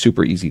easy,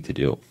 super easy to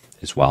do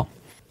as well.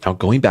 Now,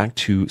 going back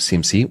to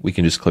CMC, we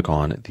can just click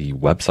on the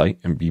website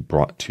and be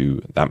brought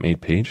to that main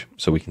page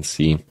so we can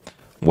see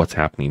what's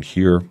happening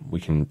here. We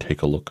can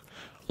take a look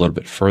a little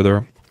bit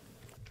further.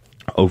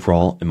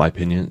 Overall, in my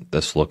opinion,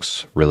 this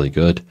looks really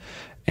good.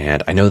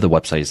 And I know the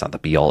website is not the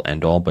be all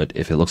end all, but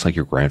if it looks like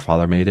your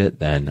grandfather made it,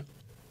 then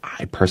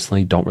I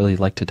personally don't really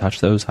like to touch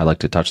those. I like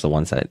to touch the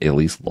ones that at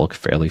least look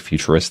fairly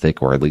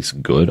futuristic or at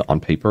least good on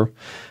paper,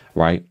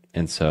 right?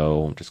 And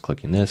so just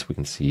clicking this, we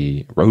can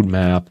see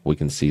roadmap, we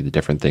can see the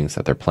different things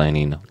that they're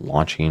planning,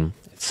 launching,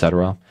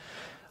 etc.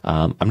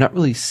 I'm not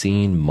really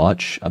seeing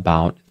much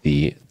about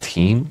the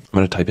team. I'm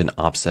going to type in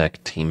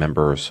OPSEC team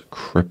members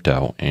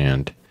crypto,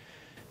 and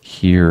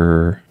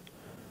here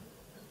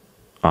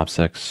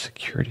OPSEC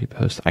security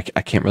post. I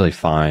can't really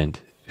find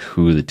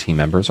who the team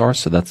members are,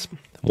 so that's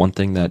one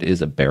thing that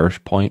is a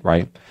bearish point,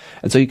 right?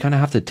 And so you kind of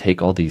have to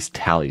take all these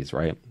tallies,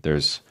 right? There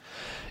is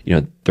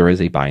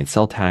a buy and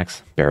sell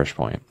tax, bearish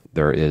point.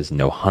 There is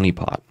no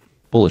honeypot,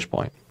 bullish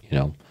point.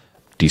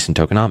 Decent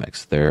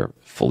tokenomics. They're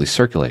fully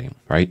circulating,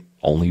 right?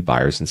 Only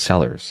buyers and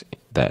sellers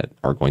that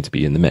are going to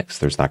be in the mix.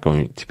 There's not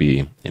going to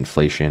be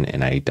inflation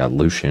and a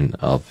dilution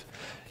of,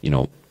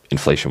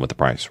 inflation with the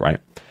price, right?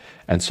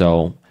 And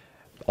so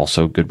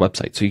also good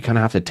website. So you kind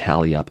of have to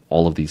tally up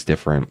all of these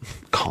different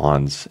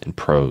cons and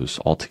pros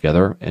all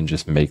together and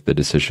just make the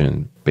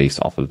decision based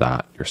off of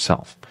that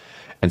yourself.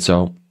 And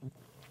so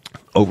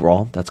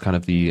overall, that's kind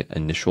of the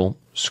initial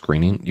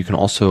screening. You can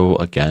also,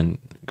 again,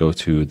 go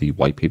to the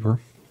white paper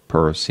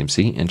per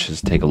CMC and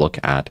just take a look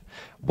at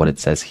what it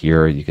says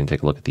here. You can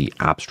take a look at the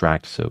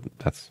abstract. So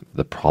that's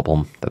the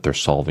problem that they're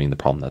solving, the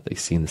problem that they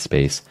see in the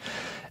space.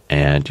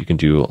 And you can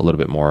do a little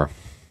bit more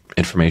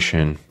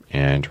information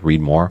and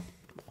read more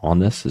on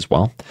this as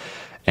well.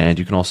 And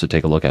you can also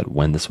take a look at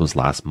when this was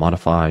last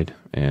modified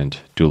and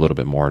do a little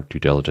bit more due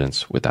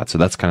diligence with that. So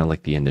that's kind of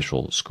like the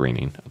initial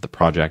screening of the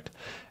project.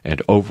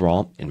 And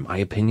overall, in my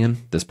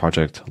opinion, this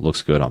project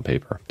looks good on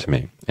paper to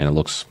me, and it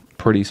looks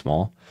pretty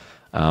small.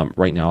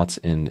 Right now it's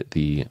in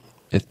the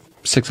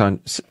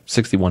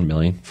 661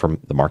 million from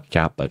the market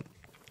cap, but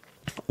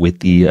with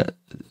the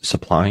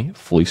supply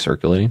fully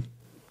circulating,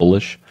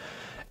 bullish,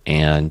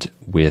 and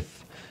with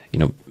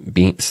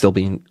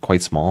being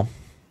quite small,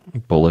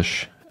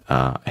 bullish,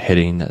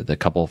 hitting the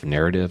couple of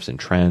narratives and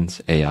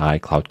trends, AI,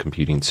 cloud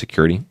computing,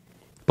 security,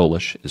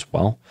 bullish as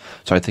well.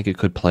 So I think it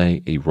could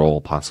play a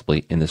role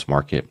possibly in this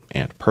market.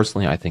 And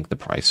personally, I think the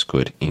price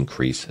could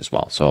increase as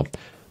well. So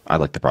I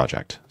like the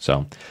project.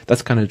 So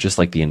that's kind of just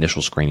like the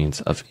initial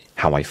screenings of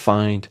how I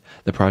find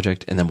the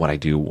project and then what I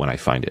do when I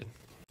find it.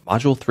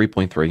 Module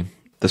 3.3,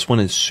 this one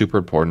is super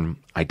important,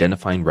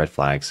 identifying red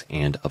flags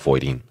and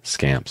avoiding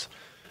scams.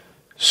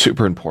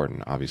 Super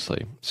important,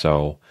 obviously.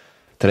 So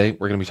today,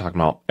 we're going to be talking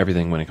about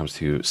everything when it comes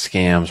to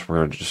scams.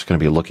 We're just going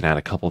to be looking at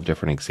a couple of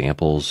different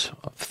examples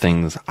of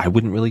things I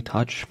wouldn't really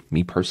touch,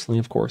 me personally,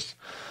 of course.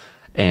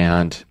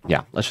 And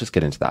yeah, let's just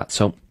get into that.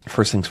 So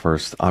first things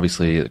first,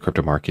 obviously, the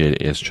crypto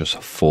market is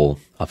just full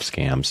of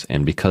scams.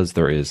 And because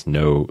there is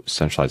no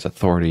centralized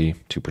authority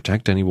to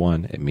protect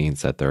anyone, it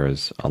means that there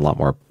is a lot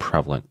more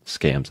prevalent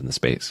scams in the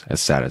space,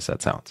 as sad as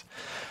that sounds.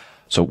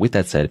 So with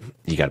that said,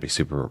 you got to be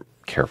super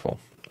careful,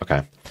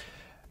 okay?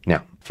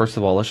 Now, first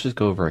of all, let's just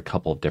go over a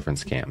couple of different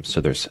scams.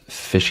 So there's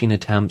phishing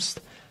attempts.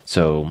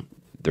 So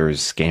there's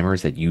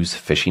scammers that use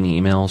phishing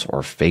emails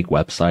or fake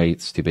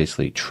websites to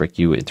basically trick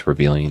you into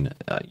revealing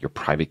your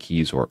private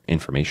keys or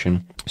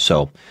information.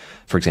 So,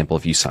 for example,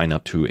 if you sign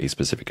up to a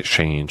specific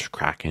exchange,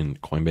 Kraken,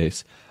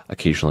 Coinbase,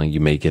 occasionally you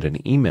may get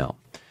an email.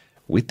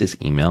 With this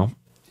email,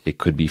 it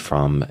could be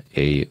from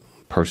a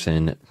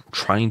person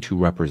trying to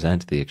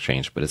represent the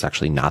exchange, but it's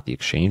actually not the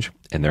exchange.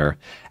 And they're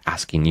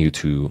asking you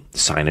to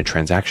sign a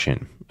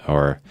transaction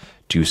or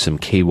do some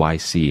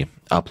KYC,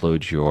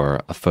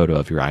 upload a photo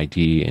of your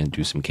ID and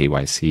do some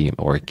KYC,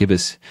 or give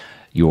us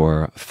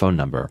your phone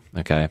number,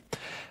 okay?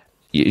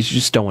 You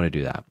just don't want to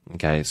do that,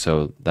 okay?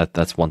 So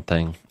that's one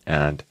thing.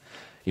 And,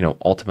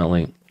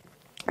 ultimately,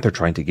 they're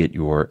trying to get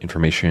your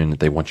information.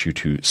 They want you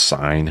to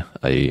sign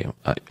a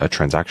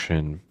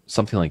transaction,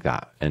 something like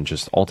that, and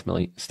just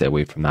ultimately stay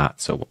away from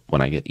that. So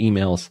when I get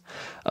emails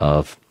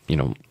of,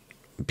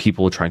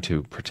 people trying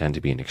to pretend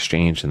to be an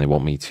exchange and they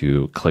want me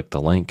to click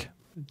the link,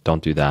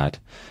 don't do that.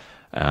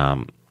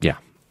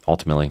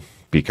 Ultimately,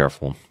 be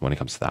careful when it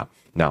comes to that.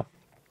 Now,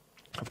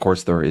 Of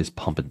course, there is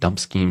pump and dump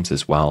schemes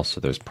as well.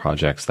 So there's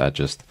projects that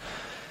just,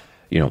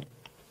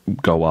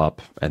 go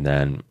up, and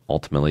then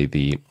ultimately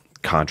the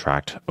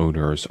contract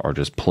owners are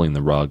just pulling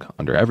the rug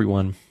under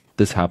everyone.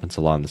 This happens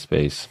a lot in the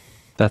space.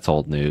 That's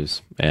old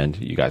news, and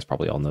you guys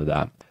probably all know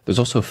that. There's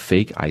also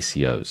fake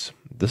ICOs.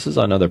 This is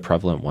another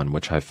prevalent one,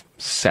 which I've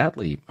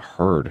sadly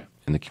heard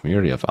in the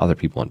community of other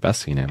people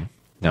investing in.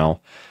 Now,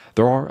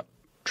 there are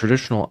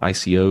traditional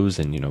ICOs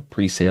and,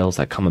 pre-sales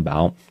that come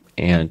about.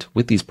 And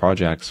with these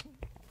projects,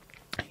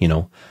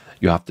 you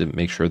have to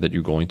make sure that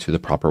you're going to the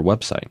proper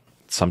website.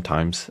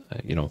 Sometimes,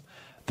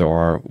 there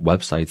are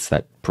websites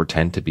that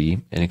pretend to be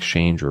an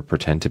exchange or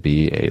pretend to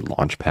be a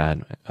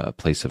launchpad, a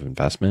place of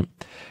investment.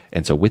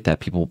 And so with that,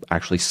 people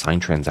actually sign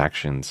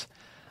transactions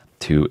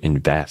to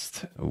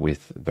invest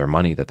with their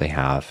money that they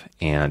have.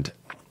 And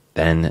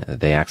then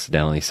they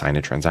accidentally sign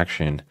a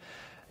transaction,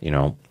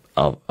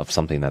 of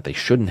something that they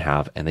shouldn't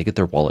have, and they get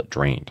their wallet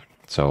drained.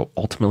 So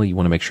ultimately, you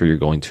want to make sure you're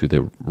going to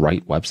the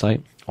right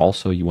website.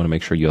 Also, you want to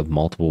make sure you have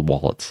multiple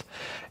wallets.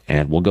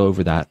 And we'll go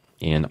over that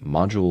in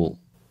module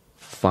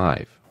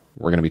 5.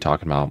 We're going to be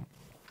talking about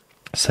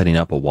setting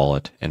up a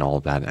wallet and all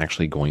of that, and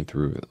actually going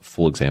through a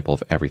full example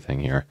of everything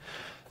here.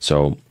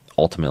 So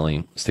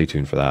ultimately, stay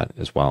tuned for that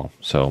as well.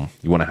 So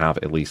you want to have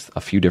at least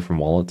a few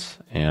different wallets,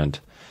 and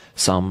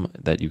some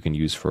that you can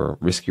use for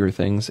riskier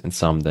things and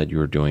some that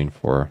you're doing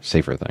for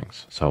safer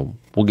things. So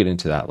we'll get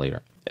into that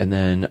later. And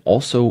then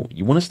also,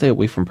 you want to stay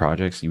away from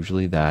projects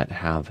usually that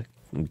have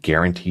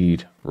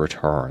guaranteed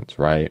returns,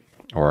 right?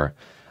 Or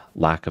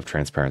lack of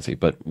transparency,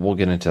 but we'll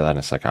get into that in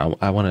a second.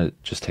 I want to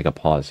just take a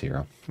pause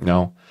here.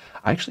 Now,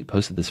 I actually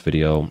posted this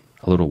video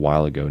a little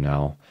while ago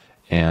now,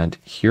 and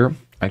here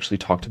I actually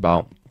talked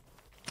about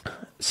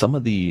some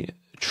of the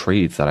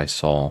trades that I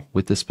saw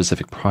with this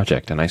specific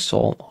project. And I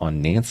saw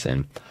on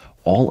Nansen,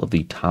 all of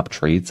the top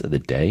trades of the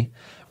day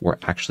were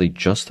actually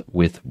just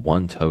with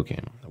one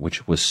token,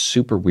 which was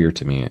super weird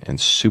to me and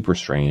super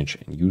strange.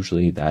 And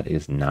usually that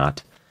is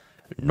not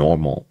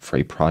normal for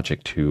a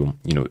project to,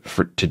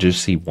 to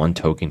just see one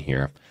token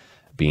here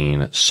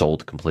being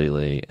sold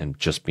completely and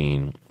just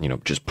being,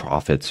 just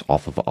profits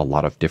off of a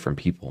lot of different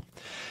people.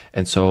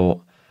 And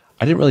so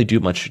I didn't really do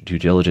much due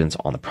diligence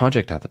on the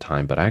project at the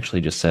time, but I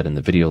actually just said in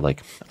the video,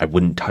 like, I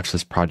wouldn't touch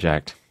this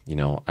project.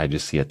 I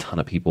just see a ton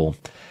of people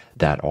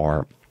that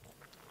are,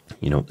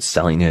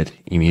 selling it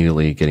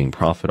immediately, getting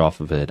profit off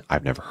of it.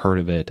 I've never heard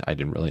of it. I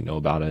didn't really know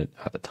about it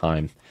at the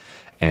time.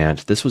 And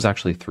this was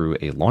actually through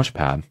a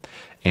launchpad.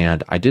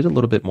 And I did a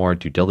little bit more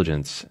due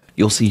diligence.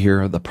 You'll see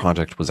here the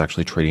project was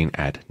actually trading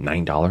at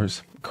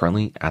 $9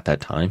 currently at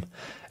that time.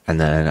 And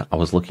then I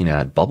was looking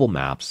at bubble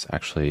maps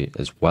actually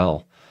as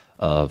well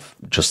of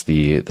just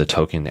the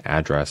token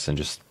address and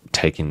just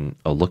taking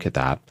a look at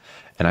that.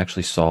 And I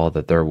actually saw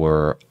that there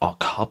were a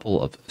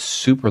couple of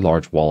super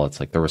large wallets.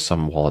 Like there were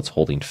some wallets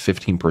holding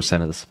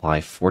 15% of the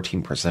supply,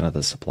 14% of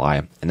the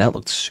supply. And that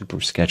looked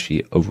super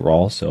sketchy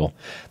overall. So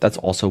that's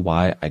also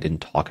why I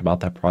didn't talk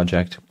about that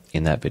project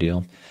in that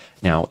video.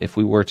 Now, if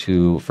we were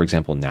to, for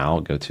example,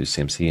 now go to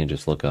CMC and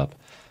just look up,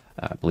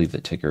 I believe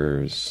the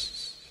ticker's,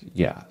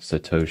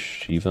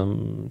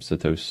 Satoshivum,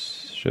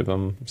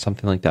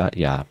 something like that.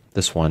 Yeah,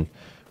 this one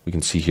we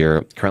can see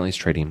here currently is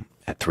trading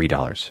at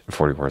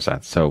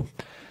 $3.44. So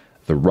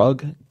the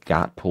rug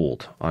got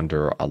pulled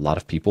under a lot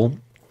of people.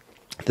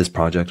 This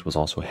project was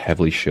also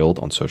heavily shilled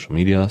on social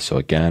media. So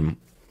again,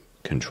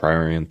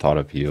 contrarian thought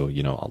of view,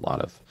 a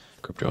lot of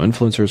crypto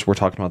influencers were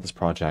talking about this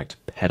project,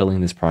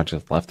 peddling this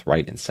project left,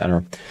 right, and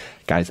center.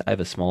 Guys, I have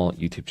a small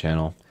YouTube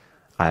channel.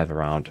 I have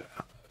around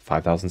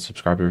 5,000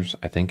 subscribers,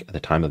 I think, at the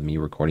time of me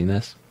recording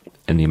this.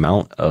 And the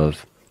amount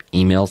of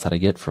emails that I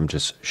get from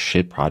just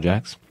shit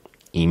projects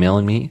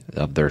emailing me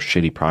of their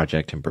shitty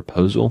project and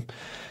proposal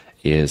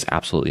is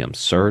absolutely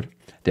absurd.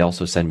 They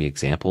also send me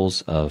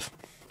examples of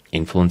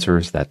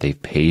influencers that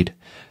they've paid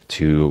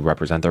to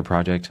represent their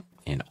project.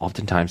 And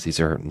oftentimes these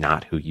are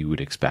not who you would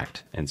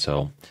expect. And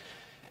so,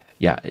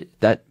 yeah,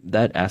 that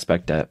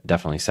aspect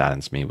definitely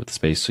saddens me with the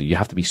space. So you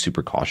have to be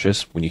super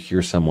cautious when you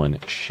hear someone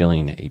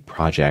shilling a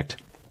project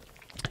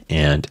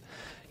and,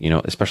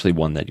 especially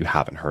one that you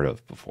haven't heard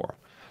of before.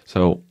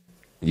 So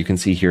you can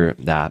see here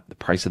that the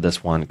price of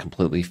this one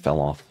completely fell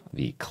off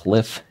the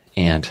cliff.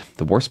 And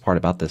the worst part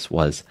about this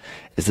is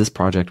this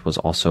project was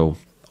also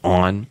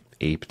on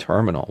Ape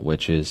Terminal,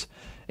 which is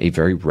a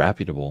very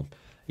reputable,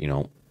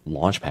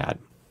 launchpad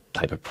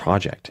type of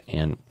project.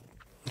 And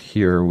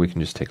here we can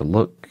just take a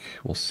look.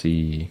 We'll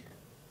see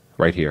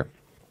right here.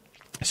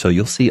 So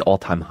you'll see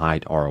all-time high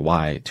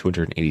ROI,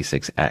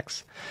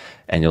 286x,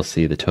 and you'll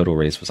see the total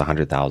raise was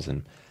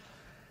 100,000.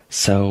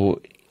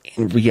 So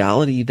in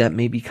reality, that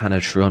may be kind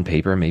of true on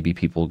paper. Maybe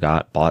people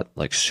got bought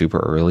like super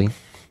early,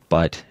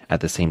 but at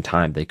the same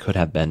time, they could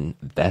have been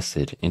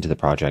vested into the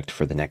project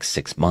for the next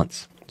 6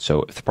 months.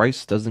 So if the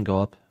price doesn't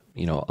go up,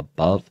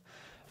 above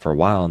for a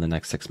while in the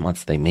next 6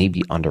 months, they may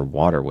be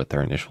underwater with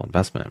their initial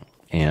investment.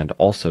 And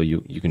also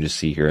you can just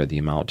see here the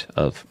amount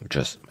of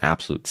just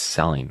absolute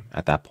selling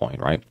at that point,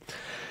 right?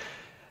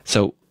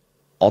 So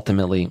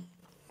ultimately,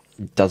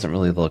 doesn't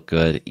really look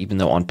good, even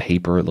though on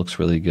paper it looks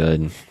really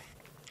good.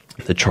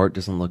 The chart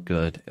doesn't look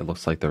good. It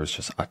looks like there was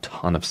just a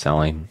ton of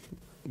selling.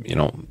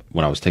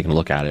 When I was taking a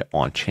look at it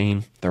on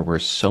chain, there were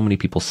so many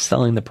people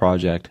selling the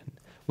project,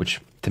 which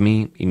to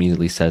me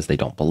immediately says they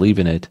don't believe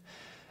in it.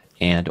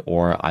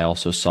 Or I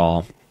also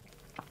saw,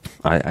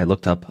 I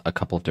looked up a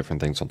couple of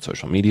different things on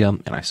social media,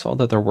 and I saw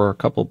that there were a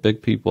couple of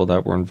big people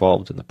that were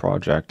involved in the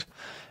project,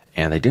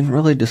 and they didn't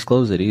really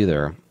disclose it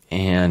either.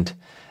 And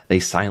they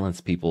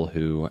silenced people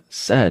who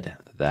said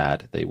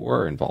that they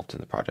were involved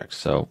in the project.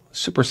 So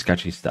super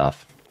sketchy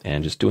stuff,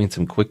 and just doing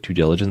some quick due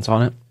diligence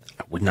on it,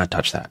 I would not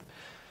touch that.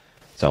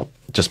 So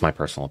just my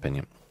personal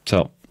opinion.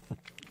 So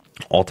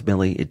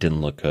ultimately, it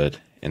didn't look good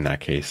in that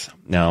case.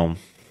 Now,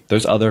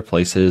 there's other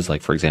places,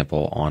 like for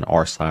example, on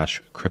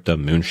r/crypto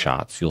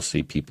moonshots, you'll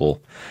see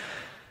people,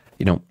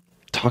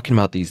 talking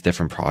about these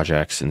different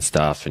projects and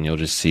stuff, and you'll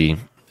just see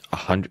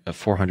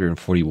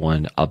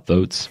 441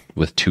 upvotes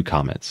with 2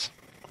 comments.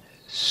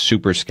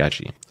 Super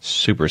sketchy,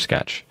 super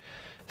sketch.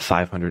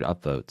 500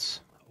 upvotes,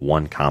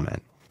 1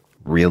 comment.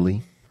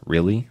 Really?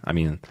 I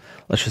mean,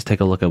 let's just take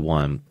a look at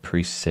one.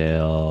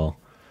 Pre-sale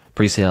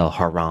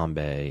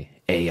Harambe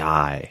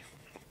AI.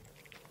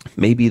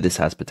 Maybe this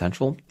has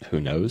potential. Who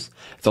knows?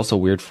 It's also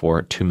weird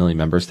for 2 million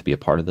members to be a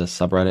part of this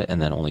subreddit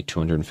and then only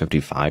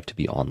 255 to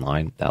be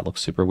online. That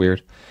looks super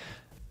weird.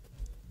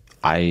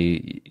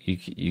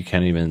 You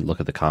can't even look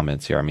at the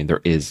comments here. I mean,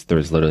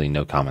 there's literally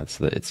no comments.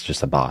 It's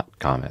just a bot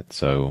comment.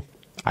 So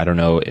I don't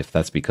know if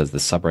that's because the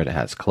subreddit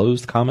has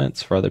closed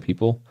comments for other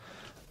people.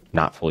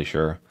 Not fully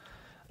sure.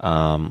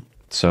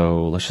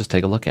 So let's just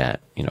take a look at,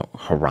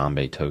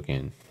 Harambe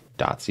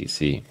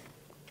token.cc.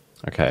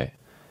 Okay.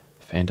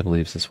 Phantom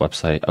leaves this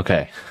website.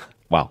 Okay.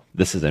 Wow.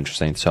 This is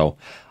interesting. So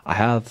I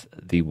have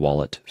the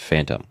wallet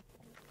Phantom.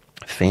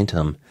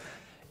 Phantom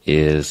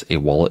is a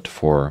wallet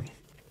for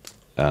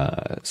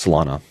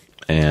Solana,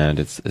 and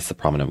it's the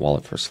prominent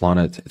wallet for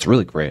Solana. It's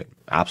really great,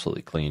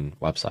 absolutely clean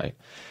website.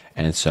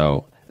 And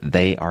so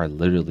they are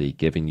literally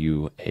giving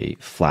you a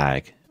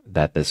flag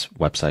that this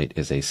website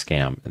is a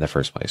scam in the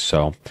first place.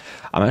 So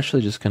I'm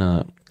actually just going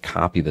to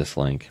copy this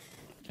link,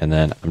 and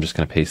then I'm just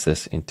going to paste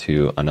this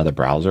into another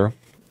browser.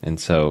 And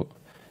so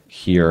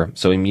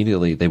so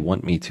immediately they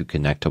want me to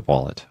connect to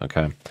wallet,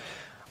 okay?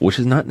 Which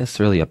is not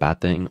necessarily a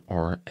bad thing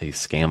or a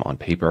scam on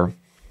paper,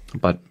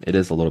 but it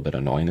is a little bit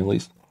annoying at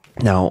least.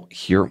 Now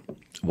here,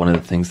 one of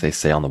the things they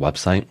say on the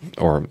website,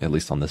 or at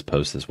least on this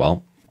post as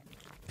well,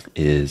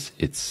 is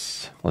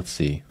it's,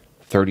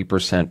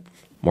 30%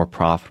 more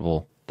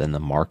profitable than the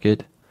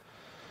market.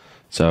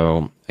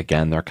 So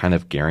again, they're kind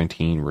of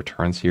guaranteeing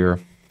returns here,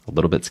 a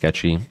little bit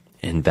sketchy.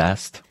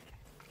 Invest.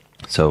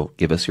 So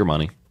give us your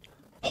money.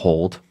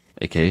 Hold,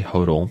 aka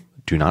hodl.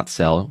 Do not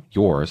sell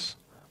yours.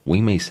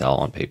 We may sell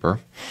on paper.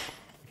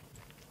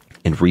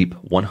 And reap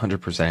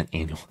 100%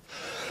 annual.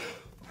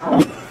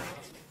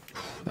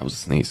 That was a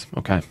sneeze.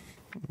 Okay.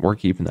 We're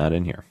keeping that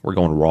in here. We're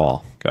going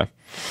raw. Okay.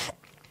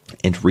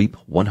 And reap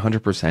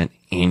 100%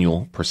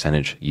 annual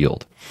percentage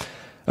yield.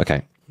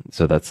 Okay.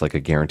 So that's like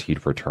a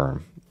guaranteed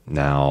return.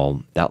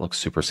 Now, that looks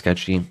super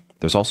sketchy.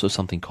 There's also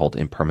something called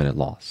impermanent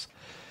loss.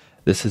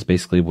 This is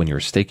basically when you're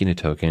staking a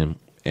token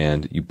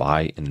and you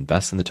buy and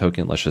invest in the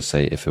token. Let's just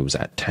say if it was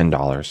at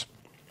 $10,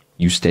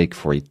 you stake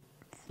for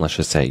let's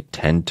just say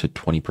 10 to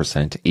 20%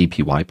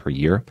 APY per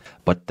year,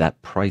 but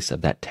that price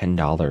of that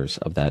 $10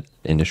 of that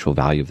initial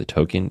value of the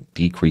token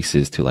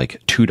decreases to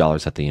like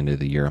 $2 at the end of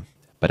the year.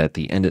 But at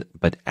the end of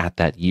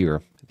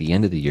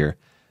the year,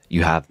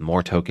 you have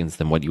more tokens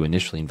than what you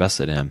initially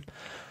invested in,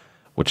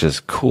 which is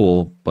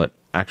cool, but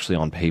actually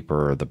on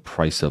paper, the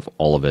price of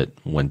all of it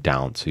went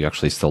down. So you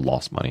actually still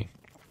lost money.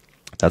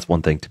 That's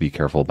one thing to be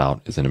careful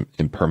about, is an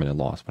impermanent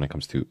loss when it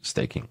comes to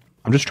staking.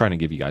 I'm just trying to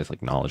give you guys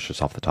like knowledge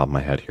just off the top of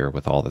my head here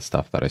with all the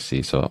stuff that I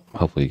see. So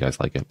hopefully you guys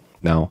like it.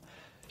 Now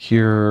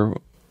here,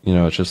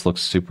 it just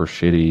looks super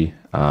shitty.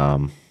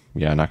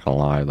 Yeah, not gonna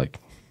lie. Like,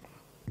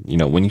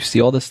 when you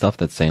see all this stuff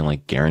that's saying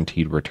like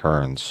guaranteed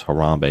returns,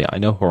 Harambe, I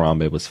know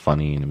Harambe was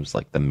funny and it was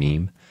like the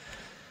meme,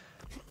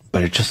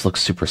 but it just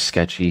looks super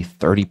sketchy.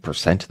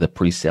 30% of the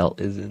pre-sale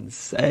is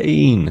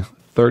insane.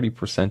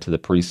 30% of the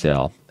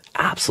pre-sale,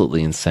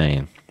 absolutely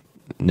insane.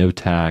 No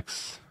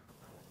tax,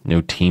 no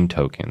team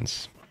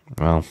tokens.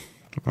 Well,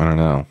 I don't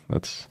know.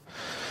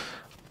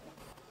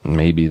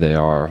 Maybe they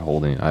are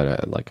holding, I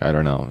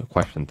don't know,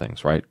 question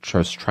things, right?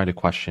 Just try to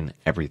question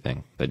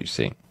everything that you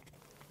see.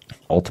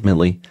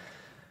 Ultimately,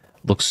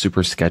 looks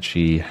super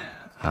sketchy.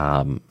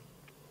 You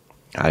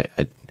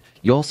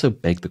also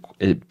it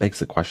begs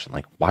the question,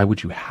 like, why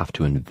would you have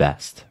to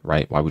invest,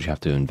 right? Why would you have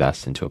to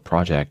invest into a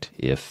project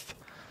if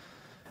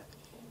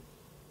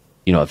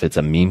it's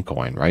a meme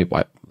coin, right?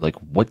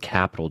 What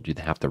capital do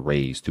they have to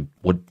raise to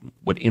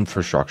what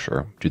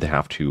infrastructure do they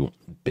have to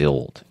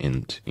build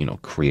and,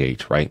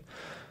 create, right?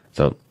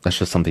 So that's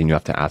just something you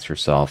have to ask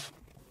yourself.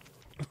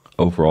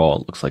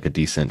 Overall, it looks like a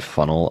decent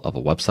funnel of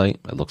a website.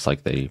 It looks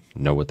like they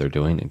know what they're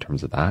doing in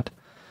terms of that.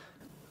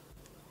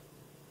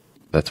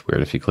 That's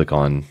weird. If you click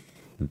on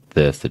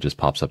this, it just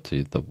pops up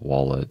to the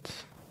wallet.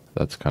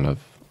 That's kind of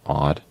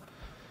odd.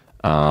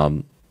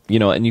 You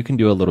know, and you can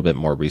do a little bit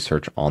more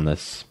research on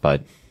this,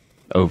 but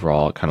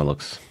overall it kind of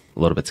looks a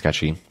little bit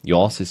sketchy. You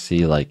also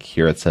see like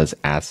here it says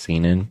as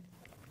seen in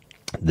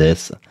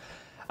this.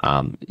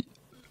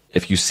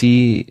 If you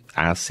see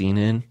as seen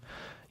in,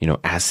 you know,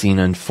 as seen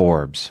in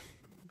Forbes,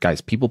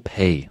 guys, people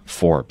pay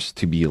Forbes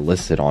to be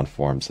listed on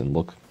Forbes and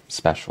look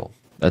special.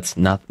 That's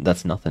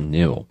nothing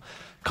new.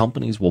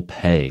 Companies will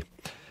pay,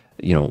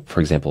 you know,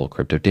 for example,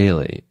 Crypto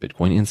Daily,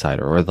 Bitcoin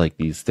Insider, or like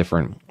these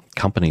different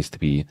companies to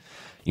be,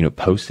 you know,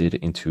 posted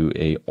into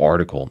a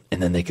article,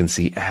 and then they can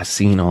see as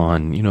seen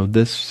on, you know,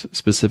 this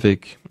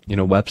specific, you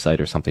know, website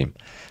or something.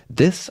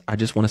 This, I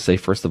just want to say,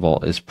 first of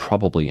all, is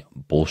probably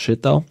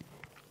bullshit though.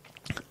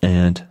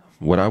 And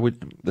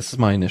this is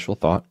my initial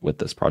thought with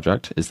this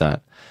project, is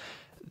that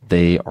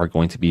they are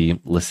going to be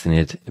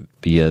listed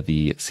via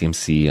the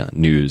CMC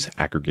news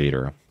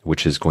aggregator,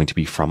 which is going to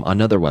be from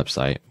another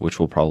website, which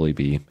will probably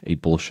be a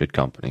bullshit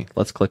company.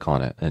 Let's click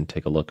on it and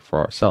take a look for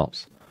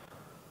ourselves.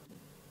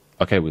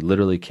 Okay, we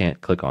literally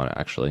can't click on it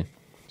actually.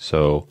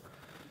 So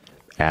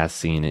as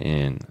seen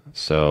in,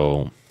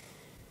 so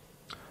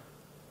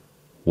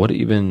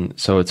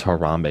it's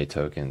Harambe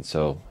token.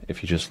 So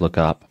if you just look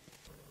up,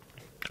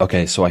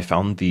 okay, so I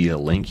found the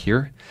link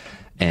here,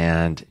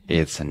 and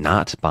it's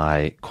not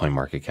by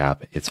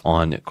CoinMarketCap. It's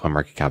on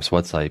CoinMarketCap's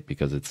website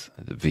because it's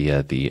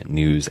via the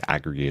news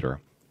aggregator.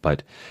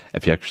 But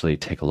if you actually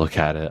take a look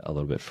at it a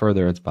little bit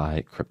further, it's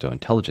by Crypto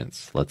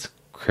Intelligence. Let's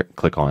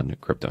click on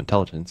Crypto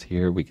Intelligence.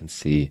 Here we can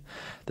see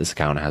this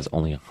account has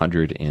only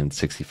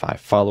 165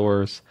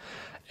 followers.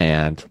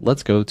 And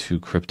let's go to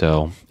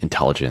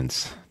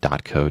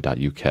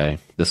cryptointelligence.co.uk.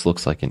 This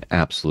looks like an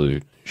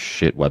absolute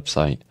shit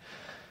website.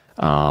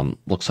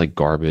 Looks like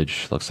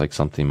garbage. Looks like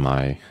something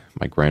my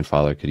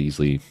grandfather could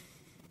easily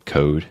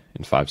code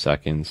in 5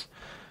 seconds.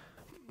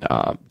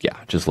 Yeah,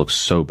 just looks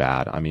so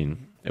bad. I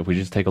mean, if we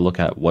just take a look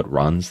at what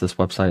runs this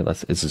website,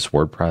 is this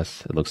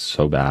WordPress? It looks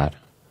so bad,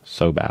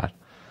 so bad.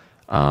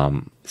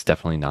 It's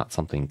definitely not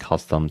something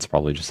custom. It's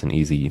probably just an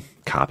easy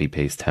copy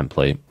paste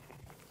template.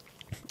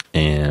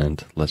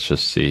 And let's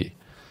just see.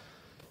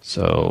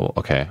 So,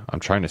 okay, I'm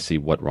trying to see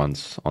what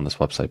runs on this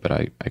website, but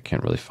I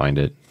can't really find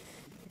it.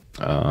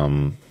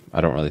 I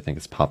don't really think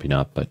it's popping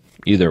up, but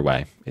either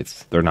way,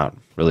 they're not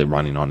really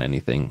running on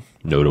anything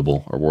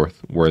notable or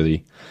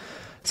worthy.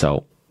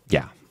 So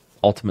yeah,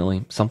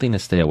 ultimately something to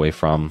stay away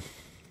from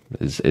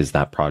is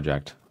that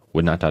project.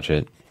 Would not touch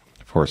it.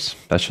 Of course,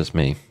 that's just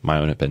me, my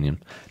own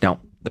opinion. Now,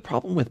 the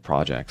problem with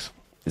projects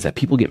is that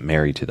people get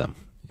married to them.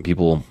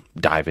 People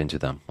dive into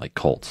them like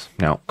cults.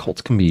 Now,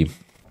 cults can be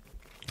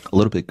a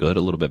little bit good,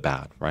 a little bit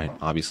bad, right?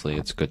 Obviously,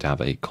 it's good to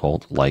have a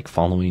cult-like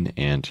following,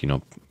 and, you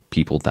know,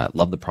 people that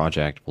love the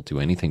project will do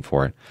anything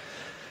for it.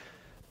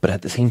 But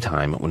at the same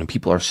time, when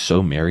people are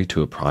so married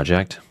to a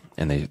project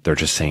and they're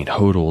just saying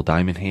hodl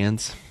diamond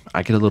hands,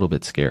 I get a little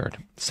bit scared.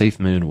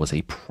 SafeMoon was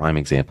a prime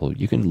example.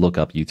 You can look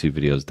up YouTube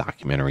videos,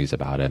 documentaries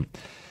about it.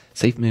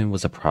 SafeMoon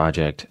was a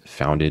project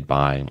founded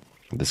by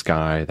this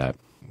guy that,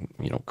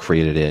 you know,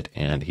 created it,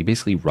 and he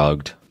basically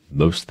rugged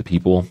most of the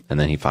people, and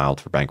then he filed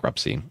for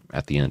bankruptcy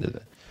at the end of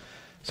it.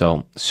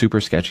 So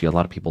super sketchy. A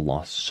lot of people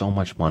lost so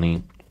much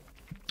money.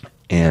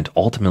 And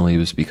ultimately, it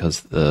was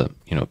because the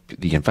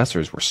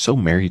investors were so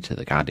married to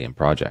the goddamn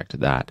project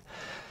that,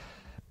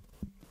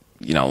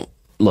 you know,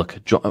 look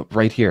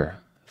right here,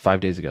 5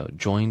 days ago,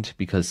 joined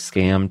because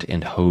scammed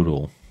and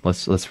hodl.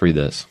 Let's read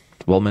this.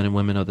 Well, men and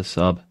women of the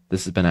sub,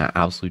 this has been an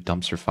absolute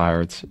dumpster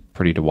fire. It's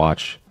pretty to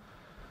watch.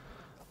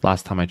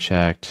 Last time I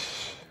checked,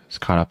 it's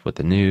caught up with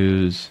the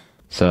news.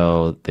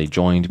 So they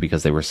joined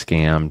because they were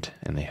scammed,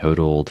 and they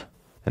hodled,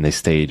 and they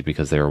stayed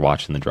because they were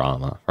watching the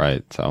drama,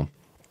 right? So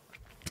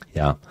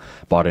yeah,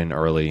 bought in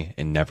early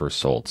and never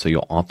sold. So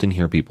you'll often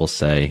hear people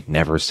say,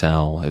 never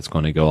sell, it's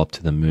going to go up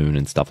to the moon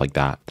and stuff like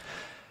that.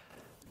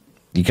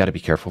 You got to be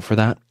careful for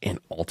that. And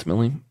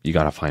ultimately, you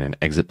got to find an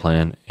exit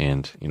plan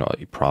and, you know,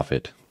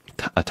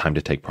 a time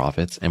to take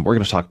profits. And we're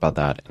going to talk about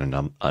that in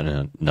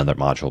another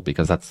module,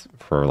 because that's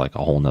for like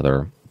a whole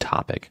nother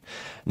topic.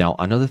 Now,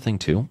 another thing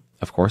too,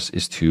 of course,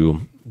 is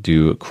to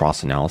do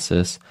cross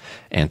analysis.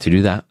 And to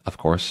do that, of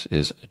course,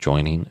 is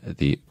joining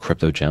the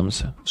Crypto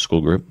Gems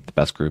school group, the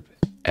best group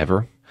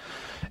ever.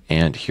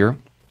 And here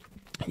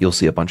you'll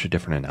see a bunch of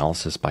different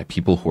analysis by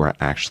people who are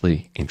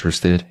actually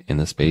interested in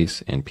the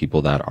space and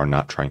people that are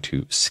not trying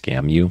to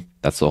scam you.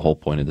 That's the whole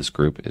point of this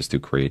group, is to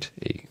create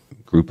a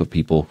group of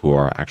people who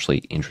are actually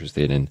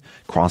interested in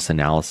cross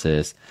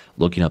analysis,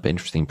 looking up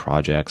interesting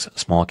projects,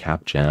 small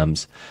cap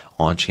gems,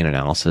 on-chain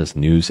analysis,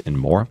 news, and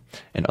more.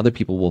 And other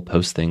people will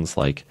post things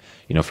like,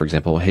 you know, for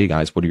example, hey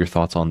guys, what are your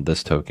thoughts on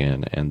this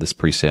token and this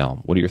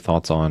pre-sale? What are your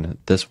thoughts on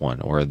this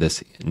one or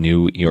this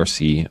new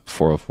ERC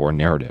 404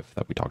 narrative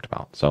that we talked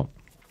about? So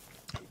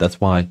that's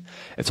why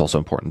it's also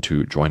important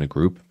to join a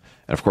group.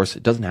 And of course,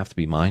 it doesn't have to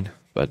be mine,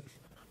 but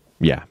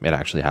yeah, it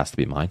actually has to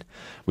be mine,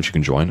 which you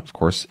can join, of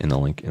course, in the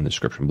link in the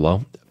description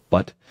below.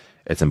 But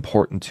it's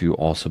important to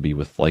also be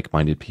with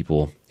like-minded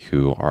people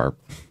who are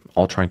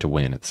all trying to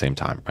win at the same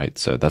time, right?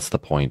 So that's the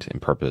point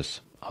and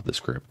purpose of this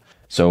group.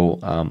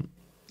 So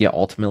yeah,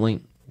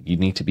 ultimately, you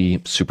need to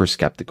be super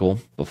skeptical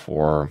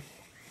before,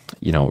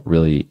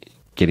 really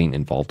getting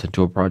involved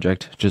into a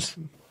project. Just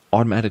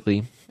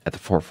automatically at the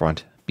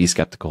forefront, be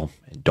skeptical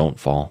and don't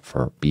fall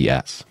for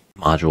BS.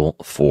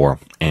 Module 4.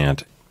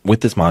 And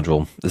with this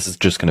module, this is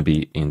just going to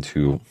be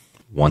into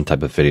one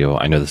type of video.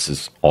 I know this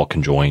is all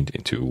conjoined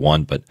into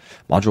one, but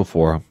module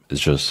 4 is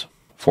just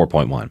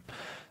 4.1.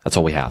 That's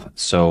all we have.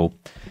 So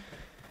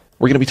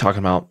we're going to be talking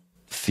about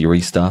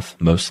theory stuff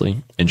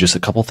mostly, and just a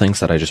couple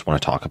things that I just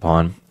want to talk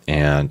upon.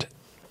 And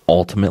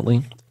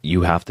ultimately,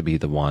 you have to be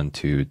the one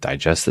to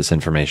digest this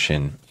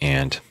information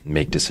and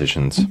make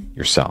decisions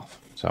yourself.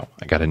 So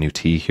I got a new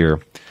tea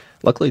here.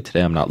 Luckily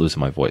today I'm not losing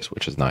my voice,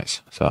 which is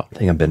nice. So I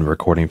think I've been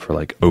recording for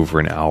like over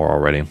an hour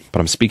already, but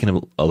I'm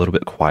speaking a little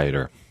bit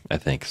quieter, I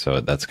think.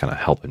 So that's kind of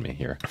helping me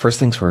here. First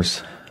things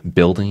first,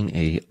 building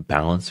a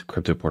balanced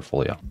crypto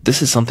portfolio.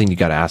 This is something you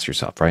got to ask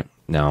yourself, right?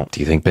 Now, do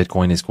you think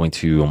Bitcoin is going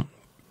to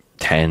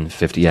 10,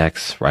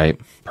 50x, right?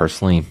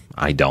 Personally,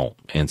 I don't.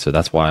 And so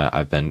that's why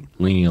I've been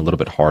leaning a little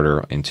bit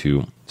harder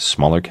into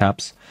smaller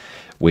caps,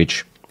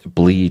 which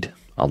bleed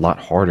a lot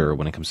harder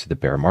when it comes to the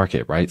bear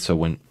market, right? So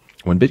when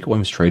Bitcoin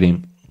was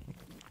trading,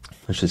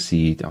 let's just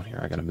see down here,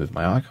 I got to move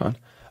my icon.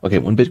 Okay,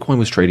 when Bitcoin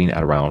was trading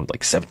at around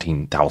like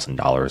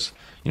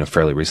 $17,000,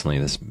 fairly recently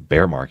in this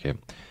bear market,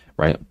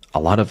 right? A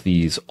lot of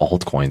these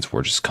altcoins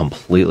were just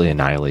completely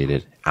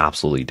annihilated,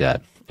 absolutely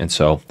dead. And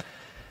so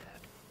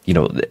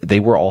they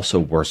were also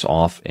worse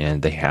off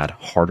and they had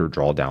harder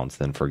drawdowns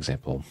than, for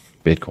example,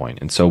 Bitcoin.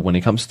 And so when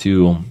it comes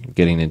to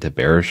getting into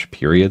bearish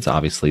periods,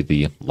 obviously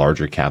the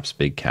larger caps,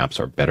 big caps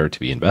are better to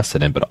be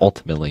invested in, but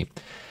ultimately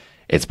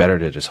it's better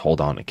to just hold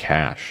on to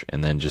cash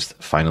and then just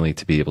finally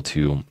to be able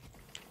to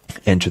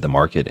enter the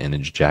market and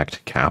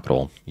inject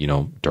capital,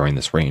 during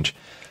this range.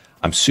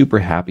 I'm super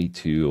happy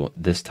to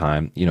this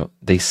time,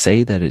 they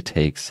say that it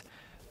takes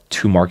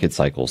 2 market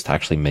cycles to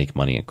actually make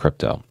money in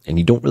crypto. And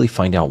you don't really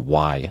find out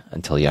why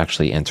until you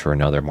actually enter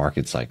another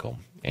market cycle.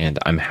 And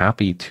I'm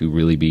happy to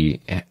really be,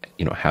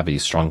 have a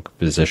strong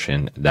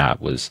position that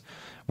was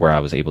where I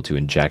was able to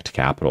inject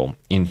capital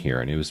in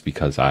here. And it was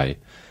because I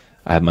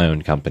have my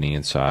own company.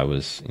 And so I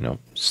was,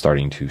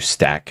 starting to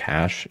stack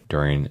cash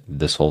during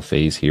this whole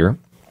phase here.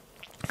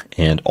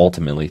 And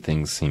ultimately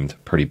things seemed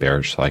pretty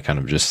bearish. So I kind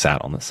of just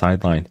sat on the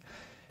sideline,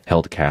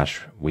 held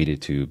cash,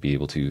 waited to be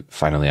able to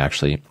finally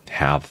actually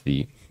have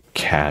the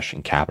cash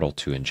and capital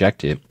to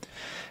inject it.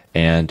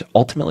 And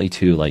ultimately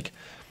too,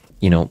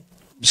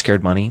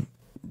 scared money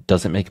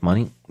doesn't make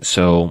money.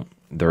 So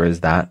there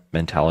is that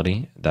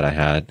mentality that I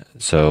had.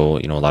 So,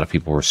 a lot of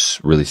people were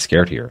really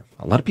scared here.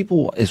 A lot of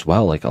people as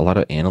well, like a lot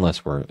of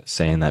analysts were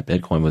saying that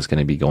Bitcoin was going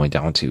to be going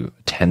down to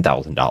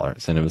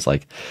 $10,000. And it was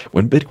like,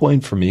 when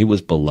Bitcoin for me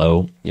was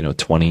below,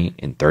 $20,000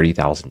 and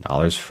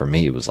 $30,000, for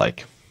me, it was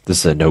like, this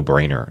is a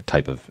no-brainer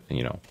type of,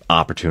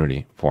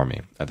 opportunity for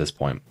me at this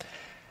point.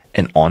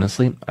 And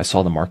honestly, I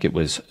saw the market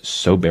was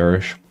so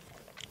bearish.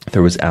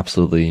 There was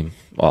absolutely,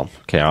 I'm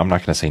not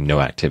going to say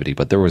no activity,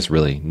 but there was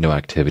really no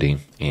activity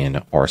in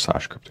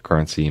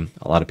r/cryptocurrency.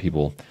 A lot of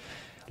people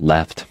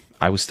left.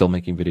 I was still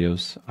making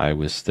videos. I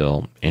was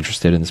still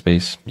interested in the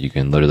space. You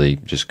can literally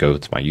just go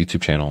to my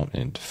YouTube channel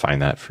and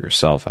find that for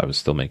yourself. I was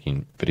still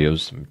making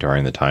videos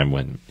during the time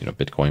when,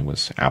 Bitcoin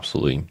was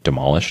absolutely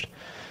demolished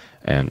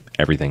and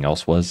everything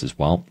else was as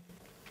well.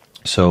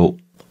 So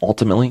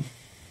ultimately,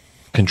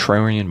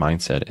 contrarian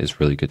mindset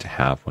is really good to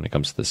have when it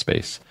comes to this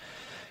space.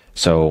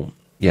 So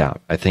yeah,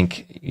 I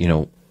think,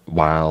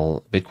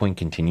 while Bitcoin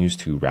continues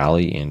to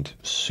rally and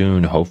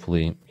soon,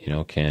 hopefully,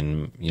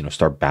 can,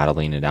 start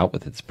battling it out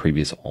with its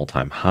previous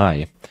all-time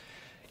high,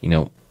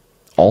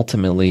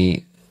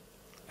 ultimately,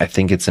 I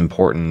think it's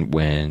important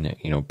when,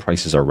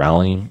 prices are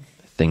rallying,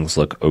 things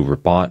look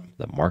overbought,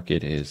 the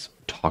market is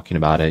talking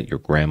about it, your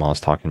grandma's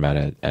talking about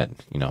it at,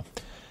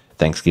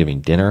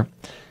 Thanksgiving dinner.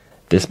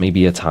 This may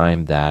be a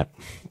time that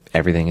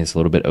everything is a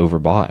little bit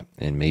overbought,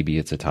 and maybe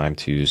it's a time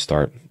to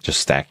start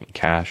just stacking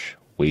cash,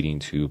 waiting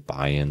to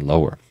buy in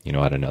lower,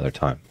 at another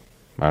time.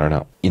 I don't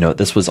know.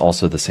 This was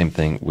also the same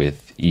thing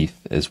with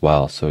ETH as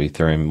well. So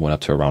Ethereum went up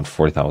to around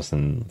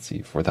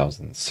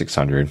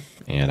 4,600,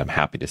 and I'm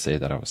happy to say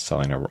that I was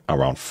selling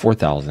around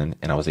 4,000,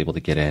 and I was able to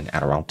get in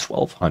at around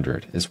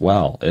 1,200 as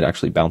well. It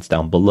actually bounced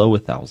down below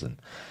 1,000,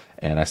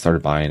 and I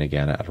started buying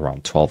again at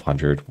around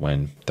 1,200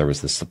 when there was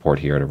this support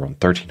here at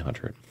around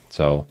 1,300.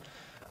 So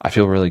I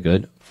feel really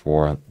good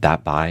for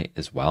that buy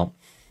as well.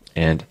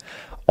 And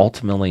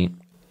ultimately,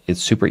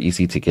 it's super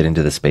easy to get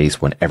into the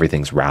space when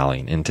everything's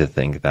rallying and to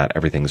think that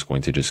everything's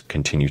going to just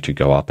continue to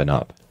go up and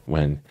up,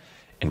 when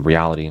in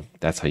reality,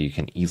 that's how you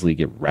can easily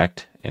get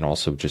wrecked, and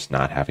also just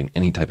not having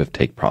any type of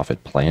take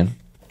profit plan.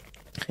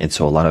 And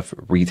so a lot of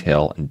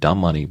retail and dumb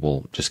money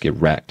will just get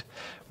wrecked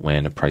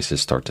when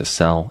prices start to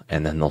sell,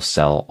 and then they'll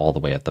sell all the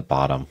way at the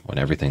bottom when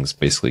everything's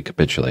basically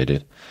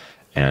capitulated.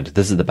 And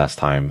this is the best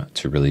time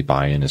to really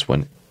buy in, is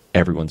when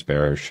everyone's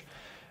bearish.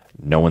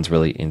 No one's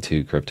really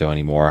into crypto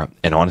anymore.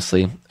 And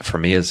honestly, for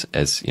me as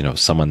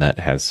someone that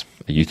has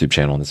a YouTube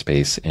channel in the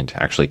space and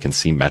actually can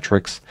see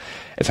metrics,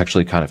 it's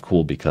actually kind of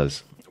cool,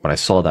 because when I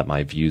saw that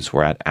my views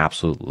were at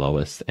absolute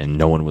lowest and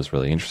no one was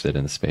really interested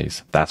in the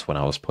space, that's when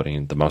I was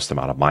putting the most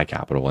amount of my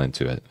capital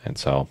into it. And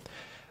so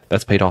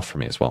that's paid off for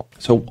me as well.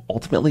 So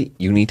ultimately,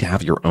 you need to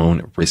have your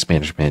own risk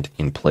management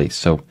in place.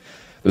 So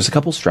there's a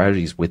couple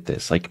strategies with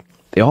this. Like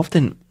they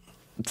often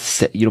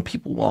say,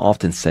 people will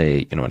often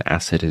say, an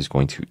asset is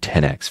going to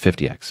 10x,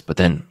 50x, but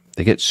then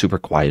they get super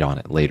quiet on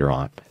it later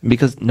on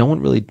because no one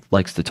really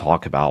likes to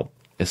talk about,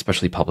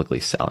 especially publicly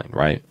selling,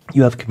 right?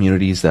 You have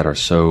communities that are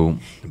so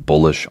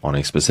bullish on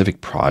a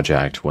specific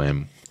project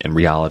when in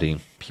reality,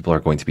 people are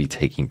going to be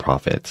taking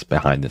profits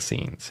behind the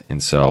scenes.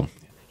 And so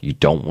you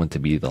don't want to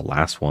be the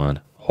last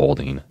one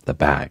holding the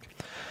bag.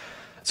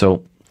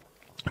 So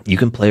you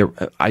can play,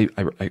 I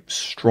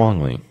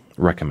strongly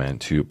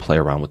recommend to play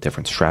around with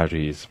different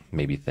strategies.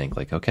 Maybe think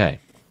like, okay,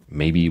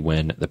 maybe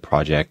when it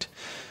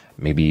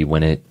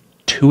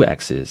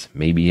 2x's,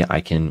 maybe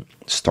I can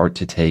start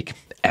to take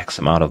X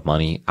amount of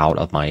money out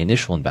of my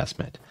initial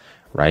investment,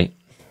 right?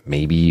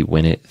 Maybe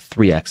when it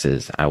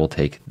 3x's, I will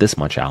take this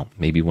much out.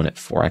 Maybe when it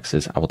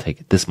 4x's, I will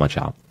take this much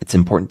out. It's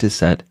important to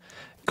set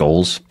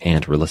goals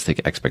and realistic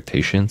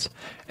expectations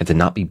and to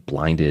not be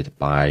blinded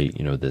by,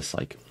 this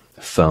like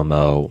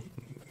FOMO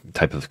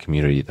type of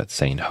community that's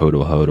saying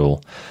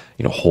hodl,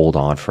 hold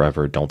on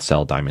forever, don't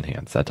sell diamond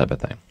hands, that type of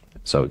thing.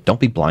 So don't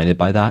be blinded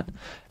by that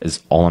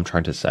is all I'm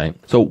trying to say.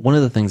 So one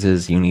of the things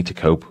is you need to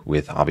cope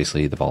with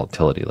obviously the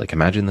volatility. Like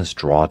imagine this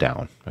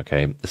drawdown,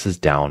 okay? This is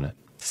down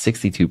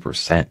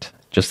 62%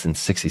 just in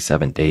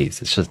 67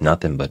 days. It's just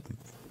nothing but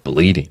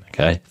bleeding,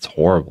 okay? It's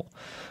horrible.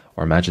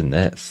 Or imagine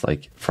this,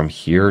 like from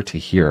here to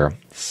here,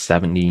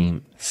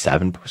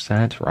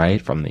 77%,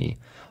 right? From the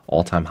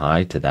all-time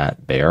high to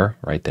that bear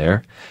right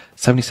there,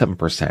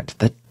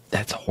 77%.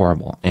 That's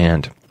horrible.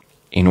 And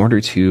in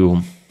order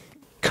to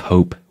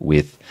cope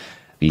with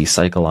the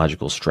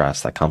psychological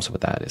stress that comes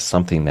with that is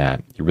something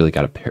that you really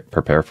got to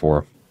prepare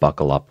for,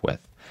 buckle up with,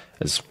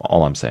 is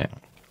all I'm saying.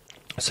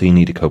 So you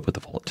need to cope with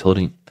the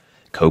volatility,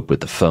 cope with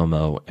the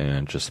FOMO,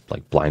 and just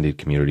like blinded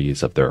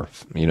communities of their,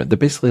 they're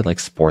basically like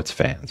sports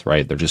fans,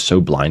 right? They're just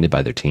so blinded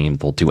by their team,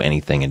 they'll do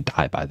anything and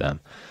die by them,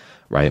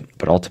 right?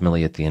 But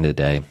ultimately, at the end of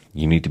the day,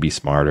 you need to be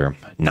smarter,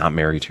 not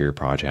married to your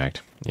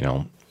project,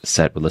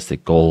 set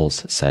realistic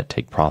goals,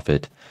 take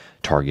profit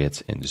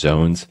targets and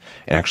zones,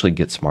 and actually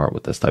get smart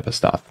with this type of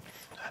stuff.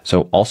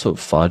 So also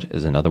FUD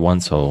is another one.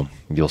 So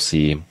you'll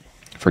see,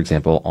 for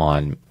example,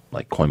 on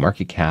like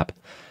CoinMarketCap,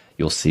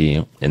 you'll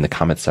see in the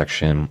comment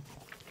section,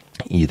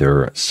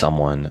 either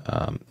someone,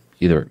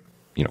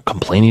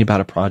 complaining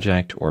about a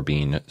project or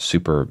being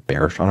super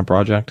bearish on a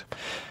project.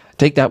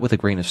 Take that with a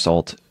grain of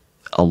salt,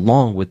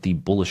 along with the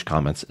bullish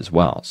comments as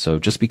well. So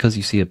just because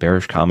you see a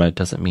bearish comment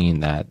doesn't mean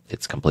that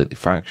it's completely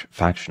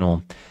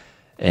factional.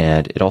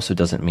 And it also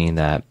doesn't mean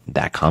that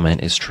that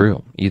comment is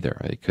true either.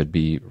 It could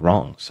be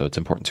wrong. So it's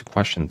important to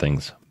question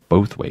things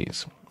both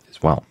ways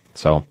as well.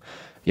 So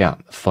yeah,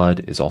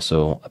 FUD is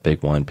also a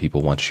big one.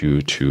 People want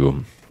you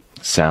to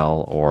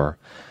sell or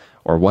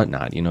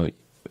whatnot. It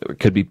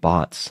could be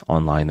bots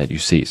online that you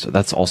see. So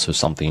that's also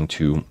something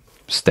to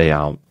stay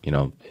out,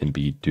 and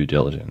be due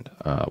diligent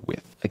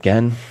with.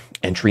 Again,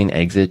 entry and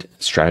exit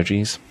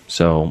strategies.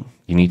 So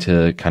you need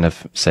to kind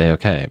of say,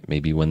 okay,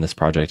 maybe when this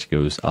project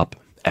goes up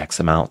X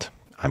amount,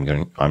 I'm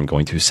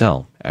going to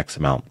sell X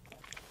amount.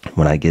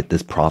 When I get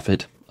this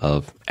profit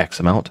of X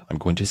amount, I'm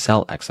going to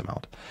sell X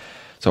amount.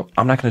 So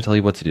I'm not going to tell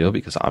you what to do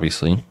because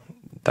obviously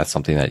that's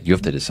something that you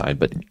have to decide,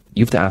 but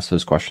you have to ask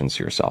those questions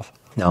to yourself.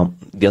 Now,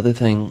 the other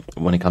thing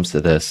when it comes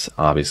to this,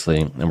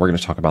 obviously, and we're going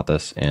to talk about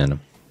this in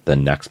the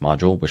next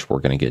module, which we're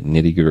going to get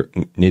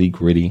nitty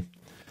gritty.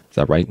 Is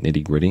that right?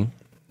 Nitty gritty?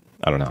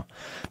 I don't know.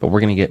 But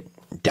we're going to get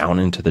down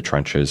into the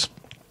trenches.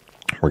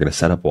 We're going to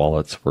set up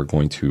wallets. We're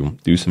going to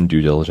do some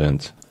due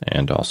diligence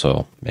and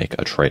also make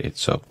a trade.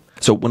 So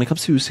when it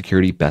comes to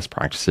security best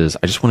practices,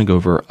 I just want to go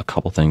over a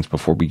couple things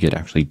before we get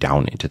actually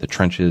down into the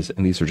trenches.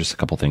 And these are just a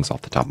couple things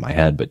off the top of my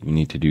head, but you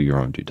need to do your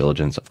own due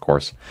diligence, of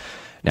course.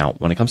 Now,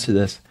 when it comes to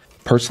this,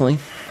 personally,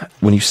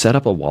 when you set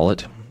up a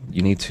wallet,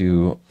 you need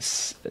to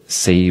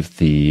save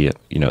the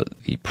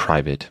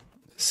private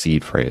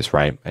seed phrase,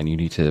 right? And you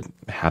need to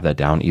have that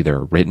down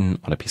either written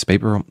on a piece of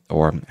paper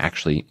or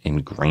actually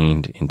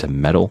ingrained into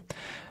metal.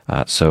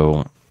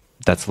 So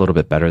that's a little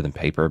bit better than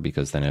paper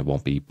because then it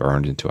won't be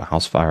burned into a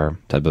house fire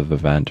type of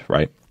event,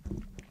 right?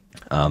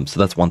 So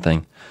that's one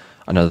thing.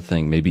 Another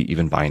thing, maybe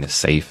even buying a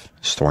safe,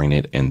 storing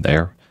it in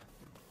there,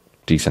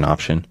 decent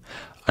option.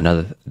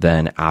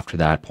 Then after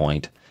that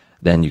point,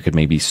 then you could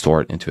maybe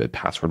store it into a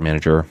password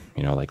manager,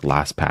 like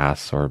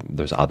LastPass or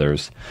there's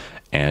others.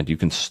 And you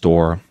can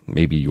store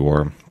maybe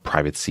your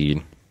private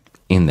seed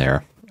in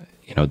there.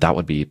 That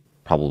would be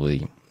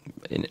probably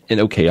an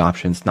okay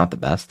option. It's not the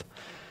best.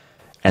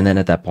 And then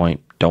at that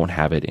point, don't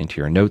have it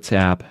into your notes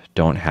app.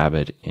 Don't have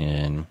it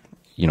in,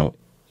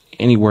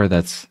 anywhere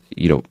that's,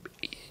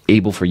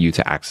 able for you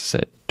to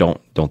access it.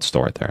 Don't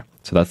store it there.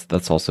 So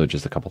that's also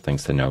just a couple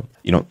things to note.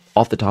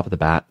 Off the top of the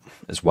bat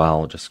as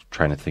well, just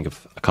trying to think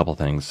of a couple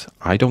things.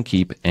 I don't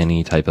keep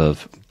any type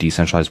of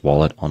decentralized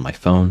wallet on my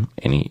phone,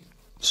 any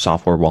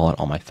software wallet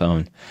on my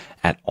phone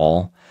at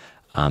all.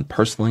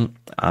 Personally,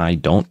 I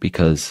don't,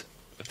 because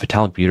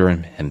Vitalik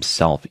Buterin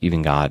himself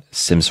even got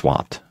SIM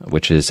swapped,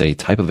 which is a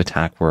type of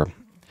attack where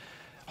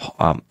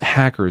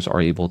hackers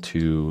are able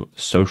to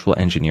social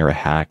engineer a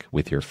hack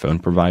with your phone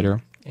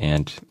provider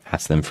and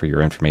ask them for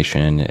your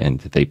information,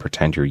 and they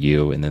pretend you're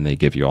you, and then they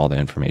give you all the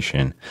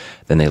information.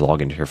 Then they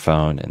log into your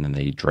phone, and then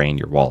they drain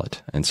your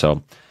wallet. And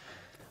so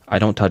I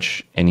don't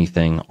touch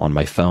anything on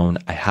my phone.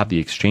 I have the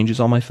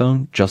exchanges on my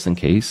phone just in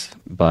case,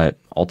 but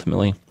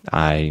ultimately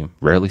I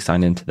rarely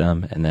sign into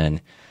them. And then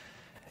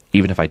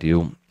even if I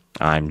do,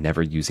 I'm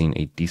never using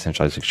a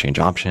decentralized exchange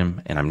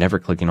option, and I'm never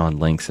clicking on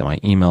links in my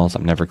emails.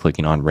 I'm never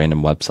clicking on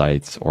random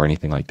websites or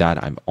anything like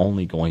that. I'm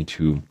only going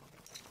to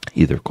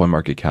either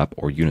CoinMarketCap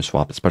or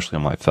Uniswap, especially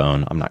on my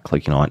phone. I'm not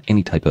clicking on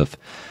any type of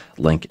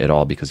link at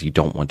all, because you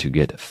don't want to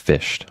get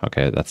phished.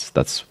 Okay,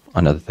 that's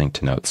another thing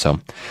to note. So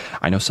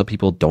I know some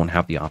people don't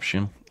have the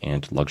option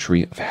and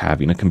luxury of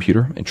having a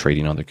computer and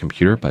trading on their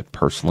computer, but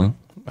personally,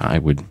 I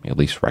would at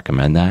least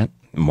recommend that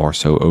more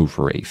so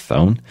over a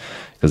phone,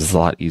 because it's a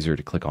lot easier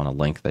to click on a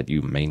link that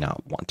you may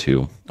not want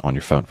to on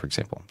your phone, for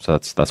example. So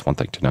that's one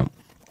thing to note.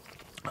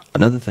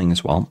 Another thing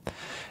as well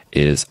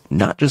is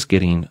not just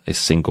getting a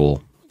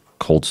single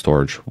cold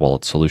storage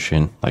wallet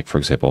solution, like for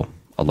example,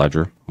 a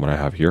Ledger, what I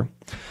have here,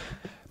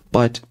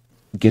 but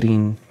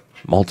getting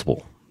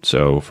multiple.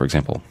 So for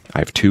example, I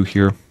have two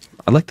here.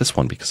 I like this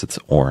one because it's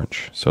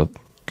orange. So it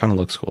kind of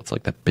looks cool. It's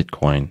like that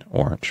Bitcoin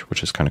orange,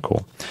 which is kind of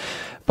cool.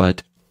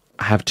 But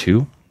I have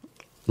two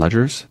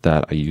ledgers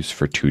that I use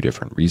for two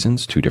different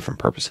reasons, two different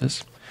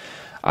purposes.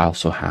 I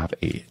also have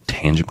a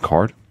Tangent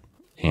card,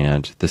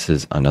 and this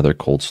is another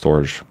cold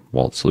storage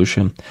wallet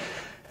solution.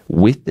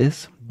 With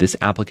this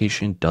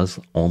application does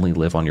only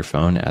live on your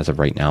phone as of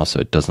right now, so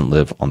it doesn't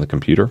live on the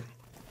computer.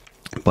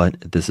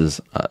 But this is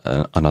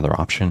another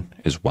option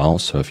as well.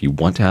 So if you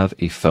want to have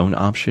a phone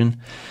option,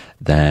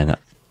 then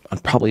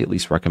I'd probably at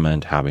least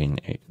recommend having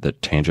the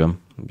Tangent,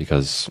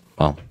 because,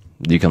 well,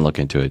 you can look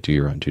into it, do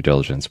your own due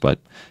diligence. But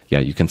yeah,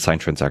 you can sign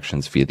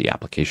transactions via the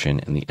application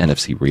and the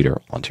NFC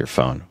reader onto your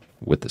phone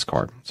with this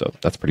card. So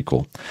that's pretty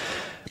cool.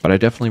 But I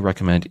definitely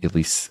recommend at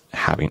least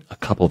having a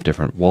couple of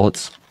different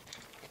wallets.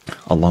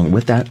 Along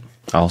with that,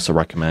 I also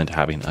recommend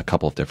having a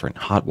couple of different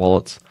hot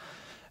wallets,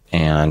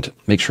 and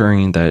make sure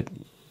that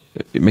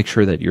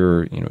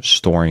you're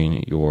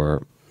storing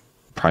your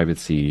private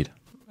seed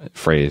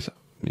phrase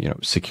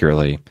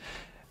securely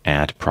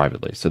and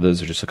privately. So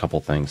those are just a couple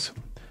of things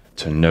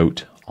to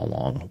note.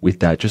 Along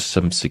with that, just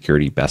some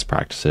security best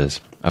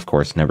practices. Of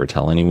course, never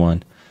tell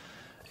anyone.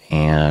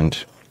 And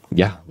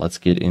yeah, let's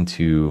get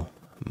into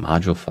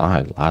module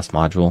 5, last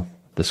module.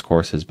 This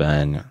course has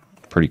been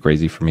pretty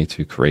crazy for me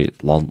to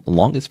create.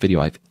 Longest video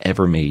I've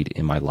ever made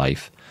in my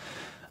life,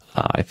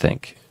 I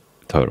think,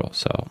 total.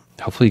 So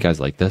hopefully you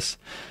guys like this.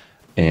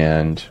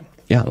 And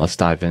yeah, let's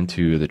dive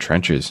into the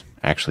trenches,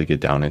 actually get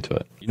down into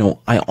it.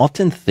 I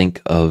often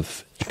think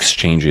of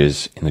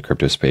exchanges in the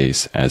crypto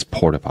space as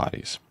porta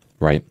potties,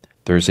 right?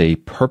 There's a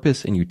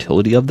purpose and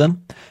utility of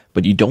them,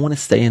 but you don't want to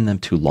stay in them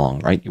too long,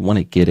 right? You want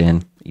to get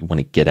in, you want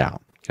to get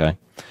out, okay?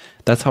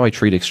 That's how I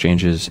treat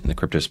exchanges in the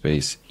crypto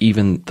space,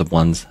 even the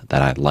ones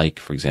that I like.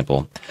 For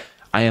example,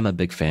 I am a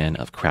big fan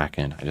of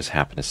Kraken. I just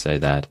happen to say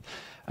that.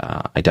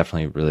 I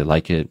definitely really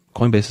like it.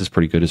 Coinbase is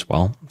pretty good as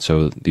well.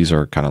 So these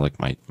are kind of like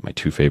my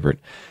two favorite.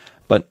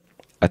 But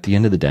at the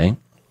end of the day,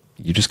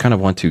 you just kind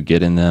of want to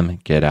get in them,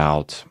 get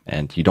out,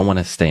 and you don't want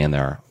to stay in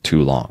there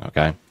too long,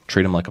 okay?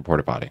 Treat them like a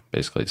porta potty,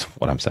 basically, is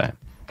what I'm saying.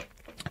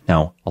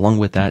 Now, along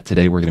with that,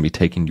 today we're going to be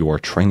taking your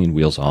training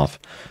wheels off,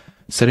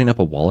 setting up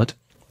a wallet.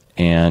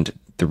 And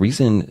the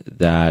reason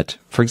that,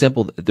 for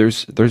example,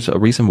 there's a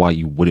reason why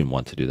you wouldn't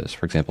want to do this.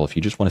 For example, if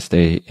you just want to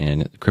stay in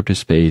the crypto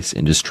space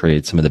and just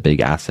trade some of the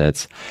big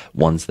assets,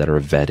 ones that are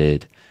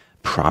vetted,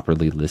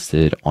 properly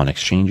listed on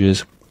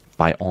exchanges,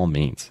 by all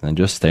means, then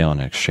just stay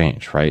on an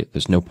exchange, right?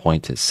 There's no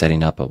point to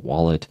setting up a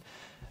wallet,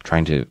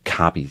 trying to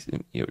copy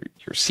your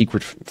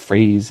secret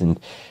phrase, and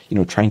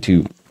trying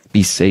to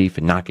be safe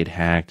and not get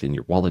hacked and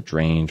your wallet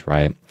drained,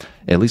 right?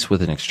 At least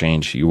with an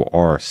exchange, you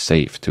are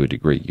safe to a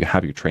degree. You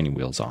have your training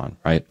wheels on,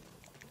 right?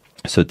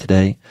 So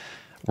today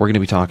we're going to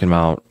be talking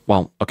about,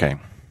 well, okay,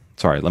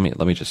 sorry, let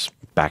me just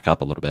back up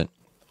a little bit.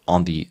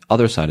 On the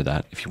other side of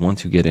that, if you want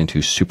to get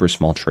into super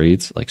small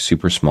trades, like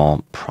super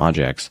small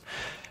projects,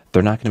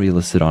 they're not going to be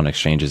listed on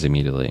exchanges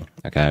immediately,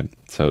 okay?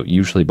 So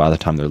usually by the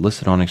time they're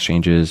listed on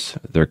exchanges,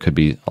 there could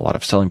be a lot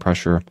of selling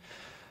pressure,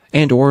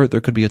 and or there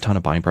could be a ton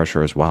of buying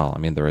pressure as well. I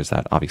mean, there is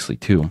that obviously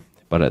too.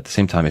 But at the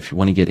same time, if you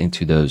want to get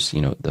into those, the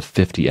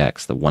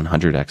 50x, the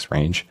 100x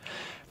range,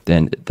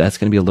 then that's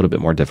going to be a little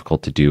bit more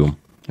difficult to do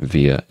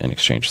via an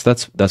exchange. So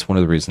that's one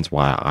of the reasons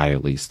why I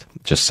at least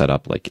just set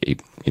up like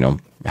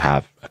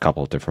have a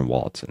couple of different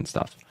wallets and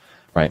stuff,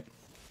 right?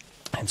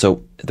 And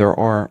so there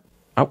are,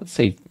 I would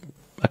say,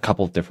 a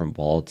couple of different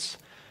wallets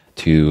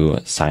to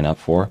sign up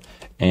for.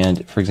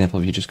 And for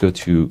example, if you just go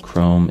to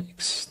Chrome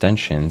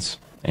extensions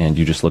and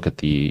you just look at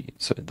the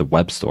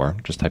web store,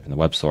 just type in the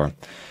web store,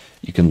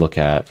 you can look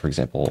at, for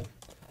example,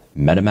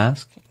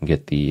 MetaMask and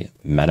get the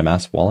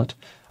MetaMask wallet.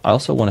 I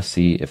also want to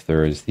see if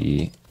there is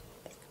the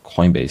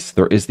Coinbase.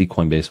 There is the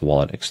Coinbase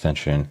wallet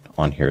extension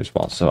on here as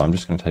well. So I'm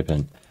just going to type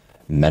in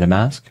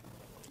MetaMask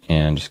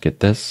and just get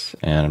this.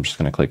 And I'm just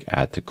going to click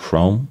add to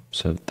Chrome.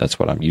 So that's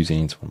what I'm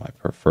using. It's one of my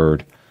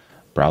preferred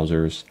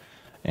browsers.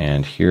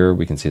 And here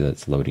we can see that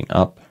it's loading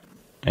up.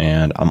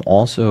 And I'm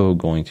also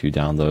going to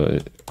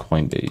download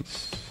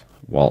Coinbase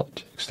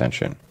wallet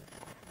extension.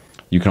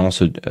 You can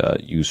also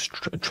use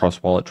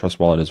Trust Wallet. Trust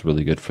Wallet is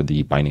really good for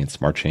the Binance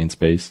Smart Chain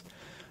space.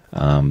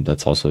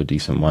 That's also a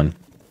decent one.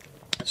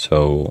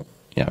 So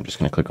yeah, I'm just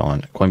going to click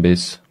on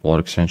Coinbase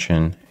wallet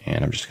extension,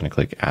 and I'm just going to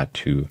click add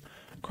to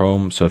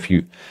Chrome. So if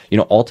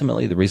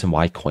ultimately the reason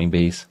why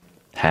Coinbase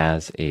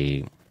has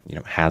a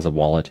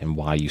wallet and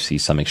why you see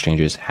some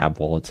exchanges have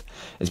wallets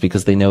is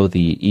because they know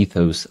the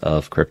ethos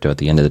of crypto at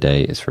the end of the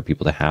day is for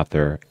people to have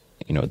their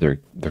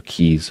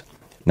keys,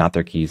 not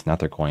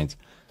their coins.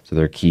 So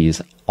their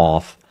keys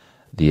off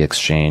the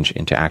exchange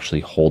and to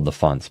actually hold the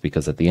funds.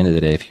 Because at the end of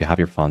the day, if you have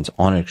your funds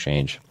on an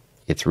exchange,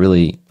 it's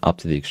really up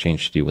to the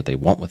exchange to do what they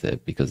want with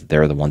it because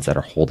they're the ones that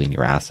are holding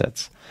your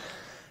assets.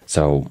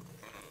 So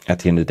at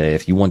the end of the day,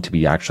 if you want to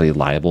be actually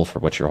liable for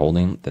what you're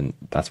holding, then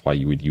that's why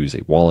you would use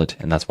a wallet.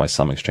 And that's why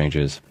some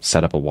exchanges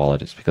set up a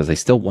wallet, is because they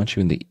still want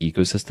you in the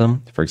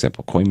ecosystem. For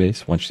example,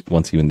 Coinbase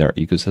wants you in their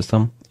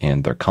ecosystem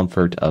and their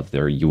comfort of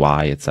their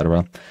UI,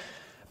 etc.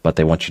 But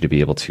they want you to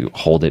be able to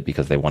hold it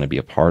because they want to be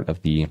a part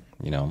of the,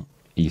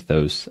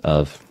 ethos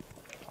of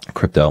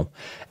crypto.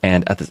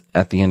 And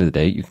at the end of the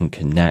day, you can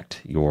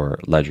connect your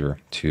ledger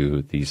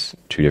to these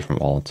two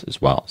different wallets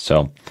as well.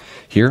 So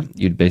here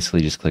you'd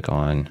basically just click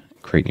on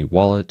create new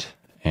wallet,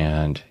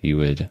 and you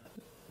would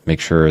make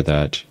sure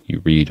that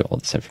you read all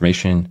this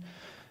information,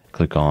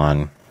 click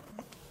on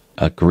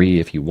agree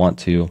if you want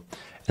to.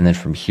 And then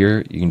from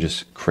here, you can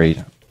just create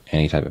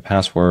any type of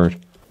password.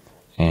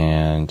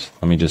 And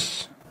let me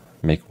just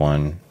make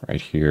one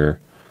right here.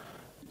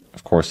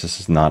 Of course, this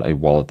is not a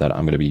wallet that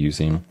I'm going to be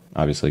using,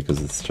 obviously,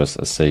 because it's just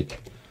a sake.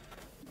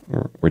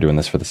 We're doing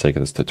this for the sake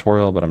of this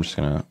tutorial, but I'm just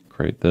going to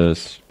create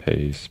this,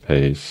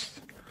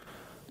 paste,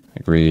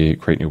 agree,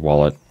 create new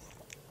wallet.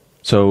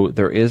 So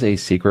there is a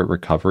secret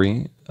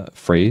recovery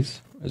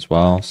phrase as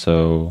well.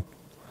 So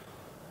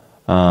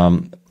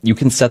you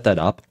can set that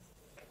up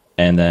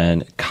and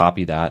then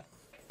copy that,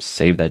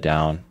 save that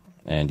down,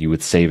 and you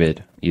would save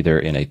it either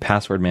in a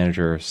password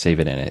manager, save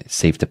it in a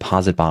safe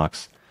deposit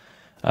box,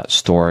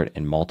 store it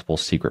in multiple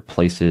secret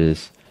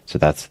places. So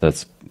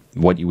that's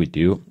what you would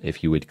do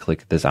if you would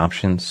click this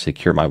option,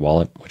 secure my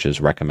wallet, which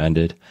is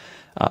recommended.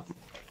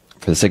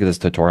 For the sake of this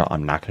tutorial,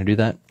 I'm not going to do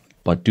that,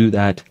 but do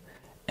that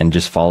and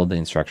just follow the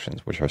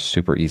instructions, which are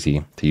super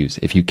easy to use.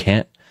 If you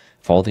can't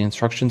follow the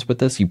instructions with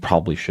this, you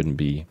probably shouldn't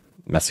be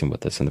messing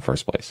with this in the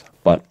first place.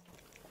 But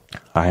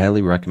I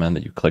highly recommend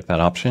that you click that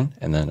option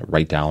and then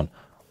write down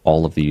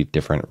all of the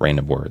different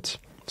random words.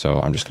 So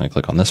I'm just going to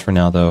click on this for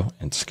now though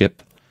and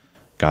skip.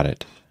 Got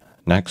it.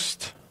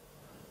 Next.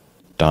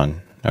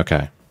 Done.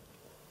 Okay.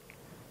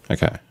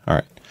 All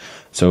right.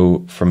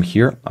 So from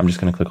here, I'm just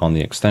going to click on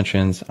the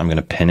extensions. I'm going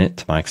to pin it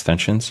to my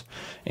extensions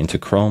into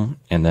Chrome,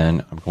 and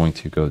then I'm going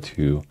to go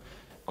to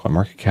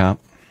CoinMarketCap.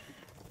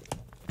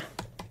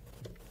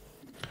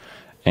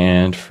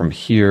 And from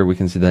here, we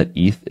can see that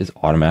ETH is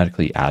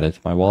automatically added to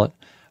my wallet.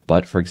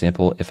 But for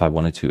example, if I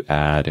wanted to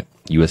add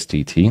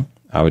USDT,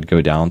 I would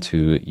go down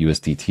to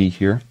USDT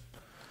here,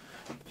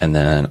 and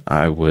then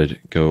I would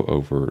go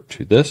over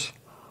to this,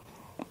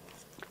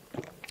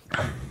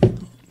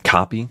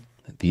 copy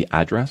the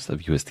address of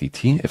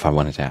USDT. If I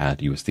wanted to add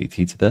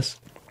USDT to this,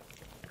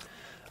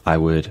 I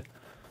would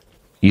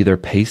either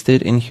paste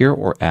it in here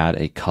or add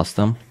a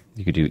custom.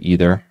 You could do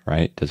either,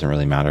 right? Doesn't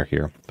really matter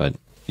here, but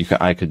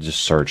I could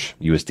just search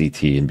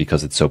USDT, and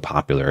because it's so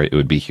popular, it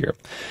would be here.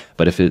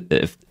 But if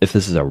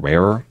this is a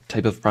rarer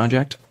type of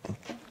project,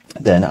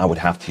 then I would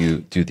have to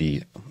do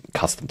the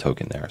custom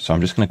token there. So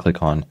I'm just going to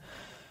click on,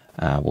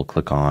 we'll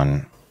click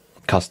on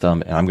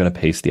custom, and I'm going to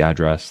paste the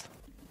address.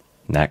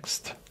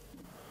 Next.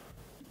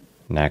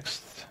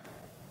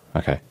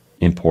 Okay,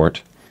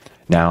 import.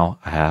 Now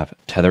I have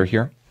Tether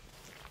here.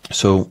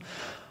 So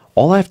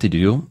all I have to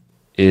do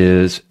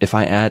is if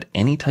I add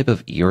any type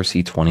of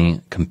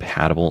ERC20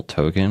 compatible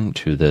token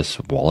to this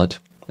wallet,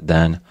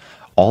 then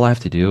all I have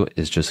to do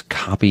is just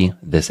copy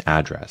this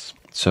address.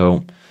 So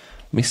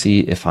let me see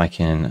if I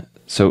can.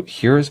 So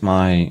here's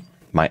my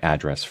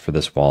address for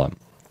this wallet.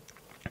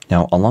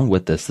 Now, along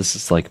with this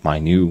is like my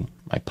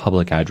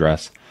public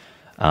address.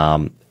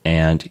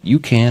 And you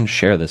can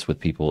share this with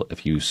people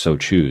if you so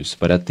choose.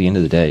 But at the end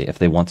of the day, if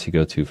they want to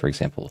go to, for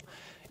example,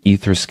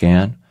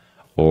 Etherscan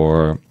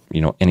or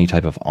any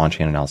type of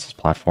on-chain analysis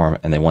platform,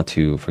 and they want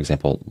to, for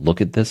example, look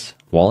at this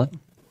wallet,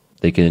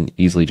 they can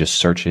easily just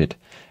search it,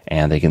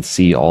 and they can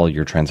see all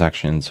your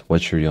transactions,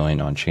 what you're doing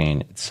on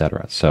chain,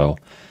 etc. So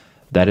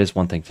that is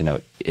one thing to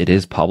note. It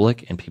is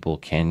public and people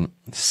can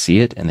see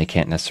it, and they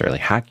can't necessarily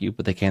hack you,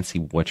 but they can't see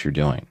what you're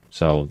doing.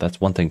 So that's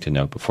one thing to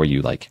note before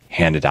you like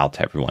hand it out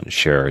to everyone to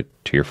share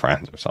it to your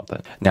friends or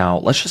something. Now,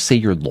 let's just say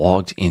you're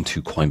logged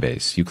into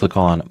Coinbase. You click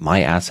on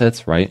My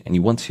Assets, right? And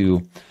you want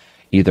to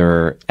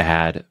either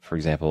add, for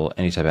example,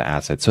 any type of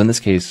asset. So in this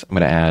case, I'm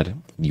going to add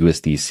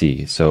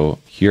USDC. So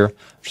here,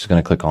 I'm just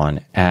going to click on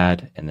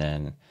Add, and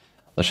then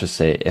let's just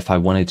say if I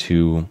wanted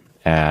to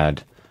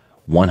add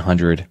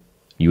 100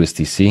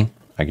 USDC,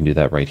 I can do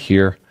that right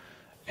here,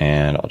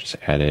 and I'll just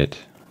add it,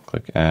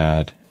 click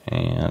Add,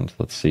 and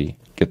let's see,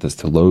 get this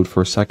to load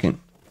for a second.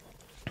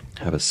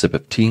 Have a sip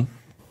of tea.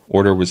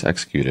 Order was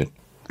executed.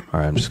 All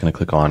right, I'm just going to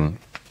click on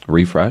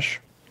Refresh.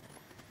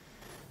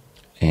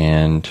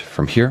 And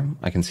from here,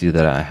 I can see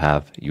that I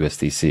have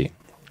USDC.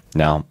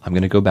 Now, I'm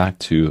going to go back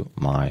to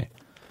my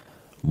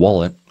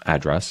wallet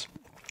address,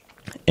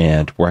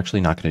 and we're actually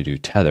not going to do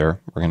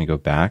Tether. We're going to go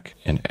back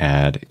and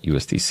add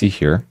USDC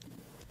here.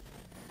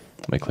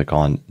 I'm going to click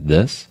on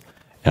this,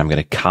 and I'm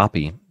going to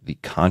copy the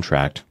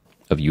contract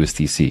of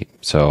USDC.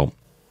 So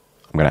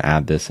I'm going to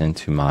add this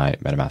into my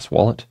MetaMask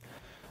wallet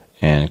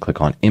and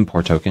click on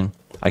Import Token.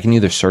 I can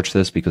either search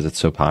this because it's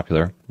so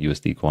popular,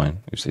 USD coin,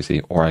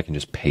 USDC, or I can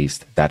just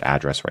paste that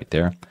address right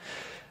there.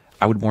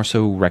 I would more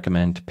so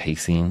recommend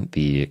pasting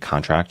the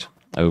contract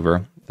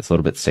over. It's a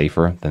little bit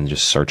safer than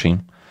just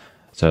searching.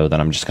 So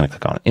then I'm just going to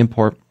click on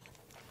Import.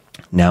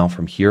 Now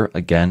from here,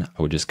 again,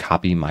 I would just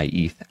copy my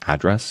ETH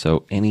address.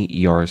 So any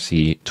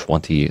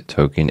ERC20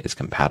 token is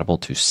compatible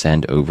to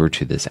send over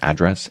to this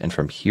address. And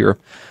from here,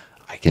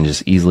 I can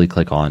just easily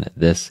click on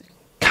this,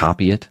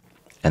 copy it,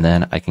 and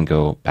then I can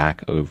go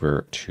back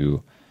over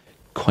to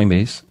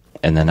Coinbase,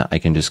 and then I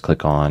can just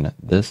click on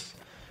this,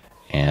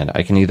 and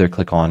I can either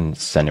click on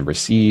Send and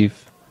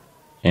Receive,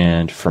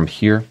 and from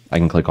here I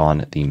can click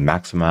on the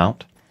max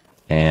amount,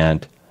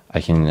 and I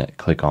can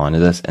click on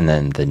this, and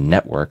then the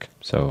network,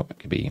 so it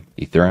could be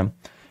Ethereum,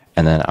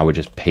 and then I would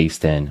just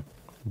paste in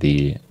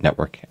the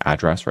network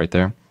address right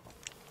there,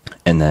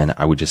 and then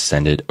I would just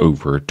send it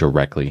over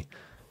directly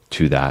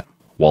to that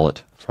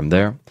wallet from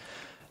there.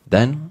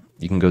 Then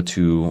you can go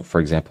to, for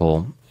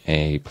example,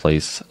 a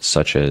place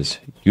such as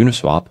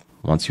Uniswap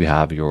once you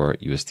have your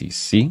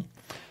USDC,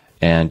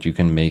 and you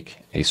can make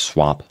a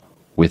swap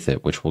with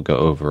it, which we'll go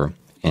over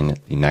in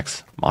the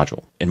next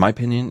module. In my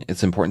opinion,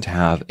 it's important to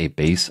have a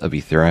base of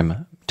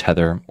Ethereum,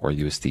 Tether, or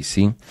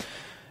USDC.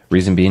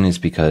 Reason being is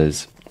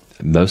because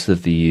most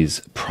of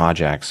these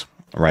projects,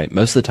 right,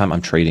 most of the time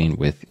I'm trading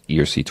with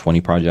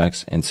ERC20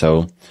 projects, and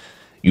so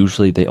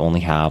usually they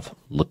only have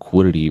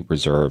liquidity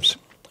reserves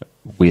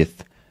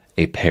with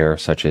a pair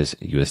such as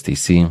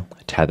USDC,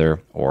 Tether,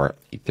 or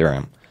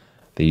Ethereum.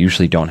 They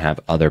usually don't have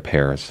other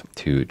pairs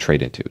to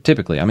trade into.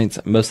 Typically, I mean,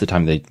 most of the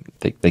time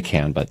they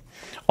can, but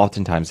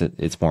oftentimes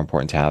it's more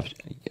important to have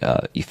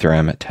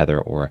Ethereum, Tether,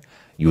 or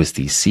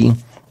USDC,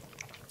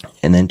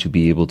 and then to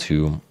be able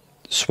to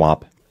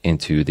swap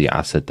into the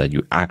asset that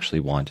you actually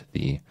want,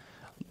 the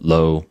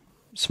low,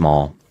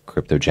 small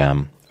crypto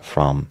gem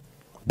from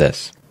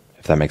this,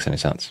 if that makes any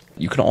sense.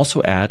 You can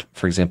also add,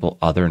 for example,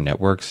 other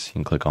networks. You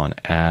can click on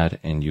Add,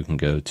 and you can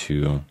go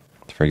to,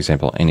 for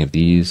example, any of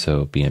these.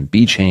 So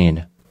BNB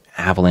Chain,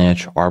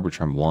 Avalanche,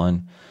 Arbitrum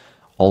One,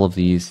 all of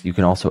these. You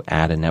can also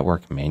add a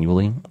network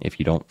manually if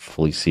you don't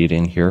fully see it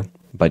in here.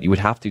 But you would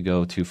have to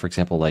go to, for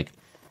example, like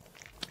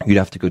you'd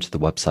have to go to the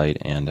website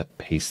and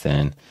paste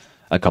in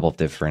a couple of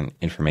different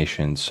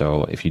information.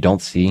 So if you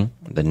don't see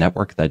the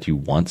network that you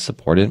want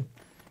supported,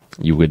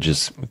 you would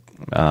just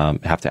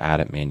have to add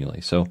it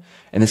manually. So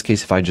in this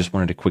case, if I just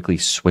wanted to quickly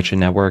switch a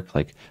network,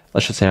 like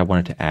let's just say I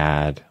wanted to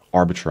add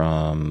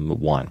Arbitrum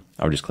One,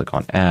 I would just click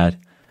on Add,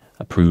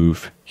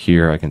 Approve.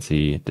 Here I can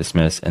see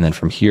Dismiss, and then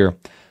from here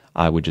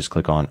I would just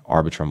click on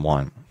Arbitrum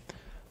One.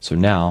 So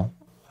now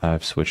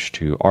I've switched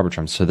to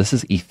Arbitrum. So this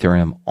is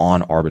Ethereum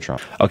on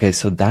Arbitrum. Okay,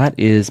 so that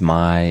is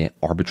my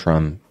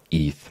Arbitrum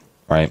ETH,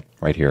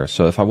 right here.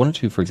 So if I wanted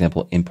to, for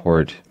example,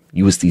 import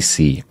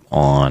USDC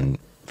on,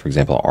 for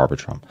example,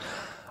 Arbitrum,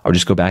 I would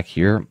just go back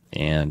here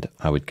and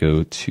I would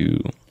go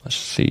to, let's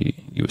see,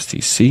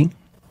 USDC.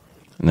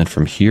 And then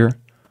from here,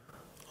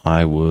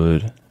 I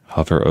would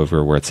hover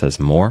over where it says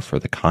more for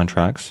the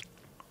contracts.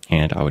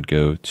 And I would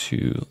go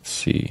to, let's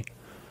see,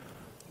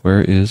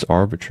 where is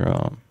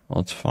Arbitrum?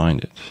 Let's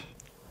find it.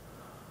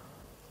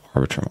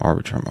 Arbitrum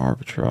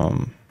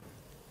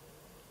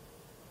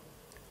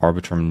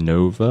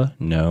Nova,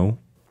 no.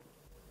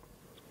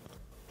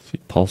 Let's see,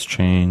 Pulse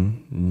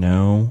Chain,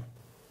 no.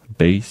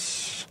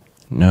 Base,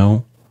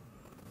 no.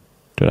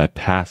 Did I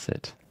pass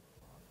it?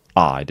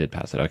 Ah, I did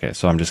pass it. Okay,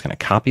 so I'm just going to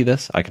copy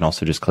this. I can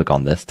also just click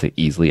on this to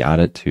easily add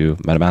it to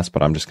MetaMask,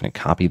 but I'm just going to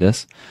copy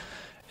this.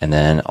 And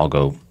then I'll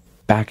go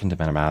back into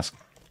MetaMask,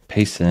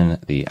 paste in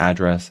the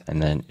address,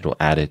 and then it'll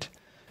add it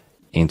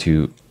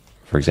into,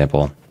 for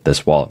example,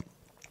 this wallet.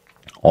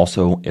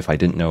 Also, if I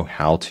didn't know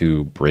how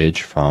to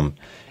bridge from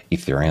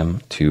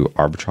Ethereum to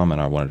Arbitrum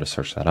and I wanted to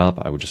search that up,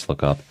 I would just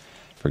look up,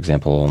 for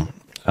example,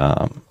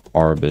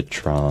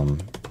 Arbitrum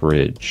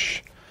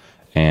bridge,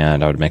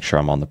 and I would make sure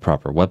I'm on the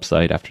proper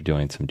website after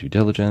doing some due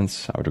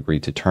diligence. I would agree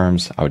to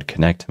terms. I would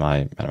connect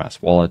my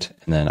MetaMask wallet,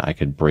 and then I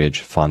could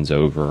bridge funds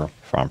over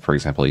from, for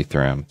example,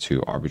 Ethereum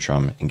to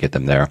Arbitrum and get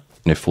them there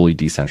in a fully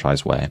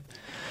decentralized way.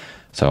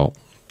 So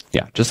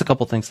yeah, just a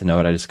couple things to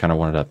note. I just kind of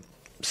wanted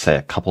to say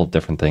a couple of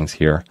different things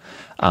here.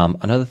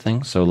 Another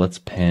thing, so let's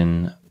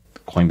pin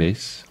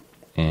Coinbase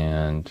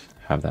and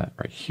have that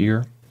right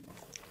here.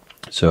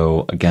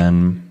 So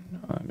again,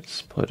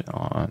 let's put it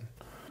on,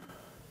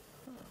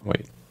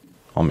 wait,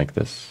 I'll make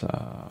this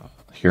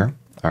here.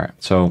 All right,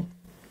 so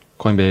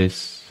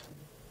Coinbase.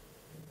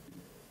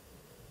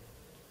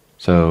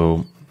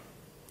 So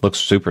looks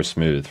super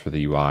smooth for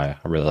the UI. I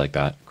really like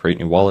that. Create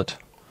new wallet.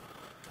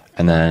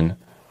 And then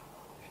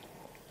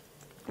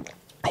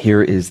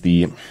here is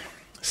the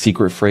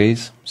secret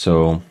phrase.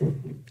 So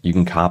you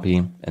can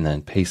copy and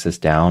then paste this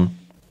down.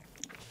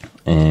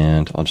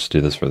 And I'll just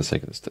do this for the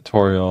sake of this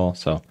tutorial.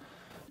 So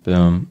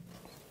boom,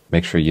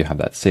 make sure you have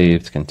that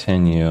saved,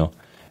 continue.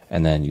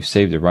 And then you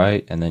saved it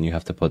right, and then you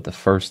have to put the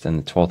first and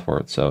the 12th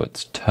word. So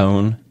it's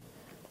tone.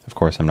 Of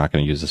course, I'm not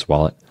going to use this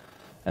wallet.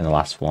 And the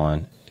last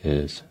one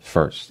is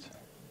first.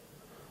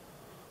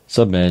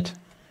 Submit.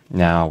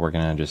 Now we're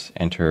going to just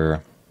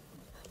enter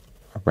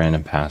a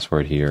random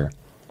password here.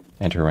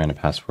 Enter a random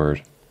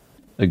password.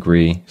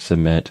 Agree.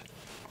 Submit.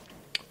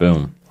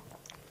 Boom.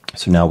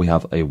 So now we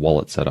have a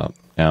wallet set up.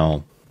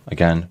 Now,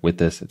 again, with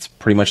this, it's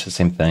pretty much the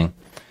same thing.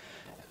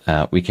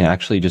 We can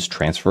actually just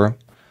transfer.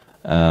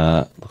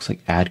 Looks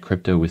like add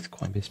crypto with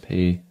Coinbase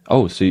Pay.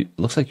 Oh, so it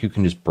looks like you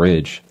can just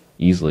bridge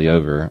easily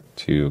over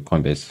to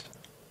Coinbase.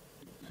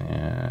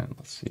 And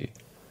let's see.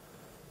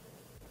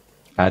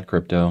 Add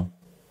crypto.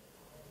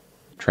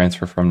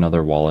 Transfer from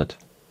another wallet.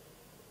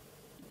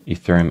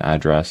 Ethereum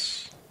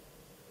address.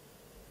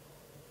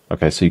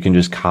 Okay, so you can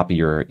just copy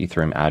your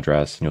Ethereum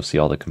address and you'll see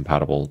all the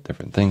compatible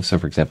different things. So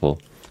for example,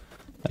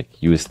 like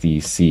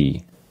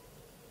USDC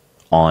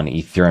on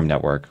Ethereum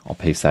network, I'll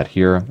paste that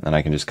here and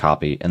I can just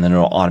copy and then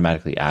it'll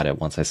automatically add it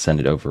once I send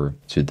it over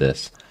to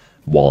this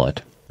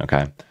wallet.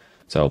 Okay,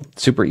 so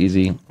super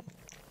easy.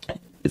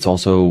 It's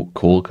also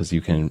cool because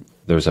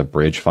there's a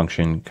bridge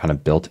function kind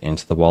of built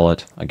into the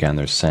wallet. Again,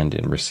 there's send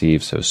and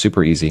receive, so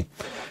super easy.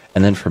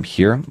 And then from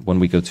here, when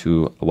we go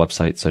to a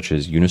website such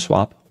as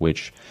Uniswap,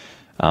 which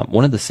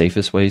one of the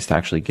safest ways to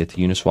actually get to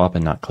Uniswap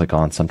and not click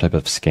on some type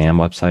of scam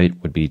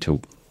website would be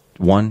to,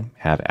 one,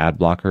 have ad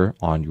blocker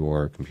on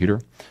your computer.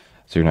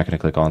 So you're not going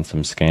to click on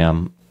some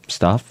scam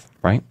stuff,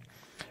 right?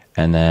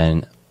 And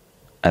then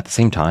at the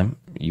same time,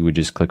 you would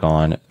just click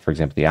on, for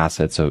example, the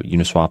asset. So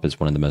Uniswap is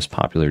one of the most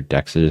popular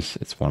DEXs.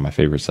 It's one of my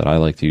favorites that I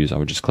like to use. I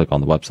would just click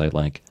on the website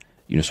link,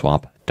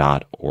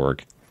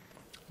 uniswap.org.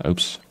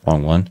 Oops,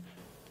 wrong one.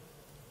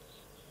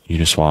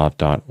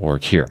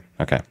 Uniswap.org here.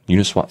 Okay,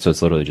 Uniswap. So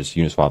it's literally just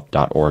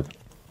uniswap.org.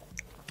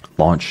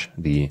 Launch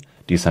the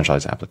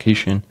decentralized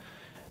application.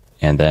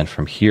 And then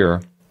from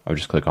here, I would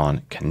just click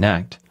on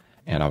connect.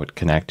 And I would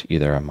connect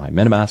either my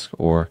MetaMask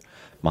or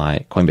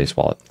my Coinbase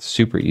wallet.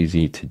 Super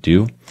easy to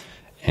do.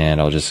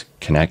 And I'll just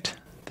connect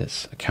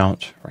this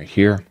account right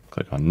here.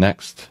 Click on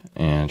next.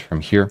 And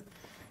from here,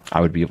 I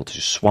would be able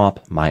to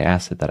swap my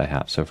asset that I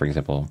have. So for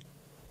example,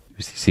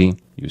 USDC,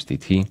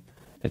 USDT,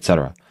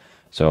 etc.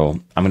 So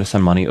I'm going to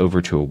send money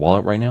over to a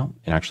wallet right now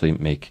and actually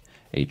make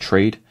a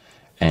trade.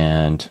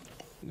 And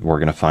we're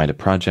going to find a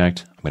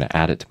project. I'm going to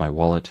add it to my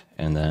wallet.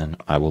 And then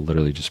I will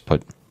literally just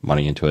put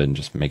money into it and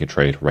just make a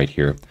trade right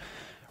here,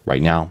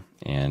 right now,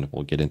 and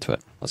we'll get into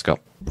it. Let's go.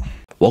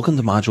 Welcome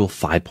to module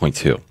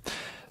 5.2.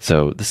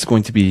 So this is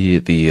going to be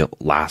the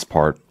last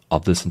part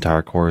of this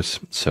entire course.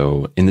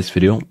 So in this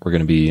video, we're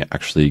going to be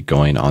actually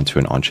going onto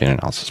an on-chain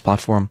analysis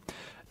platform,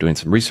 doing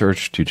some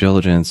research, due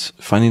diligence,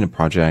 finding a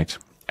project,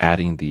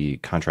 adding the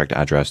contract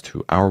address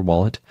to our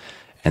wallet,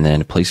 and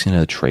then placing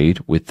a trade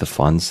with the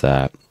funds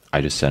that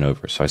I just sent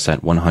over. So I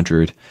sent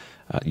 100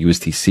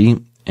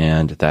 USDC,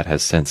 and that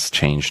has since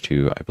changed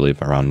to, I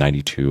believe, around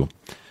 92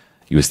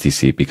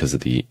 USDC because of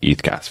the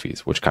ETH gas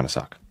fees, which kind of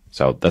suck.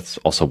 So that's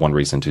also one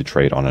reason to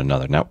trade on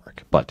another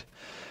network. But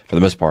for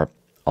the most part,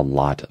 a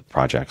lot of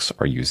projects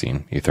are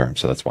using Ethereum.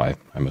 So that's why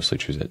I mostly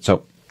choose it.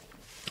 So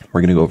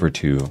we're going to go over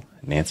to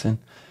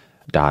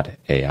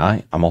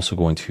Nansen.ai. I'm also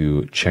going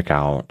to check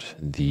out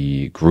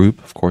the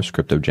group, of course,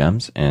 Crypto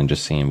Gems, and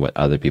just seeing what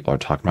other people are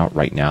talking about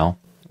right now.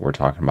 We're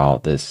talking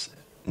about this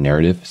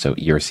narrative. So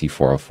ERC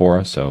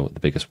 404. So the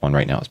biggest one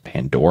right now is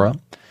Pandora.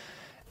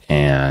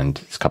 And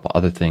there's a couple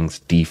other things.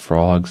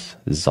 Defrogs.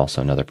 This is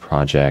also another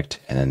project.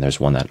 And then there's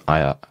one that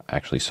I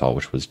actually saw,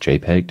 which was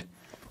JPEG'd.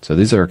 So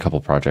these are a couple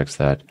projects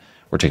that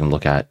we're taking a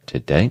look at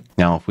today.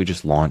 Now, if we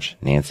just launch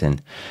Nansen,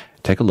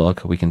 take a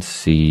look, we can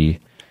see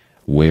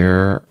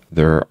where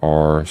there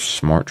are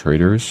smart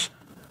traders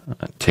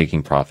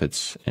taking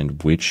profits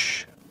and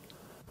which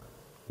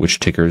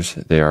tickers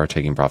they are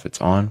taking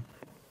profits on.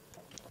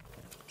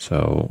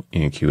 So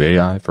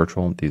ENQAI,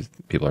 virtual, these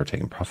people are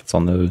taking profits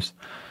on those.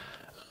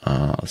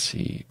 Let's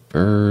see,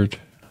 Bird.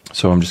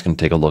 So I'm just going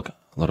to take a look a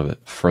little bit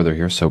further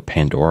here. So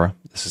Pandora,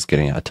 this is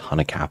getting a ton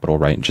of capital,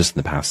 right? Just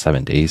in the past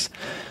 7 days,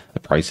 the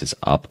price is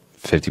up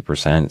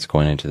 50%. It's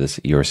going into this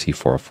ERC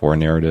 404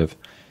 narrative.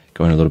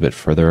 Going a little bit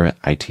further,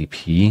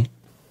 ITP,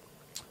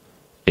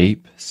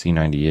 APE,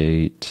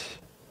 C98,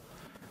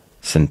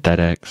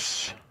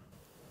 synthetics,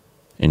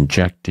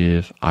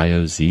 injective,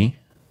 IOZ,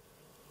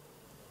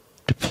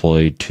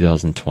 deployed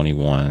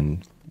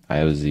 2021,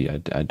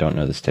 IOZ, I don't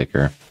know this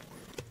ticker,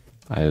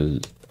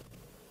 IOZ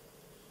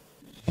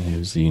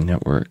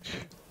network.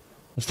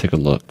 Let's take a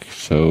look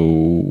so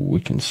we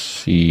can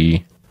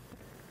see.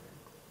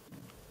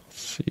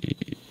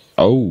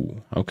 Oh,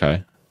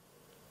 okay.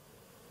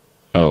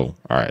 Oh,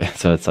 all right.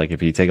 So it's like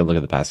if you take a look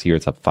at the past year,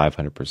 it's up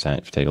 500%.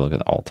 If you take a look at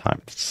the all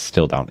time, it's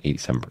still down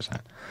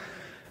 87%.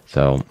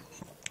 So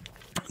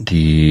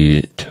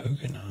the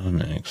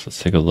tokenomics,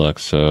 let's take a look.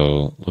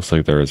 So looks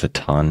like there is a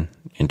ton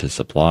into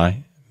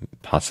supply,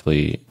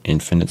 possibly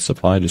infinite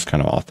supply, just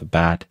kind of off the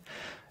bat.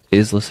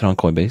 Is listed on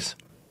Coinbase.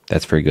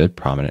 That's very good.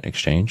 Prominent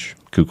exchange.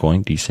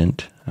 KuCoin,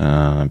 decent.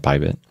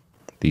 Bybit,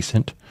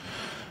 decent.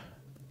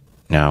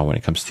 Now, when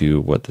it comes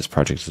to what this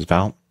project is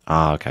about,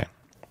 okay.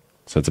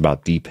 So it's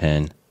about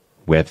DePIN,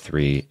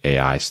 Web3,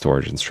 AI,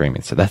 storage, and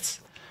streaming. So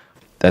that's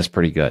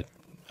pretty good.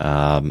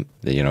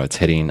 It's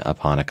hitting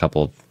upon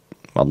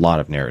a lot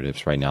of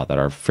narratives right now that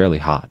are fairly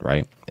hot,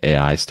 right?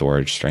 AI,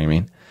 storage,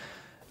 streaming.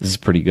 This is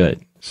pretty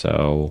good.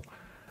 So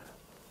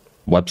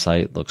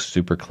website looks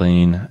super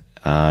clean.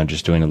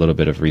 Just doing a little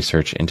bit of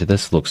research into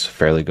this, looks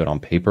fairly good on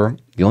paper.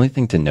 The only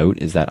thing to note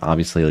is that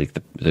obviously like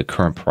the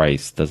current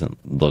price doesn't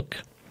look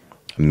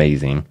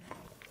amazing.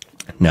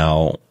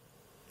 Now,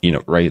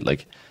 right,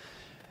 like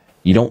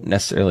you don't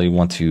necessarily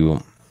want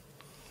to,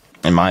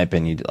 in my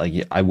opinion,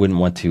 like I wouldn't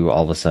want to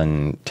all of a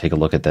sudden take a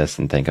look at this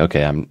and think,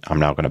 okay, I'm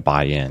now going to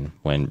buy in,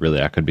 when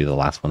really I could be the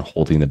last one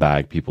holding the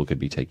bag. People could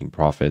be taking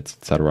profits,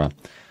 etc.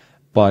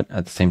 But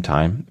at the same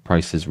time, the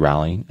price is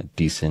rallying a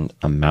decent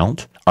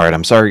amount. All right,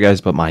 I'm sorry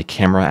guys, but my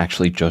camera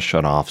actually just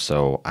shut off,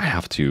 so I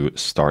have to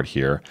start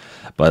here.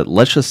 But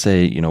let's just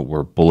say,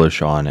 we're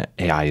bullish on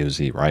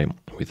AIOZ, right?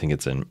 We think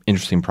it's an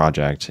interesting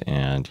project,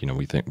 and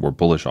we think we're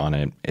bullish on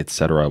it,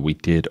 etc. We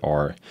did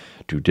our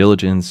due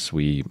diligence.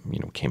 We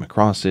came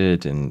across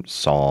it and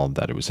saw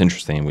that it was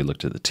interesting. We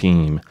looked at the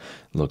team,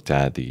 looked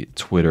at the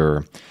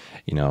Twitter,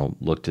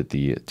 looked at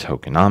the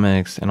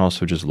tokenomics, and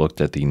also just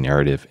looked at the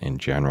narrative in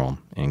general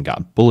and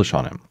got bullish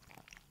on it.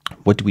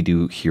 What do we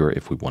do here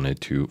if we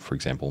wanted to, for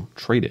example,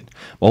 trade it?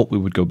 Well, we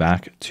would go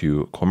back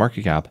to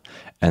CoinMarketCap,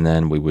 and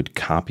then we would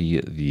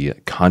copy the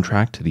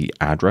contract, the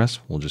address.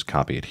 We'll just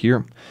copy it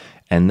here.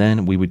 And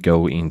then we would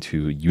go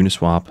into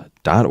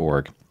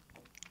uniswap.org,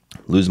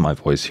 lose my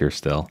voice here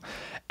still,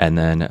 and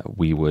then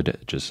we would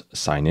just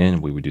sign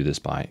in. We would do this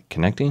by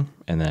connecting,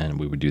 and then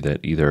we would do that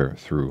either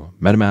through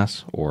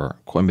MetaMask or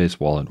Coinbase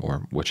wallet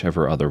or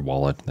whichever other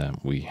wallet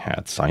that we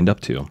had signed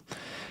up to.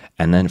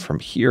 And then from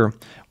here,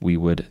 we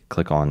would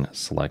click on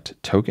select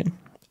token,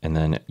 and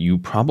then you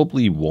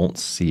probably won't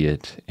see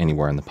it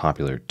anywhere in the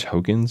popular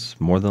tokens,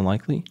 more than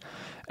likely.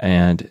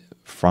 And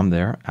from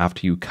there,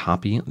 after you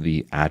copy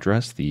the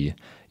address, the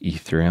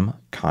Ethereum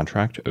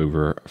contract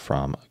over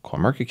from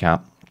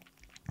CoinMarketCap,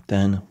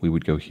 then we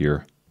would go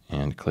here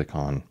and click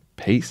on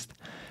paste.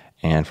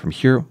 And from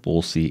here,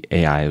 we'll see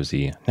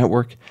AIOZ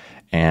network.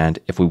 And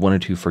if we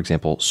wanted to, for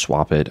example,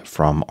 swap it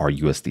from our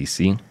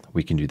USDC,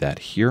 we can do that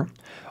here.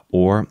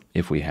 Or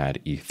if we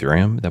had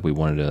Ethereum that we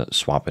wanted to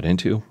swap it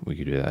into, we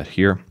could do that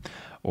here,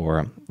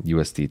 or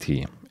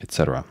USDT,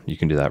 etc. You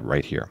can do that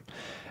right here.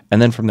 And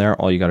then from there,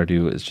 all you got to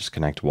do is just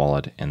connect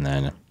wallet and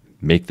then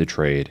make the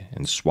trade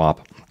and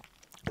swap.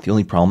 The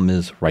only problem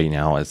is right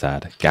now is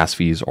that gas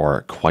fees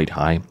are quite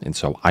high. And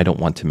so I don't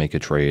want to make a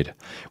trade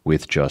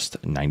with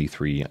just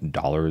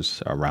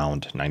 $93,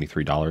 around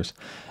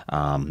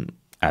 $93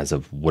 as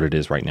of what it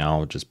is right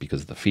now, just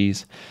because of the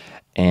fees.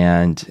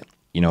 And,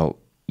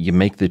 you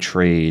make the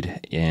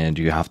trade and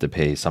you have to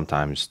pay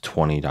sometimes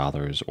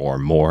 $20 or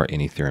more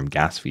in Ethereum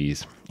gas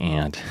fees.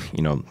 And,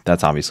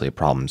 that's obviously a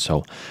problem.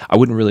 So I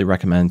wouldn't really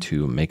recommend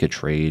to make a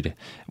trade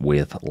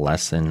with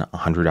less than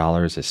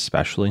 $100,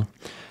 especially.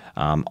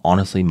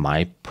 Honestly,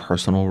 my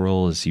personal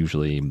rule is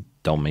usually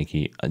don't make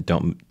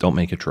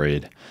a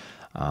trade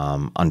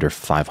under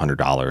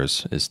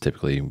 $500 is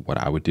typically what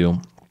I would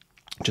do.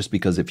 Just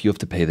because if you have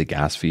to pay the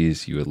gas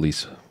fees, you at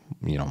least,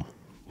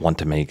 want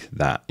to make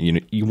that,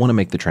 you want to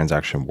make the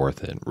transaction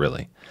worth it,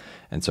 really.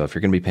 And so if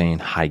you're going to be paying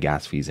high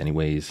gas fees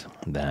anyways,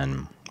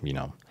 then,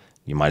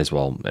 you might as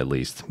well at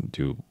least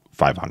do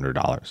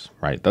 $500,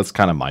 right? That's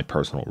kind of my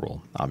personal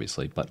rule,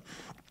 obviously. But,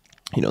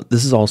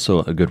 this is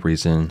also a good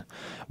reason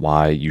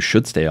why you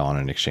should stay on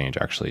an exchange,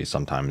 actually,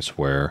 sometimes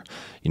where,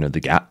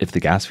 if the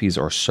gas fees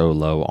are so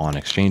low on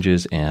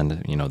exchanges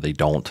and, they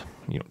don't,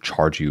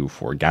 charge you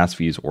for gas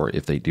fees, or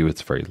if they do,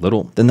 it's very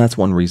little, then that's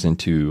one reason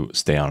to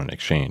stay on an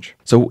exchange.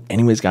 So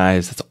anyways,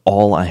 guys, that's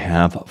all I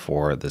have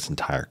for this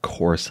entire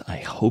course. I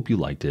hope you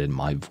liked it.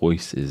 My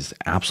voice is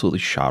absolutely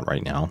shot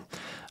right now.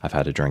 I've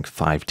had to drink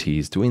 5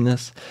 teas doing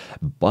this.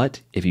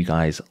 But if you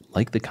guys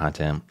like the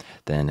content,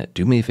 then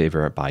do me a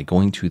favor by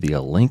going to the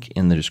link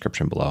in the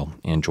description below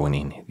and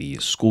joining the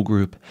school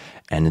group.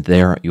 And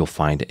there you'll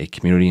find a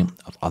community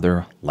of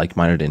other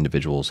like-minded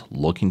individuals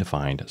looking to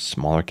find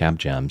smaller cap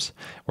gems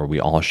where we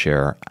all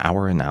share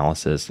our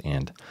analysis.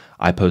 And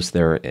I post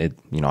there,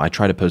 I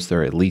try to post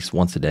there at least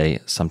once a day,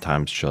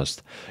 sometimes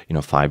just,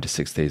 5 to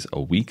 6 days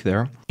a week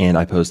there. And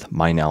I post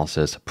my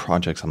analysis,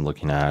 projects I'm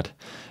looking at,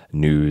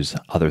 news,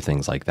 other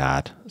things like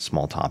that,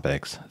 small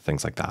topics,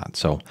 things like that.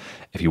 So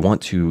if you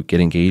want to get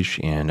engaged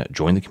and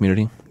join the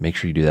community, make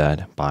sure you do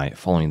that by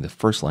following the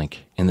first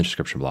link in the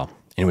description below.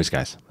 Anyways,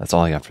 guys, that's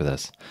all I got for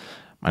this.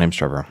 My name's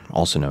Trevor,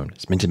 also known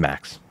as Minted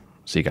Max.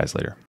 See you guys later.